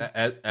going on?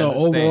 So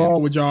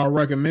overall, would y'all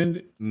recommend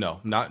it? No,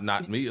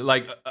 not me.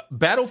 Like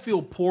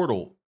Battlefield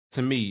Portal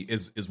to me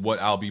is what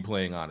I'll be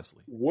playing, honestly.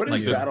 What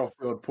is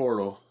Battlefield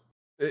Portal?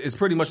 It's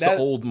pretty much the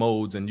old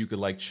modes, and you could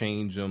like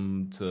change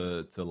them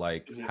to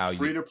like is it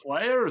free to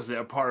play, or is it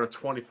a part of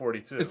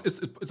 2042?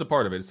 It's a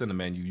part of it. It's in the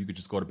menu. You could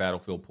just go to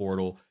Battlefield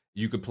Portal.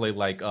 You could play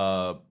like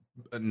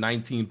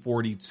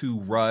 1942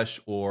 Rush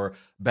or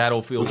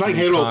Battlefield. It's like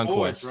Halo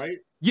Conquest, right?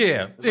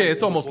 Yeah,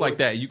 it's almost like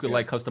that. You could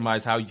like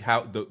customize how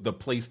the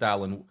play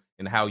style and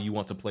how you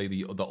want to play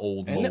the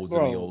old modes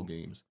in the old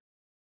games.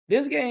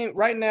 This game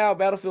right now,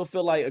 Battlefield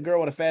feel like a girl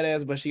with a fat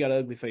ass, but she got an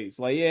ugly face.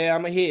 Like, yeah,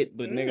 I'm a hit,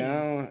 but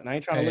nigga, I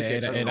ain't trying to look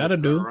at you. That'll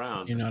do.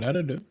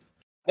 That'll do.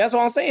 That's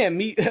what I'm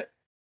saying.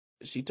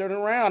 She turned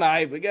around,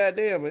 but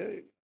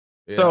goddamn.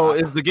 Yeah, so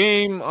is the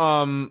game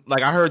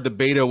like I heard the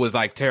beta was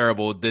like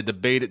terrible? Did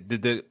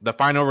the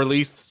final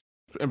release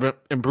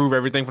improve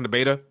everything from the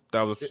beta?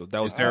 That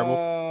was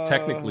terrible.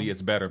 Technically,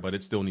 it's better, but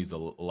it still needs a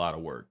lot of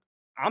work.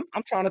 I'm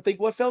trying to think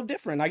what felt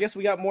different. I guess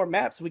we got more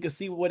maps. We could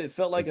see what it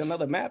felt like in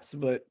other maps,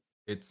 but.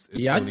 I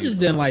just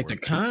didn't like the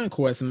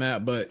Conquest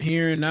map, but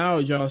hearing now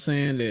y'all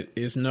saying that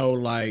it's no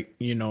like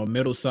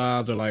middle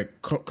size or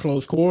like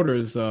close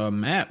quarters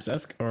maps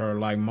or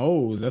like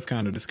modes. That's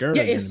kind of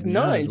discouraging. Yeah, it's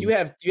none. You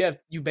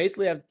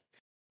basically have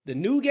the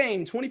new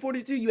game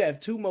 2042. You have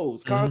 2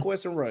 modes: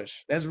 Conquest and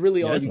Rush. That's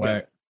really all you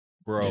got,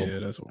 bro. Yeah,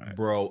 that's whack.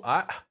 Bro.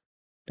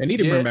 They need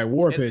to bring back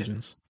War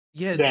Pigeons.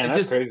 Yeah,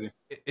 that's crazy.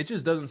 It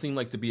just doesn't seem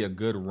like to be a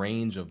good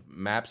range of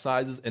map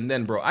sizes. And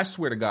then, bro, I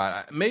swear to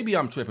God, maybe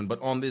I'm tripping, but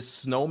on this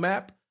snow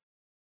map,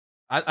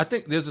 I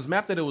think there's this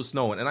map that it was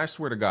snowing, and I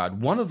swear to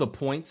God, one of the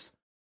points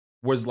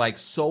was like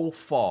so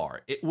far.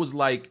 It was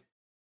like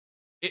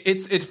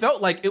it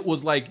felt like it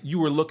was like you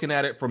were looking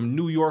at it from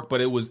New York,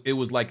 but it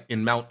was like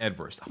in Mount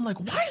Everest. I'm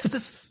like, why is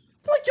this?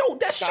 I'm like, yo,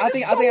 that shit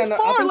is so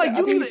far. Like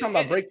you need talking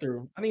about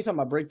breakthrough. I think you're talking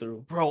about breakthrough,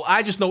 bro.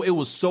 I just know it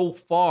was so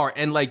far,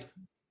 and like.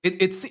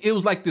 It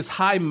was like this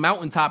high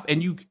mountaintop,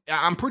 and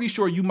I'm pretty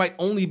sure you might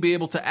only be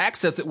able to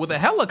access it with a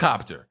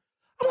helicopter.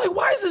 I'm like,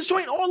 why is this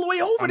joint all the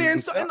way over there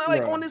and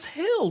like on this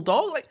hill,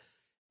 dog? Like,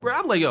 bro,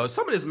 I'm like, yo,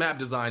 some of this map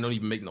design don't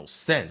even make no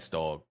sense,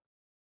 dog.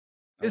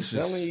 It's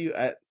just telling you,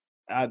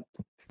 I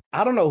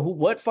don't know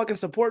what fucking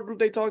support group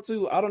they talked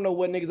to. I don't know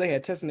what niggas they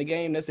had testing the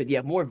game that said,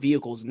 yeah, more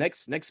vehicles.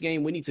 Next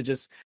game, we need to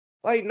just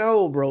like,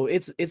 no, bro.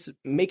 It's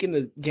making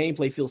the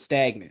gameplay feel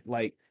stagnant.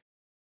 Like.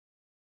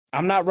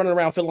 I'm not running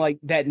around feeling like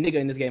that nigga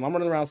in this game. I'm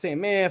running around saying,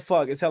 man,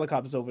 fuck, it's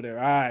helicopters over there.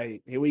 All right,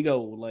 here we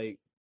go. Like,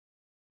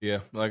 Yeah,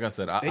 like I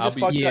said, They I'll just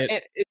be fucked it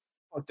up. It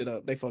fucked it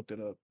up. They fucked it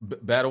up.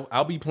 Battle.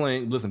 I'll be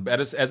playing. Listen,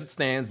 as it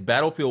stands,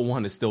 Battlefield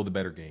 1 is still the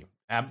better game.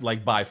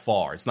 Like by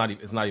far, it's not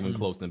even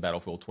close than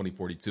Battlefield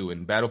 2042.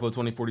 And Battlefield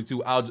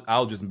 2042,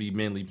 I'll just be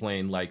mainly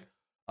playing like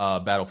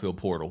Battlefield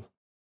Portal.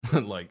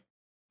 Like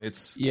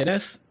it's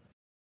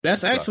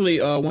that's actually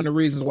one of the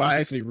reasons why I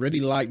actually really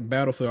like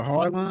Battlefield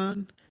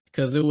Hardline,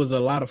 because there was a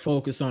lot of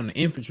focus on the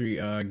infantry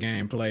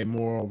gameplay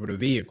more over the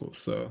vehicles.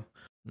 So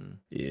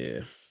yeah,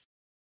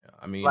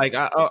 I mean, like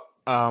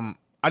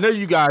I know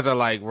you guys are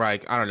like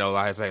I don't know,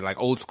 like I say, like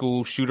old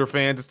school shooter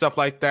fans and stuff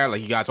like that.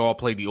 Like you guys all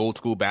play the old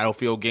school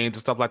Battlefield games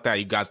and stuff like that.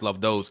 You guys love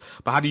those.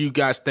 But how do you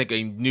guys think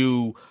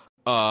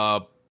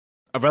a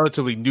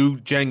relatively new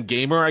gen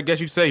gamer, I guess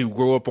you say, who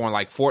grew up on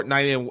like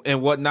Fortnite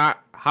and whatnot,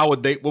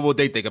 what would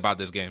they think about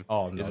this game?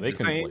 Oh no, they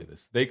couldn't play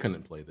this. They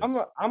couldn't play this. I'm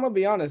gonna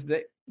be honest.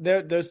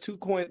 There's two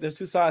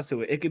sides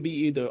to it. It could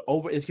be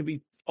it could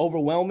be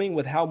overwhelming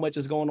with how much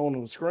is going on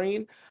the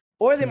screen,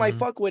 or they might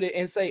fuck with it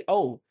and say,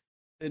 oh,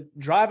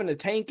 driving a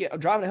tank,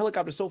 driving a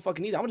helicopter is so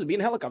fucking easy. I'm just be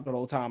in a helicopter the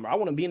whole time, or I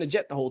want to be in a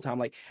jet the whole time.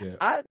 Like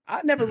I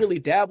never really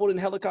dabbled in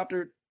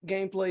helicopter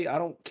gameplay. I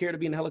don't care to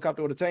be in a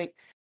helicopter or a tank,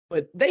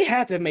 but they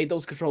had to have made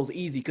those controls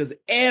easy because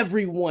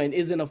everyone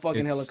is in a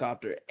fucking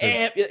helicopter.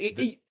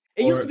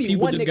 It used to be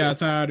people one just nigga got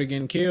tired of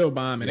getting killed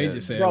by him, and they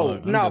just said, bro,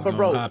 "Look, I'm just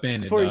gonna hop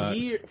in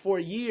it." For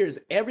years,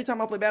 every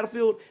time I play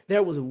Battlefield,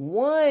 there was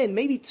one,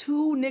 maybe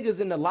two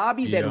niggas in the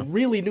lobby that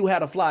really knew how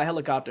to fly a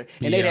helicopter,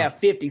 and they'd have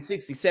 50,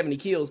 60, 70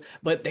 kills,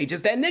 but they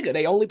just that nigga.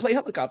 They only play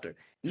helicopter.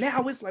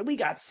 Now it's like we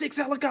got 6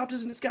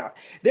 helicopters in the sky.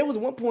 There was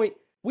one point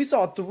we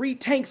saw 3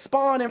 tanks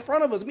spawn in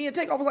front of us. Me and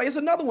Takeoff was like, it's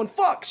another one.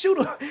 Fuck, shoot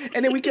him.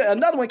 And then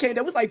another one came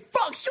down. We was like,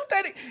 fuck, shoot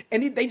that.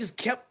 And they just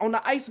kept on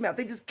the ice map.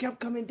 They just kept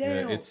coming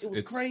down. It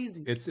was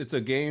crazy. It's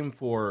a game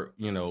for,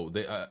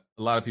 a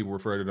lot of people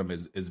refer to them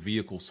as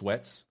vehicle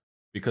sweats,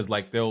 because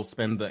like they'll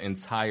spend the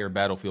entire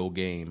Battlefield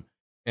game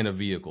in a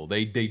vehicle.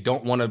 They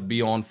don't want to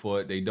be on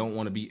foot. They don't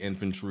want to be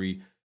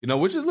infantry,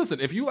 which is, listen,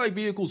 if you like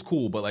vehicles,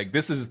 cool. But like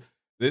this is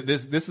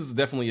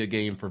definitely a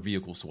game for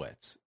vehicle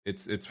sweats.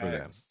 It's for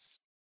them.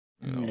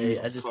 Hey,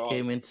 I just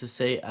came in to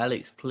say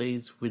Alex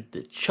plays with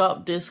the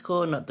Chop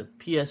Discord, not the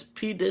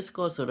PSP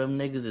Discord, so them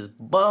niggas is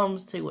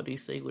bums. Take what they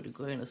say with a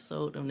grain of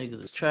salt. Them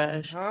niggas is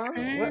trash.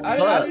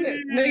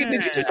 Nigga,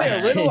 did you just say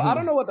a riddle? I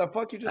don't know what the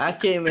fuck you just I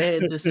came in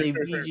here to say,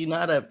 BG,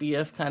 now that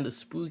BF kind of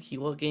spooky,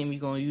 what game you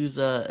gonna use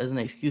as an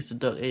excuse to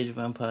duck Age of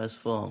Empires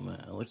 4,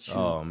 man?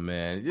 Oh,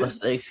 man. What's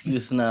the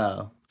excuse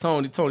now?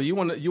 Tony, you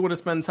want to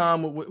spend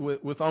time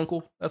with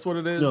Uncle? That's what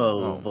it is.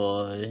 Oh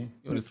boy,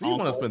 you want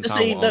to spend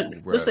time with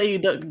Uncle, bro. Let's say you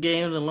duck the game.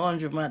 The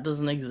laundromat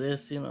doesn't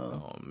exist,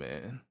 Oh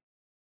man,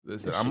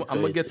 listen, I'm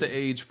gonna get to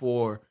age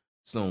 4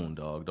 soon,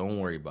 dog. Don't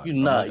worry about it.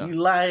 You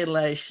lying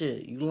like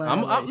shit.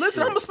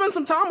 Listen, I'm gonna spend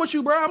some time with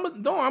you, bro. I'm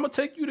gonna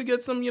take you to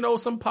get some,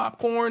 some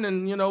popcorn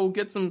and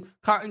get some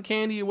cotton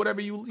candy or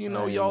whatever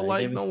y'all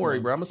like. Don't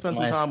worry, bro. I'm gonna spend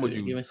some time with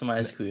you. Give me some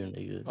ice cream,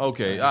 nigga.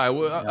 Okay, all right.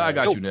 Well, I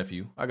got you,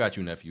 nephew.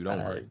 Don't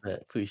worry.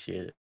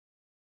 Appreciate it.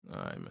 All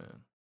right,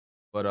 man.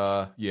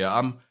 But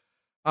yeah,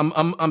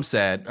 I'm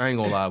sad. I ain't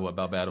gonna lie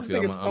about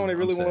Battlefield. Tony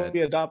really want to be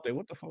adopted.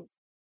 What the fuck?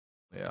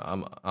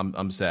 Yeah,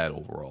 I'm sad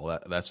overall.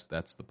 That's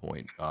the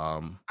point.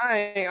 I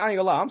ain't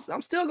gonna lie.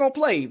 I'm still gonna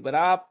play, but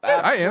I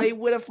play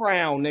with a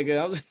frown,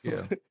 nigga.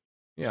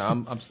 Yeah.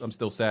 I'm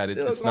still sad.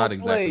 It's not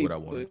exactly what I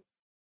wanted.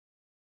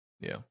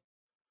 Yeah.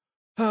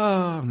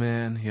 Oh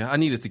man, yeah. I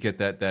needed to get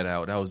that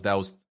out.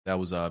 That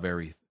was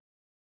very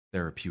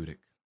therapeutic.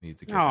 Needed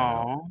to get that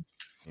out.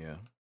 Yeah.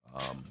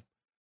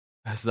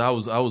 I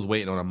was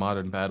waiting on a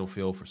modern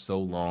Battlefield for so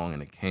long,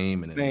 and it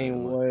came,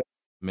 and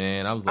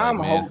man, I was like, I'm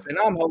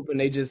hoping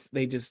they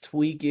just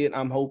tweak it.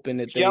 I'm hoping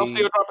that y'all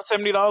still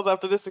dropping $70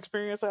 after this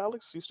experience,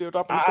 Alex. You still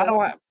dropping?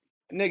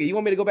 Nigga, you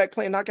want me to go back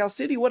playing Knockout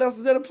City? What else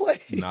is there to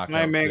play?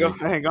 Knockout City. Go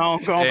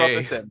on, drop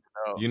the 70.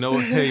 You know,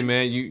 hey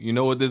man, you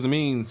know what this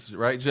means,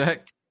 right,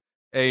 Jack?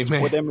 Hey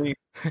man, what that mean?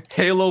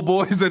 Halo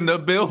boys in the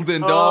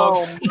building,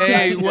 dog.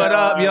 Hey, what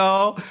up,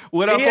 y'all?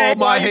 What up, all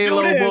my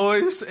Halo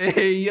boys?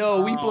 Hey,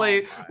 yo,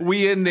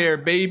 we in there,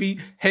 baby.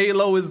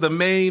 Halo is the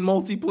main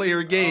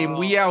multiplayer game.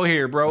 We out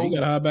here, bro. You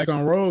gotta hop back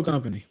on Road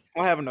Company.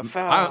 I'm having a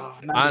foul.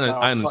 I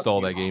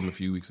uninstalled that game a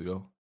few weeks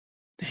ago.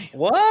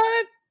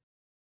 What?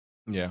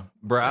 Yeah,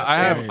 bro.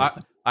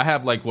 I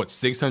have like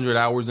 600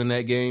 hours in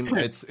that game.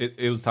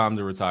 It was time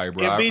to retire,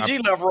 bro. Yeah,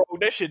 BG left Road.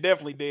 That shit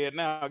definitely dead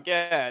now.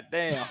 God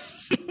damn.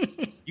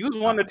 You was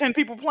one of the 10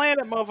 people playing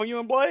that motherfucker, you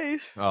and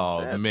Blaze.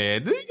 Oh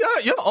man,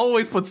 you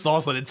always put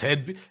sauce on the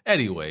 10.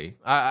 Anyway,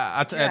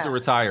 I had to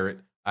retire it.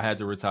 I had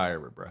to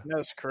retire it, bro.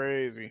 That's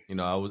crazy.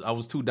 I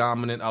was too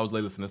dominant. I was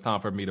like, listen, it's time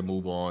for me to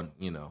move on.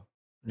 Yeah,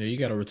 you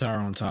got to retire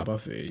on top. I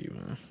feel you,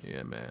 man.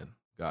 Yeah, man,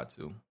 got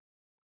to.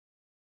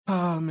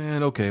 Oh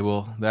man, okay,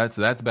 well that's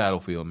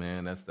Battlefield,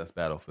 man. That's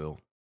Battlefield.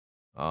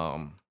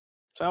 Sounds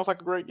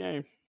like a great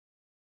game.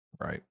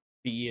 Right.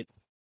 Be it.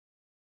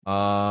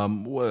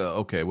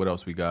 What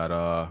else we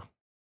got?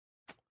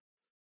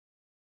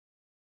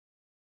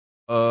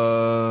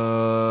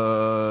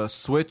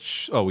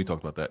 Switch. Oh, we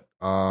talked about that.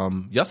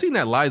 Y'all seen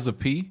that Lies of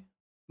P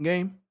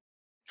game?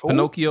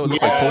 Pinocchio. It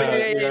looked Yeah,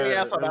 like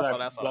I saw It was that.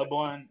 like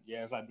Bloodborne.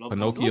 Yeah, it's like Bloodborne.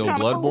 Pinocchio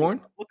Bloodborne.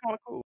 Look kind of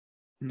cool.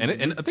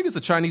 And I think it's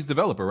a Chinese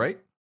developer, right?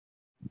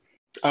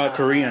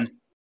 Korean.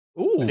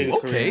 Ooh, I think it's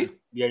okay. Korean.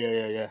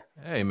 Yeah.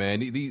 Hey man,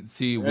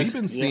 we've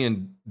been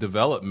seeing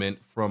development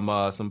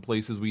from some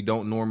places we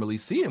don't normally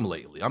see them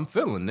lately. I'm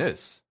feeling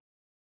this.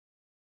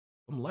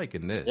 I'm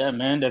liking this. Yeah,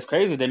 man, that's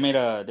crazy. They made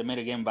a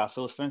game about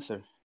Phil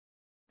Spencer.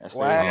 That's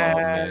crazy. Wow. Oh,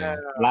 man.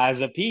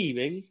 Liza P,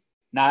 baby.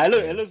 Nah,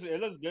 it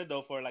looks good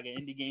though for like an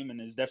indie game,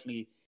 and it's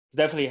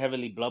definitely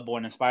heavily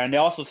Bloodborne inspired. And they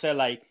also said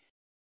like,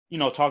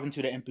 talking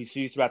to the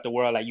NPCs throughout the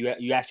world, like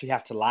you actually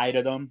have to lie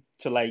to them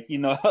to like,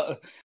 to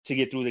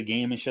get through the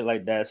game and shit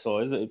like that. So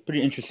it's a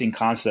pretty interesting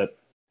concept.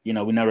 We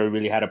never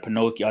really had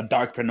a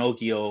dark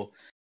Pinocchio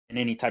in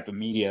any type of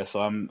media.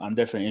 So I'm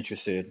definitely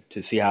interested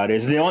to see how it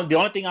is. The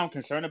only thing I'm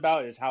concerned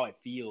about is how it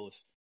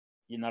feels.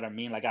 You know what I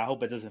mean? Like I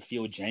hope it doesn't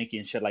feel janky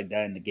and shit like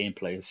that in the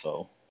gameplay.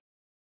 So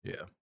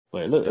yeah,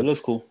 but it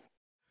looks cool.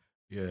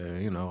 Yeah,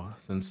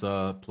 since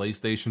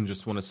PlayStation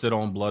just want to sit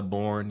on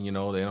Bloodborne,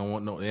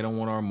 they don't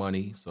want our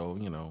money, so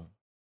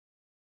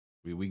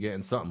we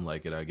getting something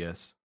like it, I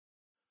guess.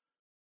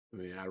 I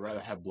mean, I'd rather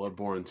have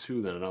Bloodborne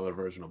 2 than another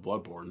version of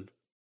Bloodborne.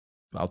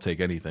 I'll take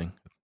anything.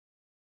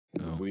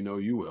 We know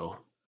you will.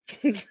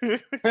 Damn.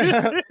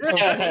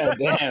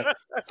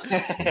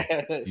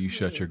 You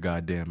shut your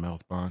goddamn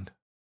mouth, Bond.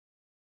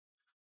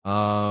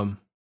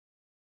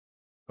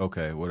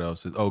 Okay, what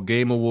else?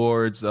 Game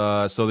Awards.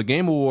 So the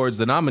Game Awards,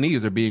 the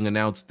nominees are being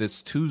announced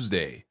this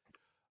Tuesday.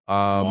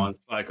 On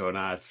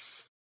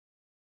Psychonauts.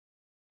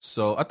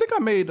 So I think I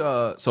made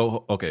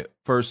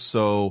first,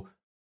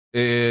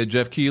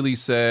 Jeff Keighley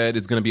said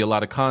it's going to be a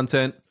lot of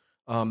content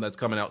that's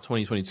coming out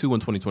 2022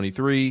 and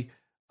 2023.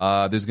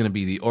 There's going to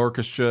be the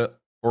orchestra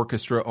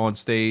on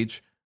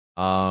stage.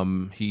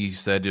 He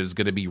said there's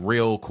going to be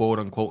real quote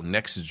unquote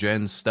next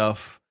gen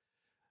stuff.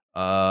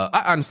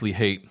 I honestly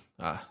hate.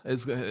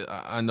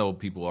 I know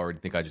people already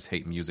think I just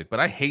hate music, but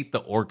I hate the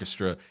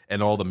orchestra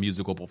and all the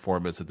musical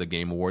performance at the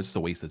Game Awards. It's a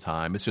waste of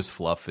time. It's just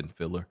fluff and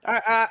filler.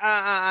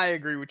 I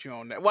agree with you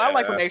on that. Well, I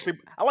like when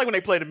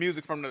they play the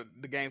music from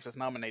the games that's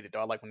nominated.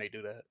 Though I like when they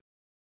do that.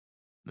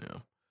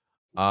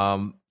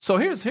 Yeah. So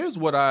here's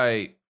what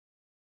I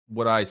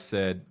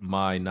said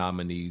my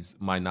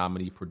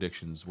nominee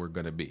predictions were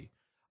going to be.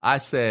 I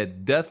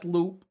said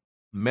Deathloop,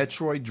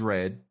 Metroid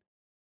Dread,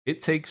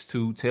 It Takes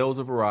Two, Tales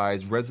of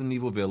Arise, Resident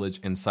Evil Village,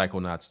 and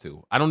Psychonauts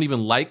 2. I don't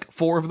even like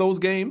 4 of those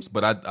games,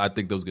 but I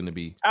think those are going to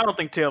be. I don't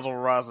think Tales of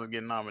Arise is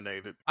getting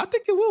nominated. I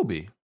think it will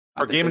be.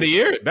 For Game of the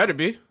Year, it better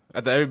be.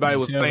 I thought everybody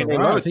was playing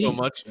it so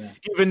much,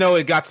 even though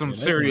it got some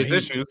serious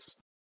issues.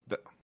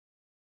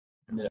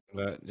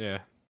 But yeah.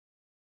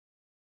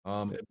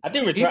 I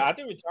think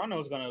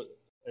Returnal is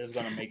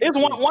gonna make. It's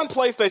one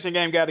PlayStation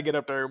game got to get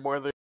up there,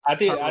 boy. I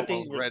think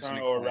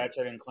Returnal or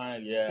Ratchet and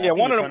Clank. Yeah,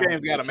 one of them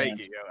games got to make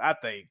it. I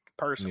think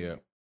personally. Yeah,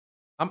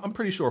 I'm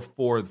pretty sure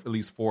at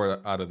least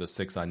 4 out of the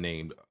 6 I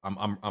named.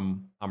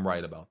 I'm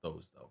right about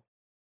those though.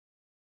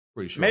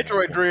 Pretty sure.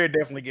 Metroid Dread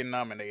definitely getting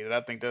nominated.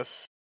 I think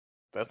that's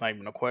not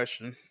even a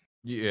question.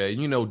 Yeah,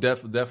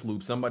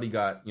 Deathloop. Somebody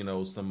got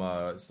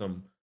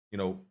some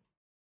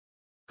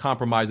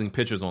compromising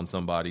pictures on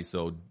somebody,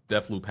 so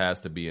Deathloop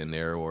has to be in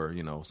there, or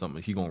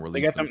something. He gonna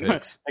release them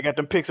pics. They got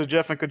them pics of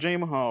Jeff and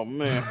Kojima. Oh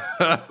man,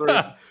 so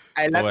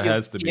it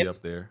has to be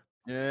up there.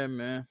 Yeah,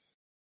 man.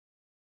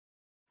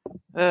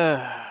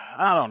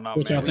 I don't know.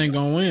 What y'all think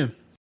gonna win?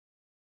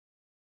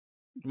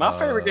 My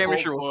favorite game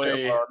this year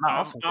was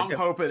I'm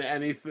hoping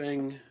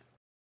anything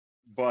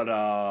but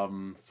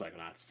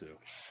Psychonauts 2.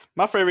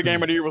 My favorite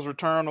game of the year was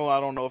Returnal.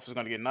 I don't know if it's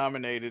going to get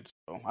nominated,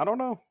 so I don't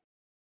know.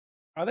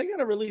 Are they going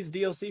to release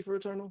DLC for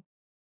Returnal?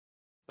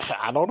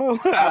 I don't know.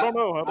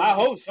 I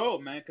hope so,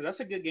 man, because that's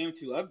a good game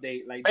to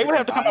update. Like they would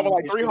have to come up with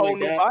like 3 whole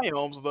new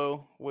biomes,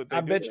 though.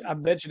 I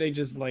bet you they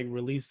just like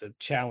release a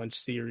challenge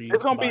series.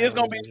 It's probably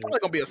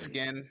gonna be a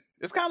skin.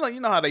 It's kind of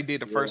like how they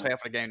did the first half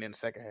of the game, then the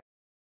second half.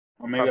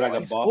 Or maybe like a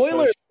boss.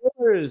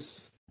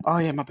 Spoilers. Oh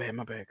yeah, my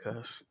bad,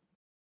 cuz.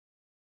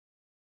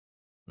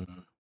 I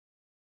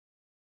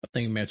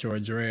think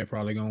Metroid Dread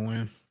probably gonna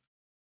win.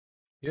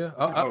 Yeah,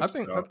 I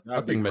think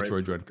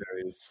Metroid Dread.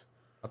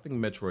 I think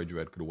Metroid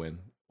Dread could win,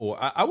 or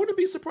I wouldn't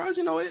be surprised.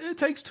 It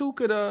Takes Two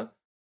could.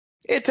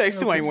 It Takes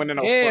Two ain't winning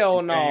no.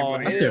 Hell no!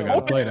 I still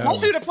gotta play that.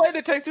 Most of the play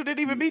that Takes Two didn't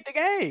even beat the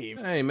game.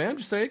 Hey man, I'm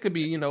just saying it could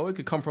be. It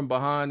could come from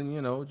behind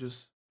and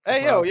just.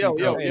 Hey yo!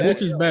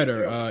 Which is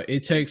better?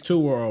 It Takes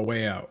Two or A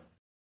Way Out?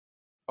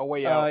 A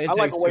Way Out. I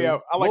like A Way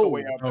Out. I like A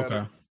Way Out better.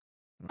 Okay.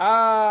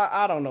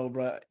 I don't know,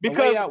 bro.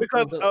 Because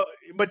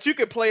but you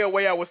could play A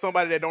Way Out with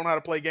somebody that don't know how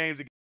to play games.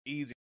 It's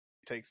easy.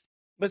 It takes.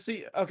 But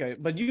see, okay,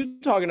 but you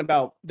talking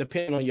about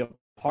depending on your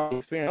party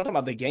experience. I'm talking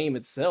about the game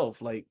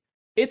itself. Like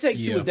It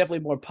Takes Two is definitely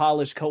more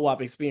polished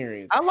co-op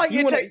experience. I like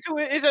It Takes Two.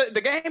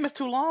 The game is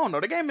too long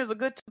though. The game is a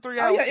good 3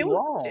 hours too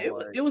long.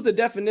 It was the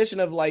definition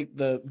of like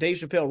the Dave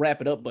Chappelle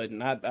wrap it up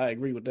button. I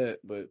agree with that,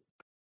 but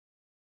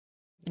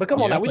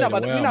come on now, we're not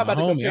about to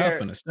compare. I was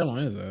finna sell on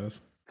his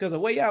ass. Because A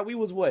Way Out, we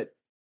was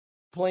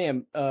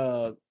playing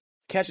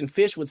catching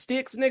fish with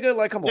sticks, nigga.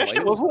 Like, come on. That Like,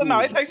 shit was lit. No,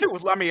 it takes it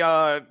was. I mean,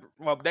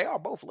 well, they are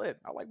both lit.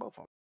 I like both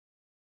of them.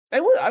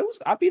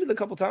 I beat it a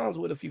couple times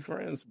with a few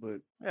friends, but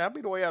yeah, I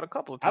beat A Way Out a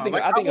couple of I times.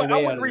 think I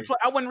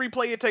wouldn't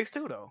replay It Takes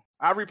Two though.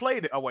 I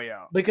replayed A Way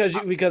Out because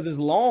it's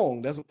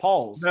long. That's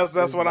pause.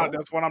 That's what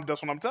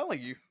I'm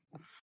telling you.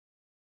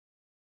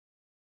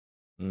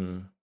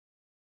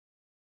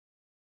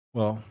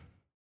 Well,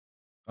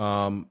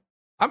 I'm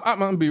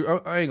gonna be.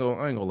 I ain't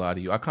gonna lie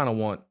to you. I kind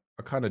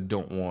of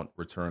don't want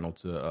Returnal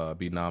to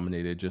be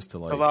nominated just to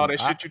like. Cause all that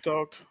shit you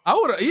talked.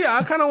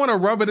 I kind of want to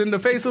rub it in the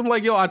face. I'm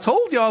like, yo, I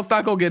told y'all it's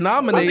not gonna get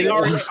nominated.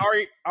 I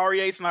think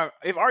RE8's not.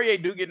 If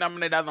RE8 do get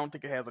nominated, I don't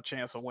think it has a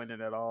chance of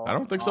winning at all. I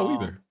don't think so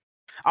either.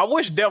 I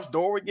wish Death's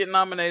Door would get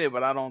nominated,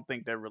 but I don't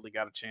think they really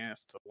got a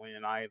chance to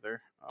win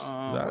either.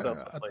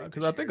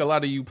 Because I think a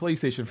lot of you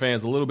PlayStation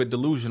fans are a little bit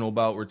delusional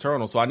about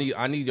Returnal, so I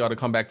need y'all to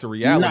come back to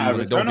reality when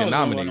it don't get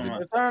nominated.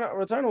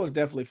 Returnal was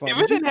definitely fun. If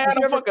it didn't have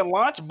no fucking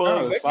launch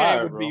bugs,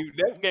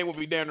 that game would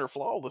be damn near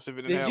flawless. If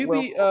it didn't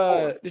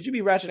Did you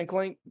beat Ratchet and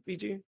Clank,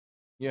 PG?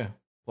 Yeah,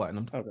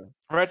 platinum. Okay.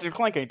 Ratchet and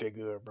Clank ain't that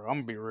good, bro. I'm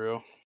gonna be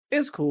real.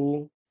 It's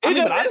cool.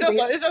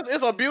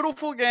 It's a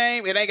beautiful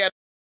game. It ain't got.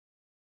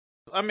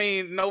 I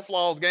mean, no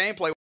flaws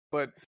gameplay,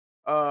 but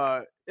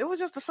it was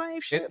just the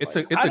same shit. It's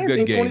a good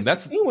game.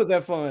 2016 was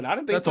that fun. I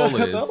didn't think that's all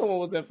it is. The other one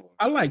was that fun.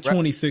 I like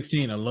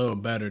 2016 a little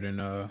better than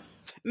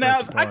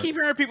Now I keep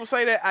hearing people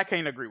say that. I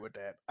can't agree with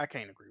that.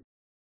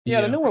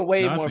 Yeah, the new one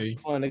way more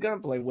fun. The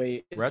gunplay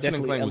way. Ratchet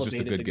and Clank was just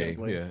a good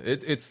game. Yeah,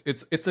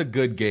 it's a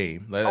good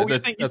game.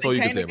 That's all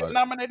you can say about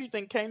it. You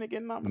think Kane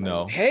get nominated?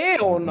 No,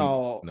 hell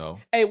no. No.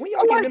 Hey, when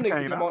y'all get them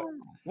niggas to come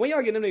on? When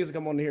y'all get them niggas to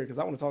come on here? Because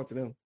I want to talk to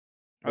them.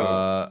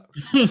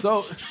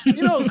 So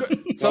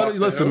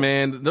listen,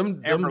 man.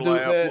 Them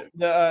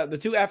the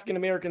two African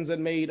Americans that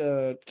made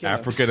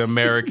African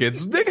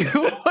Americans.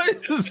 Nigga,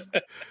 what is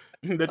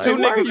the two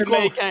niggas that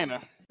made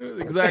Kana?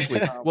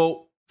 Exactly.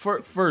 Well,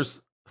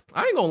 first,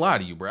 I ain't gonna lie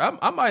to you, bro.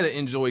 I might have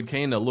enjoyed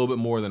Kana a little bit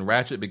more than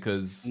Ratchet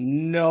because I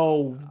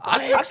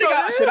think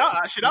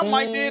I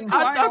might did too.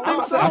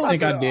 I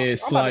think I did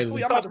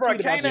slightly.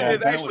 Kana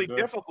is actually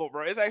difficult,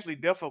 bro. It's actually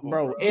difficult,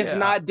 bro. It's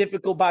not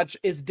difficult by.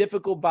 It's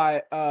difficult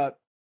by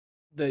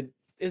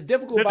It's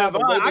difficult by the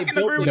way they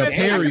built the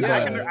parry.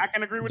 I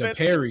can agree with the that.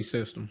 The parry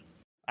system.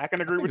 I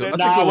can agree with that.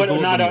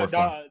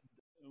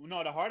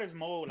 No, the hardest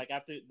mode, like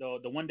after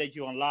the one that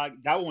you unlock,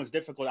 that one was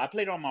difficult. I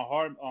played on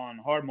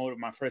hard mode of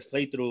my first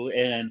playthrough,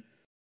 and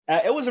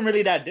it wasn't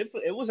really that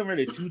difficult. It wasn't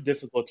really too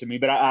difficult to me,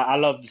 but I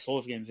love the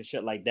Souls games and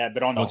shit like that.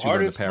 But on the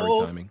hardest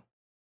mode,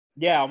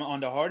 on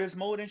the hardest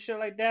mode and shit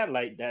like that,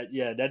 that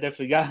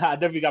definitely I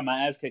definitely got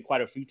my ass kicked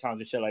quite a few times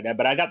and shit like that.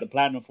 But I got the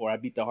platinum for it. I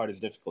beat the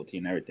hardest difficulty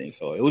and everything,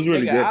 so it was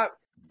really good.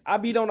 I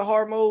beat on the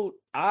hard mode.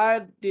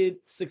 I did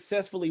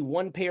successfully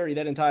one parry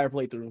that entire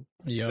playthrough.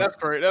 Yeah, that's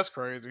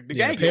crazy. The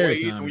game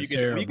gets easy when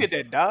you get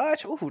that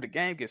dodge. Ooh, the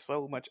game gets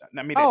so much.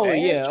 I mean,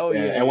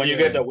 And when you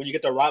get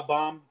the rock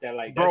bomb, that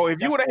like bro,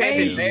 if you would have had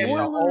this the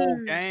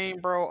whole game,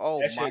 bro,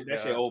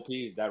 that shit OP.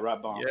 That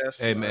rock bomb. Yes,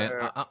 hey man,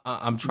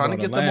 I'm trying to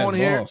get them on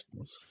here,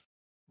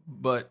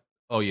 but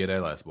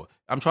that last boy.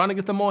 I'm trying to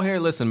get them on here.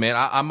 Listen, man,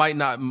 I might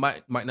not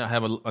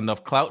have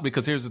enough clout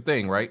because here's the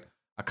thing, right?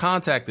 I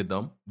contacted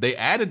them. They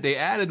added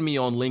me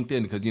on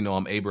LinkedIn because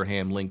I'm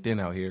Abraham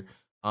LinkedIn out here.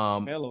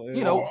 Hold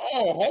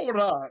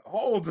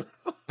on.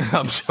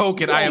 I'm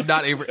joking. I am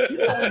not Abraham.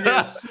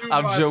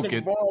 I'm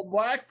joking. Some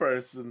black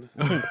person.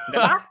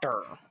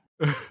 Doctor.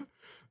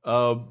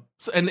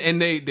 So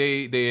and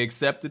they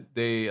accepted.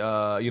 They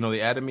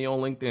they added me on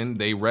LinkedIn.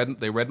 They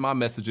read my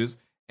messages,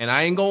 and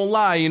I ain't gonna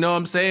lie. You know what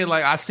I'm saying?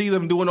 Like I see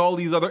them doing all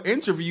these other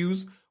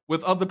interviews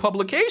with other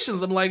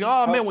publications. I'm like,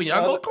 oh man, when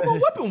y'all go, come on,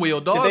 Weapon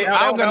Wheel, dog.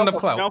 I don't got enough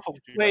clout.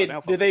 Wait,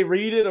 did they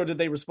read it or did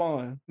they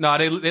respond? No,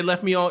 they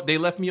left me on. They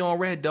left me on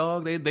red,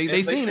 dog. They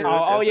seen it.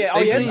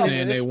 They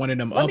saying they wanted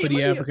them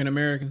uppity African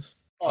Americans.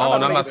 Oh,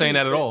 and I'm not saying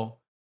that at all.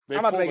 They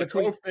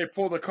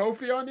pulled the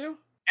Kofi on you.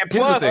 And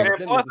plus,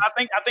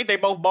 I think they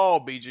both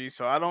bald, BG.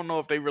 So I don't know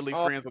if they really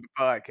friends with the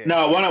podcast.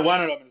 No, one of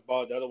them is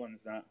bald. The other one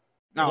is not.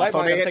 No,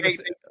 so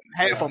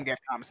half of them get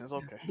common sense.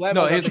 Okay.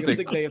 No, here's the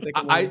thing.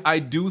 I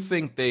do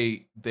think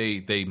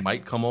they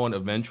might come on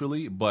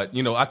eventually, but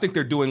I think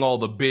they're doing all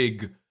the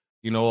big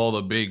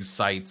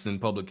sites and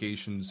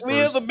publications. We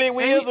is a big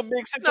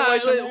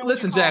situation.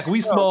 Listen, Jack, we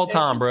small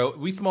time, bro.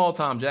 We small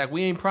time, Jack.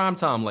 We ain't prime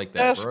time like that,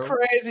 That's bro.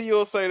 crazy.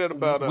 You'll say that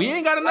about us. We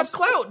ain't got enough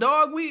clout,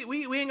 dog. We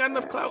ain't got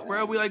enough clout,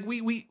 bro. We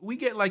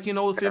get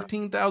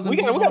 15,000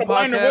 views on the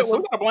podcast.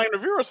 We gotta blame the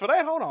viewers for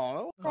that. Hold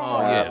on.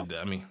 Yeah.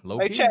 I mean, low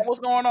key. Hey, chat, what's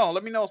going on?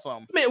 Let me know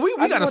something. Man, we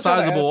got a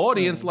sizable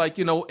audience.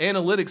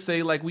 Analytics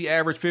say we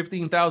average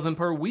 15,000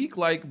 per week.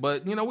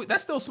 But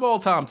that's still small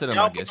time to them.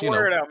 Y'all I guess. Put the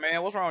word out,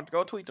 man. What's wrong?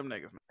 Go tweet them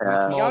niggas.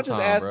 Y'all just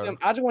ask them.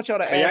 I just want y'all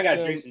to ask them. I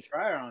got Jason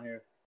Schreier on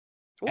here.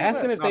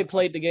 Ask them if they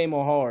played the game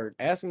on hard.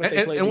 Ask them if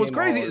they played the game on hard. And what's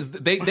crazy is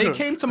they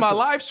came to my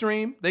live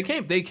stream. They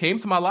came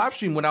to my live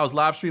stream when I was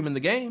live streaming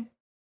the game.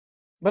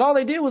 But all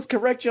they did was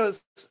correct your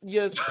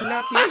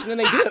pronunciation, and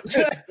they dipped.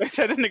 They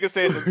said this nigga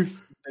said the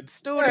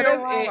studio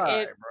wrong,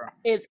 bro.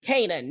 It's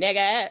Kana,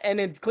 nigga, and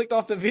then clicked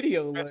off the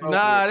video. Like,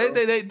 nah,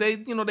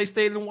 they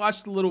stayed and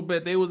watched a little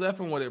bit. They was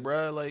effing with it,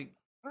 bro. Like,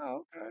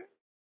 oh,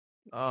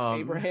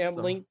 okay. Abraham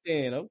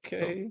LinkedIn,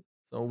 okay.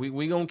 So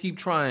we gonna keep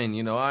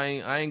trying.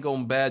 I ain't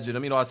gonna badger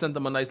them. I sent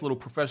them a nice little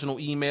professional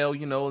email.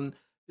 And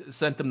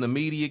sent them the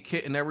media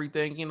kit and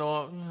everything.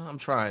 I'm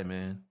trying,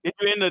 man. Did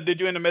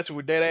you end up messing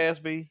with Dead Ass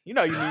B? You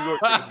know you New York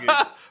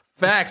niggas.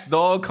 Facts,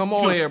 dog. Come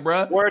on here,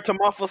 bro. Word to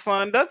Muffler,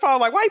 son. That's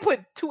probably like, why you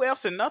put 2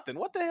 F's in nothing?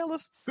 What the hell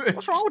what's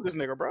wrong with this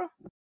nigga, bro?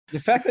 The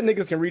fact that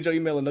niggas can read your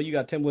email and know you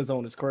got Timberlands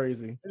on is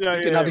crazy. Yeah,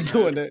 you cannot be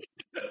doing that.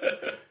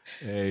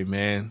 Hey,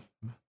 man.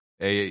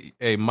 Hey,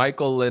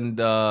 Michael and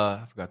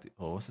I forgot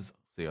what's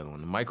the other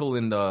one? Michael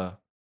and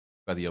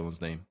by the other one's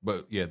name,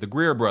 but yeah, the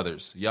Greer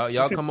brothers.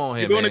 Y'all come on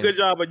here. You're doing a good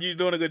job, but you're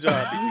doing a good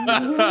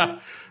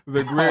job.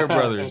 The Greer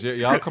brothers.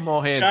 Y'all come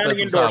on here and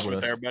Shining spend some time with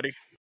us. There, buddy.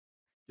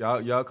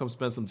 Y'all come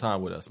spend some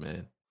time with us,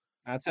 man.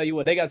 I tell you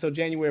what, they got till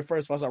January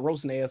 1st for us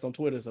roasting their ass on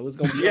Twitter, so it's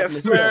gonna be yes,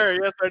 sir.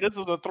 Yes, sir. This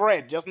is a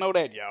threat. Just know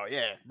that, y'all.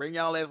 Yeah, bring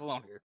y'all asses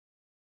on here.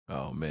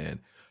 Oh man.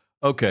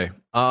 Okay.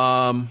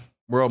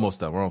 We're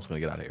almost done. We're almost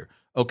gonna get out of here.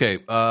 Okay.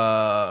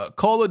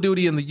 Call of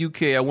Duty in the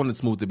UK. I wanted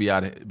Smooth to be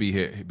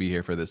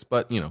here for this,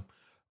 but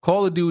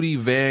Call of Duty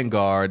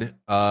Vanguard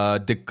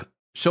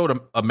showed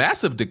a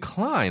massive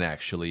decline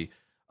actually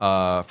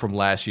from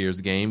last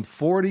year's game.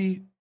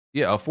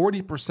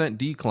 40%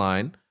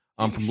 decline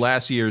from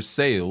last year's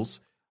sales.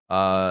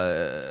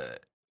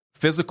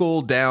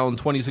 Physical down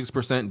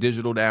 26%,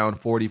 digital down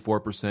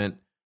 44%.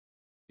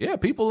 Yeah,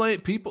 people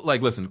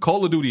like listen,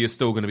 Call of Duty is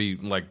still going to be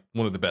like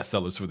one of the best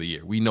sellers for the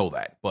year. We know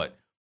that, but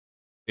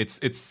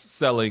it's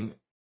selling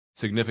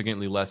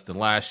significantly less than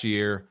last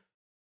year.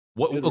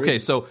 Okay,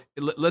 so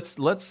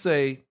let's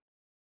say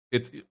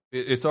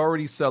it's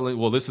already selling.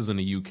 Well, this is in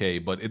the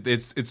UK, but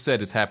it's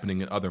said it's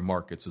happening in other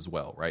markets as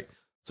well, right?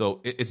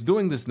 So it's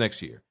doing this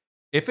next year.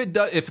 If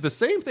the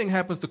same thing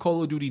happens to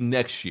Call of Duty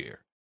next year,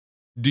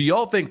 do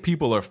y'all think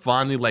people are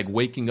finally like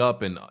waking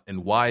up and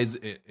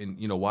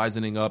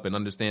wisening up and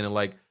understanding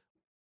like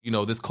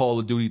this Call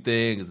of Duty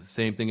thing is the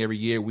same thing every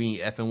year?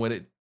 We ain't effing with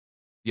it.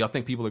 Do y'all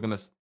think people are gonna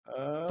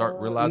start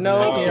realizing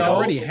that? They're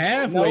already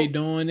halfway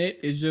doing it.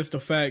 It's just the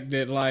fact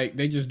that like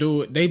they just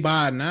do it. They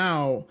buy it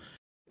now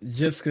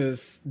just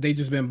because they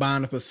just been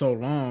buying it for so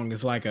long.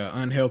 It's like an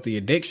unhealthy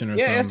addiction or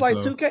something. Yeah, it's like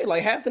 2K.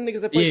 Like half the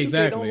niggas that play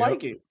 2K don't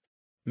like it.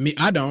 Me,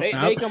 I don't.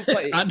 They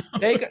complain.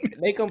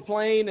 They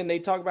complain and they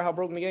talk about how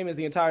broken the game is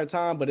the entire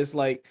time. But it's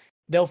like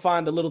they'll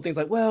find the little things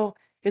like, well,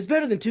 it's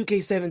better than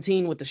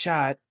 2K17 with the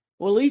shot.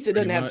 Well, at least it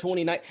doesn't have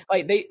 29.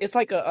 Like it's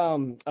like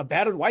a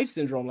battered wife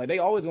syndrome. Like they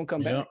always gonna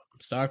come back.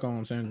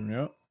 Stockholm syndrome.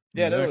 Yep.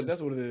 Yeah, exactly.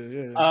 That's what it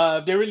is. Yeah.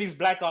 If they release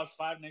Black Ops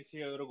 5 next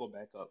year, it'll go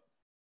back up.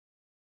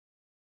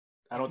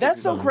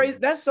 That's so crazy.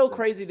 That's so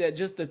crazy that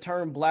just the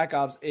term Black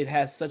Ops it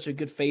has such a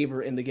good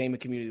favor in the gaming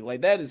community.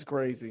 Like that is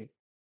crazy.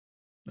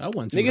 I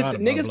wasn't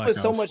niggas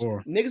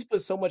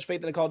put so much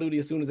faith in the Call of Duty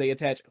as soon as they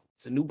attach.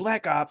 It's a new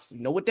Black Ops. You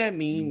know what that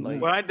means?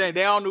 Like, well,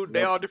 they all knew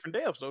they all different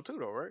devs though,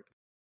 right?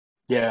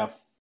 Yeah.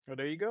 Well,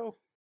 there you go.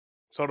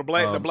 So the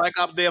Black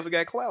Ops devs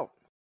got clout.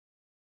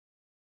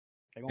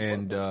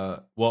 And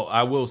well,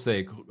 I will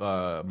say,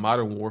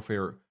 Modern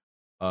Warfare,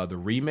 the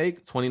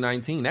remake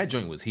 2019, that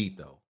joint was heat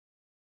though.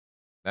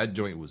 That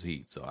joint was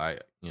heat. So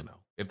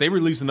if they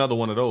release another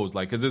one of those,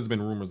 like, because there's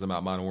been rumors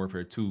about Modern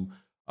Warfare 2.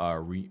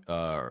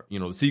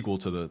 The sequel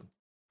to the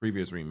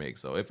previous remake.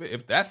 So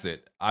if that's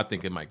it, I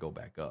think it might go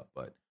back up.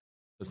 But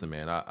listen,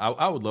 man,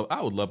 I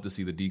would love to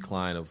see the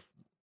decline of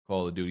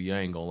Call of Duty.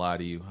 I ain't gonna lie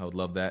to you, I would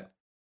love that.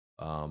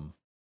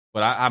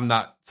 But I'm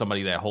not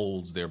somebody that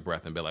holds their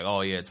breath and be like, oh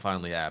yeah, it's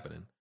finally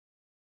happening.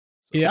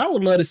 So, yeah, I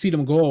would love to see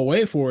them go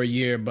away for a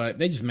year, but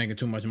they just making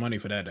too much money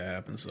for that to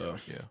happen. So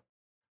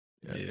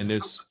yeah. And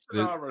there's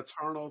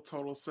Returnal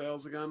total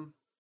sales again.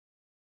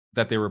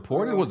 That they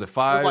reported, was it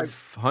 500?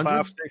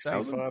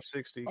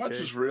 560. I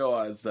just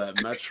realized that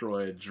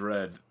Metroid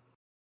Dread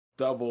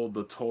doubled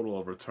the total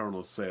of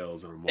Returnal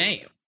sales in a month.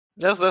 Damn,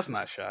 that's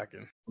not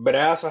shocking. But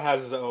it also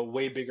has a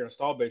way bigger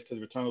install base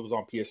because Returnal was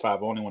on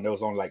PS5 only when there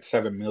was only like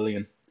 7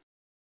 million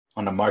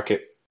on the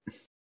market.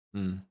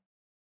 Yeah,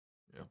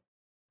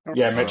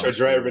 Metroid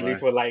Dread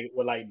released with like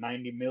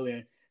 90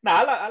 million.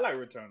 Nah, I like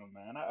Returnal,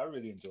 man. I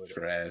really enjoyed it.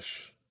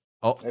 Trash.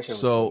 Oh,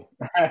 so.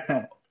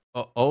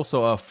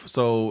 Also,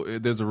 so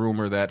there's a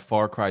rumor that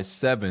Far Cry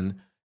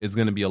 7 is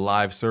going to be a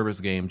live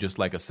service game, just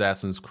like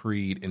Assassin's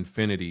Creed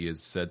Infinity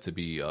is said to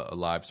be a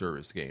live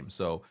service game.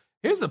 So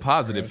here's the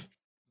positive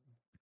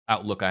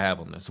outlook I have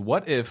on this.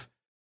 What if,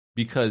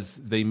 because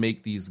they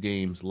make these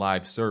games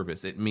live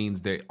service, it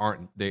means they're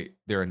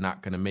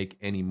not going to make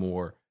any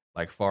more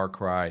like Far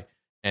Cry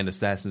and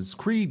Assassin's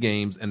Creed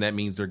games, and that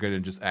means they're going to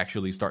just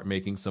actually start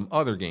making some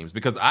other games,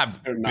 because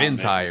I've been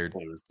tired.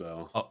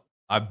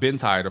 I've been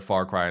tired of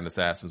Far Cry and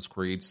Assassin's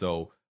Creed.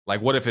 So, like,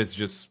 what if it's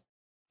just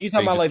you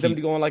talking about like them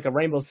going like a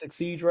Rainbow Six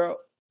Siege route?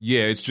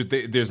 Yeah, it's just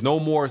there's no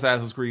more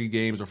Assassin's Creed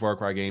games or Far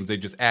Cry games. They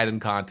just add in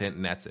content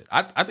and that's it.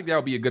 I think that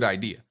would be a good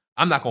idea.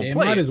 I'm not gonna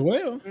play might it. as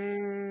well.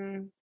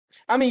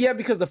 I mean, yeah,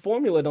 because the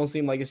formula don't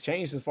seem like it's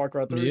changed since Far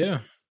Cry 3. Yeah.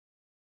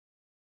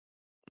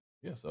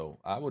 Yeah, so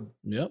I would.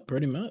 Yep,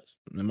 pretty much.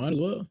 It might as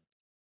well.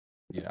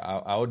 Yeah,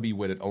 I would be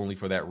with it only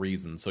for that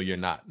reason. So you're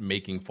not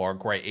making Far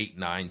Cry 8,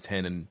 9,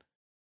 10, and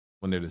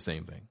when they're the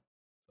same thing.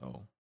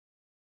 So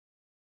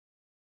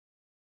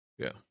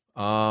yeah.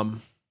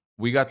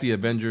 We got the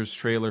Avengers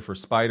trailer for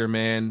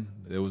Spider-Man.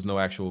 There was no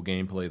actual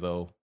gameplay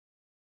though.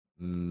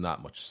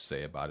 Not much to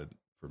say about it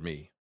for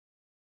me.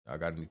 I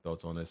got any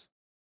thoughts on this?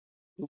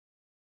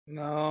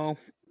 No.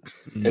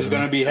 It's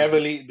gonna be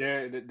heavily.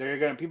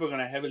 People are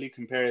gonna heavily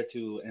compare it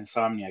to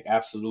Insomniac.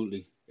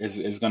 Absolutely,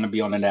 it's gonna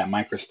be on that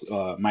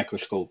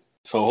microscope.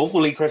 So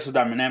hopefully, Crystal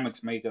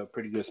Dynamics make a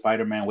pretty good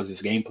Spider-Man with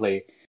his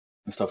gameplay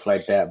and stuff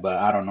like that. But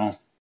I don't know.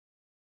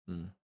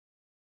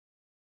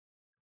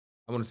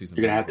 I want to see some.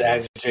 You're gonna have to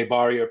ask Jay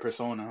Barry or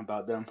Persona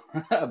about them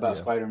about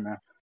Spider-Man.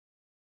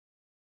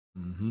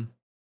 Mm-hmm.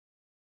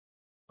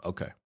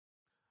 Okay.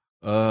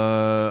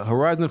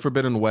 Horizon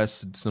Forbidden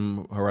West.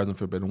 Some Horizon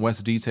Forbidden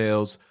West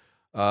details.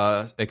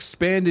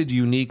 Expanded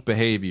unique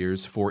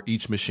behaviors for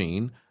each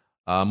machine,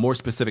 more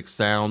specific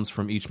sounds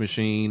from each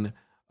machine.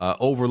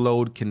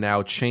 Overload can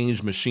now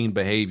change machine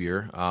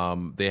behavior.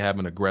 They have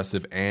an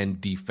aggressive and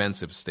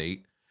defensive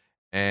state,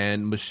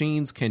 and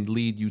machines can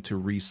lead you to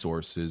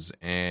resources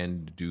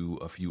and do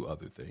a few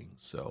other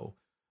things. So,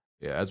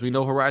 yeah, as we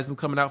know, Horizon's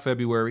coming out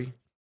February.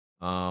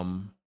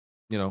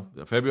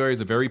 February is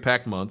a very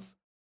packed month,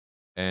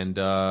 and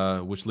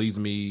which leads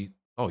me.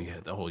 Oh yeah,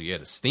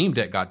 the Steam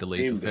Deck got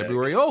delayed to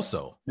February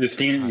also. The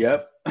Steam,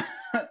 yep.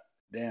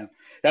 Damn,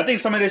 I think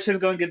some of this shit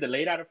is gonna get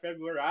delayed out of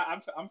February.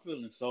 I'm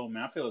feeling so,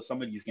 man. I feel like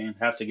some of these games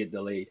have to get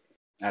delayed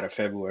out of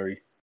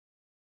February.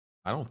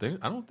 I don't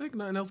think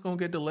nothing else gonna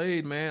get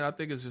delayed, man. I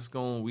think it's just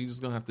we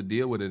just gonna have to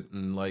deal with it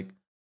and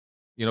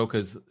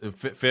because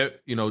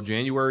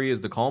January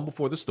is the calm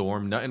before the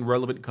storm. Nothing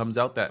relevant comes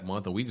out that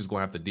month, and we just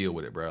gonna have to deal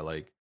with it, bro.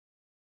 Like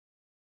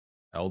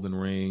Elden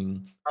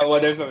Ring. Oh, well,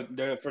 for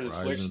the Horizon.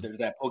 Switch, there's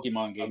that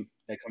Pokemon game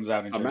that comes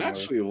out in January. I'm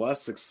actually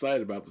less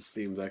excited about the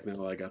Steam Deck now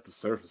that I got the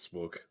Surface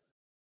Book.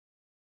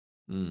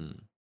 Because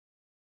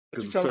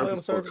the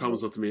Surface Book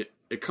comes with me.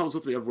 It comes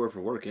with me everywhere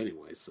for work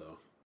anyway. So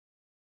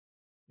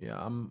yeah,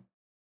 I'm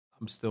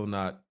still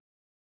not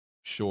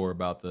sure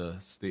about the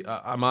Steam.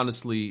 I'm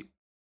honestly,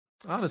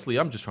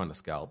 I'm just trying to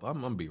scalp. I'm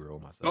gonna be real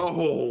with myself.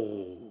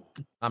 Oh,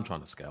 I'm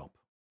trying to scalp.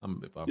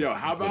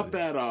 How about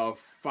that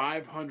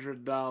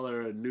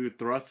 $500 new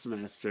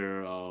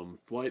Thrustmaster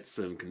flight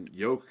sim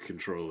yoke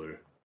controller?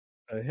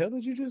 The hell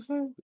did you just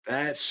say?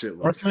 That shit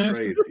looks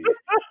crazy.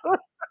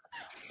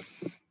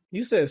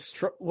 You said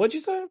what'd you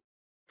say?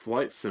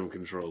 Flight sim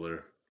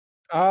controller.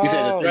 Oh, You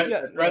said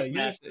the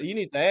Thrustmaster. you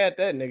need to add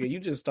that, nigga. You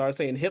just start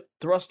saying hip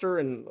thruster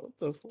and what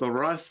the fuck?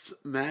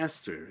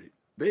 Thrustmaster.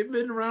 They've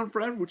been around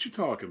forever. What you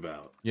talking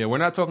about? Yeah, we're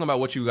not talking about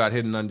what you got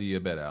hidden under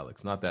your bed,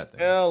 Alex. Not that thing.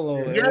 Hello.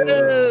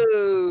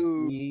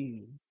 Yo!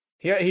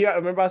 Here,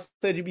 remember I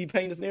said you be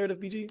painting this narrative,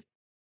 BG?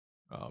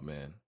 Oh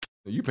man,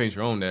 you paint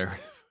your own narrative.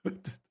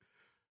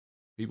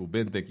 People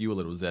been think you a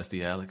little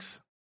zesty, Alex.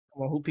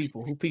 Come on, who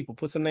people?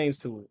 Put some names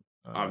to it.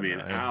 I mean,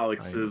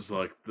 Alex is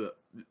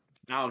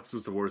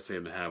the worst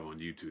name to have on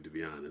YouTube, to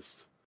be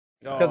honest.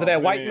 Because of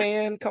that white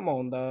man? Come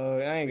on,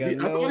 dog. I ain't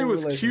got I thought he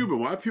was Cuban.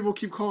 Why people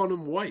keep calling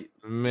him white?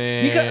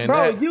 Man,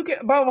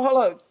 hold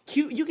up.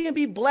 You can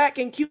be black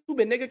and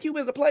Cuban, nigga.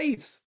 Cuba's a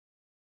place.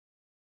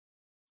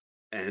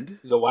 And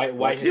the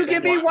white. You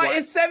can be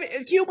white.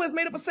 Cuba's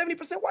made up of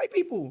 70% white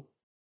people.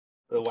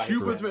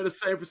 Cuba's made of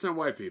 70%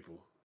 white people.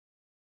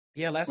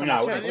 Yeah, last time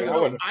I checked. I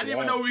didn't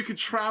even know we could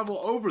travel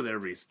over there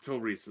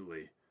till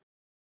recently.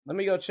 Let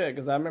me go check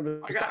because I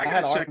remember I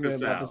gotta check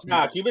this out.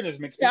 Nah, Cuban is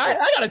mixed. Yeah,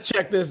 I gotta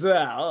check this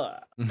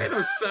out.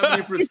 There's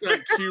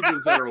 70%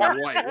 Cubans that are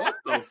white. What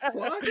the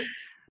fuck?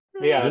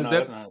 Yeah,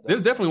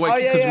 there's definitely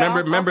white. Because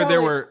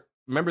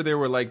remember there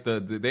were like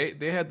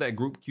they had that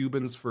group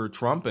Cubans for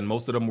Trump, and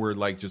most of them were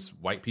like just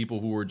white people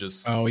who were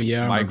just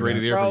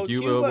migrated here from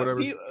Cuba or whatever.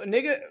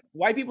 Nigga,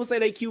 white people say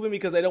they Cuban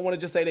because they don't want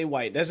to just say they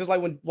white. That's just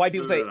like when white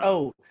people say,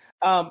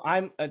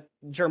 I'm a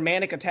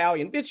Germanic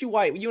Italian. Bitch, you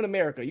white. You in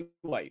America. You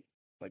white.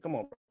 Like, come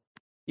on, bro.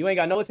 You ain't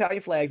got no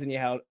Italian flags in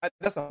your house.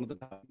 That's not the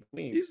time.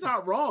 He's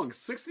not wrong.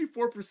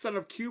 64%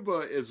 of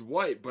Cuba is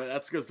white, but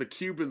that's because the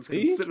Cubans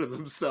consider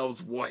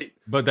themselves white.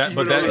 There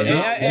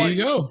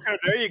you go.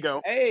 There you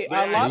go. Hey, they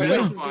a lot of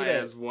races do that.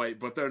 as white,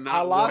 but they're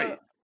not white.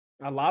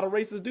 A lot of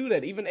races do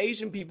that. Even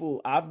Asian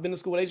people. I've been to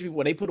school with Asian people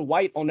where they put a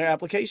white on their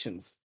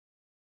applications.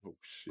 Oh,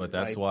 shit. But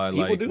that's why,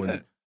 like,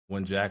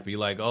 when Jack be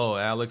like, "Oh,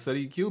 Alex said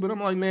he Cuban," I'm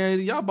like, man,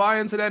 y'all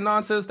buy into that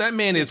nonsense? That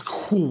man is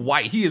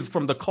white. He is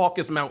from the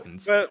Caucasus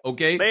Mountains.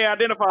 Okay, they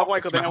identify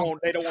white because they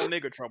don't want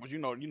nigger troubles. You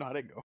know how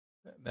they go.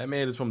 That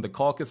man is from the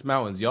Caucasus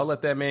Mountains. Y'all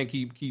let that man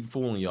keep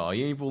fooling y'all.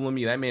 He ain't fooling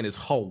me. That man is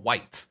whole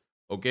white.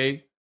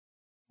 Okay.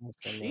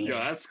 Yo,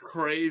 that's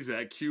crazy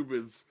that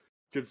Cubans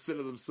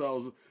consider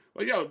themselves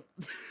like, yo,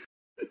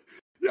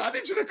 I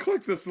need you to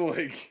click this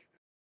link.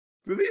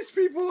 Do these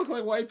people look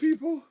like white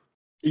people?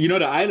 You know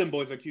the Island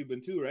Boys are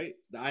Cuban too, right?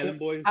 The Island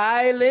Boys.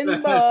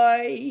 Island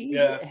Boy.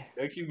 Yeah,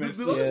 they're Cuban.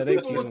 Do those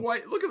people look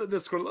white? Look at the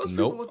Discord. Those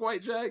people look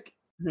white, Jack.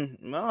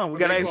 No, we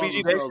got to ask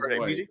BG the expert.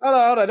 BG.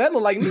 Hold on, that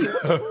look like me.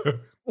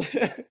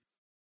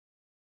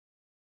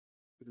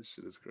 This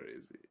shit is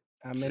crazy.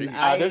 I'm an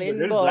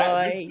Island Boy.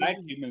 There's black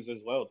Cubans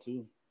as well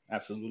too.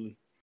 Absolutely.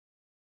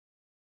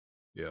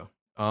 Yeah.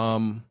 All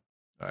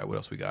right. What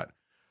else we got?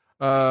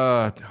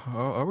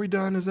 Are we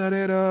done? Is that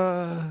it?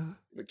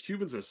 The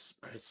Cubans are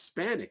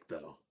Hispanic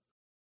though.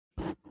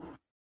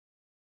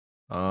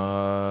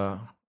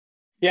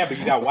 Yeah, but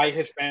you got white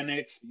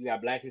Hispanics, you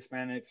got black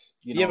Hispanics.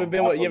 You ever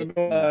been with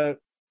a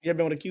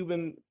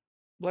Cuban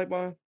black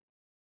boy?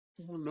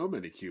 I don't know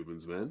many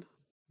Cubans, man.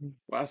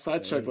 Last I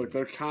checked, like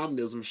their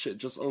communism shit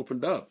just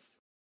opened up.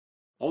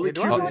 Only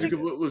Cubans you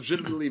can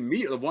legitimately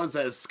meet are the ones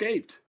that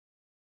escaped.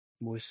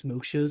 More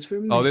smoke shows for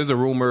me. Oh, there's a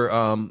rumor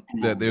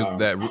that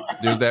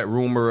there's that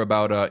rumor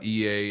about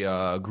EA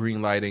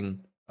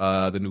greenlighting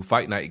the new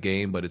Fight Night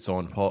game, but it's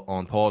on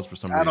pause for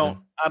some reason.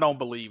 I don't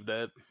believe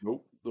that.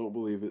 Nope, don't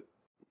believe it.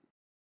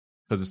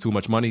 Because it's too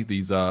much money.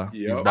 These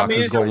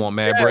boxes gonna want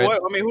mad bread.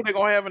 Who they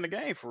gonna have in the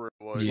game for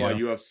real? Yeah,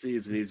 UFC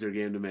is an easier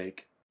game to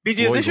make.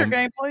 BG, is this your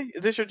gameplay?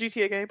 Is this your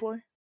GTA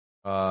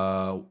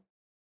gameplay?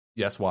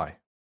 Yes. Why?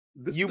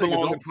 You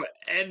don't put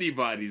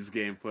anybody's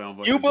gameplay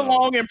on. You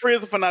belong in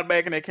prison for not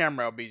backing that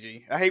camera out,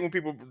 BG. I hate when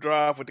people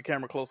drive with the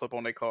camera close up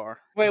on their car.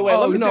 Wait.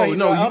 Let me see how you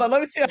drive. Hold on,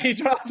 let me see how you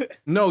drive it.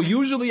 No,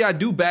 usually I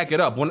do back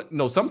it up.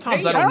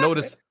 Sometimes I don't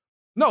notice.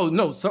 No,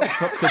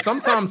 because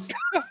sometimes.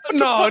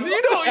 No,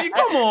 you don't.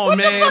 Come on,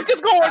 man. What the fuck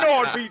is going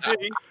on,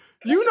 BG?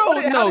 You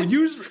know,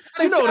 usually.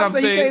 You know what I'm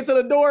saying? He came to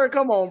the door.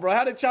 Come on, bro.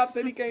 How did Chop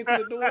say he came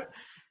to the door?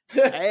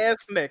 Ass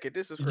naked.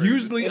 This is crazy.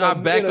 Usually I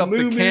back up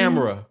the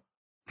camera.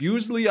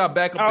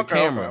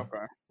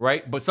 Okay.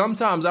 Right? But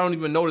sometimes I don't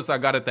even notice I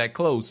got it that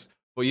close.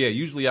 But yeah,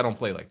 usually I don't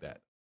play like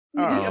that.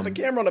 You got the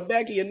camera on the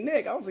back of your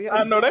neck.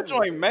 I know that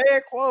joint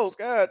mad close.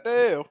 God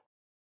damn.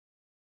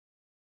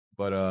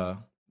 But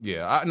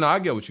yeah, I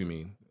get what you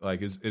mean.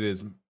 Like it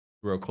is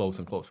real close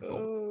and close.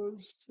 Oh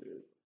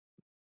shit.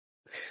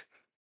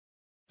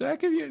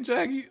 Jack,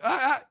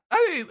 I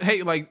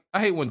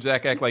hate when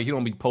Jack act like he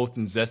don't be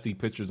posting zesty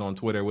pictures on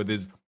Twitter with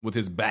his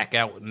back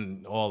out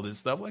and all this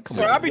stuff. Like, come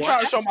on, I be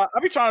trying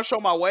to show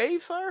my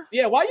wave, sir.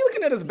 Yeah, why are you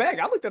looking at his back?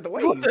 I looked at the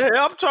wave. What the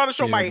hell? I'm trying to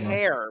show my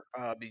hair,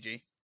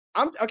 BG.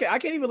 I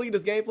can't even look at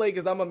this gameplay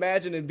because I'm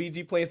imagining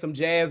BG playing some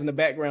jazz in the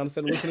background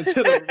instead of listening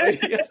to the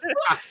radio.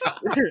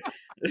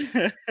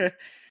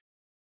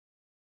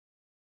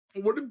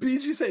 What did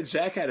BG say?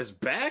 Jack had his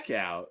back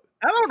out.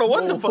 I don't know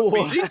what the fuck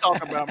BG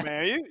talking about,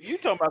 man. You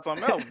talking about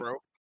something else, bro.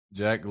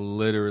 Jack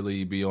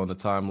literally be on the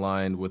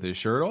timeline with his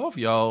shirt off.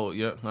 Y'all,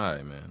 yeah. All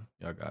right, man.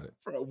 Y'all got it.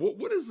 Bro,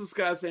 what is this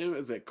guy's name?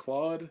 Is it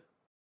Claude?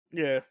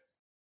 Yeah.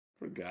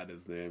 Forgot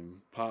his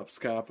name. Pops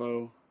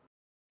Capo.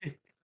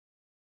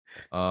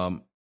 Yeah,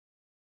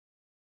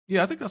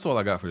 I think that's all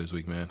I got for this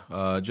week, man.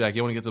 Jack,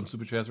 you want to get some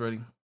super chats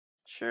ready?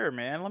 Sure,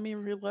 man. Let me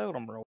reload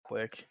them real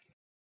quick.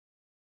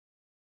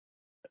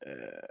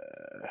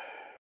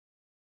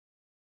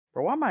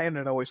 Bro, why my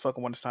internet always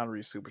fucking when it's time to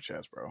read super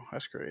chats, bro?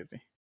 That's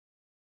crazy.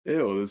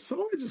 Ew, did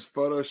somebody just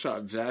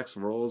Photoshop Jack's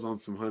rolls on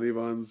some honey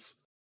buns?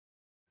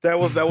 That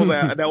was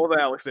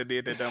Alex that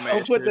did that dumb ass.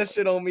 Don't put that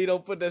shit on me.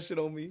 Don't put that shit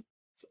on me.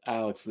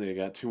 Alex nigga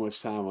got too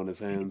much time on his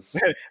hands.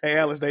 Hey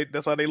Alex,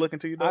 that's how they looking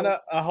to you, dog?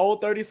 A whole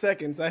 30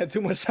 seconds. I had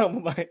too much time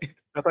on my hands.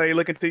 That's how they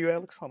looking to you,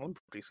 Alex? Hold on, let me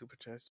put these super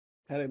chats.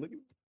 How they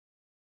looking?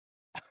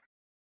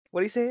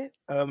 What he said?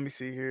 Let me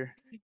see here.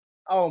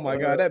 Oh my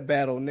god, that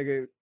battle,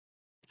 nigga.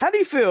 How do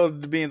you feel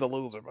being the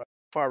loser, bro?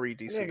 Before I read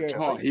these super chats.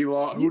 Oh,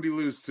 who'd he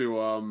lose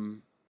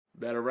to?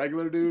 That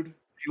irregular dude?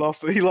 He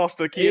lost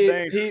to Kid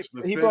Dangerous.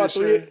 He brought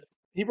three.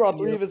 He brought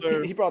three of his.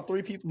 He brought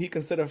three people he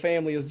considered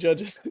family as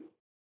judges.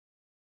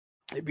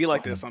 It be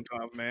like this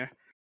sometimes, man.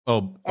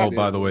 Oh!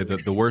 By the way,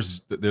 the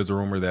worst. There's a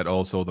rumor that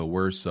also the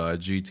worst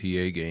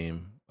GTA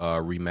game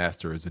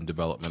remaster is in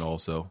development.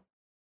 Also.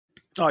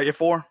 Oh, you're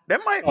 4.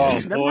 That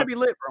might be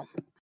lit, bro.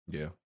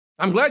 Yeah,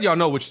 I'm glad y'all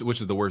know which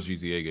is the worst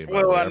GTA game.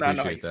 Well, I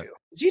appreciate that.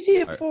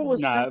 GTA 4 was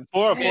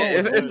 4.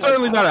 It's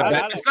certainly not a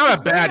bad. It's not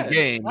a bad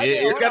game.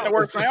 It's got the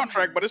worst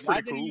soundtrack, but it's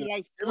pretty cool.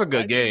 It's a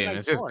good game.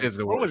 It's the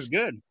worst. 4 was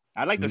good.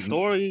 I like the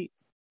story.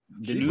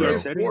 The New York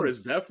GTA 4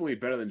 is definitely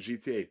better than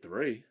GTA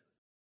 3.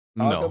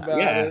 No.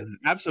 Yeah,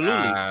 absolutely.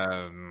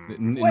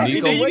 Nico,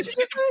 you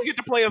get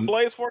to play a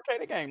Blaze 4K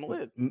the game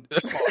lit.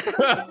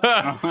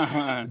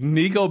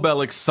 Nico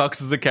Bellic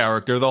sucks as a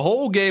character. The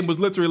whole game was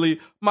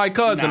literally my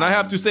cousin. I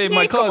have to save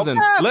my cousin.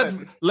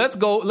 Let's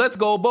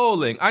go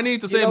bowling. I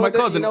need to save my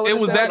cousin. It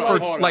was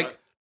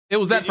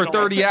that for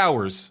 30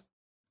 hours.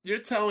 You're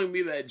telling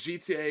me that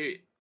GTA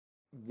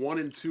 1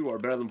 and 2 are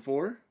better than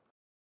 4?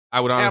 I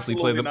would honestly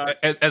play them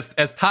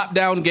as top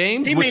down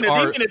games. He mean the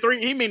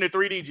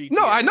 3D GTA.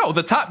 No, I know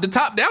the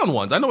top down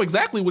ones. I know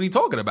exactly what he's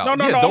talking about.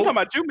 No. I'm talking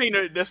about you mean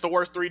that's the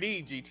worst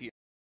 3D GTA.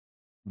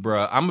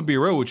 Bruh, I'm gonna be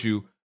real with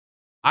you.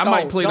 I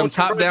might play them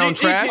top down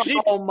trash.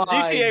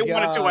 GTA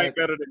 1 and 2 ain't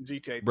better than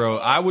GTA 3. Bro,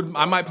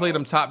 I might play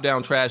them top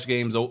down trash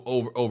games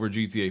over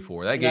GTA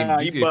 4. That game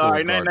GTA 4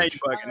 is garbage.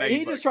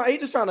 He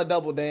just trying to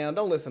double down.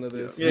 Don't listen to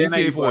this. Yeah,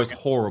 GTA 4 is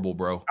horrible,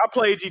 bro. I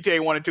played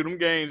GTA 1 and 2. Them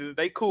games,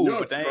 they cool. You know,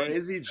 but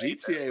it's they crazy.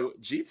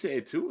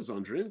 GTA 2 was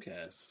on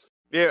Dreamcast.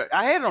 Yeah,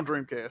 I had it on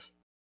Dreamcast.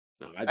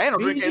 No, I had it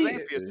on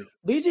Dreamcast. and PS2.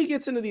 BG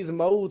gets into these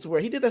modes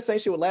where he did that same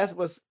shit with Last of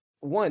Us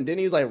 1. Didn't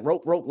he? He's like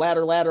rope,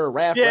 ladder,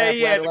 raft, Yeah, raft,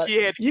 he had ladder,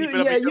 to keep it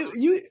up because-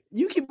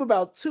 you keep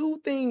about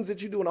 2 things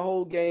that you do in a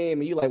whole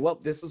game, and you like, well,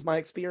 this was my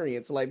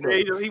experience. Like, bro,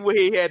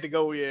 he had to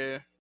go,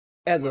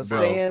 as a Bro.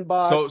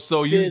 sandbox.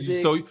 So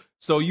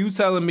you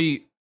telling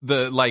me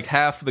the like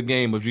half the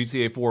game of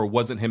GTA 4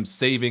 wasn't him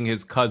saving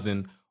his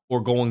cousin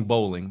or going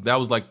bowling? That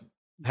was like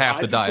half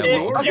the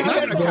dialogue. Hold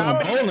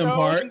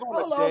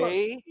on.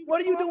 Day.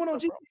 What are you doing on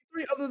GTA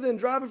 3 other than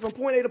driving from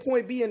point A to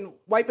point B and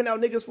wiping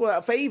out niggas for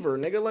a favor,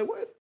 nigga? Like,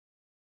 what?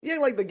 Yeah,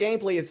 like the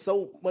gameplay is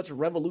so much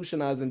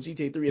revolutionized in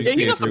GTA 3. Yeah,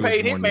 you must have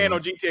paid Hitman on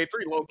GTA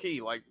 3 low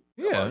key. Like,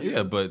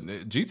 Yeah, but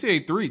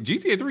GTA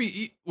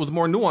 3 was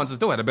more nuanced and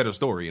still had a better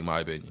story, in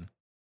my opinion.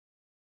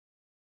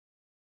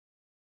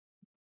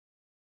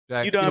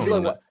 Jack, You done don't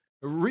know what?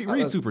 nothing.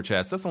 Read super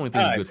chats. That's the only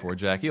thing you're good for,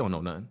 Jack. You don't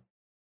know nothing.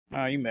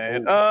 Oh, you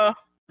mad? I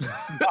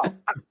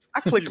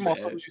clicked them off.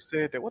 So you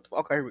said that.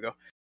 Okay, here we go.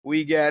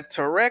 We got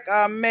Tarek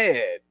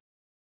Ahmed.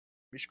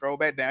 We scroll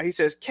back down. He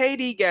says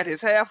KD got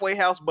his halfway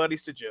house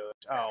buddies to judge.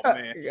 Oh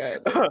man.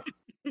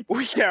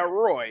 We got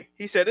Roy.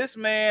 He said this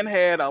man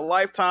had a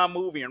Lifetime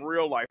movie in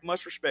real life.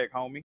 Much respect,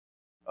 homie.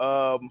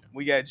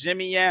 We got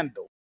Jimmy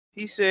Yandel.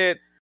 He said,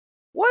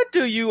 "What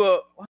do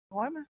you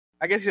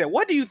I guess he said,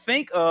 what do you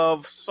think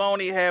of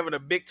Sony having a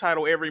big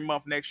title every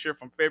month next year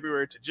from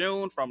February to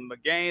June from the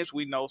games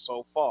we know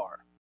so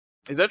far?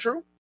 Is that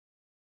true?"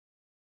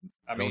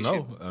 I don't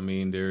know. I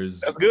mean,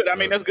 that's good. I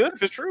mean, that's good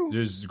if it's true.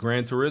 There's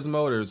Gran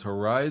Turismo. There's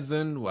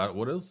Horizon.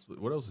 What else?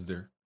 What else is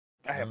there?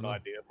 I have no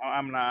idea.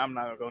 I'm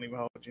not gonna even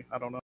hold you. I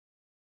don't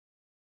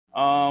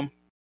know.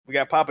 We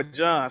got Papa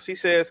John's. He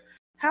says,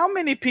 how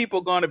many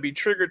people gonna be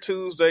triggered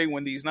Tuesday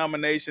when these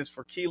nominations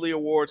for Keeley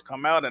Awards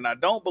come out? And I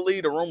don't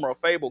believe the rumor of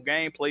Fable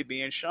gameplay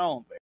being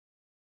shown there.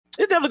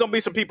 There's definitely gonna be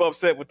some people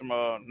upset with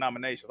the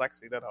nominations. I can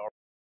see that already.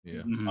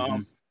 Yeah.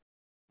 Mm-hmm.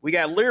 We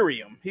got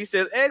Lyrium. He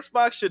says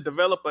Xbox should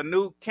develop a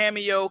new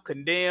Cameo,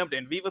 Condemned,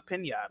 and Viva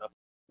Pinata.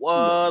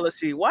 Well, let's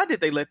see. Why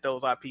did they let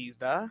those IPs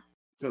die?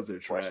 Because they're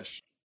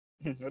trash.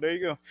 Well, there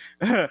you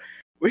go.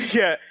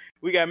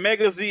 we got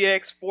Mega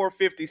ZX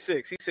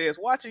 456. He says,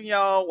 watching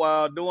y'all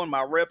while doing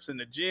my reps in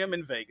the gym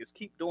in Vegas.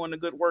 Keep doing the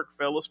good work,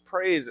 fellas.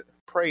 Pray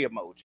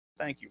emoji.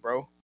 Thank you,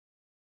 bro.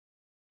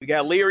 We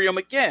got Lyrium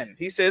again.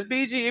 He says,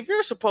 BG, if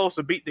you're supposed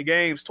to beat the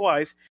games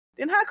twice,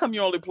 then how come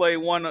you only play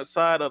one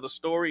side of the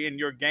story in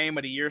your Game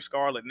of the Year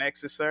Scarlet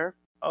Nexus, sir?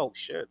 Oh,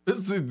 shit.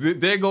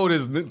 There go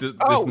this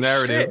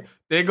narrative. Shit.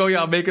 There go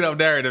y'all making up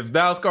narratives.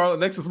 Now Scarlet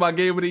Nexus is my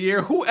Game of the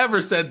Year.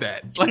 Whoever said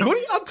that? Like, what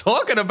are y'all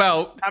talking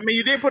about? I mean,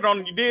 you did put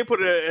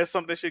it as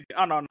something that should...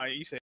 Oh, no,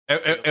 you said...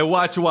 And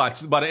watch.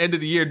 By the end of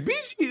the year,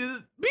 BG,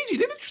 didn't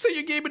you say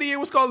your Game of the Year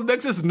was Scarlet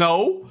Nexus?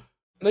 No,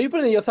 you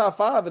put it in your top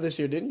 5 of this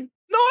year, didn't you?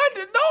 No, I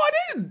didn't.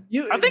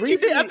 I think you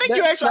did. I think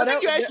you actually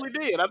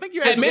did. I think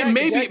you actually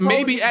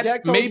maybe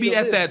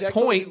at that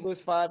point.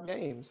 List 5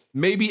 games.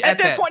 Maybe at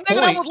that point.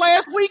 Nigga, that was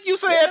last week. You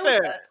said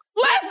that.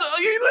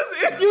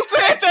 You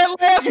said that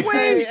last week.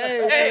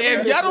 Hey,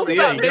 if y'all don't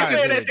stop making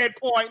it at that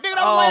point. Nigga,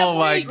 that oh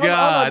my week.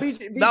 god,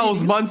 that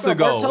was months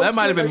ago. That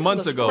might have been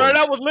months ago. Bro,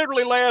 that was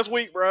literally last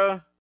week, bro.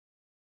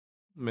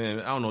 Man,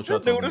 I don't know what y'all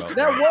talking about.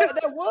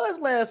 That was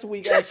last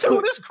week. That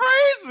dude is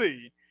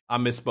crazy. I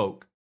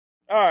misspoke.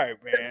 All right,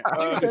 man.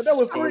 Said that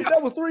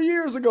was 3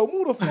 years ago.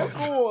 Move the fuck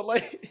on,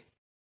 like.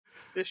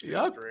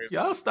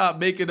 Y'all stop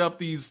making up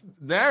these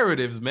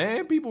narratives,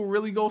 man. People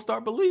really gonna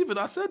start believing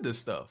I said this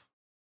stuff.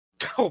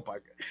 Oh my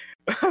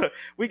god.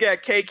 We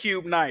got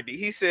KCube 90.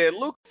 He said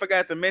Luke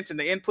forgot to mention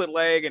the input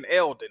lag in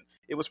Elden.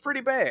 It was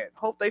pretty bad.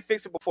 Hope they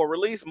fix it before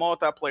release.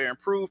 Multiplayer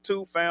improved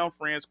too. Found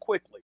friends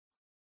quickly.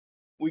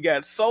 We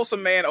got Sosa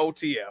Man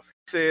OTF.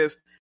 He says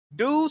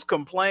dudes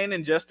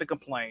complaining just to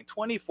complain.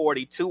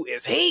 2042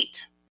 is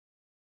heat.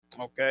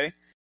 Okay.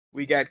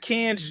 We got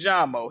Ken's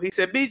Jamo. He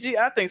said, BG,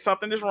 I think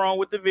something is wrong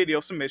with the video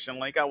submission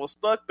link. I was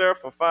stuck there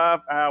for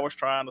 5 hours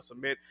trying to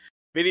submit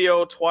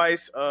video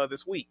twice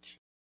this week.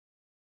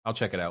 I'll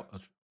check it out. I'll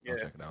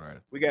check it out. All right.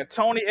 We got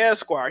Tony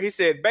Esquire. He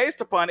said, based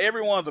upon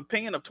everyone's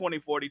opinion of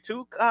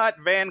 2042, COD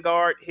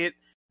Vanguard hit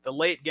the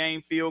late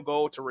game field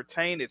goal to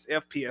retain its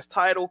FPS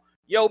title.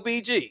 Yo,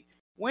 BG,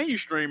 when you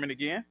streaming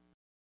again?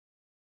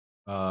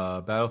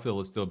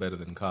 Battlefield is still better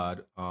than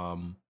COD.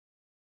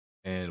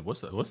 And what's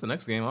the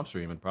next game I'm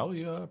streaming?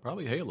 Probably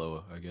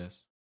Halo, I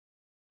guess.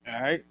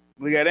 All right.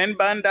 We got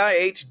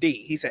Nbandai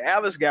HD. He said,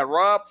 Alice got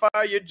robbed.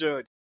 Fire your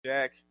judge,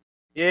 Jack.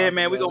 Yeah,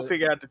 man, we're going to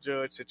figure out the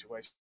judge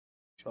situation.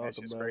 That's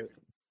just crazy.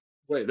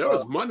 Wait, there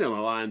was money on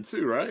the line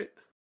too, right?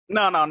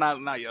 No,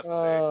 not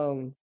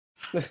yesterday.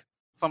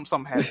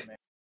 Something happened, man.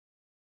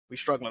 We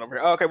struggling over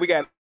here. Okay, we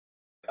got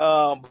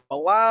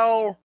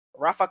Bilal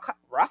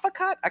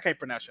Rafakat? I can't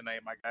pronounce your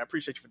name, Mike. I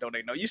appreciate you for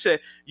donating. No, you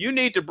said you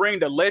need to bring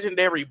the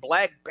legendary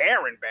Black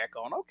Baron back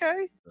on.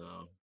 Okay.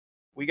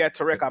 We got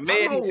Tarek Ahmed.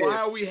 I don't know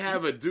why we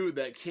have a dude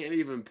that can't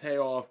even pay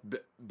off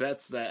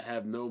bets that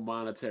have no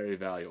monetary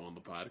value on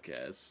the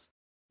podcast.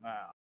 Nah,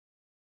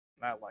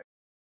 not like.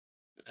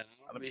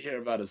 Let me hear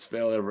about his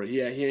failure.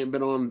 Yeah, he ain't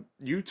been on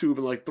YouTube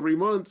in like 3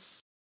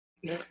 months.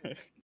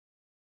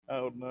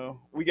 Oh no,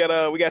 we got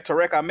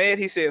Tarek Ahmed.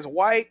 He says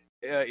white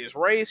is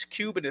race,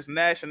 Cuban is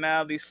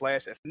nationality /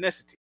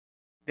 ethnicity.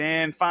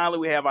 Then finally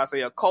we have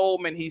Isaiah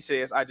Coleman. He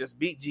says I just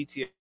beat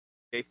GTA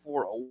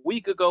 4 a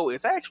week ago.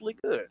 It's actually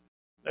good.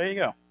 There you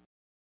go.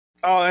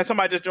 Oh, and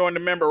somebody just joined the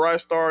member,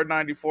 right? Star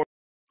 94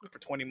 for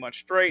 20 months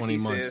straight. 20 he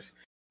months. says,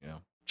 Yeah.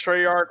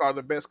 Treyarch are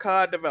the best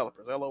COD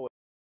developers. LOL.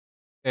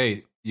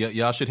 Hey,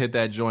 y'all should hit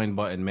that join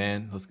button,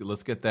 man.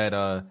 Let's get that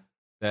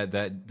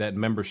that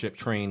membership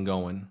train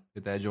going.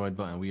 Hit that join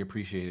button. We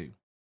appreciate it.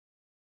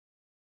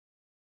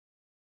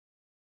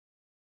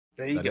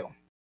 There you go.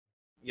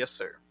 Yes,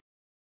 sir.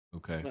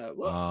 Okay.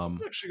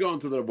 I'm actually going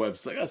to their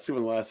website. I gotta see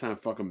when the last time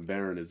fucking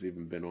Baron has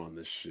even been on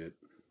this shit.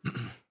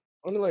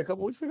 Only like a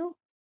couple weeks ago.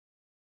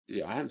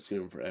 Yeah, I haven't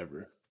seen him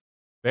forever.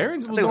 Baron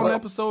was on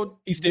episode.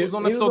 He was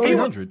on he episode was-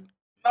 300.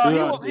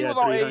 No, he was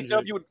on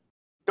AEW.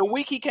 The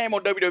week he came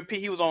on WWE,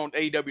 he was on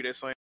AEW that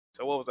same.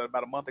 So what was that,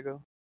 about a month ago?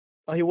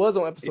 Oh, he was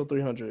on episode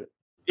 300.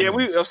 Yeah, that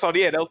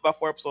was about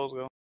 4 episodes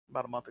ago.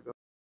 About a month ago.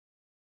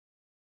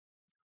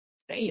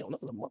 Damn,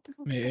 that was a month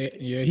ago.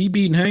 Yeah, he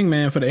beating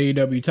Hangman for the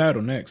AEW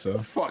title next. So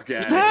fuck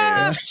out of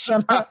here.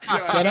 Shout out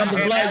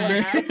to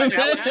Blackbeard. If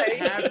that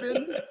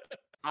happened,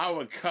 I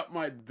would cut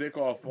my dick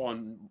off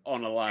on a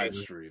live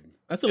stream.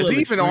 That's a little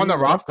extreme. I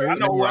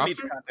know who I need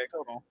to contact.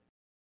 Hold on.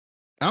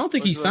 I don't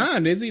think he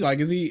signed, is he? Like,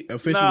 is he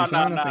officially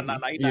signed?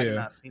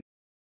 No.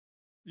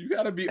 You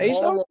gotta be Hey,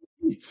 all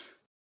elite.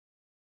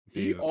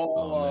 Be Yeah.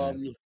 all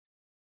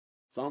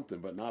something,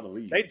 but not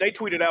elite. They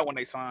tweeted out when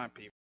they signed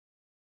people.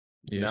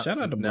 Yeah, Now-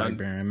 shout out to now- Black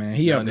Baron, man.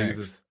 He now up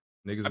next.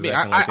 Niggas I mean, is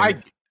acting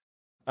like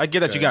I get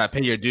that you Go gotta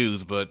pay your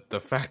dues, but the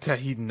fact that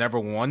he never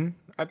won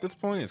at this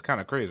point is kind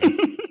of crazy.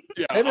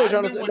 Yeah, Maybe they're I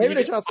trying to knew say- when maybe he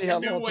they're did- trying to see how I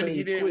knew long when till he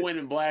he didn't quit. win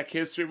in Black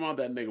History Month,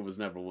 that nigga was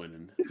never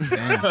winning.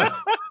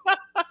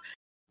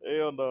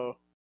 Hell no.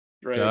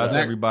 Shout out to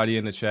everybody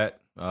in the chat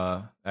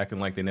acting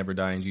like they never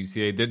die in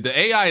GTA. The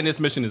AI in this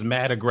mission is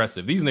mad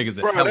aggressive. These niggas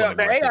are Bro, hella the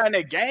aggressive. AI in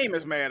that game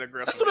is mad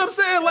aggressive. That's what I'm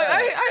saying. Like,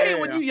 I hate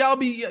when y'all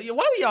be.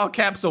 Why do y'all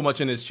cap so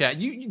much in this chat?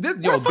 Where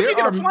the fuck you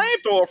get a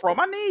flamethrower from?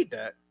 I need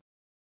that.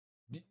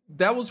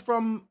 That was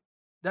from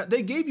that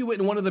they gave you it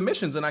in one of the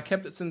missions, and I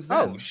kept it since then.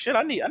 Oh shit!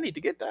 I need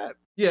to get that.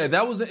 Yeah,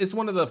 that was it's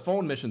one of the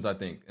phone missions, I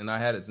think, and I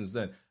had it since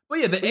then. But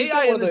yeah, the But you said AI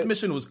one in of this the-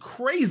 mission was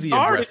crazy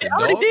I aggressive.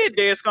 already dog. did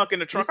Dead Skunk in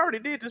the trunk. I already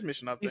did this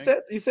mission. I think.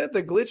 You said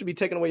the glitch would be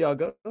taking away y'all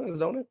guns,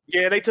 don't it?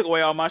 Yeah, they took away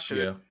all my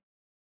shit.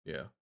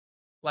 Yeah.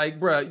 Like,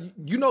 bruh,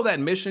 you know that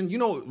mission? You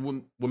know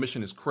when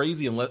mission is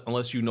crazy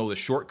unless you know the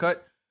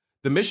shortcut?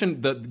 The mission,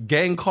 the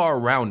gang car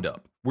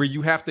roundup, where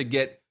you have to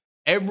get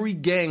every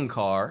gang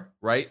car,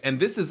 right?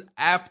 And this is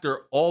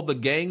after all the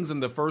gangs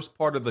in the first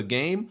part of the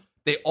game,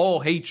 they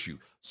all hate you.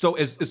 So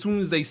as soon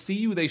as they see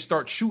you, they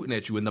start shooting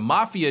at you. And the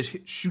mafia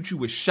shoot you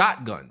with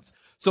shotguns.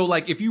 So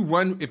like if you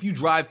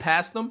drive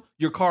past them,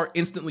 your car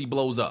instantly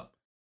blows up.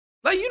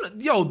 Like,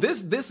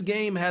 this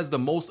game has the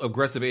most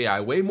aggressive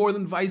AI, way more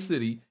than Vice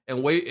City,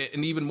 and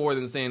even more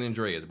than San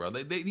Andreas, bro.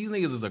 These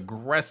niggas is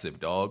aggressive,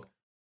 dog.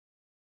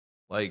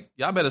 Like,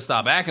 y'all better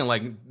stop acting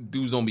like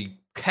dudes don't be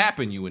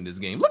capping you in this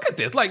game. Look at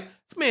this, like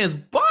this man's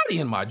body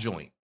in my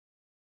joint.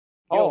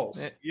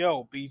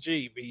 Yo,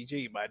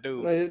 BG, my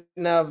dude.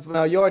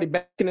 Now you already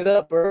backing it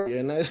up earlier.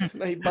 And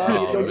now he body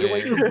your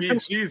joint.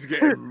 BG's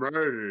getting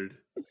murdered.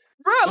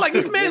 Bro, like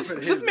this man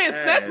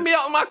snatched me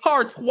out of my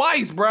car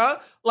twice, bro.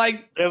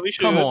 Like,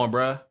 come on,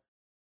 bro.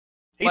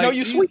 He know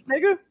you sweet,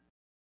 nigga.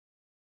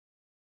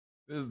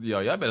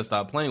 Y'all better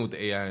stop playing with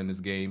the AI in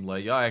this game.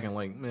 Like, y'all acting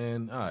like,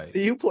 man, all right.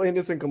 You playing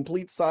this in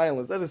complete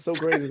silence. That is so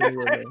crazy to me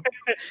right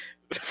now.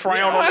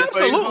 Frown on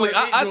absolutely.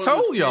 I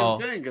told y'all.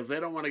 Because they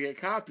don't want to get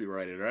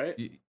copyrighted, right?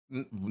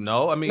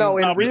 No, I mean, No,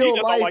 in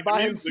real life like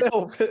by music.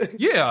 himself.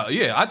 yeah.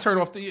 I turned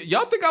off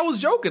y'all think I was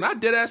joking. I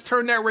dead ass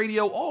turned that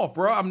radio off,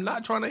 bro. I'm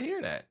not trying to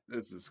hear that.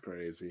 This is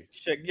crazy.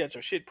 Shit, you got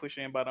your shit pushed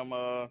in by them.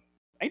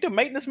 Ain't the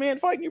maintenance man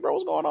fighting you, bro?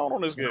 What's going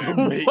on this game?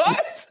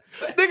 What?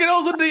 Nigga,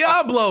 those are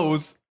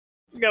Diablos.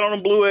 You got on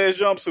them blue ass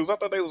jumpsuits. I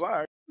thought they was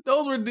alright.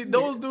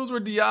 Those dudes were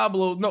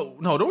Diablos.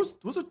 No, those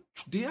are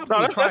Diablos. No,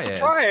 were that's triads. a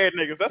triad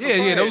niggas. That's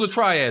Yeah, those are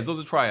triads. Those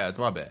are triads.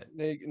 My bad.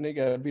 They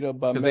got beat up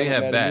by Because they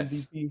have Madden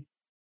bats. MVP.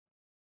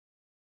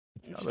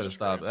 I better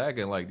stop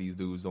acting like these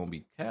dudes don't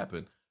be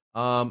capping.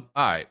 All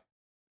right.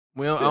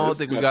 Well, I don't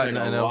think we got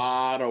nothing a else.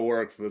 lot of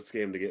work for this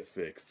game to get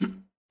fixed.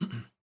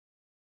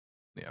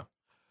 Yeah.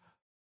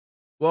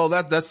 Well,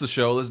 that's the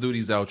show. Let's do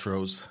these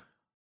outros.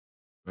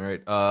 All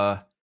right.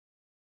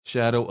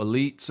 Shadow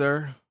Elite,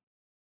 sir.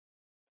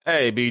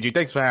 Hey, BG,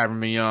 thanks for having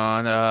me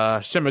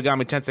on. Shin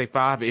Megami Tensei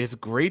 5 is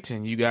great,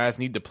 and you guys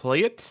need to play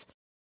it.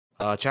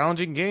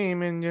 challenging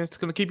game, and it's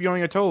going to keep you on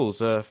your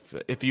toes.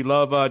 If you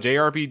love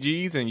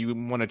JRPGs and you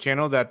want a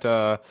channel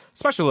that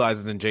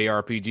specializes in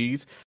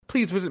JRPGs,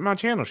 please visit my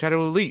channel,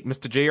 Shadow Elite,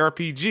 Mr.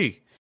 JRPG.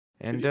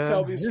 And Can you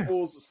tell these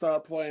fools to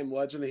start playing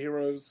Legend of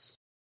Heroes?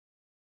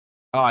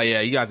 Oh yeah,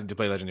 you guys need to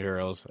play Legend of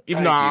Heroes.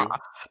 Even though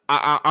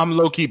I'm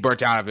low key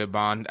burnt out of it,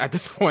 Bond. At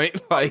this point,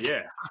 like,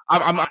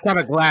 I'm kind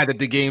of glad that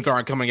the games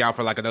aren't coming out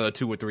for like another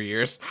 2 or 3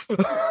 years.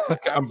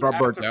 I'm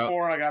burnt out.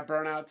 4, I got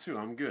burnt out too.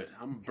 I'm good.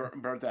 I'm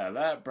burnt out of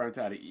that. Burnt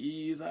out of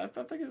Ease. I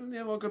think I need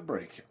a little good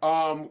break.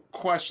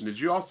 Question: did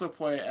you also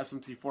play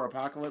SMT4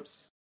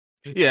 Apocalypse?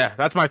 Yeah,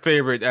 that's my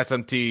favorite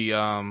SMT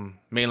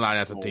mainline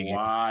SMT game.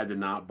 I did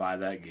not buy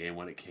that game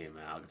when it came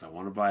out because I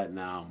want to buy it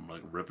now. I'm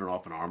like ripping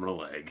off an arm and a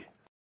leg.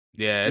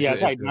 Yeah,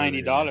 it's like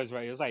 $90,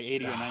 right? It's like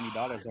 $80 or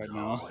 $90 right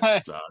now.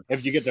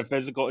 If you get the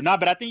physical,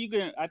 but I think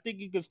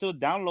you can still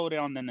download it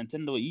on the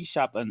Nintendo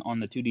eShop and on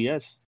the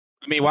 2DS.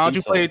 I mean, why don't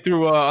you play it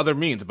through other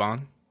means,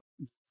 Bond?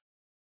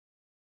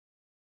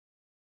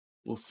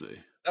 We'll see.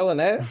 Selling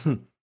ass. Okay,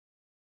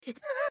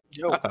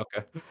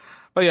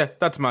 but yeah,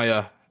 that's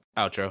my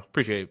outro.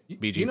 Appreciate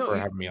BG for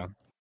having me on.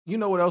 You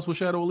know what else was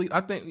Shadow Elite?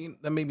 I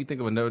think that made me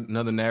think of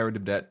another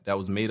narrative that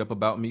was made up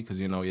about me because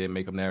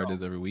make up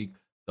narratives every week.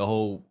 The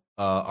whole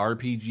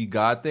RPG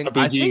God thing.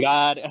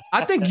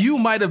 I think you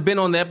might have been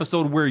on the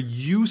episode where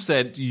you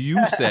said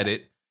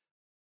it,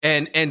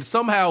 and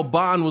somehow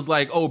Bond was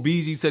like, "Oh,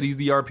 BG said he's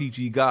the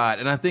RPG God,"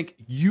 and I think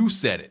you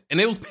said it,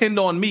 and it was pinned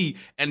on me,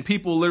 and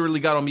people literally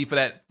got on me for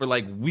that for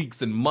like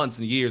weeks and months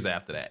and years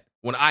after that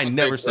when I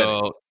never said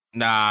it.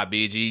 Nah,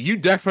 BG, you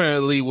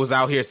definitely was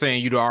out here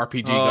saying you the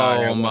RPG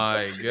God. Oh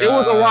my god, it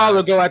was a while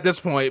ago at this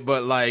point,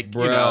 but like,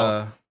 bruh. You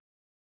know.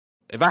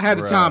 If I had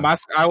the time,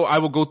 I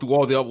will go through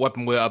all the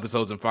Weapon Wheel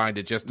episodes and find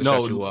it just to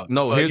shut you up.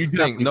 No, here's the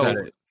thing.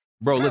 No,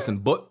 bro, listen.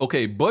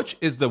 Butch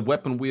is the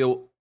Weapon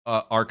Wheel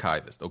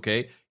archivist.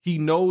 Okay, he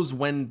knows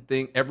when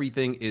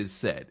everything is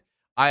said.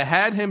 I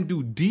had him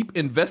do deep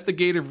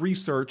investigative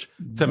research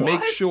to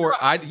make sure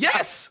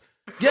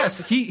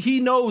Yes, he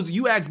knows.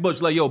 You ask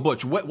Butch, like, yo,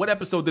 Butch, what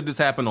episode did this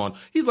happen on?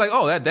 He's like,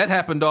 oh, that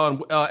happened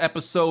on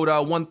episode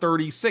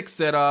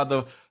 136 at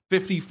the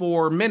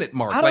 54-minute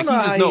mark. I don't know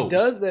how he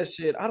does that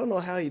shit. I don't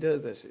know how he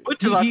does that shit.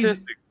 Butch is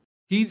autistic.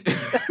 He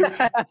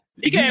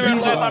can't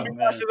remember last time he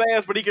washed his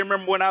ass, but he can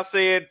remember when I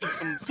said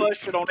some such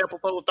shit on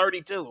episode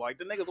 32. Like,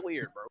 the nigga's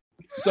weird, bro.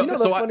 So, the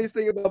funniest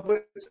thing about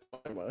Butch...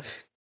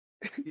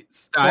 it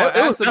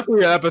was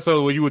definitely an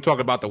episode where you were talking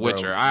about The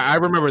Witcher. I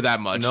remember that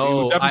much.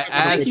 No, I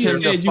asked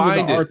him to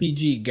find it.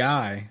 RPG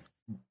guy.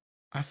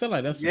 I feel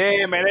like that's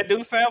man. That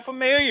do sound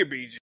familiar,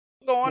 BG.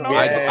 What's going on?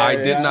 I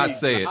did not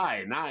say it.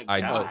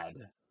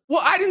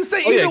 Well, I didn't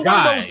say either one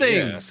of those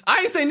things. Yeah. I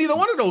ain't say neither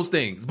one of those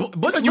things. But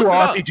you were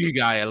an RPG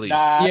guy at least.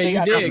 Yeah,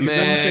 you did.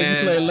 Man,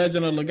 you played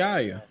Legend of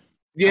Legaia.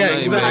 Yeah,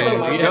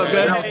 exactly.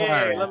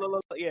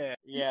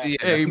 Yeah.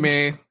 Hey,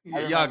 man,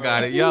 y'all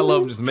got it. Y'all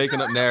love just making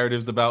up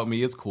narratives about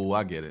me. It's cool.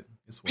 I get it.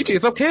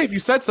 It's okay if you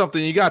said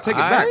something, you gotta take it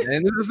back,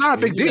 and it's not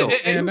a big deal.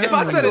 If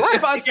I said it,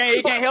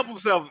 he can't help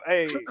himself.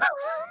 Hey,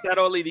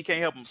 Shadow Elite, he can't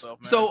help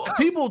himself. Man. So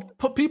people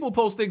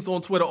post things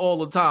on Twitter all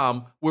the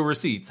time with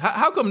receipts.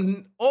 How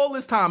come all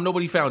this time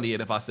nobody found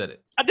it if I said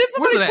it? I did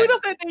somebody tweet us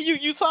that thing.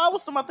 You saw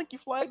with them. I think you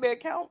flagged that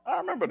account. I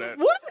remember that.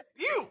 What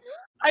you?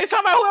 Hey,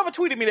 somebody whoever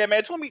tweeted me that,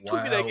 man. Tweet me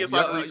that again so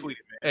I can retweet it,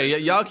 man. Hey,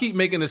 y'all keep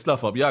making this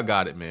stuff up. Y'all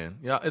got it, man.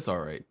 Yeah, it's all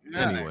right.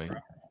 Anyway,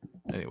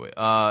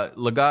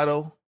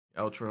 Legato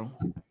outro.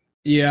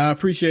 Yeah, I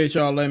appreciate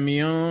y'all letting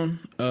me on.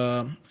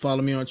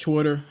 Follow me on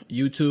Twitter,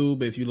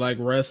 YouTube, if you like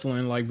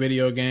wrestling, like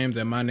video games,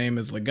 and my name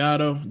is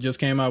Legato. Just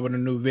came out with a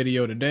new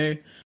video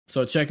today,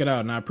 so check it out,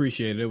 and I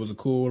appreciate it. It was a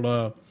cool,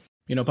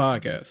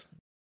 podcast.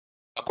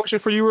 A question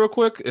for you real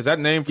quick. Is that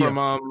name from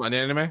an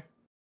anime?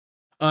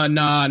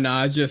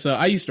 Nah, it's just,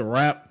 I used to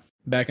rap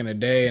back in the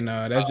day, and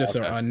that's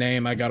a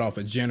name I got off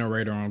a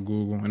generator on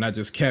Google, and I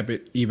just kept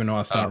it even though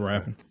I stopped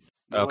rapping.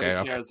 Okay.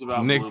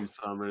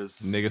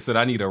 Nigga said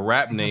I need a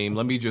rap name.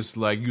 Let me just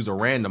use a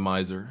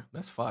randomizer.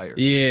 That's fire.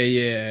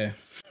 Yeah.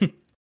 All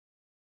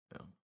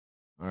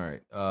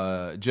right.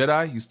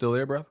 Jedi, you still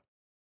there, bro?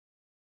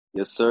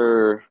 Yes,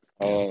 sir.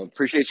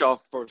 Appreciate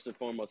y'all first and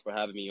foremost for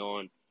having me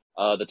on.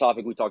 The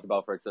topic we talked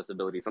about for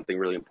accessibility is something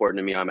really important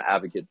to me. I'm an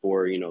advocate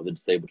for, the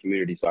disabled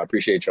community, so I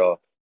appreciate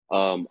y'all.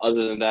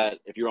 Other than that,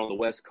 if you're on the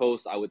West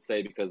Coast, I would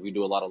say, because we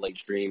do a lot of late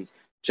streams,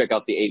 check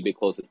out the 8-Bit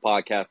Closest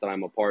podcast that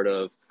I'm a part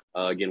of.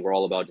 Again, we're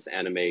all about just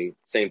anime,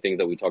 same things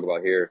that we talk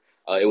about here.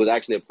 It was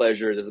actually a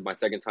pleasure. This is my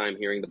second time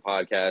hearing the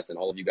podcast, and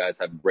all of you guys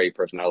have great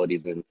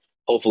personalities. And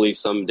hopefully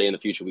someday in the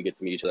future we get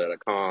to meet each other at a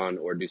con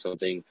or do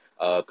something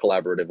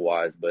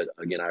collaborative-wise. But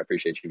again, I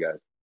appreciate you guys.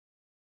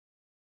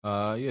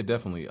 Yeah,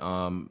 definitely.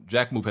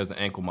 Jack Move has an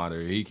ankle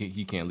monitor.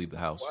 He can't leave the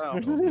house.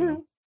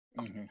 Wow.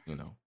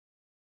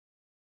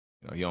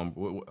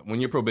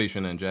 When your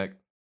probation ends, Jack?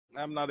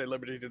 I'm not at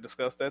liberty to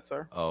discuss that,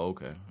 sir. Oh,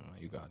 okay.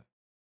 You got it.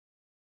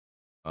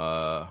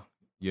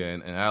 Yeah,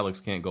 and Alex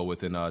can't go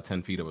within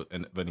 10 feet of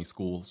any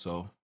school,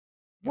 so.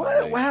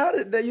 What? How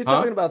did that? You're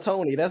talking about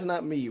Tony? That's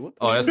not me.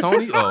 That's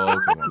Tony. Oh,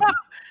 okay.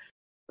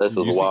 This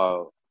is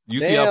wild. You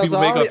see how people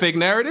make up fake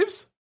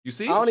narratives? You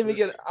see? I don't even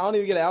get an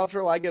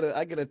outro. I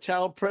get a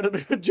child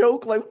predator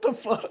joke. Like, what the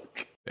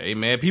fuck? Hey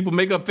man, people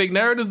make up fake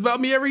narratives about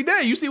me every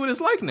day. You see what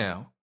it's like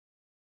now.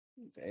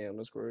 Damn,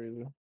 that's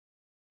crazy.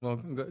 Well,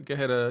 go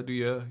ahead, do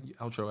your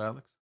outro,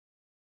 Alex.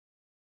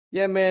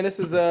 Yeah, man, this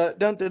is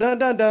dun dun dun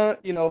dun dun.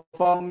 You know,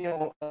 follow me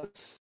on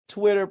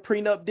Twitter,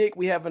 Prenup Dick.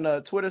 We having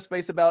a Twitter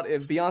space about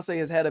if Beyonce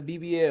has had a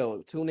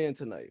BBL. Tune in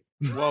tonight.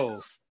 Whoa.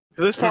 Is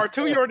this part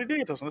 2? You already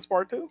did this. This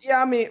part 2?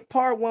 Yeah, I mean,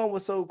 part 1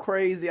 was so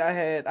crazy. I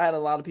had a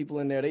lot of people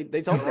in there.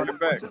 They told me run it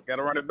back.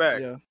 Gotta run it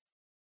back. Yeah,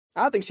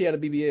 I think she had a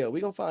BBL.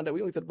 We gonna find out. We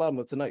gonna get to the bottom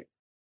of it tonight.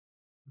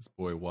 This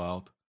boy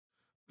wild.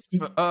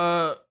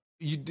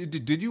 You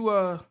did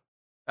you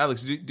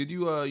Alex, did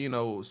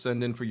you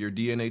send in for your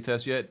DNA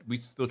test yet? We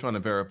still trying to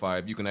verify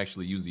if you can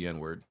actually use the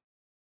N-word.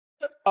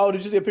 Oh,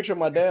 did you see a picture of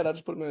my dad? I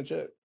just put him in the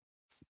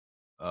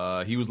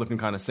chat. He was looking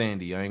kind of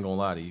sandy. I ain't gonna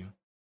lie to you.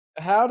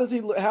 How does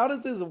he look? How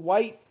does this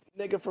white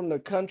nigga from the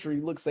country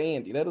look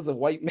sandy? That is a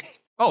white man.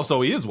 Oh,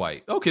 so he is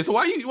white. Okay, so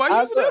why you use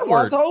the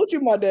N-word? I told you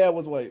my dad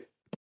was white.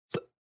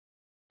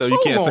 So you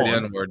can't say the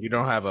N-word. You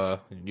don't have a.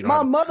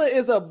 My mother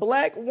is a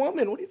black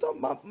woman. What are you talking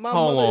about?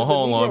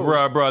 Hold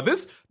on, bro.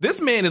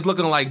 This man is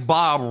looking like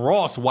Bob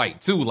Ross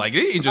white too. Like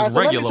he ain't just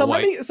regular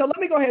white. So let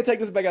me go ahead and take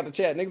this back out the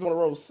chat. Niggas want to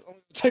roast.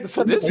 Take this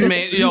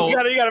man, yo, you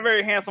got a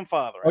very handsome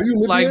father. Are you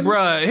like,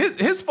 bro?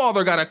 His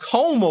father got a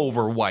comb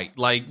over white.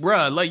 Like,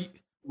 bro, like.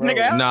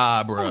 Nigga,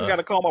 nah, bro. Got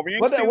to comb over.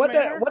 What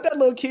that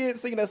little kid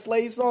singing that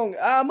slave song?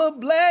 I'm a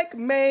black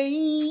man.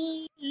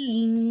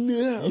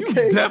 You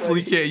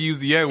definitely can't use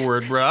the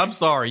N-word, bro. I'm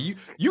sorry.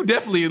 You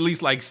definitely at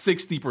least like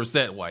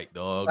 60% white,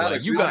 dog. Alex,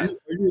 like you got.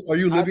 Are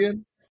you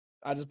Libyan?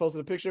 I just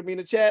posted a picture of me in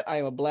the chat. I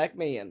am a black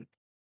man.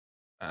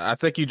 I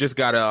think you just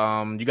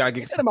gotta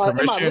get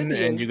permission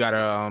and you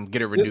gotta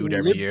get it renewed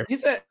every year. He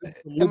said,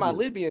 "Am I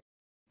Libyan?"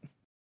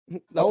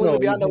 The only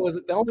Libya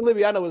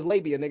I know is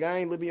labia, nigga. I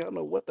ain't Libyan. I don't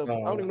know what the. I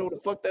don't even know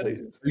what the fuck that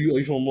is. Are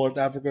you from North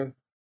Africa?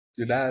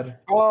 Your dad?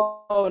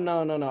 Oh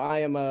no. I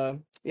am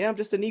I'm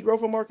just a Negro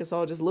from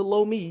Arkansas. Just little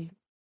old me,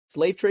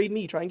 slave trade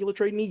me, triangular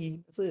trade me.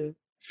 That's it.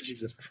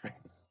 Jesus Christ,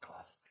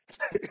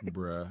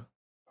 bruh.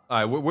 All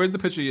right, where's the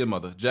picture of your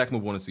mother? Jack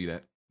would want to see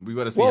that. We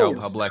got to see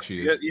how black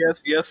she is.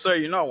 Yes, sir.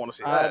 You know I want to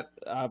see that.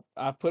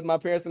 I put my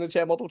parents in the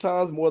chat multiple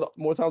times,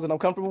 more times than I'm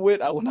comfortable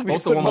with. I will not be.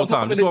 Post it one more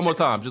time. Just one more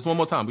time. Just one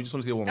more time. We just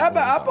want to see it one more time.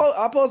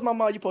 I post my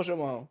mom. You post your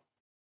mom.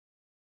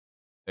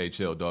 Hey,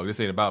 chill, dog. This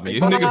ain't about me.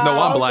 Niggas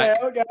know I'm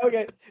black.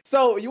 Okay.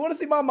 So you want to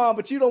see my mom,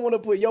 but you don't want to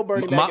put your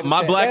Bernie back in the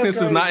my chat.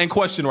 blackness is not in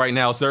question right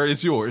now, sir.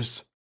 It's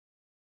yours.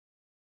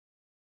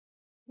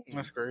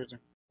 That's crazy.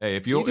 Hey,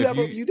 if you have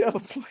a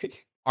point.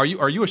 Are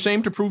you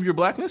ashamed to prove your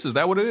blackness? Is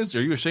that what it is?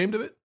 Are you ashamed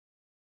of it?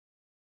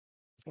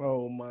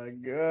 Oh my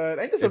god!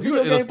 Ain't this a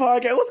video game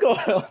podcast? What's going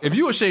on? If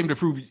you ashamed to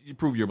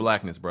prove your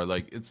blackness, bro,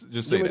 like it's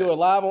just say that. You want me to do it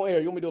live on air?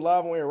 You want me to do it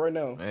live on air right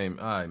now? Hey, all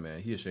right, man.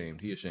 He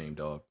ashamed,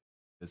 dog.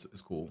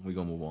 It's cool. We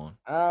gonna move on.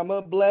 I'm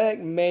a black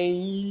man.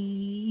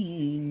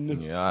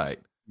 Yeah,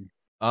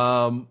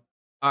 all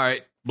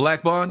right.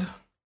 Black Bond.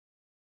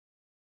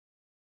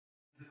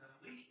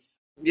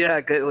 Yeah,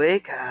 good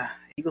week.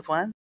 Eagles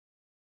won.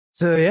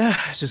 So yeah,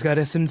 just got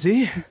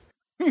SMT.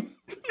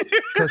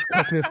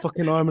 Cost me a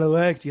fucking arm and a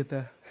leg to get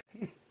that.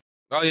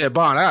 Oh yeah,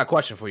 Bond, I got a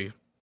question for you.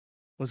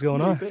 What's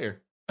going on? There.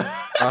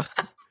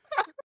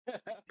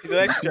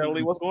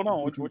 Exactly, what's going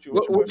on?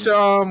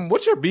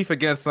 What's your beef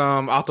against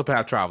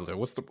Octopath Traveler?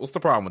 What's the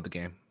problem with the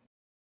game?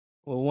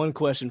 Well, one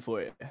question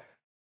for you.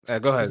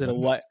 Go ahead.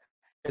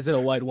 Is it a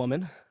white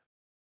woman?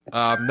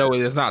 No,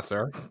 it is not,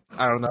 sir.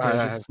 I don't know.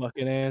 That's your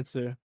fucking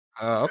answer.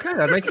 Okay,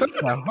 that makes sense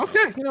now.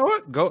 Okay, you know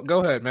what? Go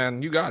ahead,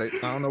 man. You got it.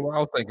 I don't know what I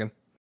was thinking.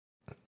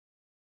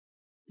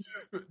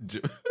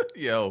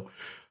 Yo.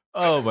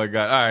 Oh my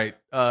god!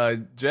 All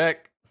right,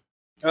 Jack.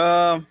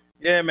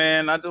 Yeah,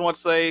 man. I just want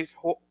to say,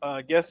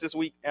 guess this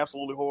week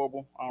absolutely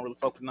horrible. I don't really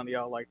fuck with none of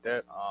y'all like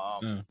that.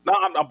 No,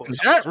 I'm bullshit.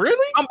 Jack,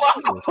 really? I'm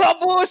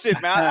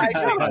bullshit, man.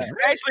 I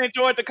actually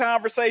enjoyed the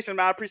conversation,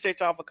 man. I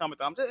appreciate y'all for coming.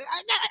 I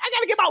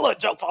gotta get my little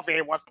jokes off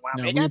every once in a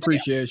while. No, we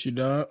appreciate you,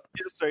 dog.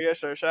 Yes,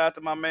 sir. Shout out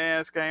to my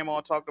man. Came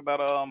on, talked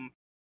about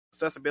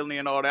accessibility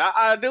and all that.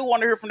 I do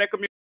want to hear from that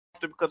community.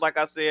 Because, like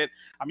I said,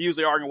 I'm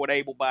usually arguing with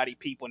able-bodied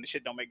people, and the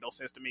shit don't make no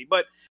sense to me.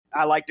 But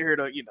I like to hear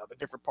the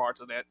different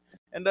parts of that.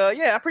 And I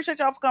appreciate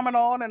y'all for coming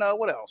on. And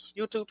what else?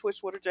 YouTube,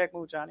 Twitch, Twitter, Jack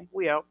Moo, Johnny.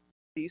 We out.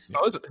 Peace.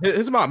 Oh,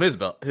 his mom is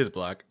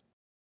black.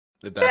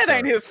 That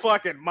ain't his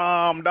fucking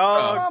mom,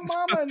 dog. My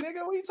mama,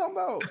 nigga. What you talking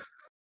about?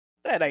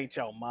 That ain't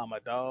your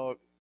mama, dog.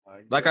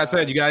 Like I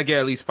said, you gotta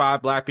get at least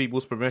 5 black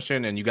people's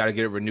permission, and you gotta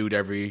get it renewed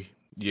every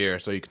year,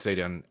 so you can say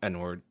the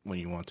N-word when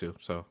you want to.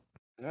 So,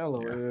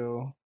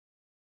 LOL.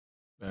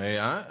 Hey,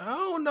 I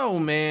don't know,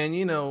 man.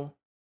 You know,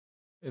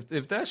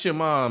 if that's your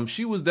mom,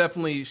 she was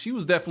definitely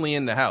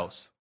in the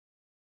house.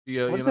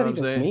 Yeah, what you know what I'm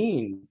saying?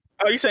 Mean?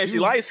 Oh, you saying she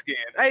light skinned?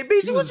 Hey,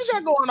 BG, what you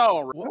got going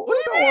on? What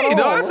do you mean,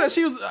 dog? I said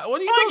she was. What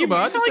are you talking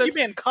about? I just like you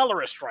being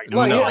colorist right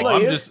now.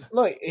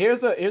 Look,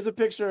 here's a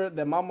picture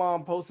that my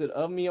mom posted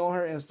of me on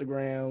her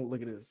Instagram.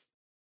 Look at this.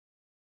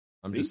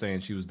 I'm just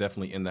saying she was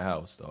definitely in the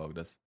house, dog.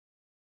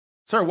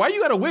 Sir, why you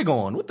got a wig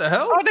on? What the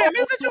hell? Oh damn!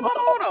 Is it your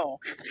hold on?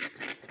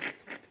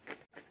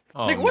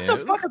 Oh, Nigga, what the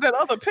fuck is that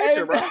other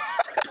picture, bro?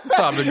 It's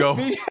time to go.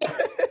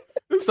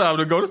 It's time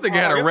to go. This nigga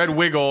had a red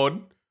wig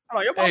on. Hold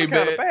on, your Hey, kind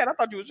of man. bad. I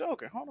thought you was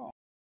joking. Hold on.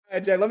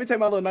 Hey, Jack, let me take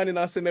my little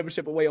 99-cent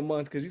membership away a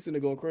month because you sitting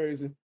there going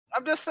crazy.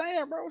 I'm just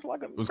saying, bro. It's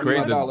like a. It was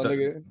crazy. $1, The,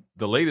 nigga.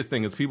 the latest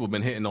thing is people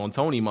been hitting on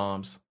Tony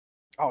moms.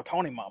 Oh,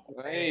 Tony Mama.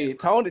 Hey,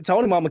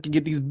 Tony Mama can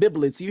get these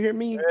biblets. You hear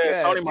me?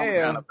 Yeah, Tony Mama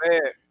damn. kind of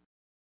bad.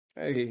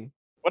 Hey.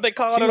 What they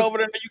call She it was- over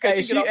there in the UK?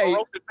 Hey, She get off a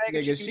roasted bag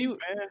of nigga, chicken,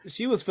 man.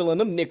 she was filling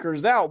them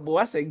knickers out, boy.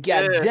 I said,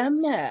 God Yeah. damn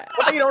that.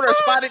 What they eat over there,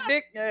 spotted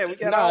dick? Yeah, we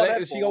got all Nah,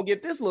 that. she boy. gonna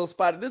get this little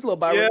spot, this little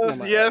bite.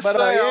 Yes, yes, But,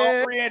 sir. yeah.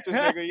 All 3 inches,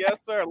 nigga. Yes,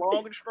 sir.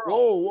 Long and strong.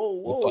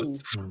 Whoa.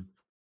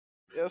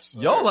 Yes, sir.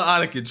 Y'all are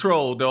out of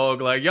control,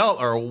 dog. Like y'all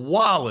are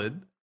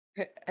wildin'.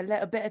 A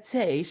little bit of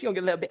tea. She gonna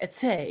get a little bit of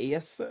tea.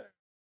 Yes, sir.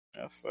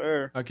 Yes,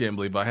 sir. I can't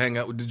believe I hang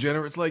out with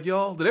degenerates like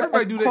y'all. Did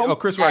everybody do that? Oh,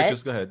 Chris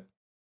Righteous, go ahead.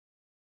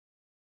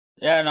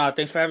 Yeah, no,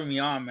 thanks for having me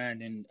on,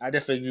 man. And I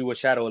definitely agree with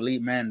Shadow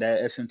Elite, man.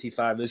 That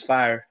SMT5 is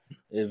fire.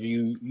 If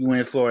you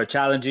in for a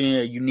challenging,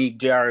 a unique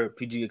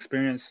JRPG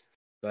experience,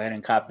 go ahead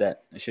and cop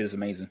that. That shit is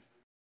amazing.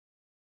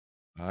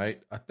 All right,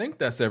 I think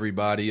that's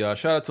everybody.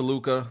 Shout out to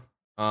Luca.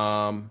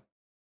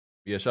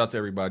 Yeah, shout out to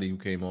everybody who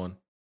came on.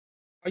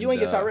 Oh, you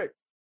ain't get Tyreek.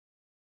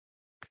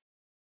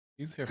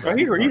 He's here. Oh,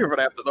 he here for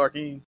the After Dark.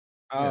 He...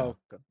 Oh,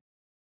 okay.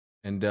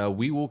 And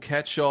we will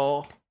catch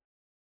y'all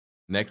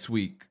next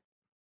week.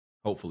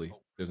 Hopefully,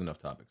 there's enough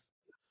topics.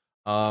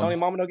 Tony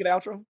Mama don't get the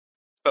outro.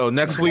 Oh,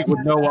 next week with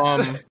no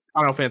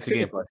Final Fantasy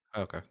gameplay.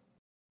 Okay.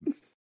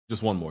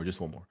 Just one more.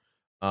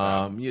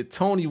 Yeah,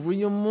 Tony, where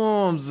your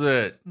mom's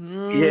at?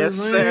 Yes,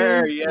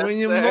 sir. Yes, where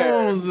your sir.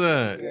 mom's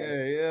at?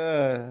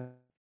 Yeah.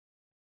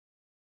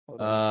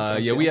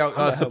 Yeah, we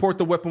out. Support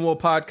the Weapon Wheel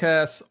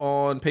podcast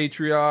on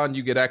Patreon.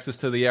 You get access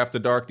to the After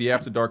Dark. The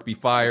After Dark be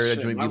fire. That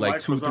Shit, joint my be like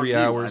life was on 2-3 mute.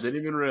 hours. I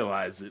didn't even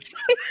realize it.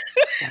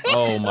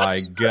 Oh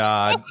my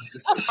god,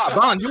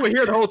 Don, you were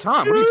here the whole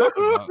time. What are you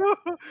talking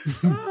about?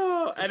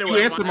 Oh, anyway, You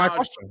answered my out.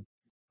 question.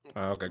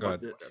 Oh, okay, go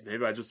ahead.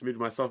 Maybe I just muted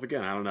myself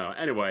again. I don't know.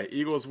 Anyway,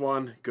 Eagles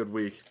won. Good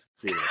week.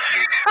 See you next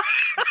week.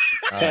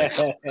 All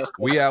right.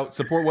 We out.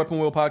 Support Weapon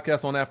Wheel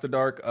podcast on After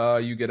Dark.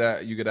 You get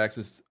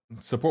access.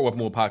 Support Weapon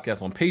Wheel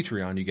podcast on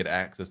Patreon. You get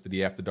access to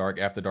the After Dark.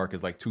 After Dark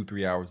is like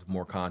 2-3 hours of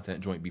more content.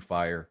 Joint be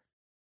fire.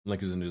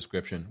 Link is in the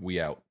description. We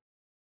out.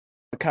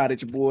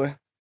 Cottage boy.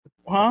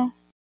 Huh?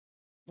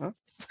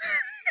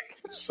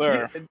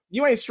 Sir.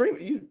 You ain't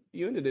streaming.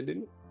 You ended it,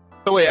 didn't you?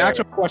 So wait,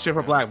 actual question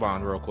for Black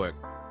Bond, real quick.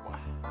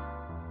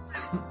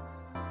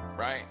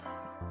 Right.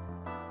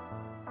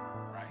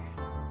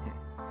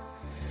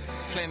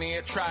 Plenty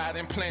of tried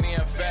and plenty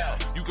of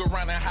failed. You can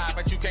run and hide,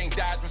 but you can't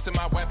dodge what's in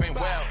my weapon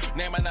well.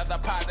 Name another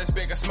pot that's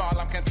big or small,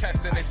 I'm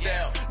contesting it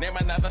still. Name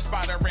another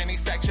spot or any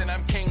section,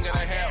 I'm king of the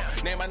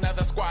hill. Name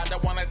another squad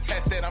that wanna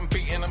test it, I'm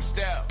beating them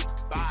still.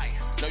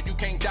 No, you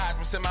can't dodge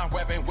what's in my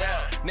weapon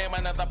well. Name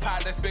another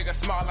pot that's big or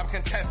small, I'm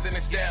contesting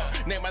it still.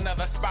 Name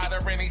another spot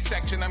or any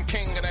section, I'm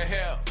king of the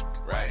hill.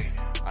 Right.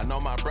 I know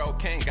my bro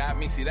King got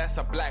me. See, that's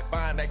a black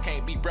bond that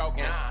can't be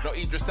broken. No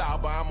Idris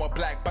Elba, I'm a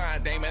black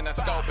bond. Dame in a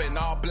scope and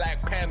all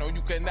black panel.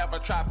 You can never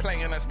try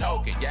playing us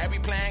token. Yeah, we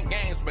playing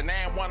games, but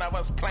now one of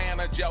us playing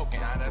or joking.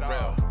 Not at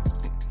all.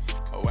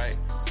 Oh wait,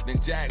 then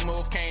Jack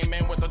Move came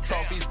in with the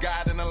trophies,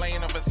 God in a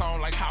lane of its own.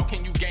 Like, how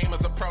can you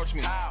gamers approach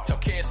me? Tell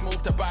kids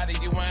move to body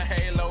you in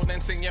Halo, then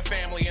sing your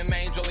family an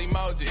angel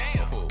emoji.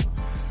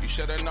 You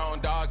should've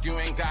known, dog, you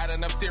ain't got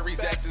enough Series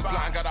X's.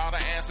 Blind got all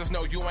the answers,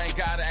 no, you ain't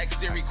gotta ask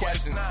Siri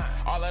questions.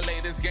 All the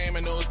latest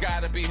gaming news,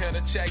 gotta be here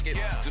to check it.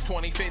 Since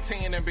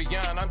 2015 and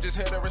beyond, I'm just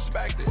here to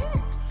respect it.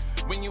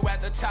 When you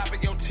at the top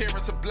of your tier,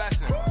 it's a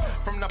blessing.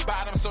 From the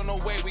bottom, so no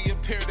way we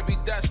appear to be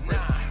desperate.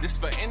 This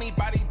for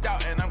anybody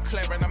doubting, I'm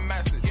clearing a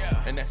message.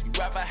 And if you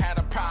ever had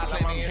a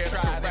problem, I'm here to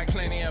correct.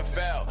 Plenty have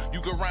failed.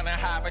 You can run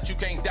and hide, but you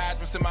can't dodge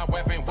what's in my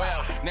weapon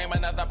well. Name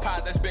another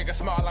pot that's big or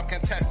small, I'm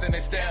contesting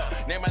it still.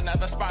 Name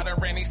another spot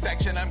or any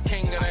section, I'm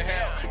king of the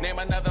hill. Name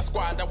another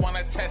squad that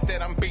wanna test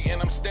it, I'm beating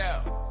them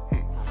still.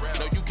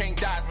 No, you can't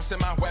dodge what's in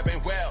my weapon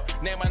well.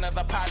 Name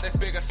another pot that's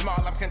big or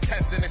small, I'm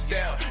contesting it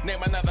still.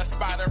 Name another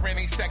spot or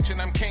any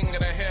section, I'm king of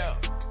the hill.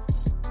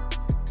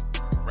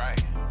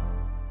 Right.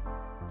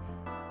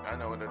 I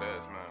know what it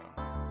is,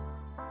 man.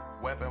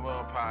 Weapon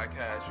Wheel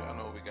Podcast, y'all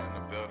know what we got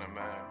in the building,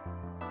 man.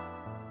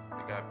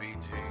 We got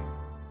BG.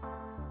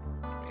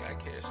 We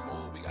got Kid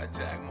Smooth, we got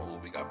Jack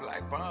Move, we got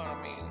Black Bond,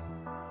 I mean.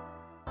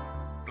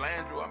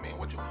 Blandrew, I mean,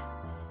 what you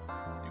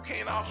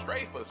can't out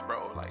strafe us,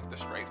 bro. Like, the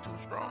strafe too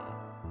strong.